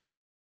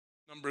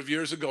 A number of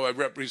years ago, I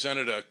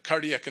represented a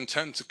cardiac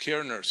intensive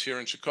care nurse here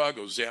in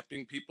Chicago,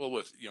 zapping people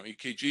with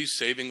EKGs,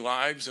 saving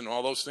lives, and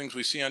all those things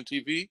we see on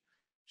TV.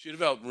 She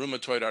developed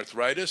rheumatoid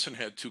arthritis and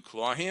had 2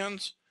 claw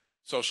hands.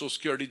 Social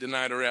Security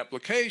denied her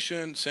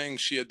application, saying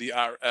she had the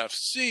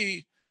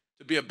RFC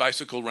to be a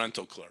bicycle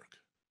rental clerk.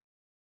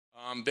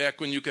 Back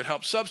when you could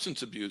help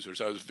substance abusers,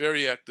 I was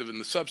very active in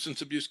the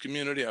substance abuse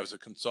community. I was a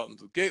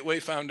consultant with Gateway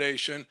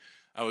Foundation.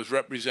 I was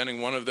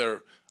representing one of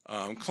their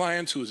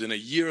clients who was in a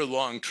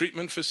year-long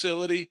treatment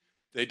facility.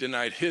 They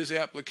denied his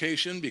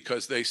application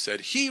because they said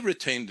he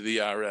retained the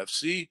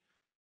RFC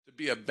to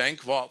be a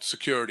bank vault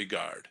security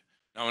guard.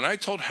 Now, when I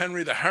told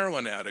Henry the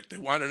heroin addict they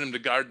wanted him to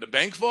guard the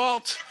bank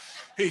vault,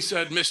 he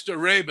said,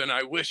 Mr. Rabin,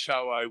 I wish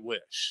how I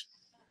wish.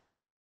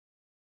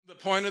 The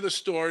point of the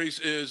stories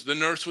is the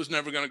nurse was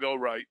never going to go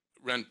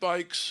rent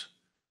bikes.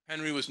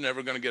 Henry was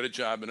never going to get a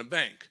job in a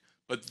bank.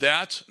 But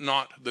that's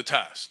not the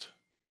test.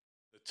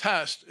 The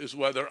test is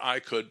whether I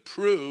could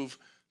prove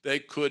they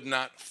could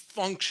not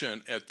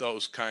function at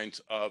those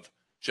kinds of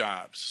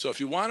jobs. So if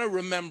you want to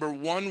remember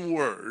one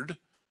word,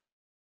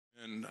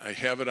 and I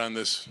have it on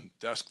this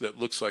desk that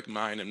looks like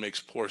mine and makes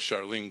poor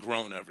Charlene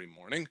groan every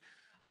morning,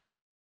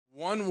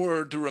 one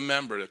word to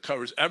remember that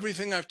covers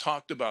everything I've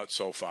talked about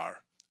so far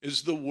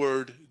is the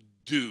word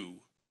do,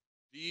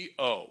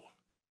 D-O.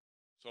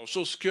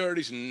 Social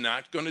Security is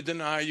not going to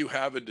deny you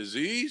have a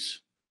disease.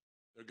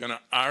 They're going to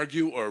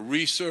argue or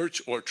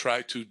research or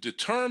try to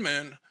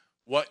determine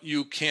what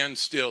you can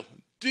still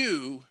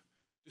do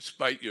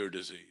despite your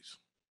disease.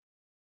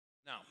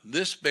 Now,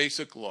 this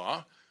basic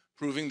law,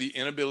 proving the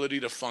inability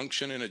to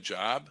function in a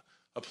job,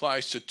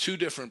 applies to 2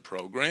 different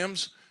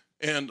programs.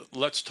 And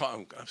let's talk,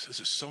 oh gosh, this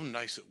is so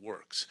nice it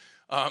works.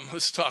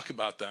 Let's talk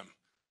about them.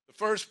 The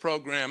first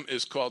program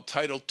is called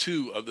Title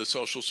II of the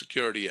Social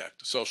Security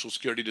Act, Social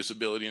Security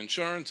Disability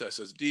Insurance,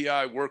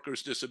 SSDI,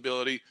 Workers'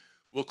 Disability,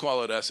 we'll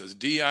call it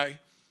SSDI.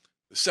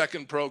 The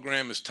second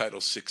program is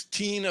Title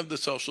 16 of the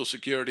Social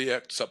Security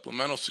Act,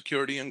 Supplemental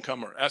Security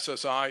Income, or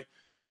SSI,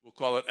 we'll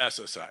call it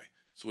SSI.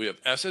 So we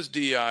have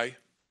SSDI,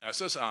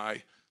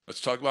 SSI.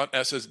 Let's talk about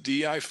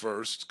SSDI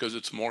first because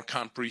it's more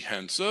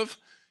comprehensive.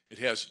 It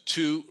has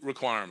 2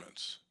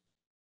 requirements.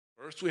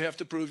 First, we have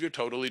to prove you're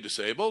totally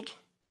disabled.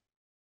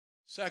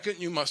 Second,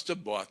 you must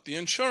have bought the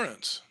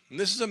insurance. And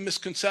this is a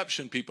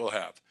misconception people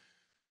have.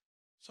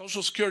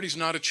 Social Security is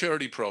not a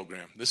charity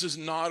program. This is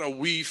not a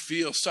we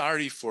feel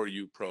sorry for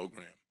you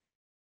program.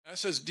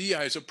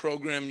 SSDI is a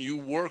program you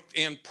worked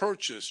and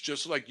purchased,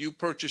 just like you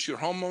purchase your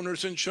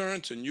homeowner's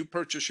insurance and you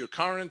purchase your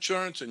car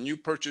insurance and you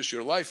purchase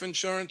your life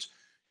insurance.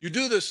 You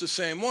do this the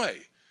same way,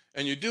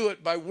 and you do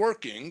it by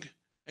working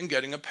and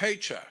getting a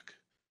paycheck.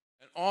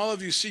 And all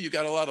of you see, you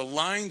got a lot of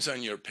lines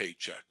on your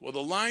paycheck. Well, the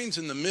lines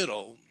in the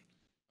middle,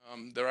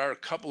 there are a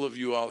couple of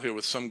you all here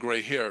with some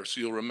gray hair, so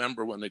you'll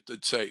remember when they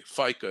did say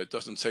FICA. It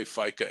doesn't say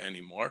FICA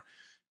anymore.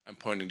 I'm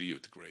pointing to you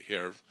with the gray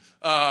hair.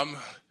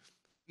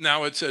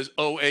 Now it says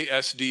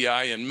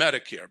OASDI and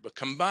Medicare, but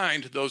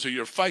combined, those are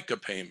your FICA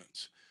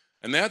payments.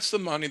 And that's the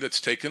money that's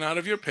taken out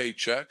of your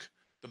paycheck.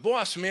 The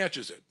boss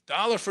matches it,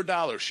 dollar for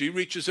dollar. She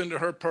reaches into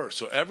her purse.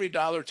 So every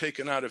dollar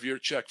taken out of your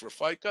check for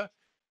FICA,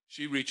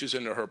 she reaches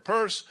into her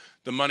purse.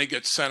 The money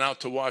gets sent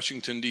out to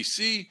Washington,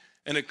 D.C.,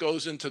 and it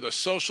goes into the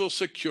Social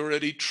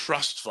Security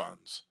trust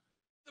funds.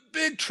 The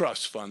big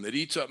trust fund that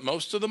eats up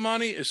most of the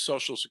money is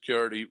Social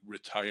Security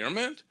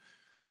retirement.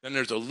 Then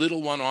there's a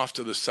little one off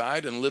to the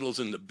side, and little's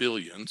in the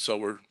billions, so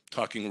we're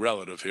talking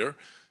relative here,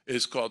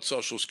 is called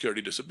Social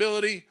Security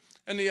Disability,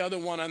 and the other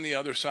one on the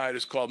other side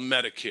is called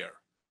Medicare.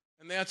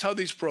 And that's how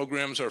these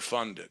programs are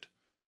funded.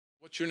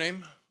 What's your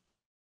name?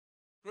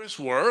 Chris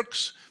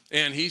works,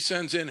 and he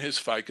sends in his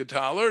FICA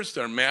dollars.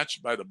 They're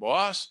matched by the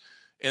boss,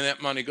 and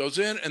that money goes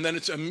in, and then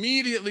it's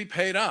immediately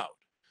paid out.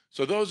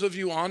 So those of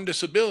you on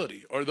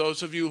disability, or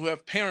those of you who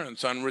have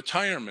parents on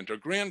retirement or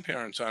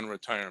grandparents on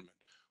retirement,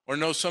 or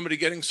know somebody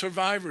getting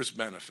survivor's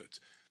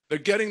benefits, they're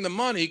getting the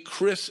money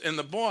Chris and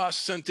the boss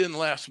sent in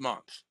last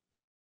month.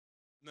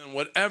 And then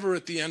whatever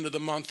at the end of the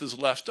month is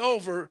left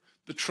over,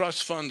 the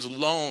trust funds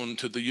loan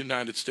to the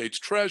United States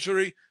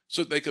Treasury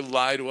so that they could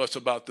lie to us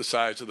about the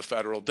size of the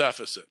federal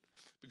deficit.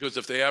 Because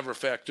if they ever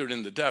factored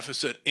in the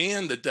deficit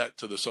and the debt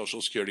to the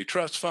Social Security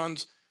trust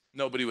funds,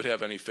 nobody would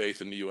have any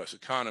faith in the U.S.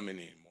 economy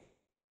anymore.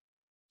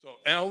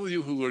 So all of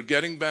you who are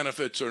getting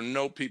benefits or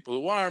know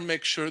people who are,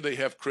 make sure they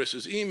have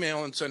Chris's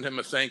email and send him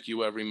a thank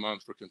you every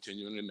month for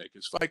continuing to make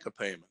his FICA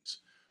payments.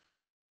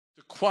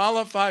 To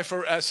qualify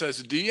for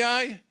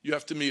SSDI, you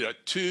have to meet a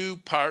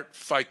two-part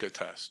FICA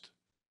test.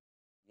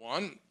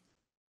 One,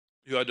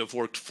 you had to have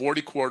worked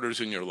 40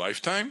 quarters in your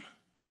lifetime.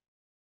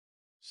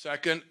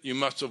 Second, you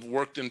must have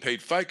worked and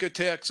paid FICA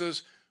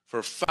taxes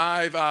for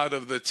 5 out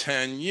of the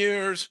 10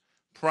 years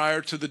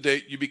prior to the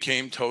date you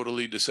became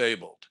totally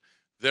disabled.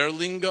 Their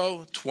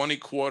lingo, 20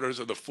 quarters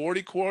of the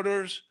 40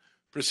 quarters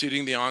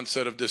preceding the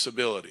onset of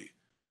disability.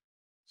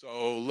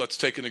 So let's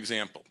take an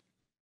example.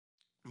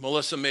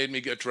 Melissa made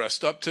me get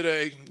dressed up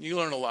today. You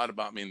learn a lot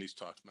about me in these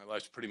talks. My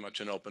life's pretty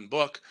much an open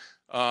book.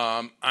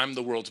 I'm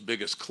the world's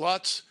biggest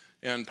klutz.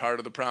 And part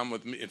of the problem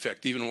with me, in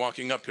fact, even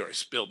walking up here, I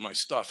spilled my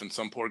stuff and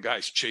some poor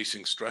guy's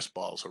chasing stress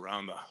balls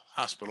around the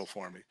hospital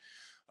for me.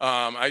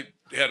 I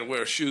had to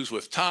wear shoes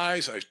with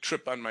ties. I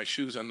trip on my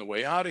shoes on the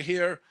way out of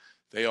here.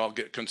 They all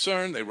get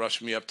concerned. They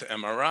rush me up to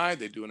MRI.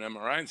 They do an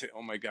MRI and say,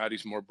 oh my God,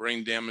 he's more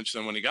brain damaged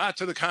than when he got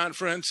to the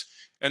conference.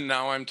 And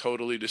now I'm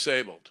totally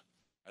disabled.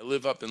 I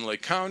live up in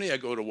Lake County. I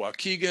go to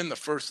Waukegan. The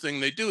first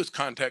thing they do is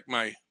contact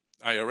my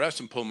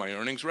IRS and pull my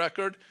earnings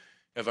record.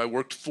 Have I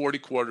worked 40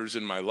 quarters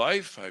in my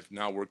life? I've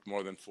now worked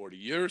more than 40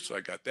 years, so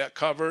I got that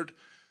covered.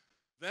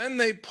 Then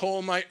they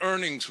pull my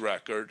earnings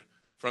record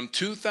from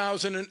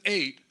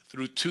 2008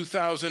 through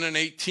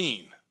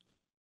 2018.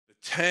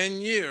 10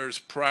 years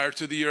prior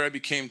to the year I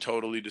became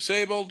totally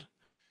disabled.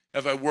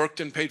 Have I worked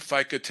and paid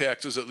FICA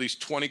taxes at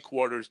least 20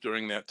 quarters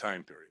during that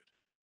time period?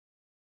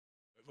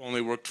 I've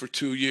only worked for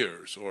 2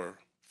 years or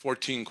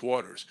 14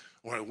 quarters.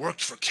 Or I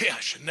worked for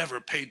cash and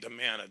never paid the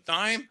man a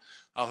dime.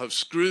 I'll have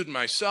screwed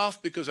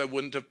myself because I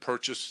wouldn't have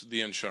purchased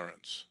the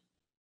insurance.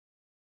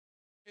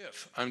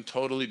 If I'm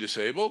totally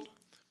disabled,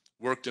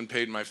 worked and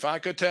paid my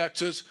FICA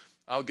taxes,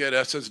 I'll get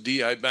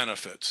SSDI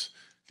benefits.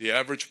 The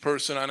average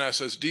person on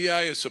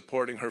SSDI is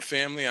supporting her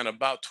family on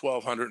about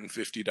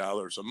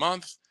 $1,250 a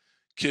month.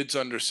 Kids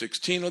under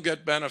 16 will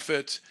get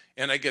benefits,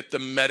 and I get the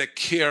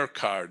Medicare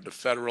card, the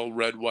federal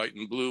red, white,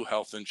 and blue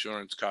health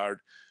insurance card,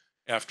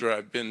 after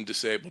I've been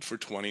disabled for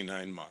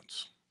 29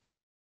 months.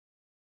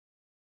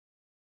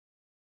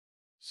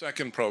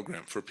 Second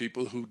program for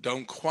people who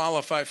don't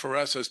qualify for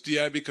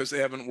SSDI because they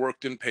haven't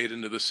worked and paid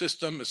into the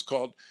system is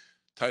called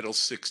Title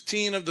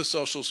 16 of the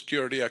Social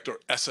Security Act, or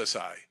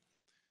SSI.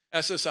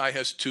 SSI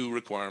has 2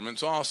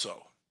 requirements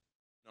also.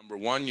 Number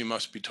 1, you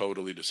must be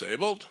totally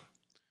disabled.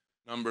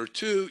 Number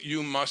 2,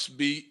 you must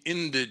be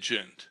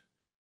indigent.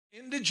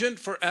 Indigent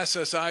for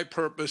SSI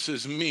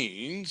purposes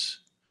means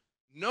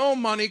no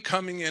money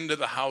coming into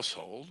the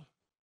household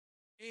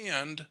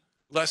and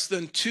less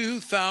than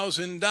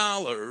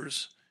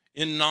 $2,000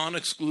 in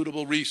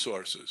non-excludable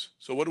resources.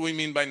 So what do we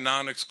mean by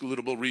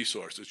non-excludable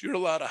resources? You're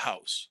allowed a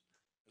house.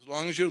 As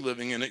long as you're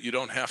living in it, you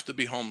don't have to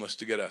be homeless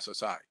to get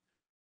SSI.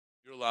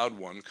 You're allowed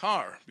 1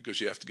 car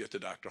because you have to get to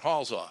Dr.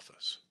 Hall's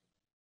office.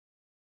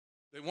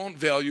 They won't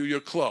value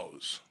your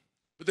clothes,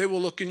 but they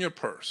will look in your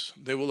purse.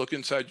 They will look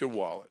inside your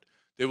wallet.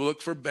 They will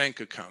look for bank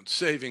accounts,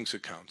 savings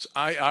accounts,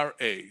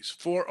 IRAs,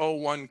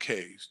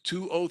 401ks,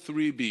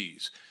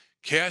 203bs,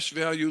 cash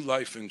value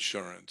life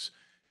insurance,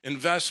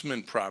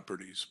 investment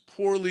properties,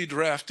 poorly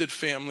drafted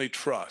family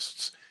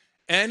trusts,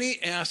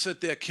 any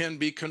asset that can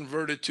be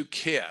converted to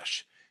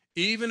cash,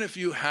 even if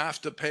you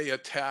have to pay a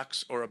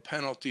tax or a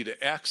penalty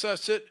to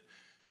access it,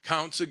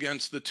 counts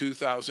against the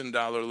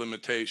 $2,000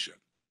 limitation.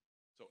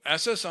 So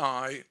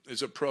SSI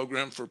is a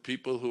program for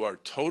people who are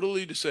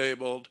totally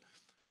disabled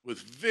with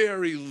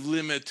very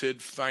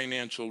limited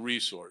financial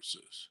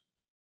resources.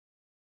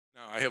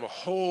 Now, I have a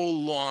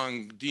whole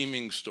long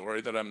deeming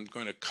story that I'm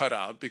going to cut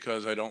out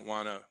because I don't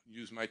want to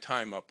use my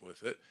time up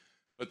with it.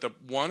 But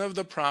one of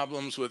the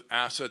problems with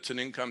assets and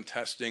income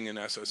testing in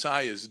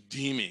SSI is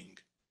deeming.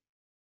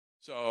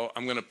 So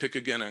I'm going to pick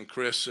again on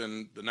Chris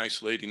and the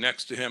nice lady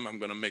next to him. I'm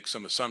going to make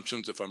some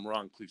assumptions. If I'm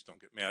wrong, please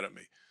don't get mad at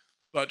me.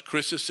 But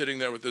Chris is sitting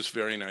there with this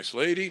very nice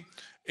lady.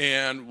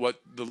 And what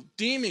the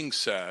deeming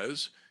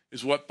says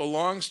is what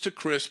belongs to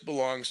Chris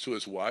belongs to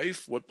his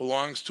wife. What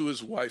belongs to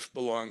his wife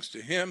belongs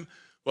to him.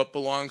 What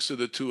belongs to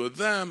the two of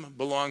them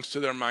belongs to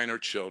their minor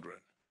children.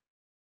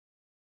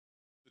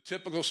 The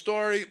typical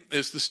story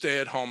is the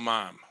stay-at-home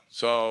mom.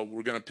 So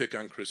we're going to pick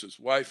on Chris's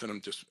wife, and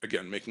I'm just,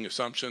 again, making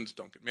assumptions.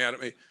 Don't get mad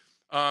at me.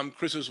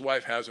 Chris's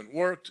wife hasn't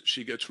worked.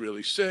 She gets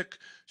really sick.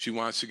 She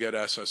wants to get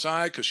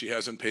SSI because she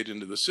hasn't paid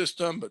into the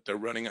system, but they're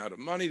running out of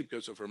money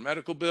because of her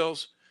medical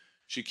bills.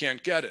 She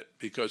can't get it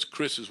because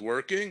Chris is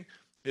working.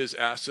 His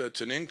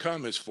assets and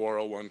income, his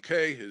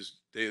 401k,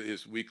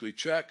 his weekly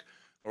check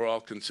are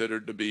all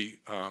considered to be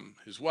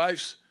his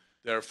wife's.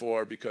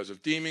 Therefore, because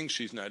of deeming,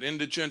 she's not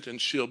indigent and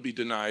she'll be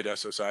denied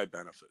SSI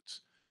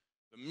benefits.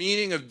 The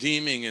meaning of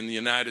deeming in the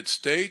United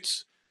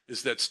States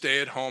is that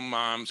stay-at-home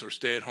moms or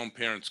stay-at-home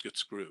parents get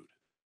screwed.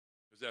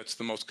 That's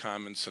the most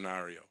common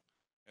scenario.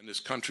 And this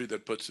country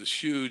that puts this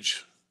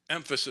huge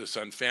emphasis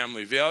on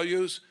family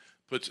values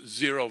puts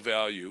zero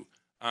value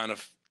on a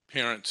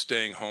parent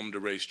staying home to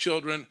raise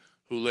children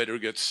who later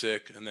gets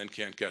sick and then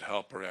can't get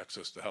help or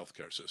access to the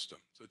healthcare system.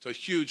 So it's a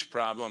huge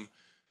problem,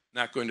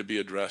 not going to be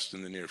addressed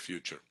in the near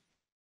future.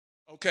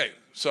 Okay,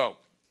 so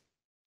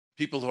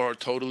people who are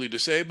totally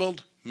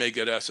disabled may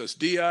get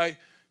SSDI,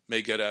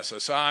 may get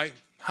SSI.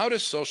 How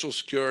does Social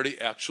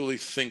Security actually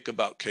think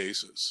about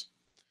cases?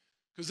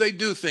 Because they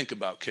do think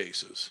about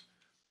cases.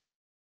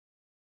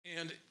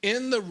 And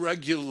in the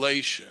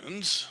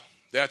regulations,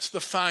 that's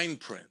the fine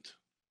print.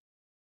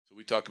 So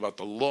we talk about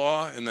the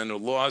law, and then the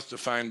law is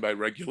defined by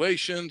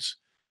regulations.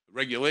 The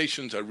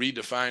regulations are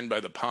redefined by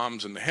the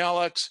POMs and the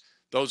HALEX.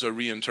 Those are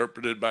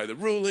reinterpreted by the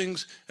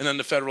rulings, and then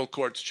the federal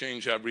courts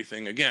change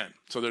everything again.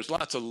 So there's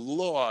lots of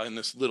law in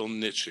this little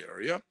niche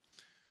area.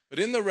 But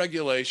in the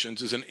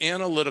regulations is an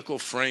analytical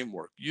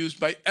framework used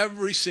by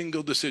every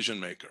single decision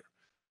maker.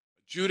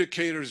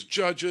 Adjudicators,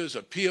 judges,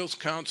 appeals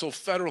counsel,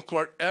 federal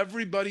court,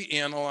 everybody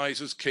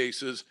analyzes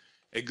cases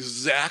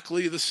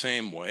exactly the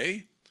same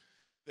way.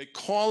 They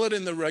call it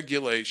in the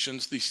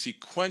regulations the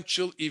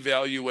sequential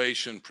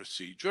evaluation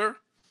procedure.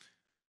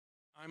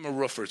 I'm a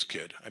roofer's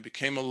kid. I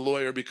became a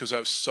lawyer because I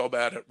was so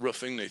bad at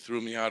roofing, they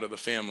threw me out of the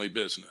family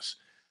business.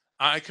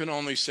 I can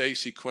only say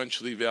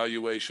sequential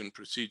evaluation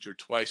procedure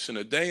twice in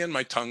a day and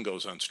my tongue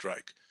goes on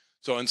strike.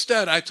 So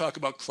instead, I talk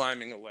about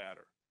climbing a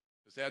ladder.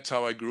 That's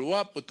how I grew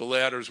up, with the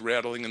ladders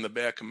rattling in the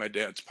back of my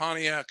dad's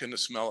Pontiac and the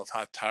smell of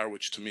hot tar,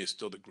 which to me is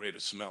still the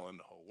greatest smell in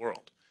the whole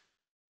world.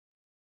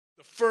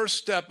 The first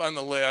step on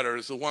the ladder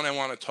is the one I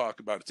want to talk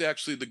about. It's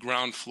actually the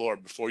ground floor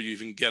before you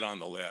even get on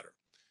the ladder.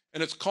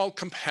 And it's called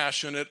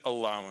compassionate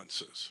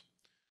allowances.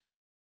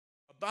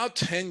 About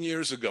 10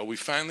 years ago, we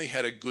finally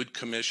had a good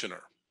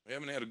commissioner. We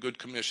haven't had a good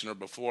commissioner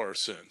before or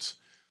since.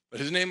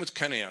 But his name was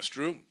Ken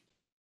Astrew.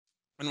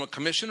 And what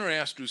Commissioner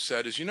Astrew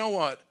said is, you know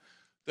what?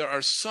 There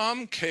are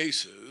some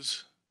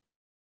cases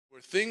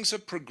where things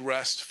have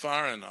progressed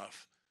far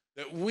enough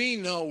that we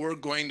know we're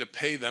going to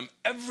pay them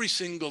every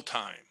single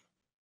time.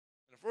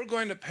 And if we're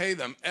going to pay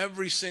them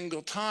every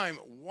single time,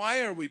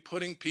 why are we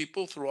putting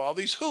people through all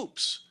these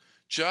hoops?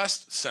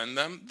 Just send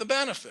them the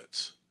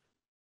benefits.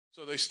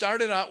 So they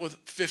started out with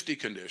 50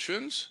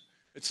 conditions.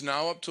 It's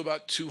now up to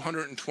about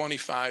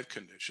 225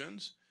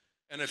 conditions.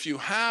 And if you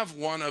have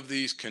one of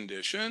these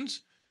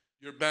conditions,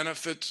 your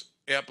benefits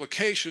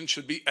application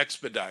should be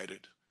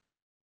expedited.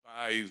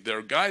 By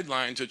their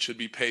guidelines, it should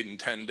be paid in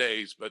 10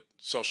 days, but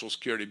Social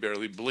Security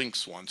barely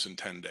blinks once in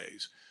 10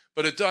 days.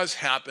 But it does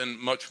happen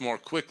much more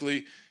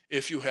quickly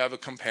if you have a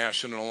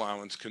compassionate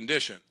allowance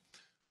condition.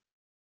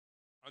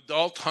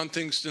 Adult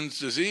Huntington's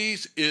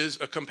disease is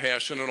a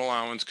compassionate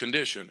allowance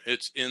condition.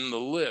 It's in the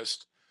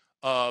list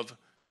of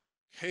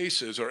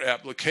cases or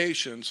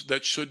applications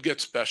that should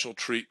get special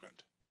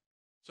treatment.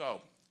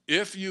 So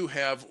if you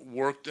have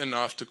worked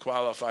enough to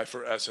qualify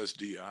for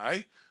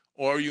SSDI,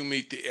 or you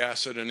meet the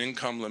asset and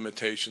income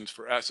limitations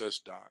for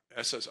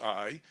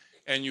SSI,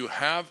 and you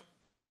have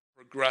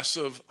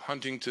progressive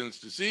Huntington's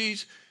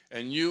disease,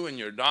 and you and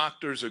your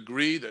doctors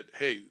agree that,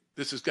 hey,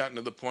 this has gotten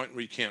to the point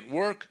where you can't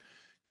work,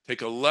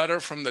 take a letter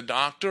from the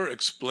doctor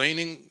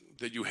explaining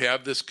that you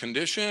have this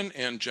condition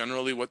and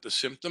generally what the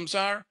symptoms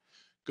are,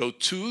 go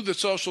to the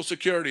Social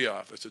Security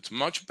office. It's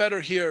much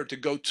better here to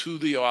go to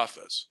the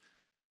office.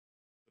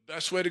 The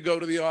best way to go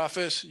to the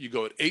office, you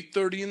go at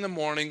 8:30 in the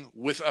morning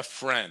with a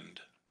friend.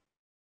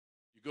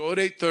 You go at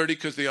 8:30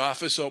 because the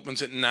office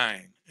opens at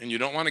 9, and you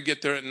don't want to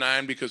get there at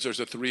 9 because there's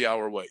a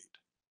 3-hour wait.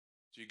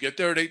 So you get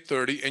there at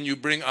 8:30 and you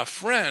bring a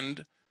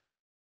friend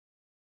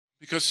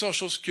because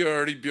Social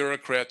Security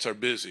bureaucrats are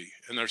busy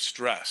and they're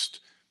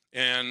stressed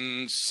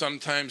and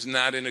sometimes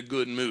not in a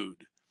good mood.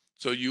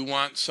 So you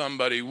want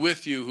somebody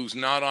with you who's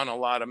not on a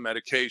lot of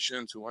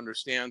medications, who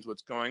understands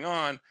what's going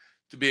on,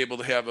 to be able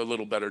to have a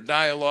little better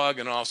dialogue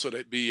and also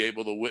to be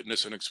able to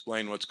witness and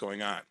explain what's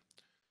going on.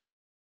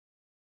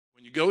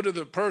 When you go to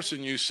the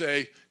person, you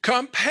say,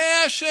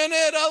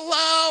 compassionate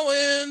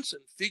allowance,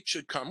 and feet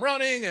should come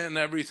running and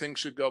everything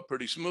should go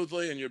pretty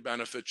smoothly and your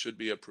benefit should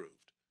be approved.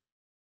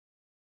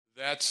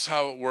 That's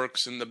how it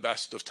works in the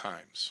best of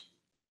times.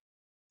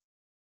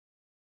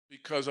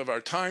 Because of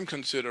our time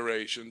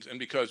considerations and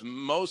because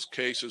most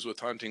cases with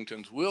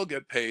Huntington's will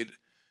get paid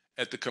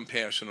at the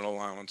compassionate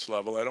allowance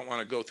level, I don't want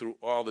to go through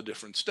all the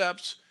different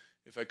steps.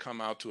 If I come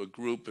out to a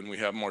group and we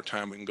have more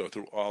time, we can go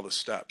through all the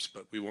steps,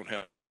 but we won't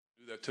have to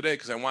do that today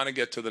because I want to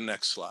get to the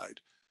next slide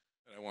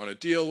that I want to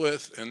deal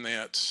with, and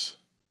that's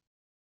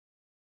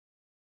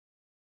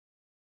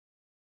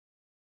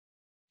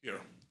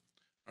here.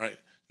 All right.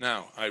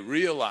 Now, I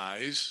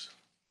realize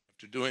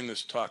after doing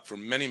this talk for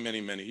many, many,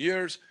 many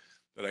years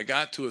that I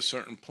got to a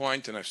certain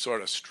point and I've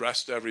sort of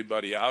stressed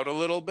everybody out a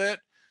little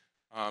bit,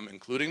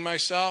 including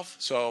myself.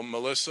 So,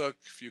 Melissa,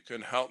 if you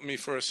can help me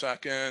for a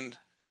second.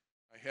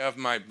 I have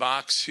my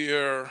box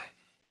here.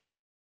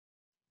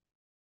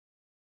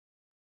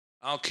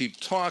 I'll keep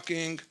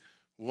talking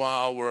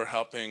while we're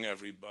helping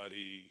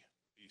everybody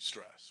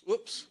de-stress.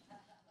 Whoops.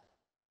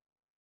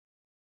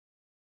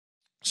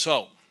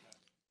 So,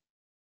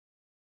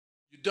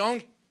 you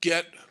don't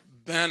get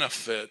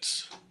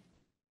benefits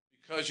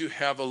because you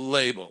have a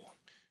label.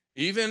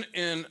 Even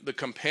in the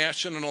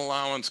compassionate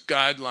allowance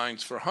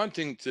guidelines for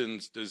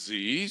Huntington's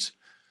disease,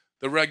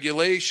 the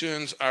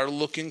regulations are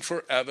looking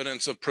for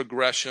evidence of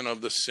progression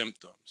of the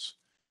symptoms.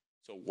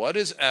 So what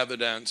is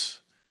evidence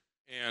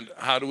and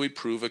how do we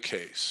prove a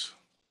case?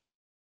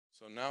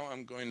 So now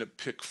I'm going to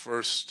pick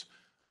first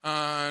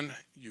on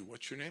you.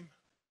 What's your name?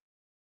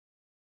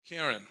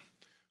 Karen.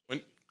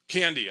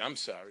 Candy, I'm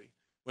sorry.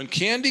 When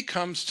Candy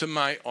comes to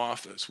my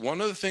office,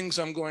 one of the things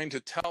I'm going to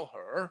tell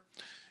her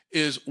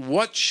is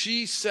what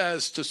she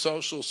says to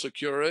Social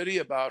Security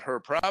about her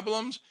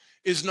problems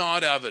is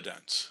not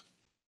evidence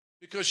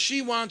because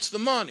she wants the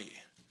money.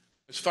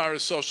 As far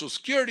as Social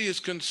Security is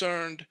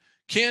concerned,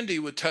 Candy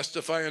would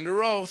testify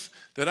under oath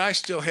that I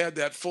still had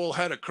that full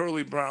head of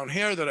curly brown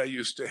hair that I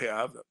used to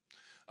have,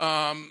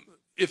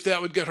 if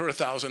that would get her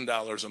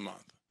 $1,000 a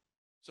month.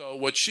 So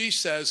what she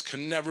says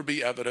can never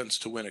be evidence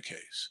to win a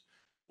case.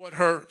 What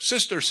her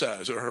sister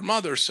says, or her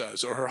mother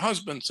says, or her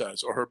husband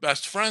says, or her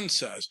best friend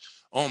says,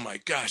 oh my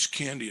gosh,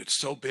 Candy, it's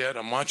so bad.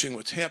 I'm watching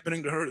what's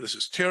happening to her. This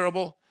is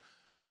terrible.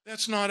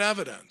 That's not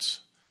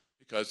evidence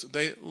because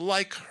they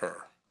like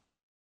her.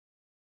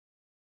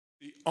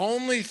 The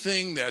only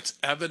thing that's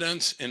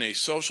evidence in a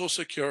Social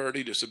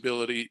Security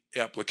disability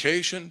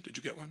application, did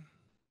you get one?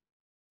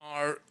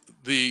 Are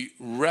the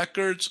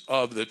records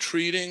of the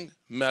treating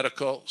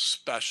medical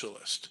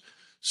specialist.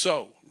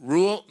 So,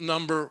 rule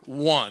number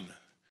 1,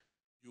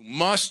 you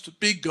must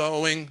be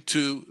going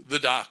to the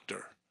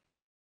doctor.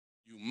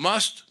 You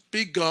must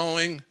be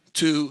going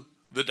to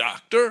the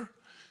doctor.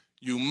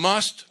 You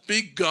must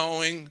be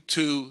going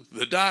to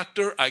the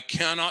doctor. I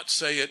cannot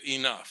say it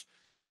enough.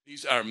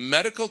 These are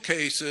medical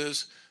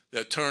cases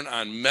that turn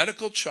on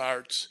medical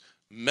charts,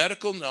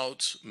 medical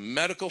notes,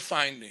 medical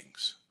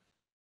findings.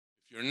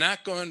 If you're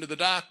not going to the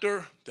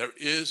doctor, there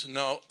is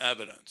no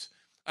evidence.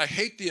 I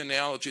hate the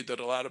analogy that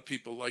a lot of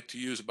people like to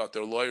use about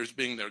their lawyers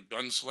being their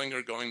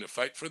gunslinger going to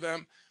fight for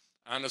them.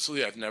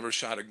 Honestly, I've never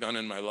shot a gun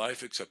in my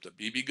life except a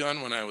BB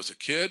gun when I was a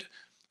kid.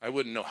 I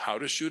wouldn't know how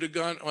to shoot a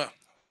gun. Well,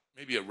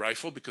 maybe a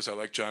rifle because I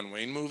like John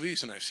Wayne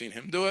movies and I've seen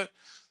him do it.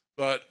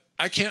 But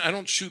I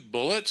don't shoot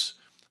bullets.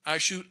 I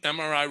shoot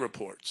MRI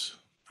reports.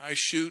 I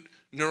shoot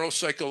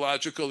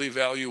neuropsychological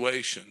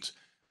evaluations.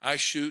 I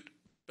shoot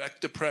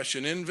Beck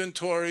depression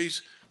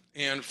inventories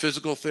and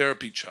physical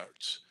therapy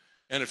charts.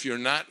 And if you're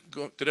not,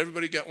 did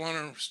everybody get one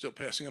or still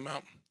passing them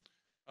out?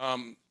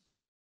 You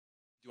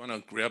want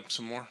to grab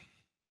some more?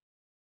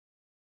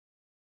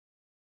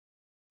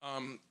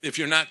 If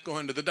you're not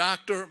going to the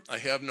doctor, I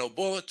have no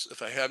bullets.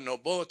 If I have no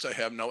bullets, I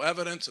have no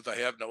evidence. If I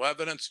have no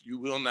evidence, you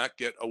will not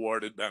get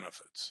awarded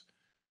benefits.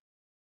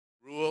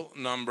 Rule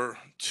number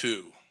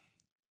 2.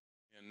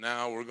 And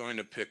now we're going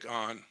to we'll pick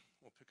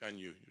on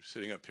you. You're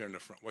sitting up here in the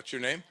front. What's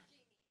your name?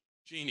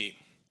 Jeannie.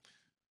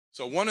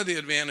 So one of the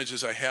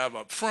advantages I have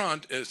up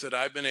front is that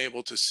I've been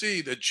able to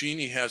see that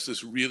Jeannie has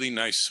this really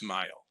nice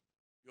smile.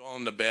 You all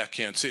in the back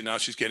can't see. Now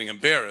she's getting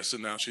embarrassed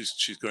and now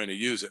she's going to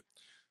use it.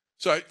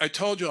 So I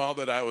told you all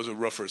that I was a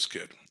roofer's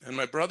kid, and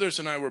my brothers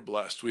and I were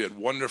blessed. We had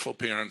wonderful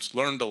parents,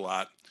 learned a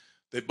lot.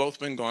 They've both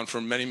been gone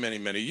for many, many,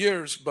 many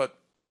years, but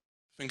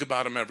think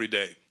about them every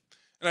day.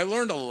 And I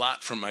learned a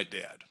lot from my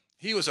dad.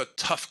 He was a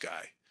tough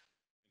guy.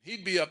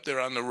 He'd be up there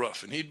on the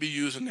roof and he'd be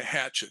using the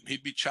hatchet. And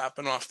he'd be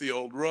chopping off the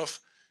old roof.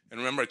 And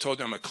remember I told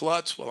you I'm a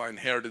klutz? Well, I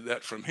inherited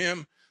that from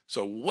him.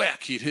 So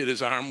whack, he'd hit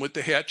his arm with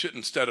the hatchet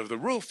instead of the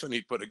roof, and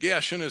he'd put a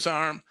gash in his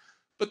arm.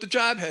 But the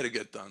job had to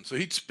get done. So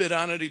he'd spit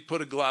on it, he'd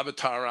put a glob of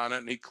tar on it,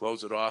 and he'd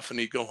close it off, and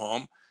he'd go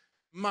home.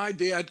 My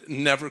dad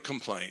never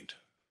complained.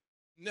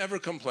 Never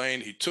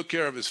complained. He took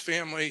care of his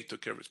family, he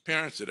took care of his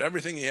parents, did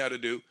everything he had to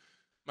do.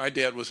 My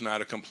dad was not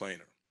a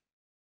complainer.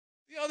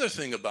 The other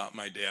thing about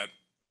my dad,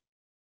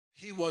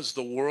 he was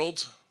the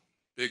world's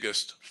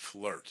biggest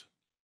flirt.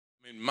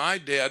 I mean, my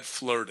dad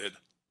flirted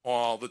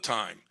all the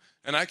time.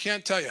 And I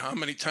can't tell you how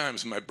many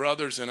times my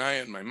brothers and I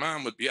and my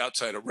mom would be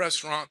outside a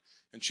restaurant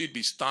and she'd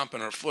be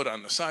stomping her foot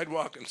on the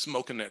sidewalk and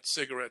smoking that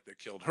cigarette that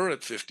killed her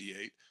at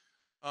 58,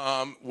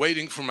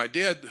 waiting for my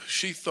dad.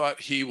 She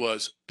thought he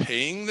was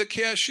paying the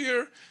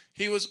cashier.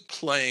 He was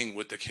playing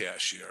with the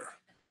cashier.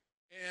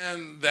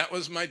 And that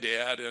was my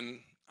dad.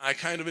 And I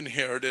kind of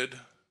inherited,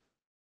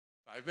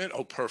 5 minutes,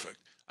 oh, perfect.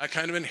 I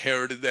kind of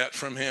inherited that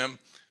from him.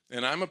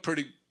 And I'm a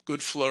pretty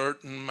good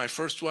flirt, and my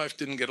first wife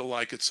didn't get to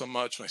like it so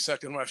much. My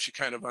second wife, she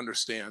kind of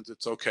understands.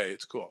 It's okay,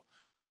 it's cool.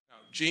 Now,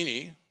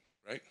 Jeannie,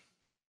 right?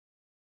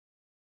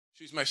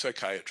 She's my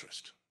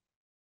psychiatrist.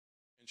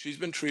 And she's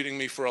been treating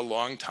me for a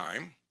long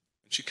time,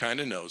 and she kind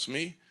of knows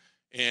me,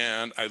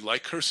 and I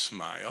like her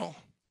smile.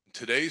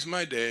 Today's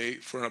my day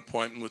for an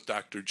appointment with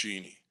Dr.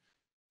 Jeannie.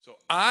 So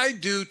I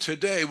do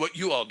today what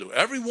you all do.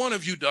 Every one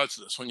of you does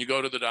this when you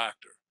go to the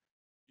doctor.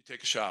 You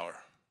take a shower.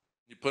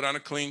 You put on a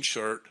clean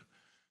shirt.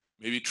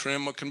 Maybe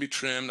trim what can be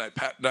trimmed. I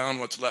pat down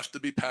what's left to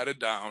be patted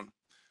down.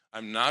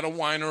 I'm not a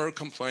whiner or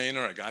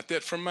complainer. I got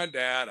that from my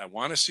dad. I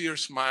want to see her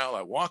smile.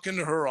 I walk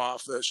into her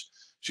office.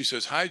 She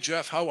says, "Hi,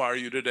 Jeff, how are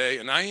you today?"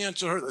 And I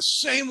answer her the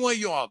same way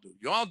you all do.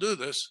 You all do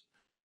this.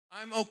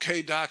 "I'm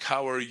okay, Doc.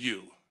 How are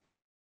you?"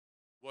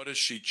 What does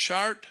she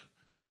chart?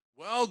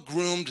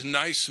 Well-groomed,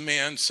 nice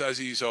man says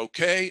he's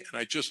okay, and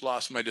I just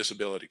lost my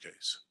disability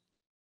case.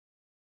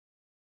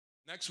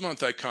 Next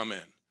month I come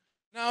in.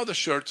 Now the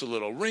shirt's a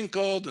little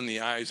wrinkled and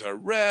the eyes are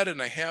red,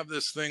 and I have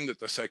this thing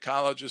that the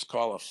psychologists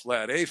call a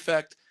flat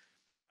affect.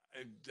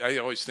 I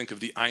always think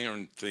of the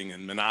iron thing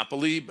in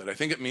Monopoly, but I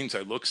think it means I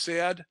look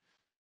sad.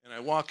 And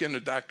I walk into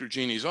Dr.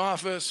 Jeannie's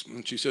office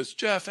and she says,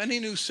 "Jeff, any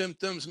new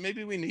symptoms?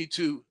 Maybe we need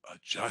to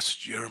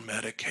adjust your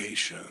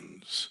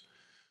medications."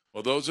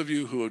 Well, those of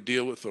you who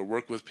deal with or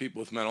work with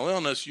people with mental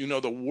illness, you know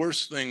the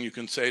worst thing you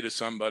can say to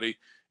somebody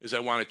is, "I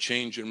want to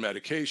change your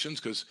medications,"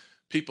 because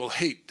people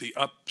hate the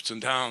ups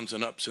and downs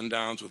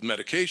with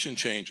medication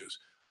changes.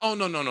 "Oh,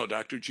 no,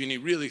 Dr. Jeannie,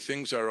 really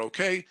things are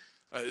okay.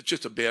 It's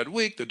just a bad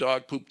week. The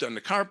dog pooped on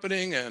the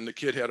carpeting and the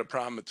kid had a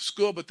problem at the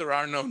school, but there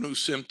are no new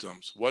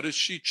symptoms." What does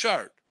she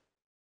chart?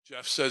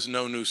 Jeff says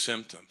no new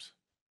symptoms.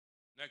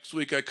 Next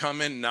week I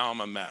come in, now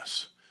I'm a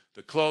mess.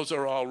 The clothes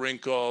are all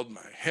wrinkled.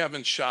 I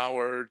haven't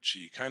showered.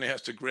 She kind of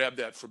has to grab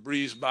that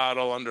Febreze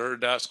bottle under her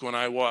desk when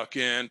I walk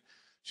in.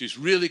 She's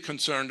really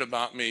concerned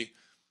about me.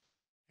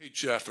 "Hey,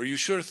 Jeff, are you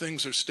sure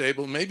things are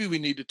stable? Maybe we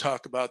need to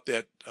talk about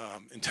that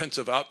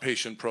intensive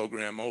outpatient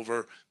program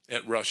over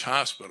at Rush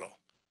Hospital."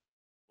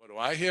 What do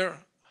I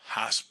hear?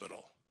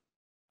 Hospital.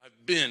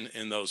 I've been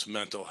in those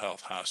mental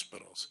health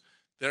hospitals.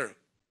 They're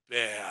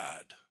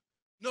bad.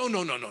 No.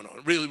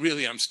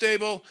 Really, I'm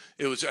stable.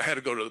 I had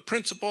to go to the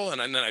principal, and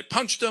then I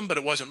punched him, but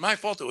it wasn't my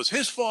fault. It was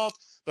his fault.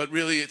 But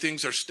really,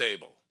 things are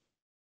stable.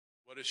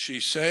 What does she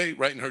say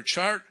right in her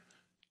chart?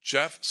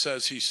 Jeff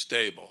says he's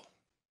stable.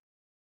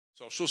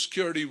 Social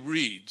Security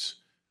reads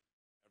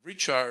every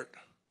chart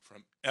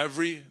from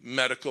every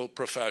medical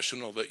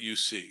professional that you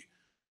see.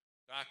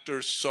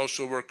 Doctors,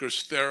 social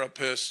workers,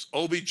 therapists,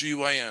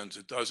 OBGYNs.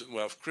 It doesn't,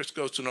 well, if Chris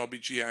goes to an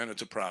OBGYN,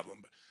 it's a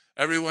problem. But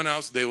everyone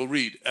else, they will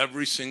read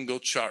every single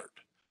chart.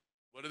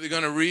 What are they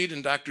going to read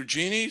in Dr.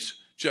 Jeannie's?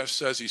 Jeff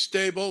says he's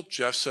stable.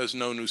 Jeff says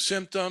no new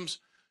symptoms.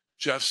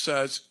 Jeff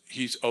says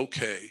he's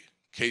okay.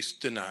 Case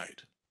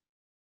denied.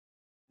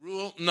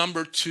 Rule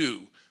number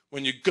 2,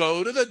 when you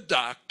go to the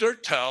doctor,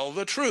 tell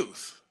the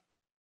truth.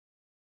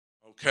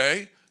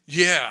 Okay?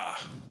 Yeah.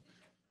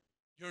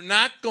 You're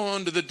not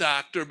going to the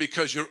doctor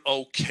because you're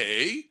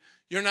okay.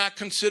 You're not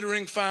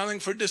considering filing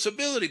for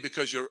disability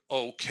because you're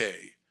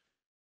okay.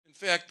 In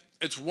fact,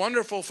 it's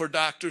wonderful for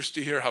doctors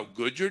to hear how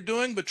good you're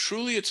doing, but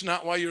truly it's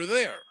not why you're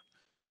there.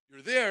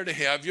 You're there to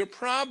have your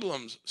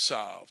problems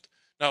solved.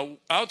 Now,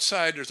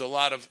 outside there's a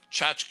lot of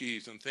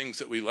tchotchkes and things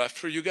that we left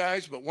for you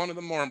guys, but one of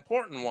the more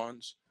important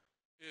ones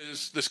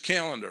is this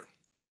calendar.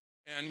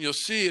 And you'll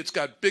see it's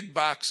got big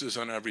boxes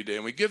on every day.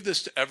 And we give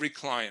this to every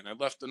client. I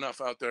left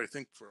enough out there, I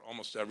think, for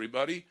almost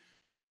everybody.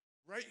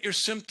 Write your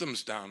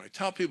symptoms down. I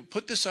tell people,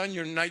 put this on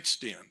your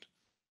nightstand.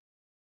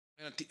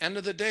 And at the end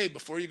of the day,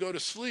 before you go to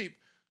sleep,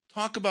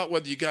 talk about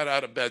whether you got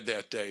out of bed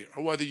that day,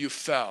 or whether you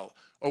fell,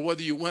 or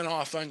whether you went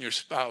off on your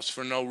spouse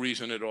for no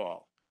reason at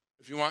all.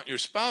 If you want your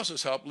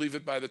spouse's help, leave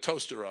it by the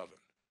toaster oven.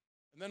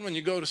 And then when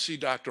you go to see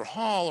Dr.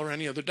 Hall or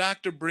any other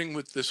doctor,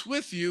 bring this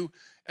with you,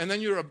 and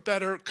then you're a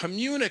better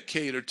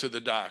communicator to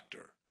the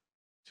doctor.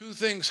 Two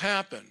things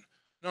happen.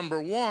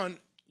 Number one,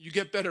 you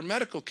get better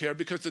medical care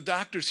because the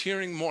doctor's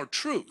hearing more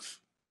truth.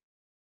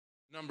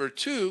 Number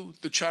two,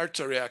 the charts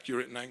are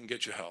accurate and I can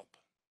get you help.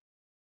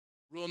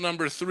 Rule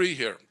number 3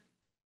 here,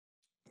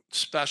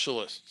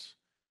 specialists.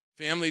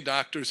 Family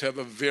doctors have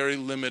a very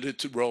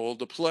limited role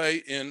to play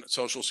in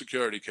Social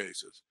Security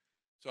cases.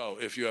 So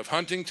if you have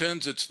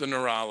Huntington's, it's the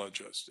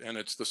neurologist and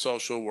it's the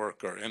social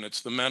worker and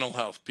it's the mental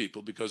health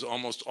people, because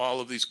almost all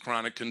of these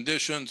chronic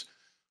conditions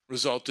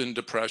result in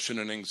depression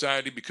and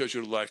anxiety because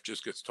your life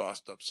just gets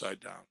tossed upside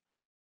down.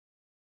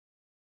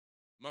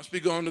 Must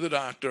be going to the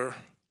doctor,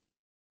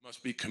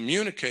 must be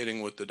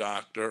communicating with the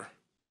doctor,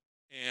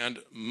 and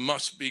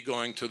must be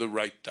going to the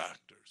right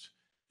doctors.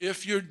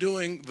 If you're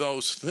doing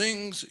those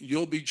things,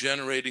 you'll be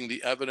generating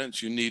the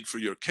evidence you need for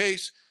your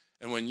case.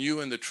 And when you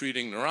and the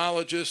treating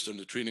neurologist and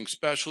the treating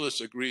specialist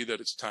agree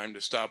that it's time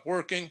to stop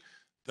working,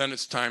 then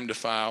it's time to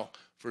file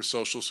for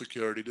Social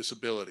Security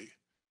disability.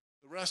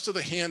 The rest of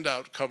the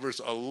handout covers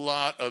a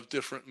lot of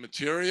different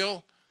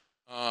material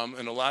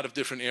and a lot of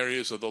different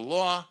areas of the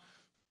law.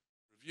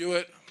 Review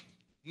it.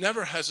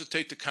 Never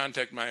hesitate to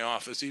contact my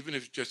office, even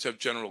if you just have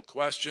general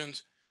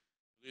questions.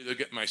 Either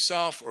get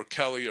myself or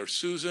Kelly or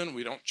Susan.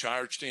 We don't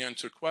charge to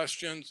answer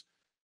questions.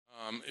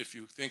 If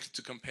you think it's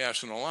a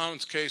compassionate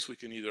allowance case, we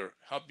can either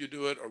help you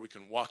do it or we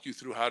can walk you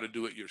through how to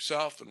do it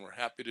yourself, and we're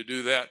happy to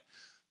do that.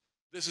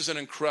 This is an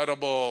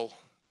incredible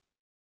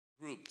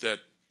group that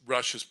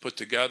Rush has put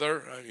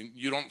together. I mean,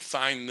 you don't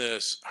find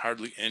this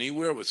hardly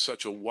anywhere with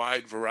such a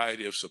wide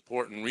variety of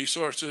support and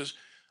resources.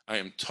 I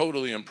am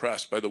totally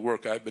impressed by the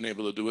work I've been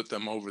able to do with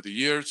them over the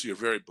years. You're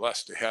very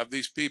blessed to have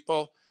these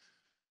people.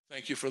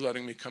 Thank you for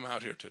letting me come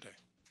out here today.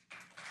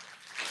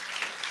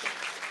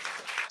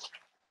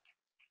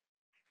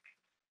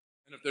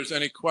 And if there's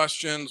any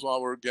questions while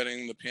we're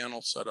getting the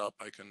panel set up,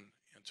 I can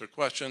answer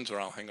questions or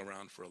I'll hang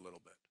around for a little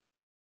bit.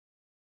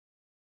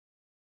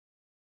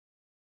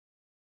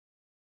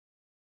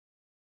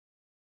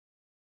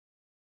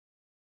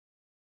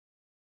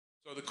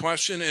 So the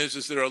question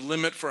is there a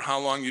limit for how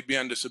long you'd be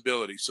on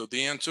disability? So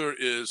the answer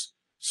is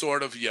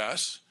sort of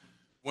yes.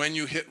 When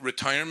you hit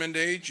retirement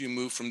age, you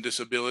move from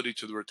disability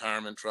to the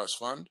retirement trust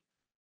fund.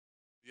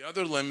 The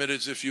other limit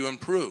is if you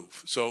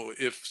improve. So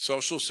if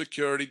Social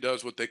Security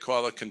does what they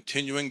call a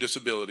continuing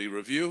disability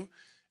review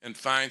and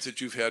finds that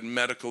you've had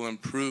medical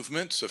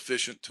improvement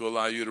sufficient to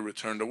allow you to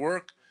return to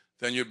work,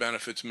 then your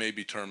benefits may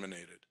be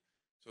terminated.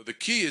 So the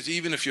key is,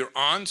 even if you're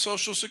on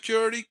Social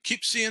Security,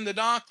 keep seeing the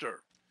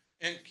doctor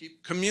and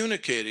keep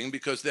communicating,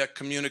 because that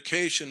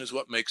communication is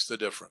what makes the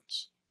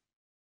difference.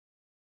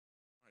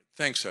 All right,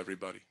 thanks,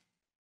 everybody.